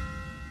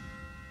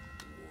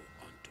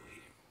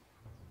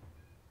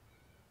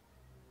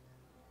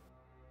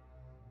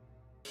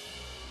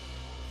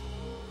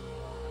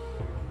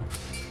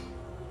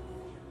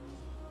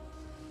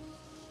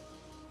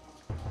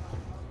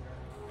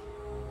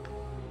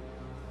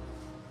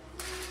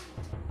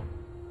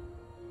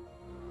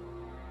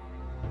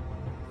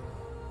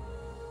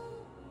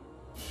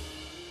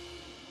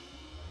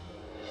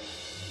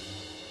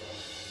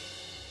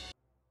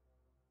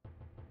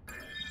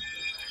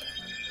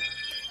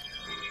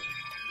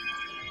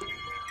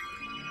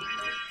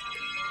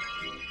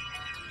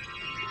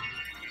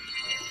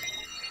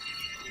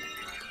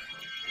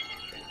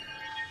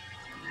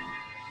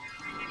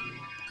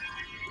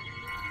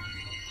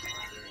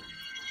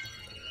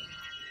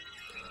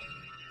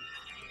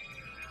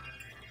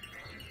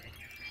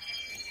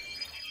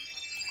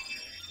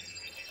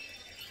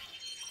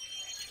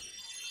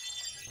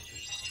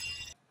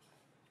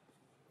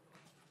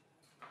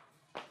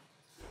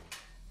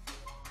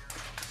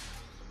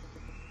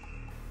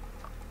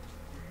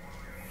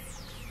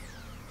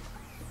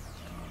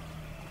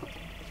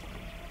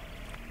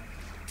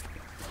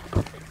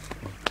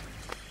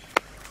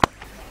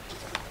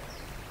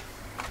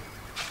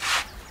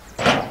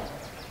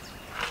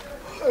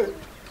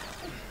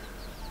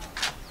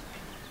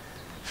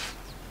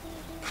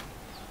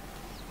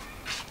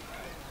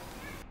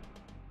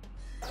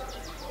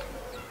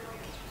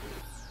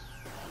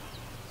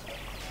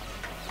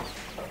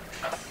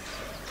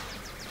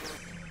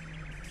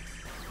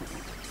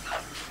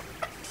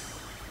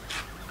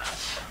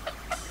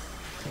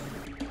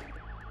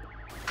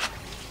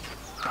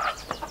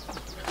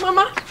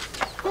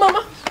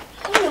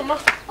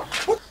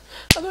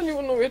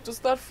 To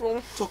start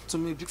from. Talk to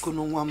me, Biko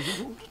no one.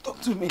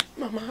 Talk to me.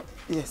 Mama.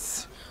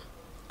 Yes.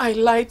 I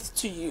lied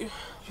to you.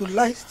 You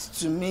lied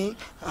to me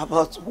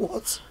about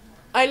what?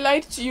 I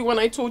lied to you when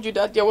I told you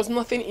that there was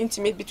nothing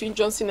intimate between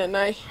Johnson and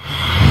I.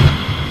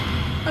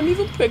 I'm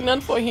even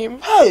pregnant for him.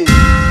 Hey!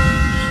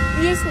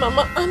 Yes,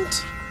 Mama, and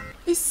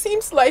it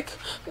seems like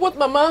what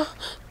Mama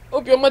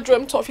Obioma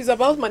dreamt of is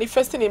about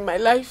manifesting in my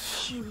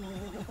life.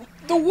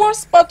 The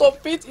worst part of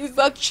it is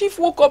that Chief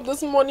woke up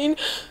this morning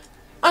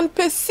and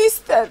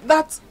persisted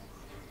that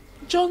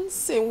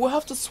Johnson will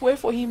have to swear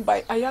for him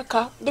by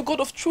Ayaka, the god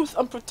of truth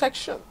and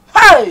protection.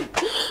 Hey!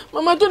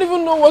 Mama, I don't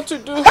even know what to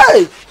do.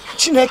 Hey!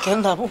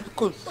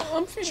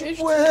 I'm finished.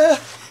 Hey!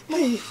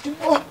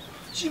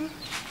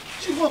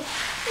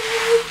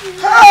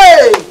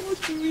 Hey!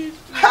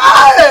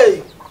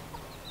 Hey!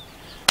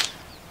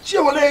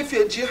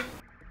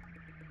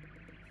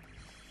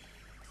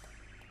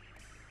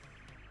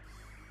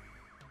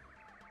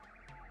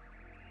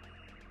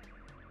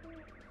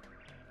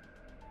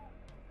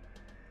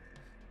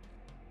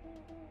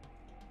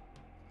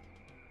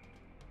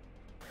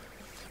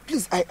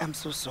 Please, I am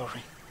so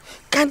sorry.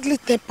 Kindly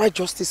temper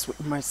justice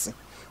with mercy.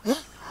 Huh?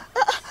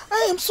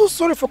 I am so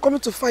sorry for coming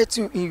to fight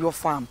you in your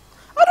farm.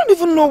 I don't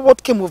even know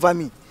what came over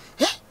me.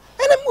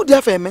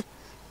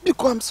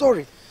 Because I'm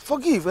sorry.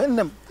 Forgive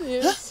them.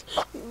 Yes,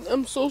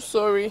 I'm so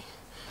sorry.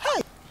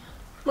 Hi.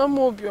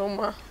 Mama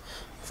Obioma,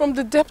 from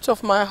the depth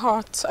of my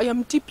heart, I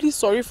am deeply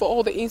sorry for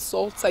all the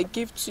insults I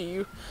gave to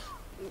you.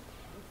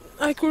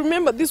 I could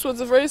remember this was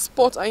the very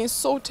spot I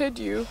insulted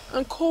you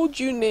and called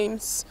you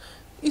names.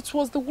 It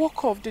was the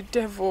work of the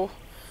devil.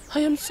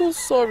 I am so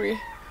sorry.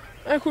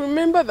 I could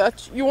remember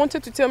that you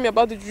wanted to tell me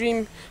about the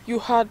dream you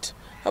had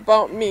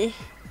about me.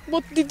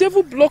 But the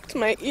devil blocked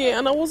my ear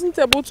and I wasn't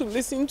able to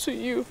listen to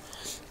you.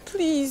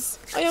 Please,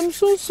 I am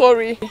so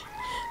sorry.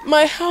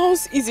 My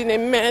house is in a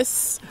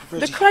mess.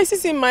 The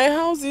crisis in my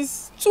house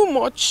is too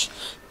much.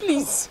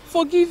 Please,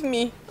 forgive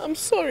me. I'm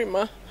sorry,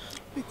 Ma.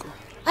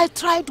 I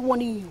tried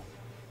warning you,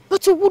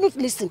 but you wouldn't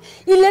listen.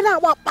 You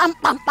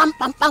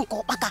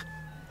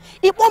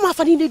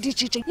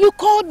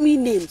called me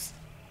names.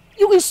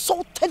 You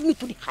insulted me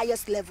to the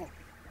highest level.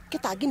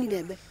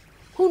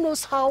 Who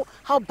knows how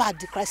bad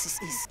the crisis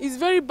is? It's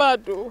very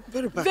bad though.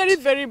 Very bad. Very,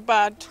 very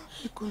bad.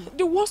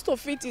 The worst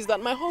of it is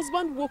that my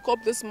husband woke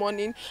up this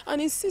morning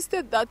and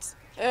insisted that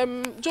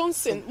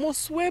Johnson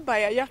must swear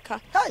by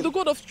Ayaka, the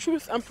god of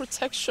truth and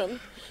protection.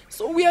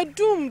 So we are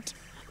doomed.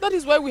 That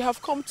is why we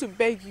have come to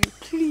beg you,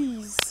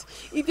 please.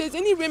 If there's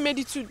any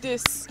remedy to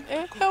this,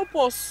 help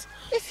us.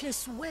 If he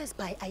swears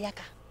by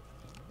Ayaka,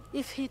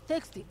 if he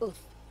takes the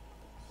oath,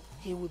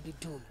 he will be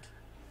doomed.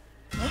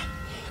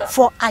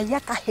 For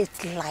Ayaka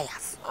hates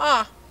liars.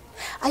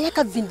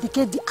 Ayaka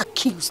vindicates the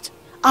accused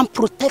and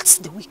protects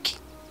the weak.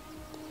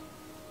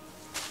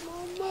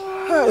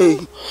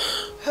 Hey!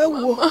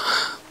 Mama,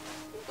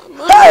 Hey!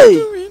 What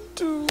do we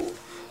do?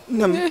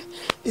 Nami,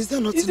 is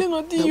there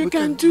nothing you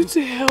can do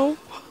to help?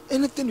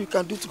 Anything you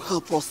can do to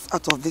help us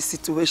out of this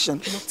situation?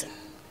 Nothing.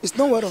 It's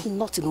nowhere wrong.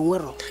 Nothing,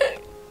 nowhere wrong.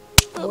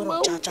 Nowhere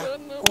wrong, Cha-cha.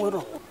 Nowhere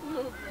wrong.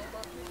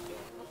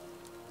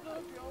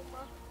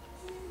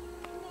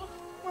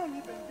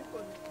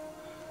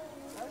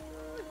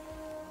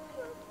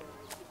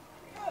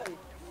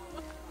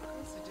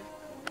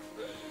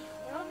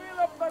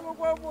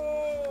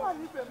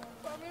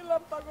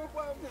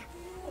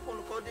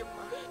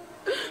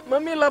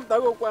 Mommy left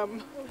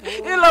Tagokwam.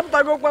 He left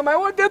Tagokwam. I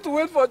wanted to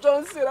wait for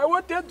Johnson.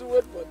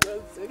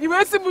 He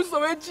went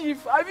to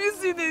chief. Have you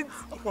seen it?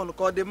 I want to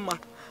call them ma.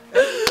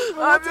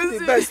 Have you the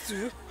seen best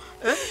too?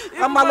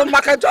 I'm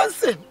Maka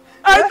Johnson.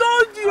 I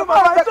told you,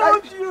 Mama. I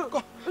told you.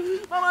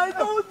 Mama, I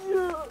told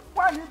you.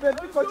 Why you been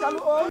because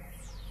Chalo?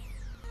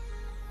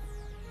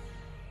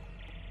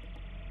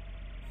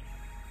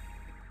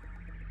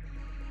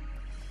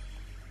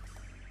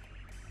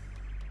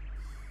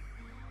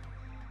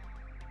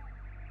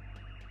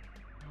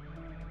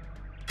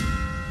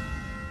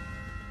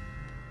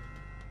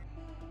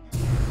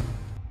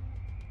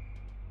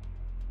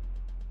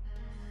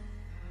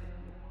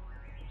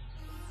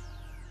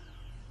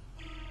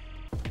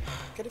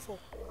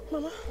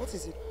 Mama, what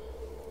is it?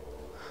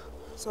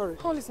 Sorry.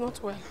 All is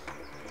not well.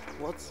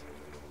 What?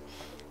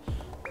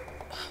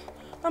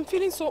 I'm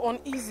feeling so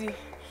uneasy.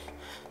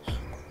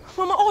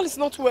 Mama, all is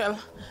not well.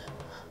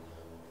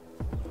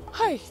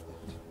 Hi.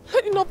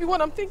 Let it not be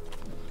what I'm thinking.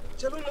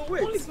 Chelolo,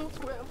 wait. All is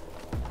not well.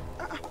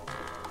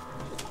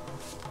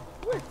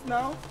 Wait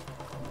now.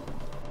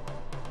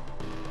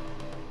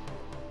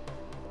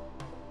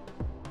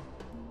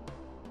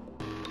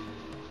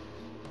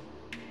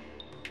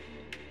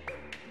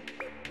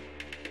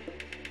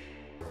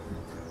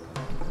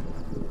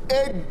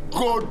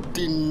 Ego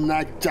di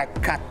na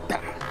Jakarta.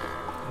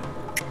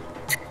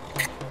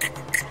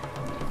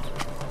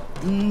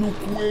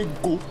 Nnukwu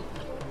ego.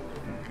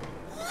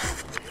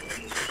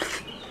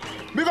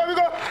 Biko.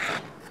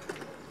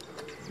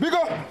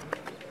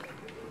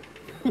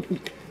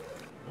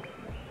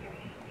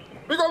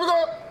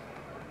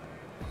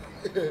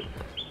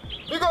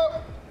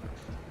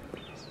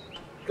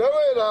 Come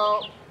here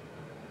now.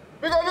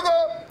 Biko.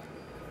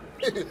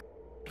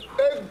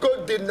 Ego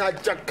di na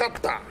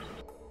Jakarta.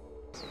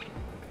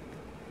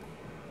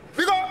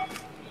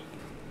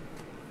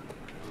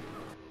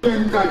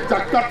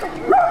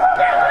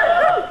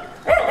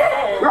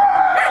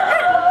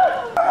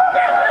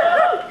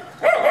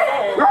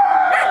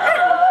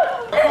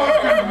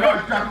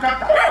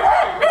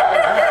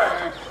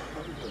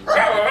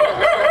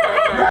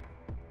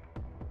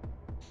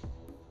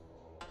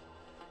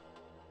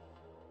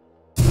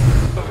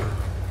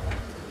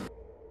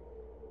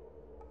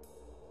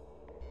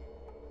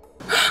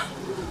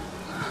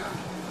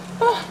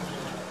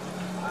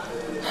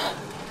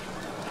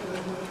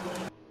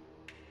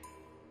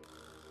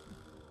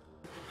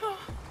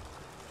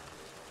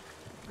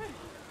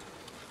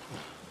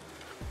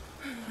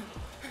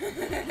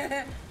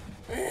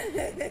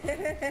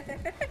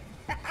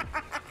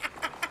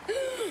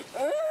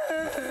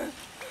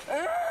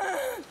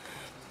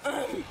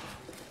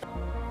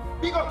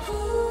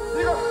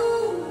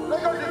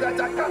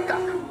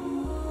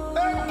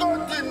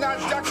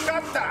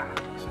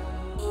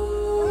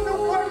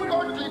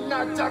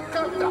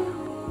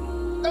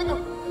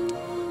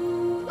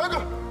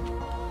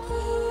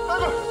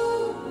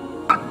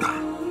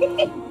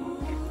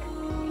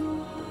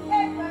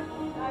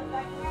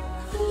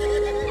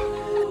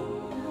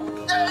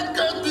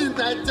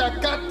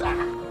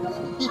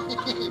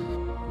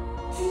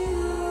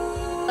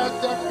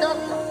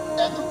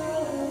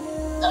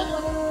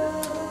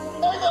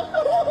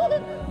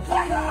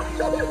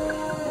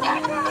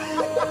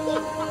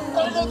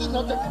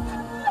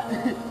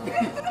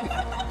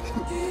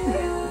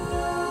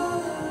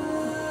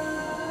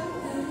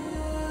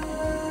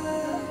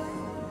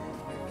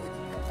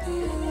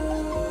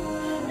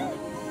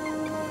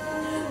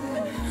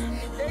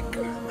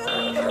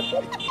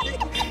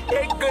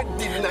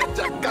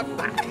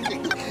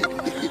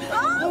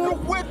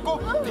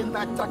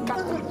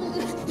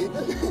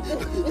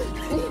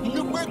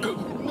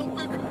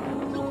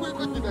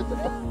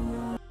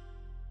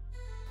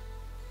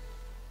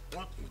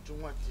 What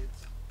Ujunwa did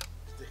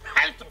is the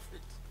height of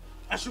it.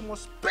 And she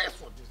must pay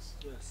for this.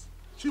 Yes.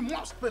 She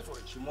must pay for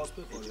it. She must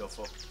pay for it. It's your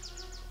fault.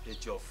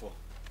 It's your fault.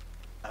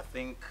 I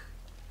think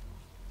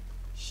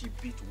she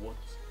beat what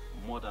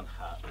more than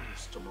her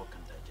stomach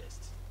can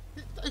digest.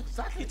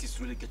 Exactly. It is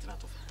really getting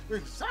out of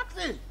hand.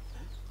 Exactly.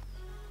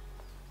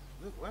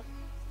 Look, well,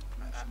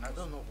 I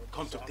don't know.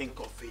 Come to think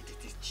of it,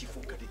 it is Chief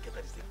Okadike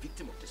that is the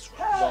victim of this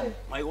Hey, robbery.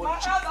 My own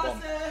chief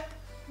bomb.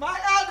 My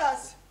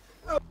elders.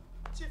 Oh,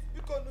 Chief,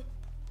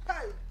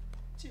 hey,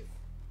 Chief.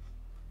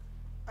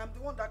 I'm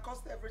the one that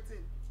caused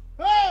everything.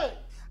 Hey!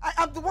 I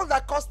am the one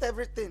that caused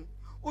everything.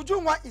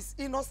 Ujunwa is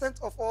innocent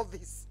of all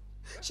this.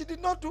 She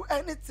did not do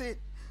anything.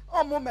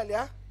 Oh,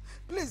 Momelia,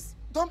 Please,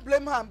 don't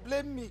blame her and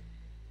blame me.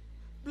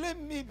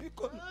 Blame me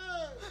because...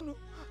 No.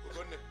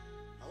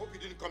 I hope you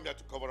didn't come here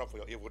to cover up for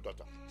your evil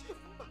daughter.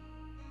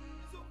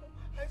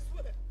 I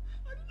swear,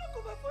 I did not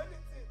cover for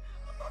anything.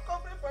 I'm not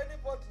covering for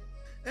anybody.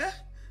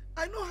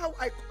 I know how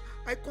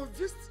I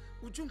convinced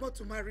Ujungo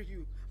to marry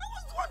you. I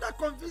was the one that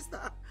convinced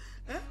her.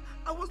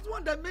 I was the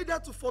one that made her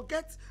to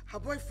forget her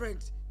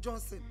boyfriend,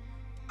 Johnson.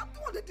 I'm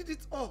the one that did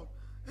it all.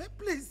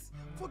 Please,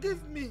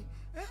 forgive me.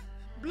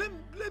 Blame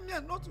me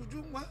and not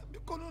Ujungo.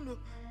 Because no,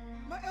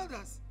 my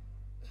elders.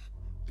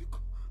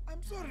 Because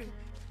I'm sorry,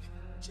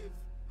 Chief.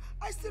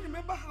 I still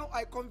remember how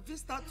I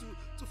convinced her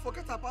to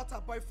forget about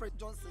her boyfriend,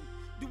 Johnson.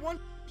 The one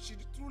she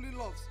truly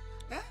loves.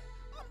 I'm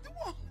the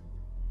one.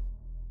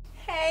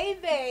 Hey,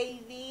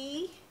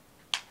 baby.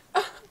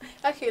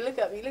 Okay, look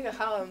at me. Look at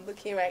how I'm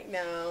looking right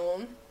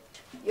now.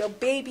 Your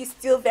baby's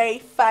still very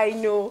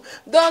fine, no.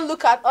 Don't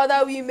look at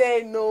other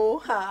women,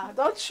 no.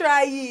 Don't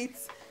try it.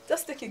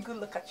 Just take a good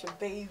look at your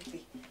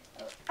baby.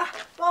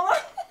 Mama.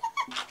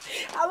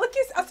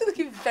 I'm still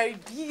looking very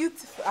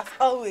beautiful as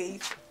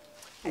always.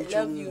 I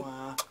love you.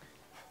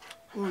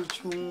 Mama.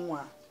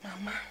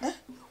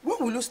 When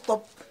will you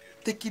stop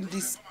taking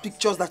these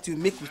pictures that you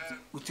make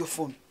with your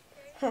phone?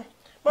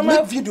 Mama,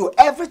 make video.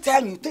 Every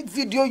time you take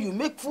video, you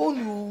make phone,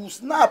 you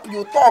snap,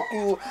 you talk,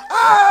 you...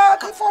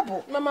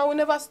 Mama, we'll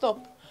never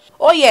stop.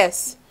 Oh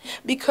yes,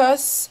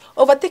 because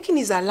overtaking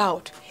is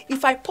allowed.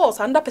 If I pause,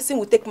 another person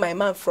will take my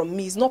man from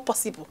me. It's not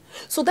possible.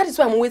 So that is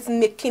why I'm always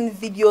making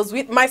videos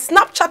with my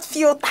Snapchat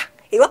filter.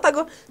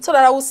 So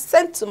that I will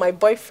send to my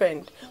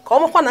boyfriend.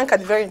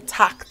 Very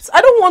intact.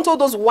 I don't want all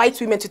those white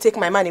women to take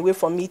my man away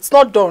from me. It's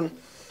not done.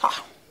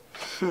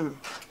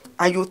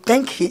 And you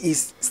think he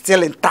is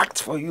still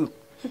intact for you?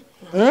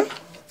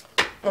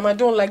 Mama, I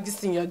don't like this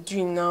thing you're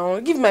doing now.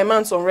 Give my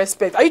man some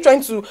respect. Are you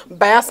trying to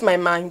bias my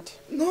mind?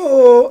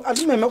 No, I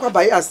don't make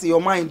bias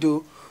your mind,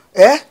 though.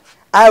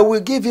 I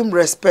will give him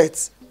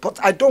respect, but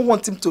I don't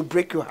want him to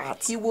break your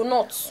heart. He will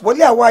not.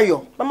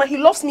 Mama, he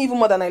loves me even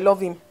more than I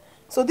love him.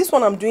 So this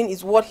one I'm doing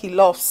is what he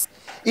loves.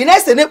 How many I'll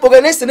send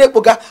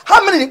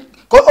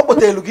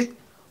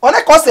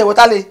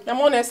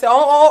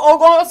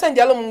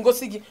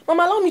the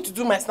Mama, allow me to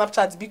do my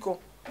Snapchat, Biko.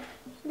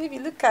 Baby,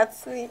 look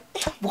at me.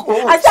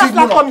 I see how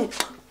flat tummy.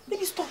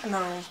 Baby, stop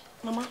now.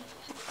 Mama.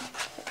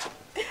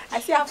 I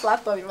see how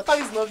flat tummy. My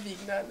tummy is not big.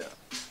 No.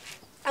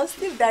 I'm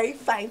still very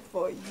fine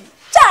for you.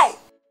 Chai!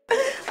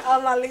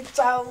 I'm a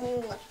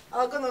little.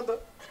 I'm gonna do.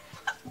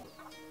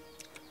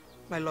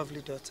 My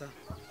lovely daughter.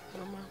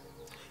 Mama.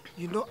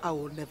 You know I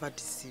will never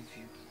deceive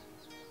you.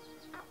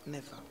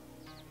 Never.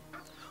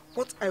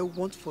 What I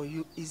want for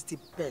you is the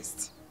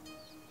best.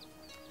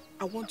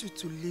 I want you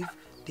to live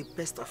the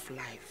best of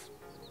life.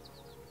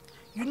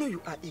 You know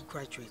you are a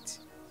graduate.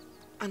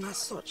 And as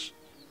such,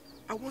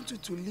 I want you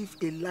to live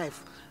a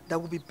life that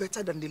will be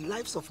better than the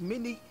lives of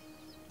many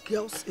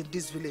girls in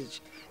this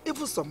village.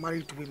 Even some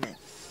married women.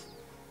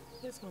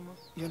 Yes, Mama.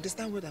 You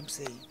understand what I'm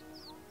saying?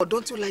 Or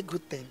don't you like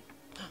good things?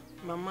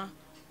 Mama,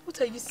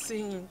 what are you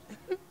saying?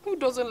 Who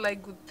doesn't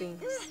like good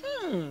things?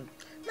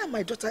 Now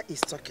my daughter is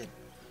talking.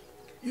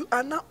 You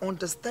are now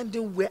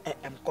understanding where I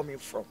am coming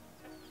from.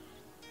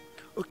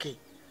 Okay.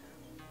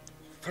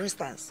 For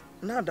instance,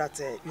 now that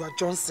your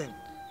Johnson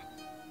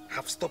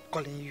have stopped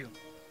calling you.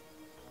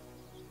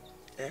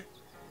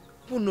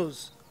 Who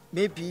knows?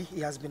 Maybe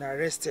he has been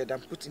arrested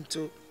and put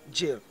into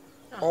jail.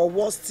 Or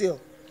worse still,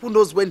 who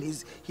knows when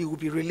he will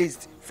be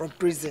released from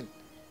prison.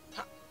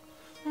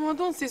 Mama,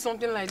 don't say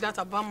something like that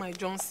about my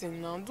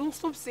Johnson now. Don't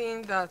stop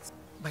saying that.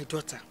 My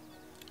daughter,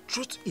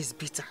 truth is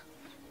bitter.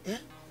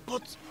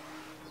 But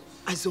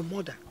as your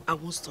mother, I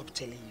won't stop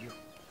telling you.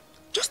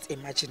 Just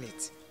imagine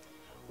it.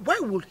 Why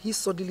would he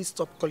suddenly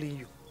stop calling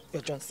you,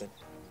 your Johnson?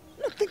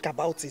 No, think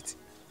about it.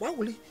 Why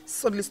will he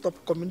suddenly stop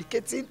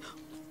communicating,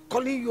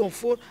 calling you on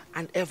phone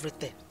and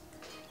everything?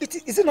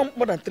 Is it not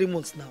more than 3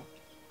 months now?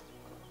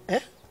 No,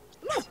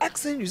 I'm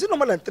asking you, is it not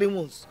more than 3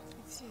 months?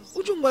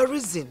 Would you my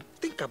reason?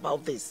 Think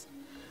about this.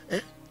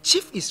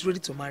 Chief is ready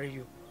to marry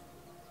you.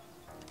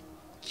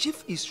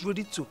 Chief is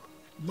ready to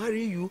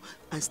marry you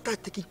and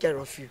start taking care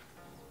of you.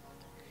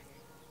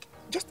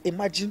 Just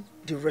imagine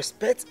the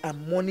respect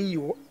and money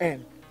you will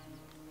earn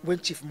when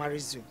Chief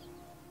marries you.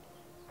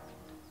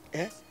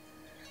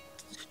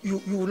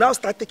 You will now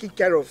start taking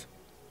care of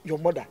your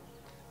mother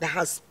that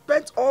has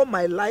spent all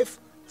my life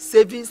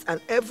savings and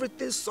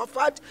everything,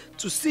 suffered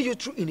to see you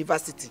through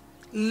university,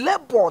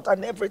 labored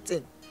and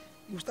everything.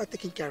 You start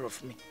taking care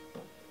of me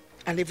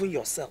and even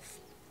yourself.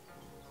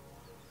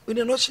 In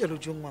a nutshell,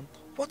 Ujungwam,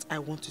 what I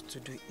want you to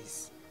do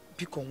is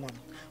become one,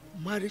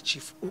 marry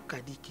Chief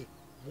Okadike,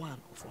 one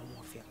of our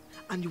mafia,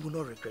 and you will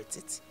not regret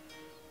it.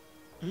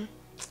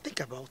 Think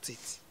about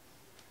it.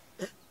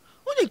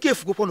 When you care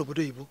for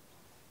Obodo Ibo,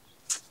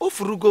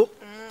 Furugo.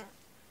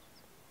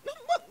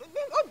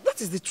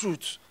 That is the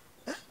truth.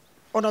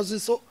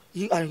 So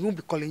he won't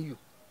be calling you.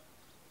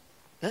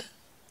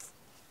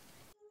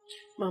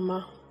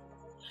 Mama,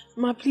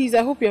 please,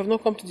 I hope you have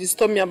not come to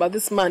disturb me about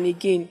this man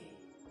again.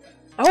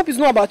 I hope it's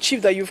not about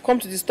Chief that you've come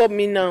to disturb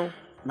me now.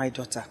 My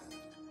daughter,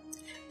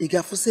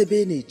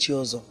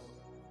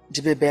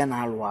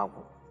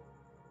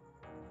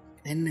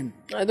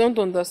 I don't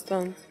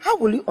understand. How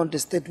will you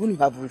understand when you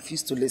have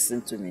refused to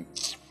listen to me?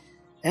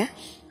 Eh?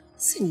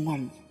 See,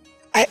 Mom,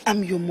 I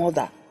am your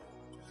mother.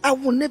 I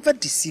will never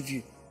deceive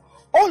you.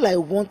 All I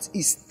want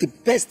is the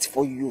best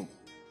for you.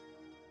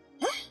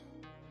 Huh?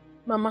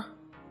 Mama,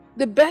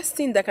 the best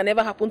thing that can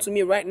ever happen to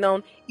me right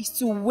now is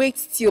to wait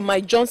till my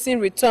Johnson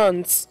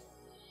returns.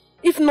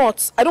 If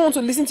not, I don't want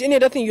to listen to any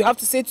other thing you have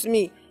to say to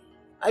me.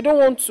 I don't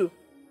want to.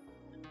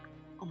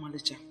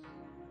 Omalecha,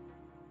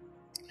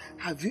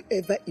 have you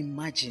ever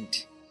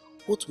imagined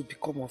what will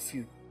become of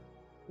you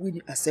when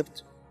you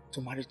accept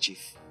to marry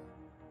Chief?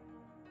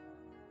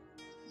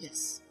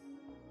 Yes.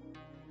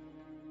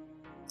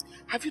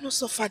 Have you not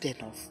suffered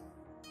enough?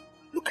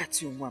 Look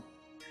at you, Mom.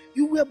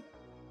 You were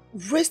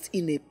raised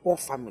in a poor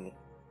family,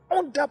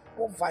 under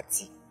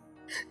poverty.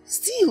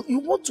 Still, you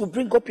want to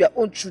bring up your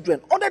own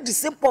children under the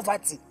same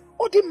poverty.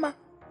 Odimgbe,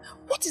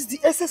 what is the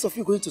essence of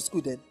you going to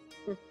school then?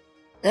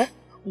 Eh?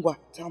 Ngwa,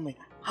 tell me,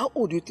 how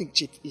old do you think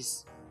Chief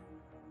is?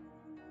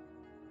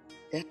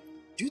 Eh?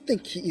 Do you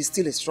think he is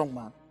still a strong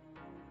man?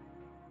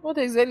 What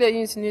exactly are you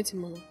insinuating,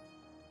 Mama?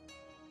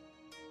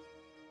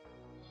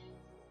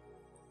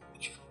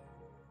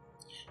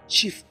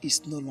 Chief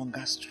is no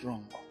longer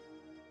strong.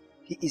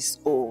 He is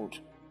old.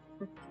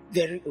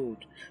 Very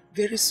old.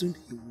 Very soon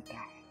he will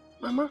die.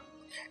 Mama?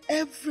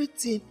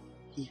 Everything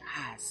he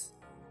has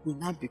will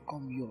now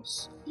become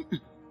yours.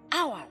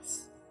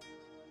 Ours.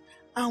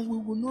 And we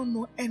will not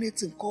know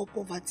anything called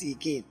poverty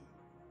again.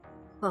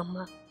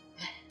 Mama.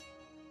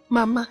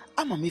 Mama.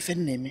 I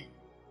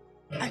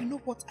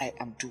know what I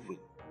am doing.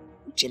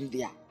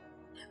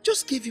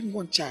 Just give him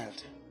one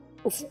child.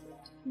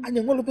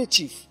 Anyanwu be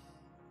Chief.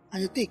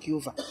 And you take you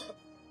over.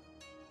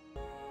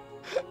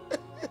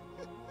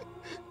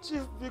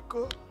 Chief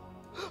Biko,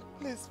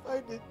 please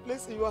find a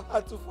place in your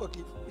heart to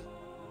forgive me.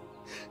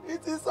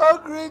 It is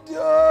hungry,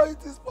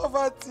 it is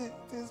poverty,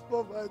 it is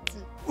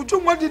poverty.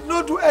 Ujungwa did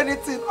not do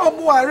anything,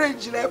 Omu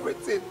arranged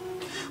everything.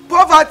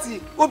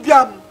 Poverty,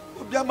 Obiam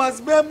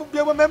has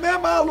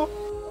memalo.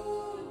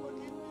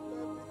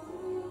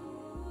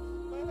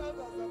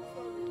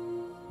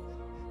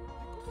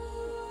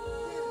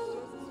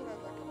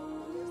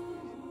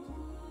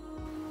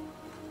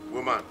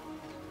 Woman,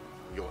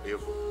 you're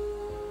evil.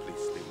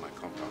 Please leave my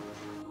compound.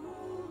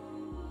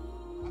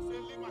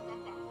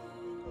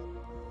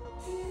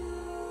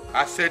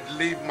 I said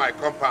leave my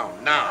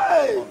compound now.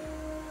 Hey!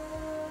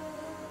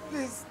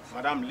 Please.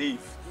 Madam,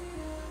 leave.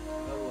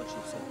 That's what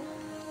you said.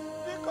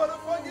 Because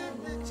forgive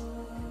me.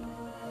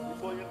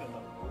 Before you get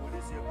up, what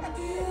is your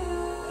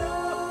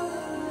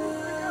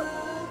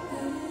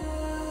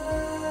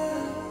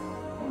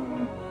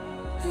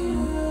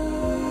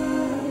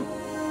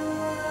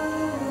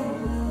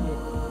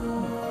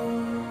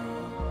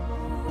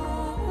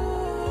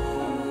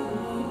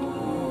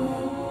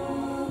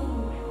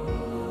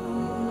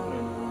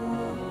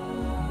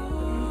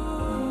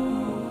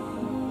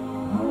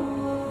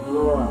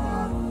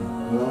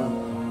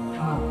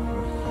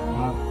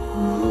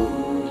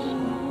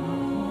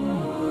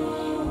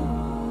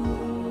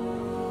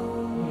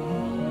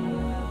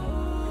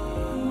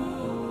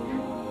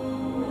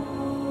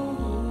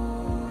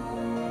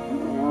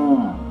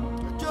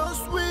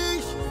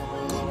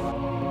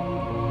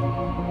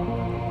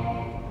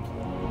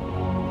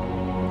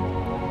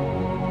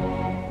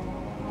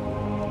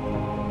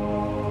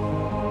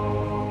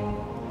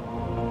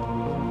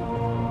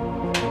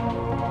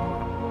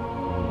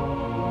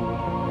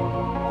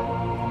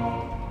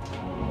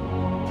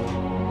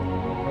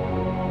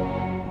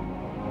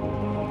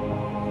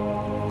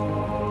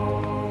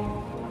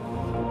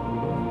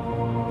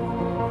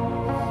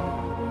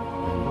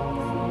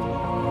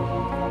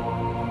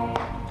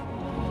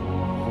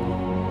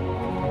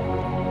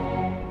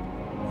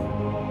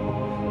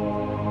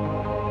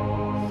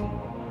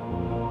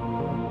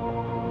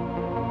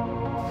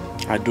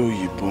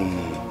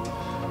Adoyibomu.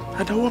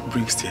 Ada, what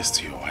brings tears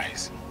to your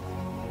eyes?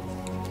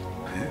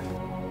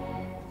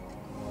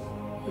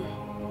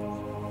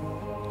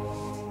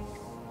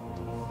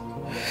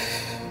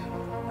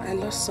 I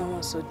lost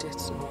someone so dear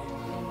to me.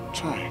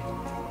 Try.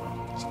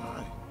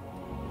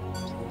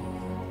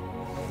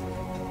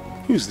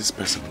 Who is this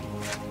person?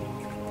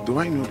 Do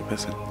I know the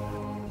person?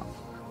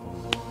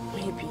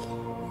 Maybe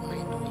I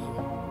know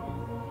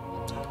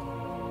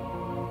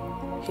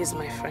him. He's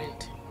my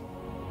friend.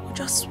 We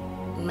just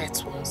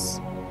met once.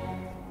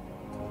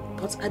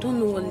 But I don't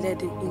know what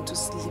led him into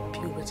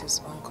sleeping with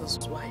his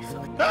uncle's wife.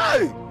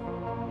 Hey!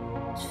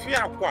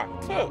 Fiakwa!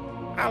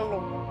 Hello.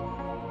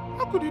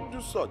 How could you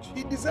do such?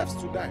 He deserves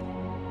to die.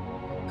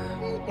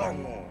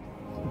 Bano.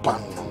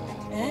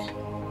 Eh?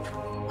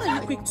 Why are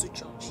you quick to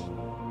judge?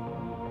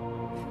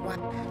 What?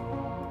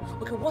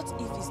 Okay, what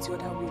if it's the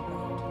other way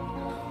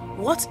around?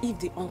 What if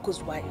the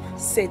uncle's wife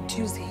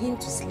seduced him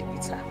to sleep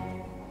with her?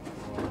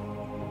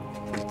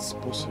 It's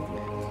possible.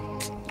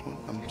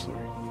 I'm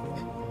sorry.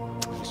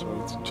 I'm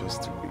sorry to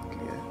just too quickly.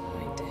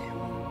 My dear.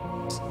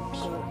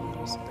 God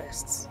knows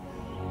best.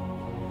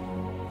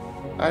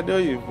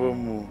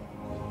 Adoyibomu.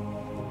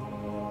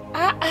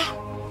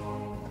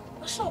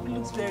 shop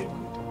looks very good.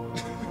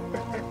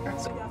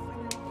 So you are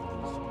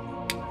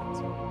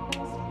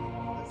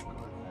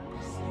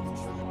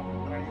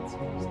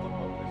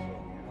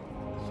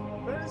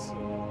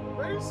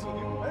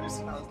Very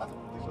soon I'll start a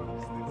petition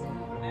business.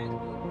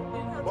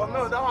 But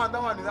no, that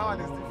one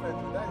is different.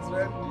 That is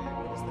when the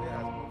ministry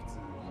has moved to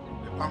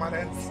the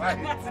permanent site.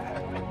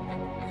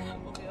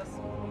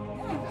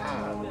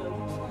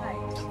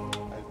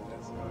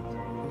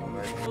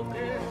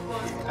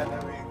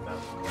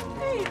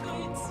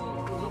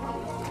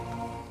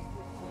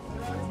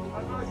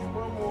 Where are you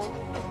going to?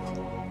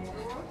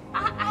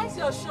 How's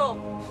your shop?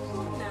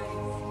 So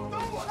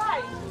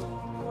nice.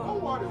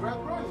 Don't worry, we're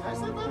growing. I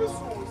said very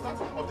soon we'll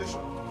start an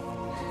audition.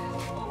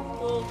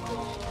 Oh.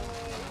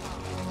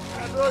 I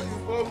know you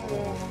go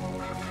more.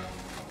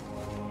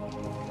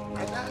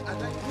 And I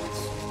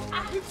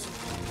need to.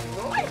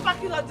 Why are you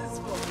packing all this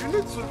for? You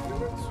need to.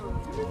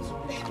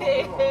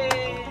 Hey.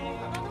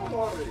 Don't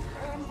worry.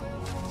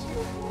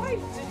 Why you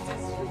did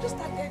this? You just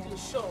started your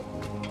shop.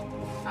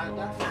 And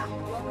the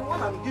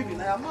one I'm giving,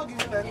 I am not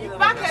giving any. You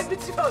pack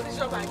everything on the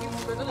shop and give it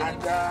to me.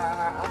 And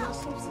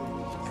something.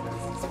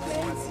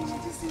 Plenty.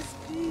 This is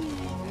big.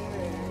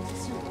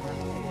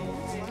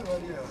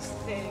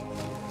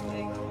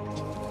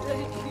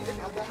 Thank you. And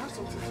I have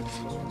something to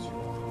discuss with you.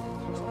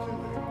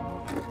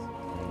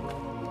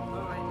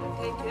 Alright,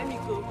 thank you. Let me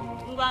go.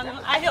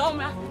 I hear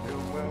Oma.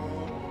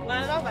 I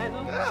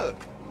know.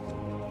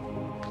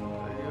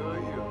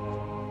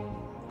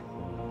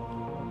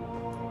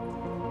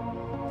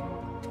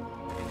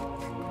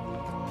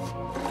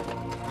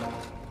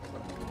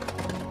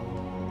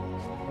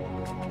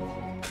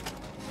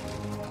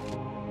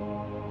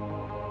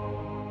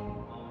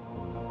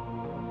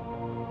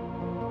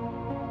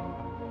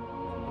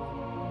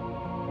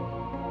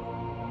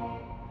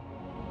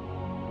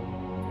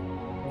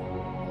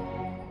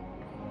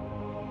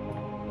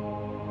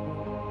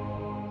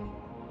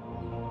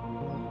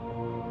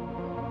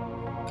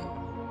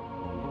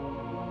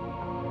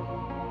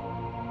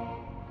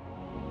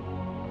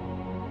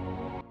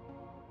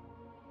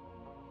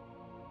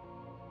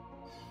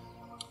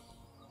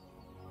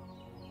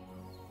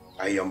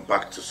 I am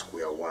back to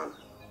square one.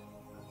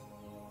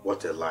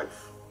 What a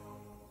life.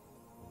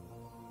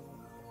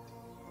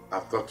 I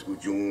thought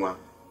Ujungwa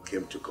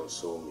came to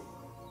console me.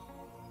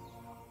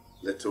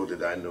 Little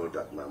did I know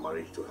that my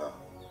marriage to her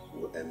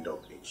will end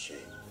up in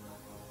shame.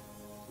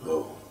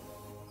 No,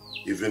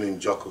 even in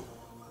Joko,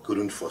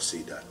 couldn't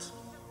foresee that.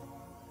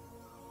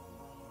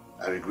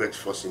 I regret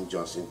forcing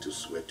Johnson to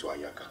swear to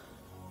Ayaka.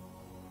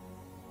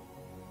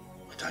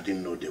 But I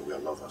didn't know they were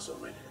lovers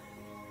already.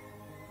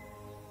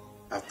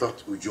 I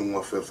thought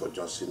Ujungwa fell for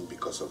Johnson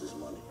because of his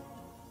money.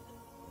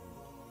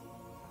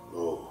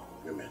 Oh,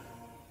 women.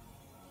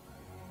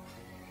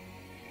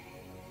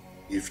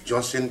 If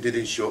Johnson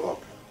didn't show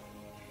up,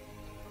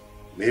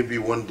 maybe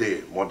one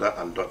day mother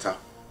and daughter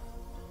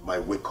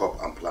might wake up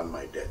and plan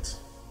my death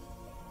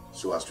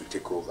so as to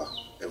take over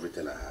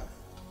everything I have.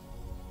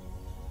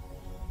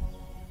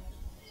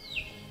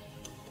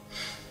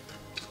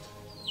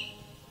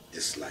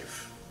 This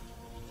life.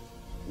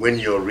 When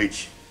you're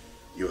rich,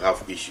 you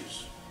have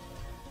issues.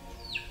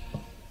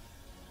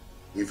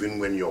 Even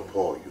when you're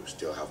poor, you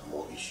still have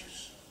more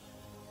issues.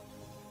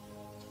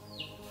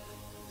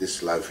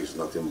 This life is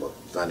nothing but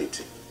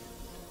vanity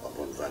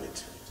upon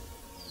vanity.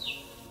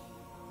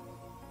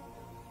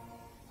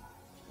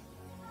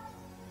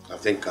 I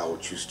think I will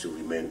choose to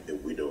remain a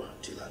widower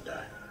till I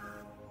die.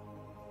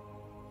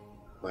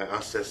 My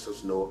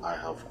ancestors know I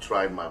have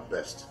tried my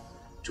best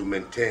to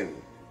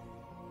maintain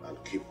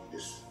and keep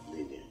this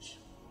lineage.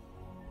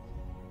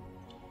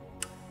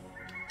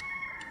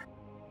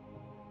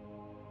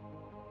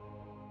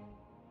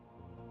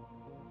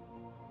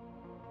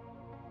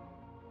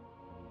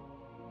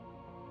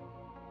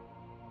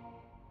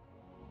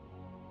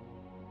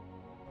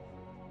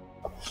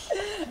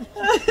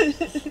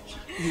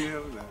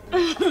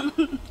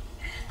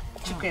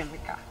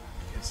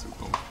 Yes,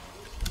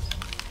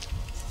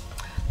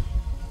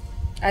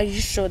 are you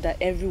sure that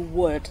every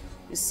word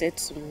you said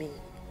to me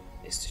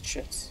is the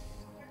truth?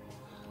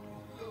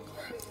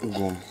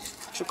 Ugom,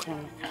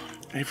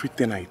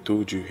 everything I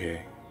told you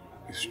here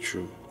is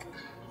true.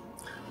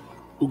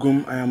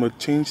 Ugom, I am a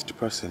changed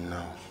person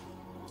now.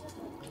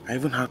 I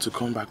even had to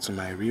come back to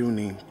my real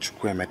name,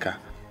 Chukwuemeka,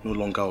 no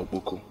longer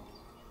Oboko.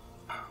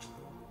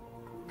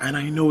 And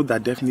I know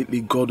that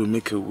definitely God will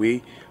make a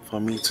way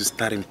for me to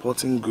start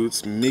importing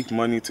goods, make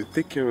money to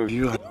take care of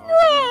you.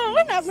 No,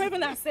 when I've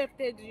even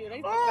accepted you.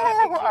 Right?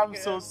 Oh, I'm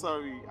so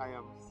sorry. I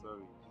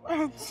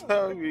am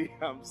sorry.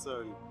 I'm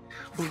sorry.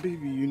 But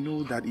baby, you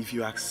know that if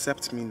you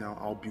accept me now,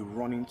 I'll be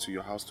running to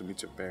your house to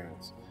meet your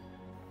parents.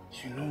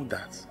 You know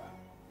that.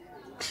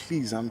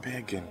 Please, I'm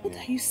begging. What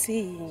are you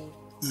saying?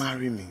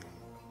 Marry me.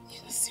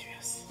 You're not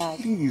serious.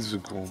 Please,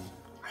 Ugom.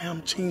 I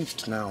am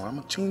changed now. I'm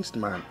a changed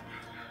man.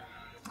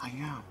 I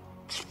am.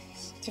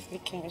 Please. Just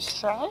making me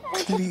shy.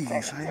 Please,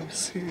 I am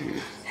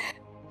serious.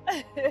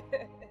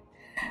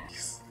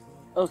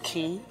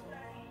 Okay.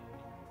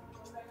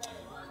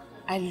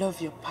 I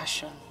love your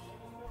passion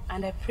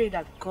And I pray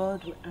that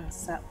God will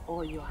answer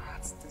all your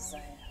heart's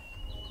desire.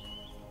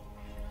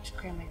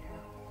 Cry, my girl.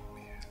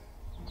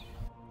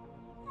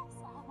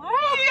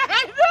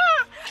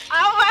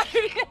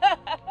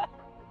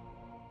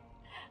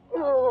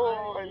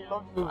 Oh, I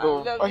love you,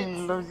 though. I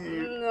love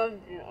you. Love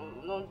you.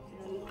 Love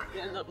you.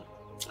 I love you.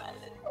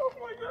 Oh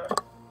my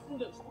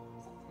God.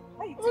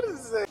 What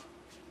is it?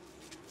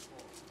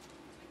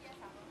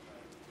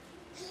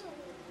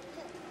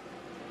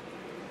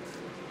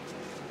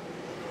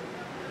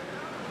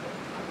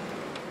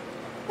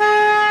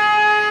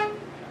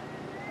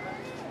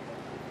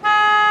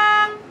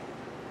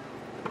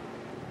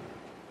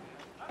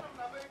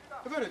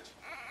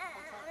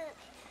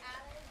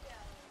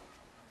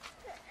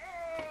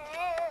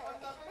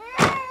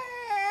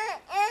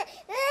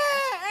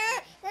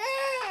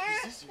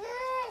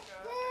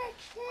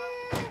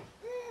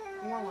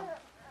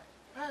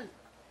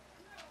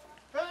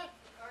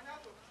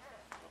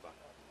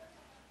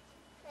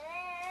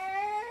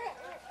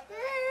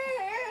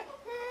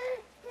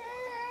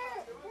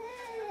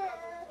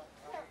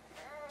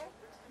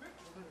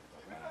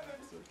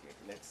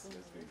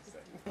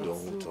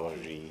 Don't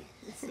worry.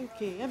 It's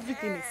okay.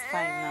 Everything is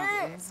fine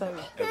now. Sorry.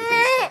 Everything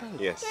is fine.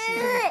 Yes.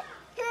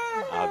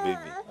 Our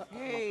baby.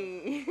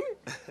 Hey.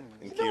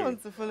 You don't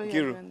want to follow your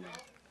Kiru. grandma.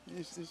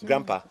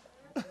 Grandpa.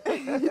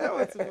 You don't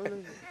want to follow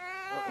you.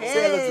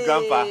 Say hello to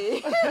Grandpa.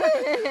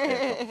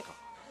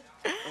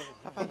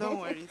 Papa, don't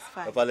worry. It's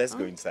fine. Papa, let's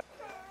go inside.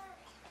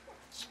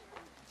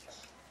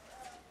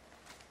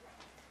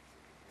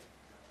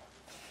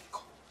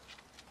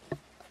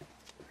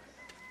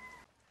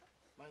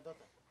 My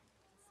daughter,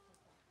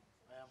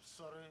 I am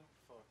sorry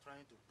for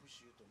trying to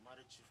push you to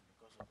marry Chief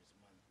because of his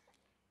money.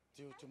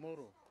 Till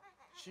tomorrow,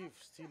 Chief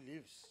still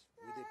lives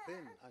with the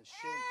pain and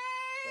shame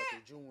that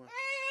Ujunwa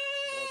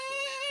brought to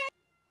him.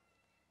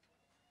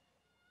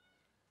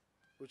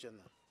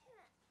 Uchenna,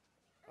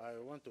 I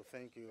want to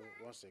thank you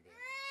once again.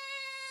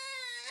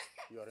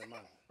 You are a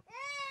man.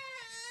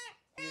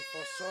 He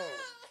foresaw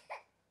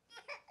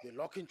the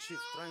locking chief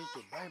trying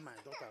to buy my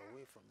daughter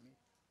away from me.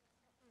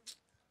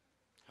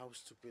 How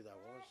stupid I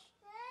was.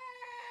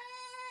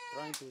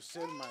 Trying to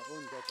sell my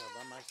own daughter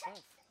by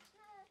myself.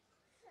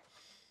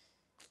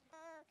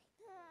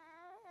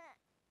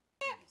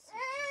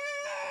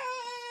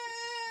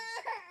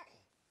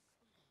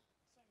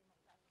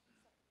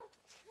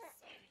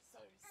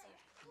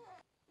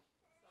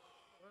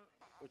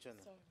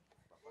 Uchenna,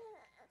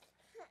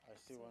 I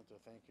still want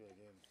to thank you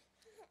again.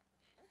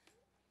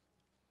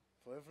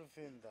 For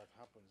everything that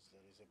happens,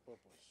 there is a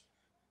purpose.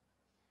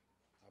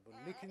 I've been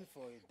looking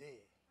for a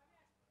day.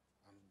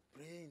 I'm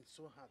praying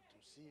so hard to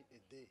see a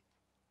day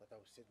that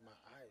I will set my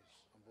eyes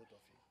on both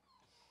of you.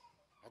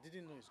 I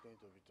didn't know it's going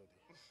to be today.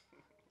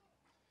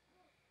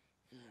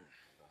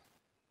 Papa,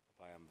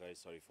 I am very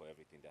sorry for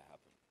everything that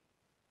happened.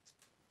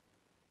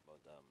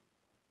 But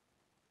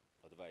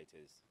whatever it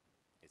is,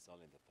 it's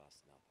all in the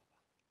past now, Papa.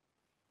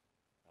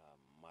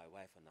 My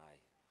wife and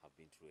I have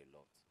been through a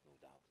lot, no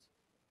doubt.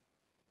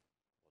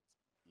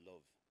 But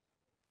love,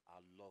 our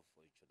love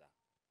for each other,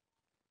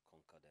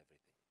 conquered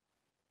everything.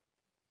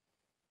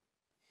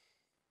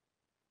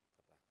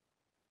 Papa,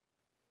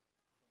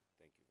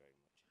 thank you very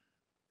much.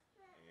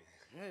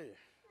 Hey,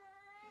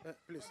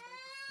 please,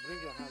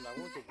 bring your hand. I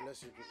want to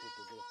bless you people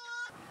today.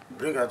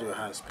 Bring out your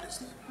hands,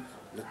 please.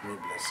 Let me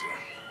bless you.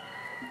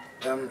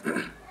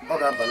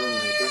 Oga balloon,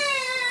 okay?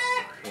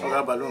 Oga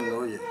balloon,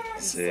 no, yeah.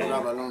 Oga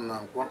balloon,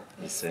 no, what?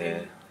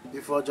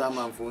 Before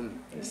German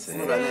phone,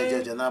 I'm going to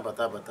judge na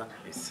bata. I'm going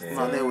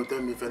to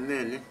tell me for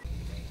Nelly.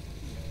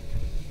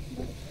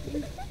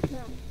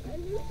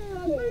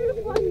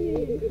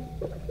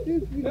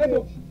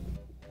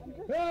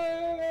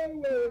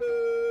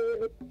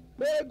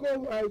 There go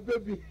my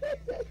baby.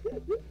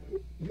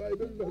 My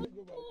baby.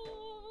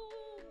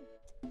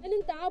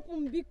 Anything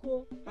happen,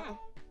 Biko?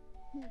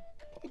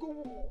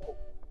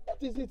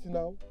 What is it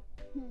now?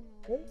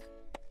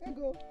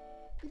 Ego,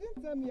 you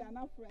didn't tell me you're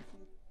not friends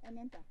with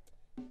Anenta.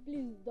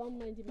 Please don't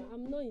mind him.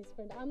 I'm not his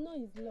friend. I'm not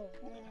his love.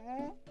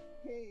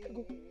 Hey.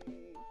 Ego,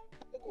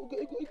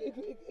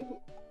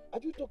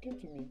 are you talking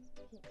to me?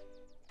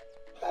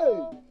 Hey,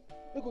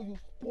 Ego, you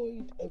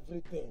spoiled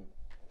everything.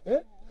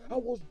 I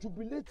was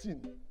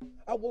jubilating.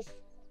 I was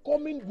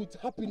coming with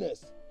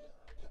happiness.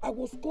 I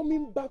was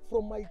coming back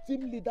from my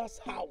team leader's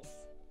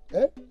house.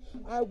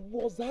 I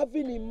was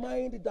having in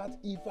mind that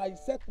if I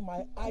set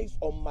my eyes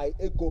on my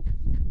Ego,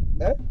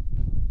 I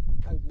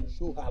will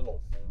show her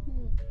love.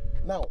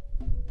 Now,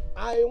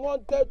 I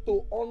wanted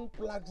to on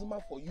plasma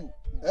for you.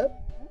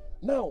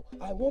 Now,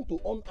 I want to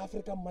on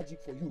African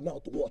magic for you now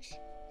to watch.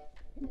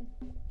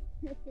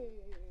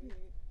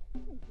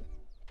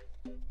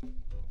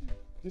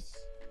 This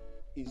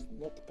is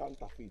not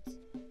counterfeit.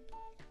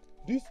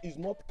 This is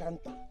not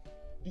counter.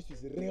 This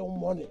is real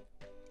money.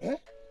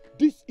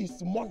 This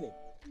is money.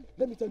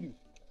 Let me tell you,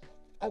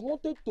 I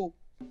wanted to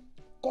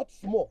cut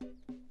small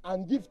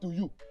and give to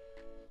you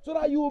so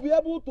that you will be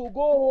able to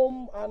go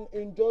home and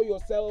enjoy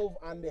yourself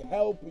and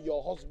help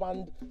your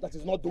husband that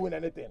is not doing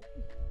anything.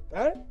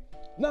 Eh?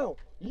 Now,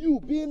 you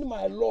being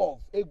my love,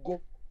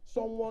 ego,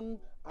 someone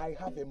I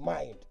have in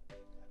mind,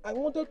 I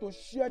wanted to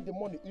share the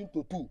money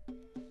into two.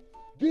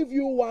 Give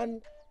you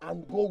one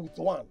and go with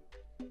one.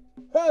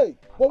 Hey,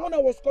 but when I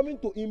was coming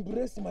to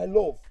embrace my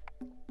love,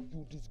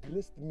 you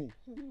disgraced me.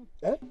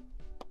 Eh?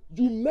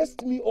 You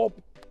messed me up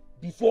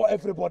before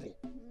everybody.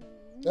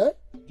 Eh?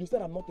 You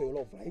said I'm not your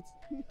love, right?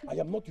 I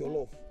am not your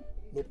love.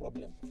 No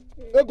problem.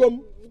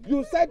 Egom,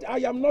 you said I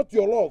am not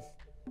your love.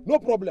 No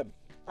problem.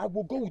 I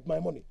will go with my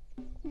money.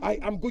 I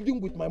am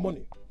going with my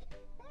money.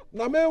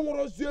 Na me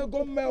nworo si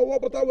ego me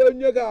wobota we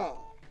nyega.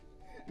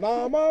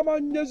 Na mama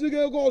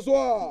nyezige ego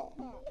so.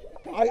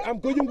 I am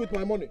going with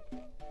my money.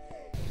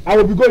 I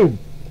will be going.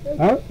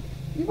 Huh?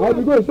 I will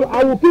be going. So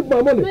I will keep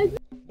my money.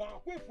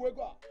 Now, quick,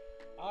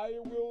 I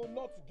will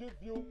not give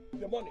you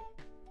the money.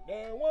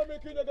 Then when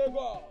making the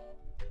go.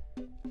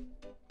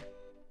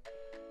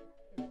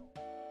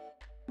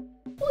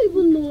 Who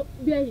even know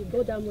where he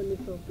got that money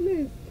from?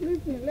 Please,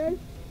 listen, let's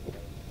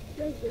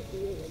go to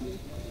him.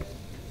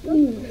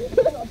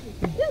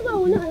 This one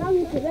will not allow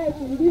me to rest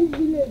in this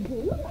village.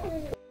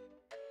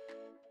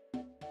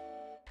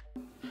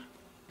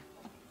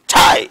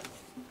 Chai!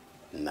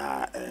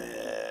 Na,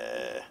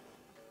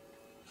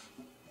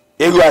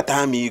 ego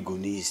atami ego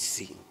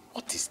n'isi.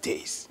 What is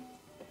this?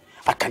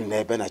 I can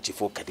never na chief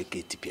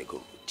okadeke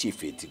tipego.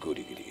 Chief Etiko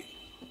rigiri.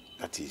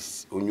 That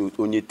is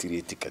onye tiri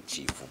etika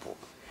chief.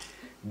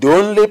 The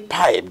only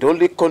pipe, the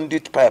only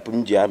conduit pipe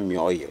mji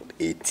oil,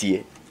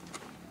 etie.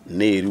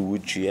 Neru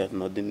uchuya,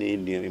 not the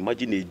name.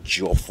 Imagine a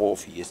G4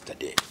 of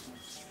yesterday.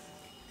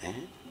 Eh?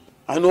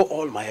 I know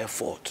all my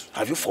effort.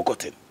 Have you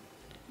forgotten?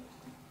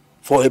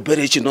 For a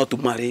Berechi not to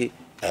marry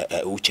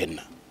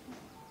Uchenna.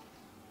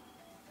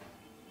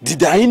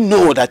 Did I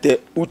know that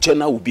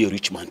Uchenna will be a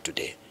rich man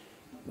today?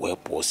 Where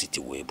poor city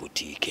where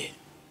boutique.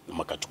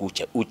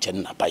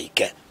 Uchenna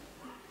paike.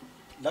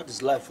 That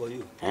is life for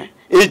you. A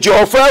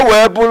Joffrey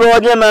where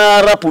Bologna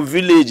na Rapu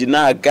village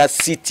na gas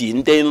city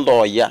in the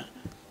lawyer.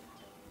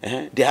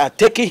 They are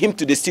taking him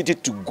to the city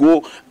to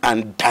go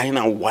and dine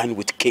and wine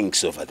with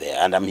kings over there,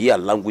 and I'm here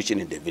languishing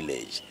in the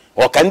village.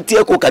 Or can't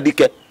take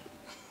Okadike?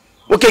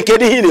 Okay,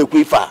 can you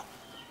quifa?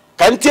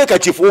 Can't take a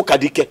chief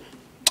Okadike?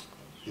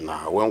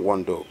 Now, when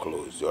one door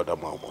closed, the other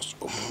one must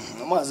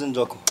open.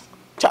 Joko.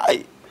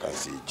 Chai, can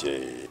see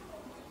Jay.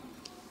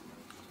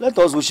 Let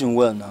us wish him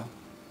well now.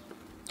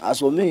 As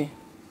for me,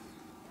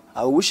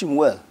 I wish him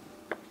well.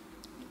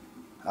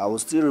 I will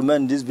still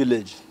remain in this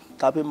village,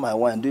 tapping my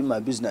wine, doing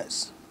my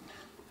business.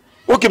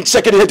 Okay,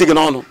 second heading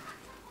on.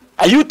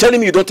 Are you telling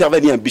me you don't have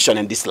any ambition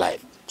in this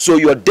life? So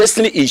your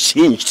destiny is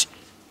hinged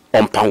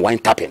on palm wine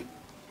tapping?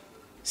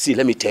 See,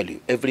 let me tell you,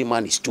 every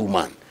man is two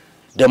men.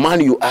 The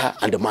man you are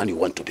and the man you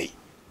want to be.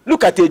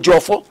 Look at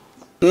Ejiofor,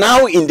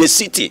 now in the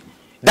city,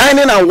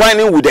 dining and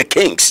wining with the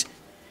kings.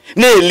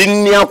 Ne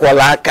linia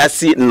kwala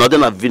kasi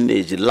northern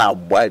village la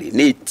bwari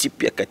ne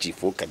tipia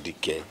kachifo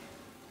kadike.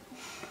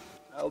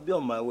 I'll be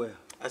on my way.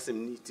 Asim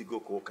ni tigo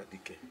ko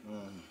kadike.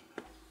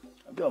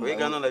 We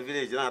going on the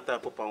village na ata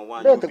papa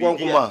one.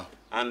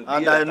 And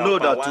I know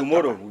that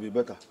tomorrow will be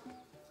better.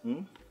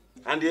 And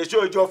the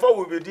Ejiofor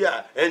will be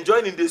there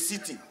enjoying in the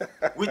city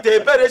with a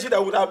berechi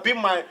that would have been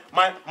my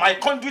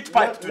conduit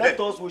pipe today. Let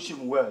us wish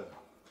him well.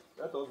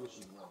 Let us wish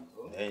him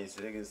well. Hey, it's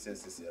regular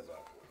sense here about.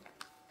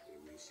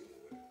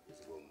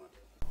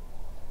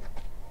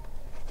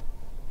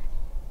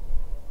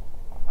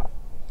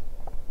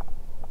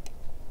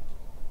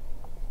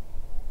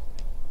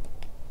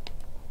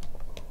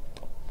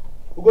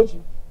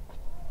 Ugochi.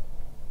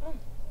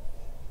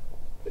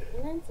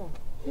 Enenta.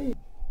 Hey.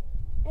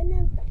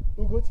 Enenta.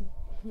 Ugochi.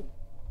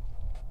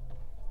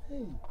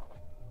 Hey.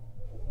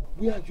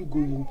 Where are you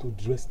going to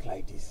dress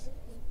like this?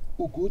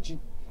 Ugochi,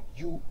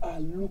 you are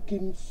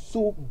looking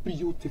so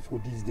beautiful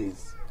these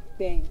days.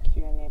 Thank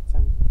you,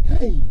 Aneta.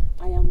 Hey.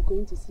 I am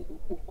going to see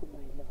Ukoko, my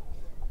love.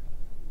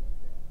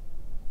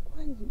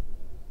 Why you?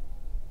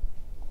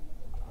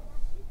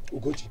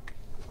 Ugochi,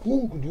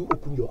 when will you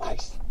open your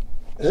eyes?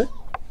 Eh?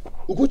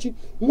 Ugochi,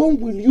 when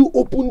will you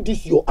open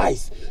this your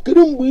eyes?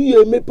 Can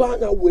we make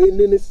partner with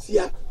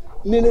Nenesia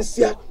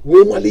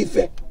we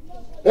malife?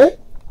 Eh?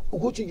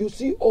 Ugochi, you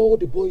see all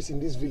the boys in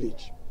this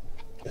village.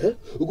 Eh?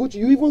 Ugochi,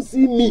 you even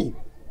see me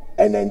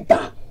and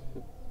enter.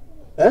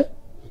 Eh?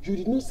 You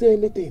did not say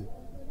anything.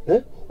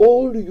 Eh?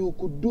 All you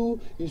could do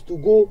is to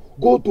go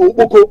to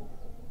Oboko.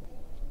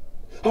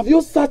 Have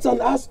you sat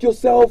and asked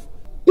yourself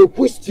a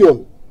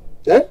question?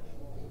 Eh?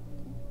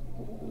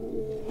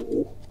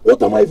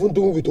 What am I even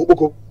doing with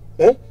Oboko?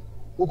 Eh?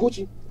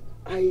 Ugochi,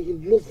 I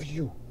love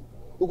you.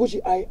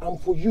 Ugochi, I am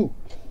for you.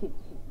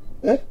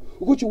 Eh?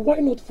 Ugochi, why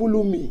not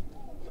follow me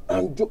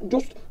and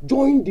just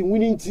join the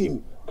winning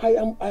team? I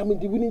am in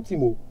the winning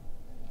team. Oh.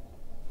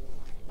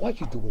 Why are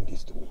you doing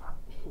this to me?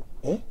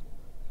 Eh?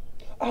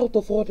 Out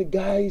of all the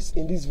guys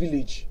in this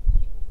village,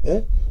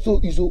 eh? So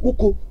it's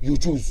Oboko you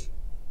choose.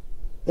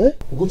 Eh?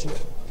 Ugochi,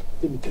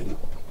 let me tell you.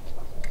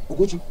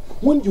 Ugochi,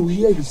 when you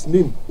hear his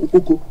name,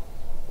 Oboko,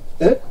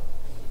 eh?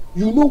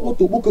 You know what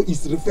Oboko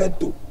is referred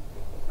to.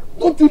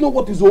 Don't you know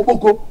what is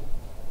Oboko?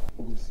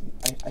 See,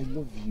 I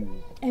love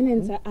you.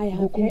 Enenta, I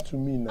have come to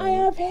me now. I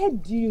have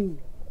heard you.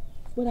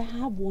 But I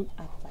have one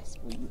advice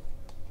for you.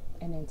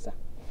 Enenta,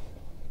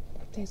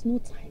 there's no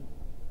time.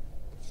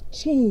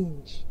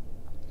 Change.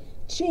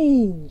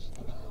 Change.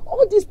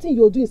 All this thing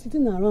you're doing,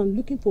 sitting around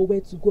looking for where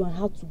to go and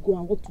how to go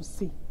and what to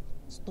say.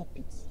 Stop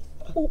it.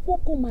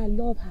 Opoko, my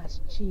love,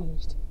 has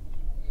changed.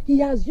 He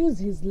has used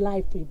his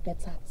life for a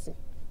better thing.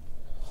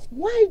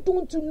 Why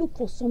don't you look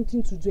for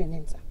something to do,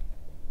 Enenta?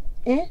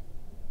 Eh?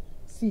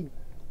 See,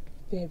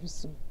 very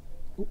soon,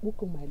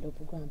 Opoko, my love,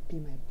 will go and pay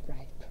my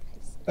bride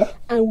price.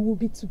 And we'll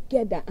be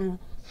together and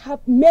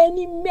have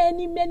many,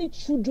 many, many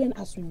children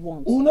as we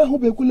want.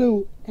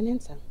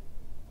 Enenta,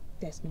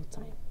 there's no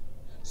time.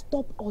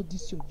 Stop all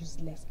this your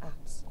useless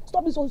acts.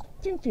 Stop this all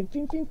film.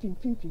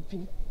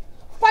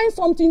 Find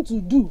something to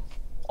do.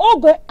 Or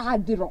go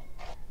adiro.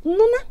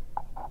 Nuna.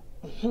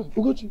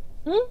 Ugochi.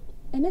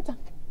 Eneta.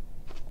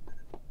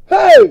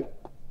 Hey!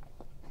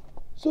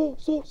 So,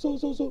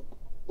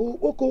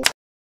 Oko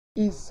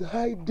is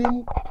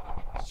hiding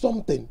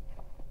something.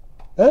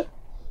 Eh?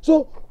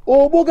 So,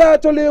 Oboga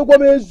actually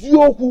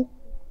eziokwu.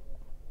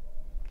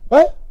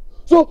 Eh?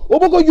 So,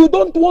 Obogo, you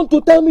don't want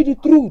to tell me the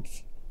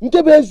truth.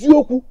 Nkebe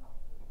eziokwu.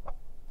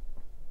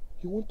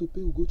 You want to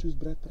pay Ugochu's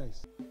bride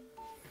price?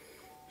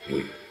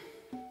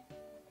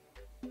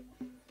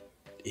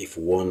 If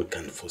one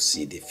can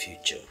foresee the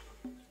future,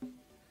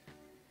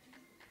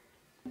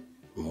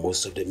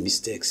 most of the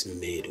mistakes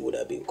made would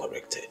have been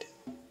corrected.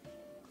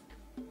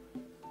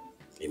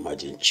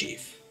 Imagine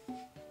Chief,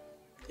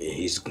 in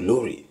his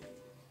glory,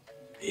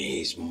 in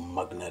his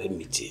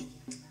magnanimity,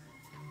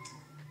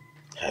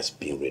 has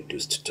been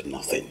reduced to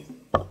nothing.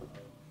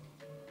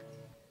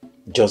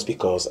 Just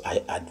because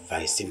I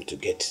advised him to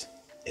get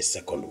a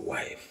second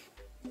wife.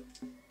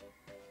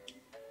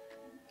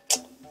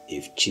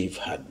 If Chief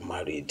had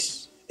married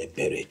a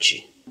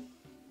Berechi,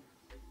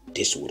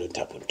 this wouldn't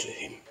happen to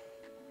him.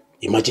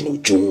 Imagine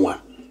Ujunwa,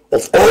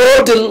 of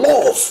all the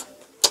love,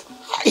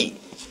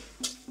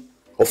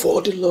 of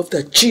all the love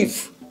that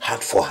Chief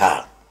had for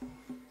her,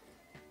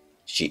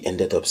 she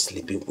ended up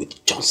sleeping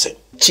with Johnson,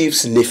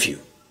 Chief's nephew.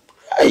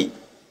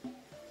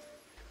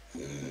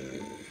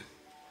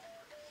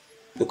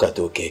 Look at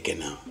Okeke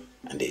now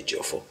and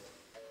Ejiofor.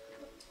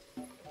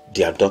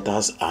 Their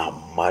daughters are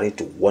married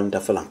to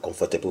wonderful and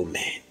comfortable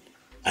men,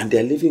 and they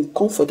are living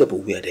comfortable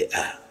where they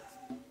are.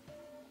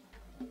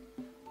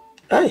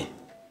 Aye.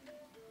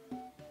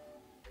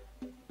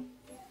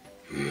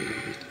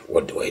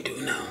 What do I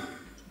do now?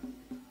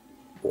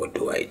 What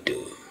do I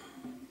do?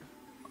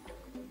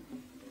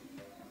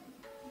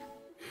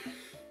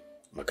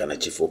 Makana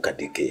Chifu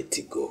Kadike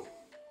Etiko.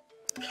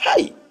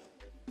 Hi!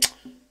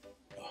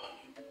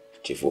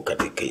 Chifu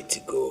Kadike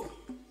Etiko.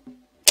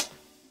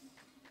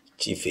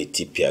 Chief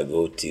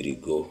Etipiago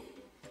Tirigo.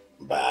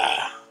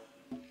 Bah.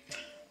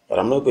 But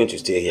I'm not going to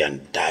stay here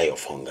and die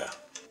of hunger.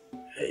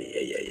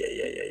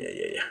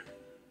 Yeah.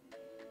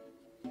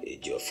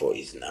 Ejiofor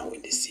is now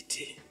in the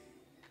city.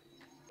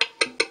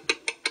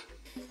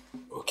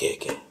 Okay.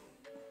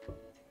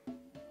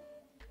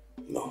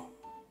 No.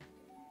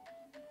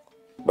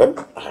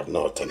 Well, I have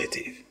no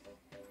alternative.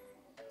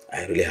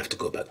 I really have to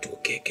go back to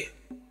Okeke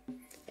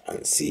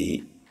and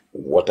see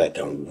what I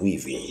can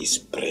weave in his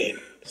brain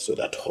so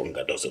that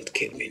hunger doesn't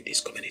kill me in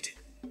this community.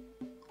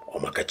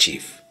 Omaka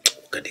Chief,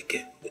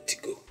 Okadike,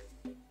 Etiko,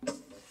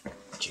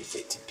 Chief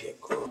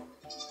Etipieko.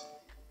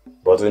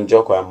 But in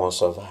Joko, I must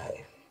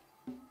survive.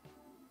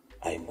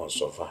 I must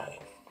survive.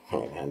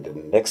 And the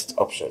next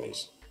option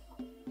is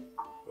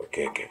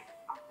Okeke.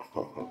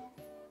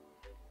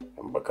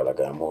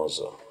 Mbakalaga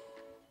mozo.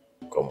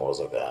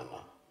 Komozo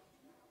Gana.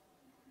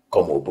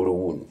 Komo Buru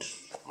wound.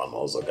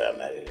 Manozo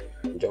Gana.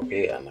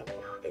 Joke Anna.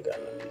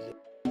 Gana.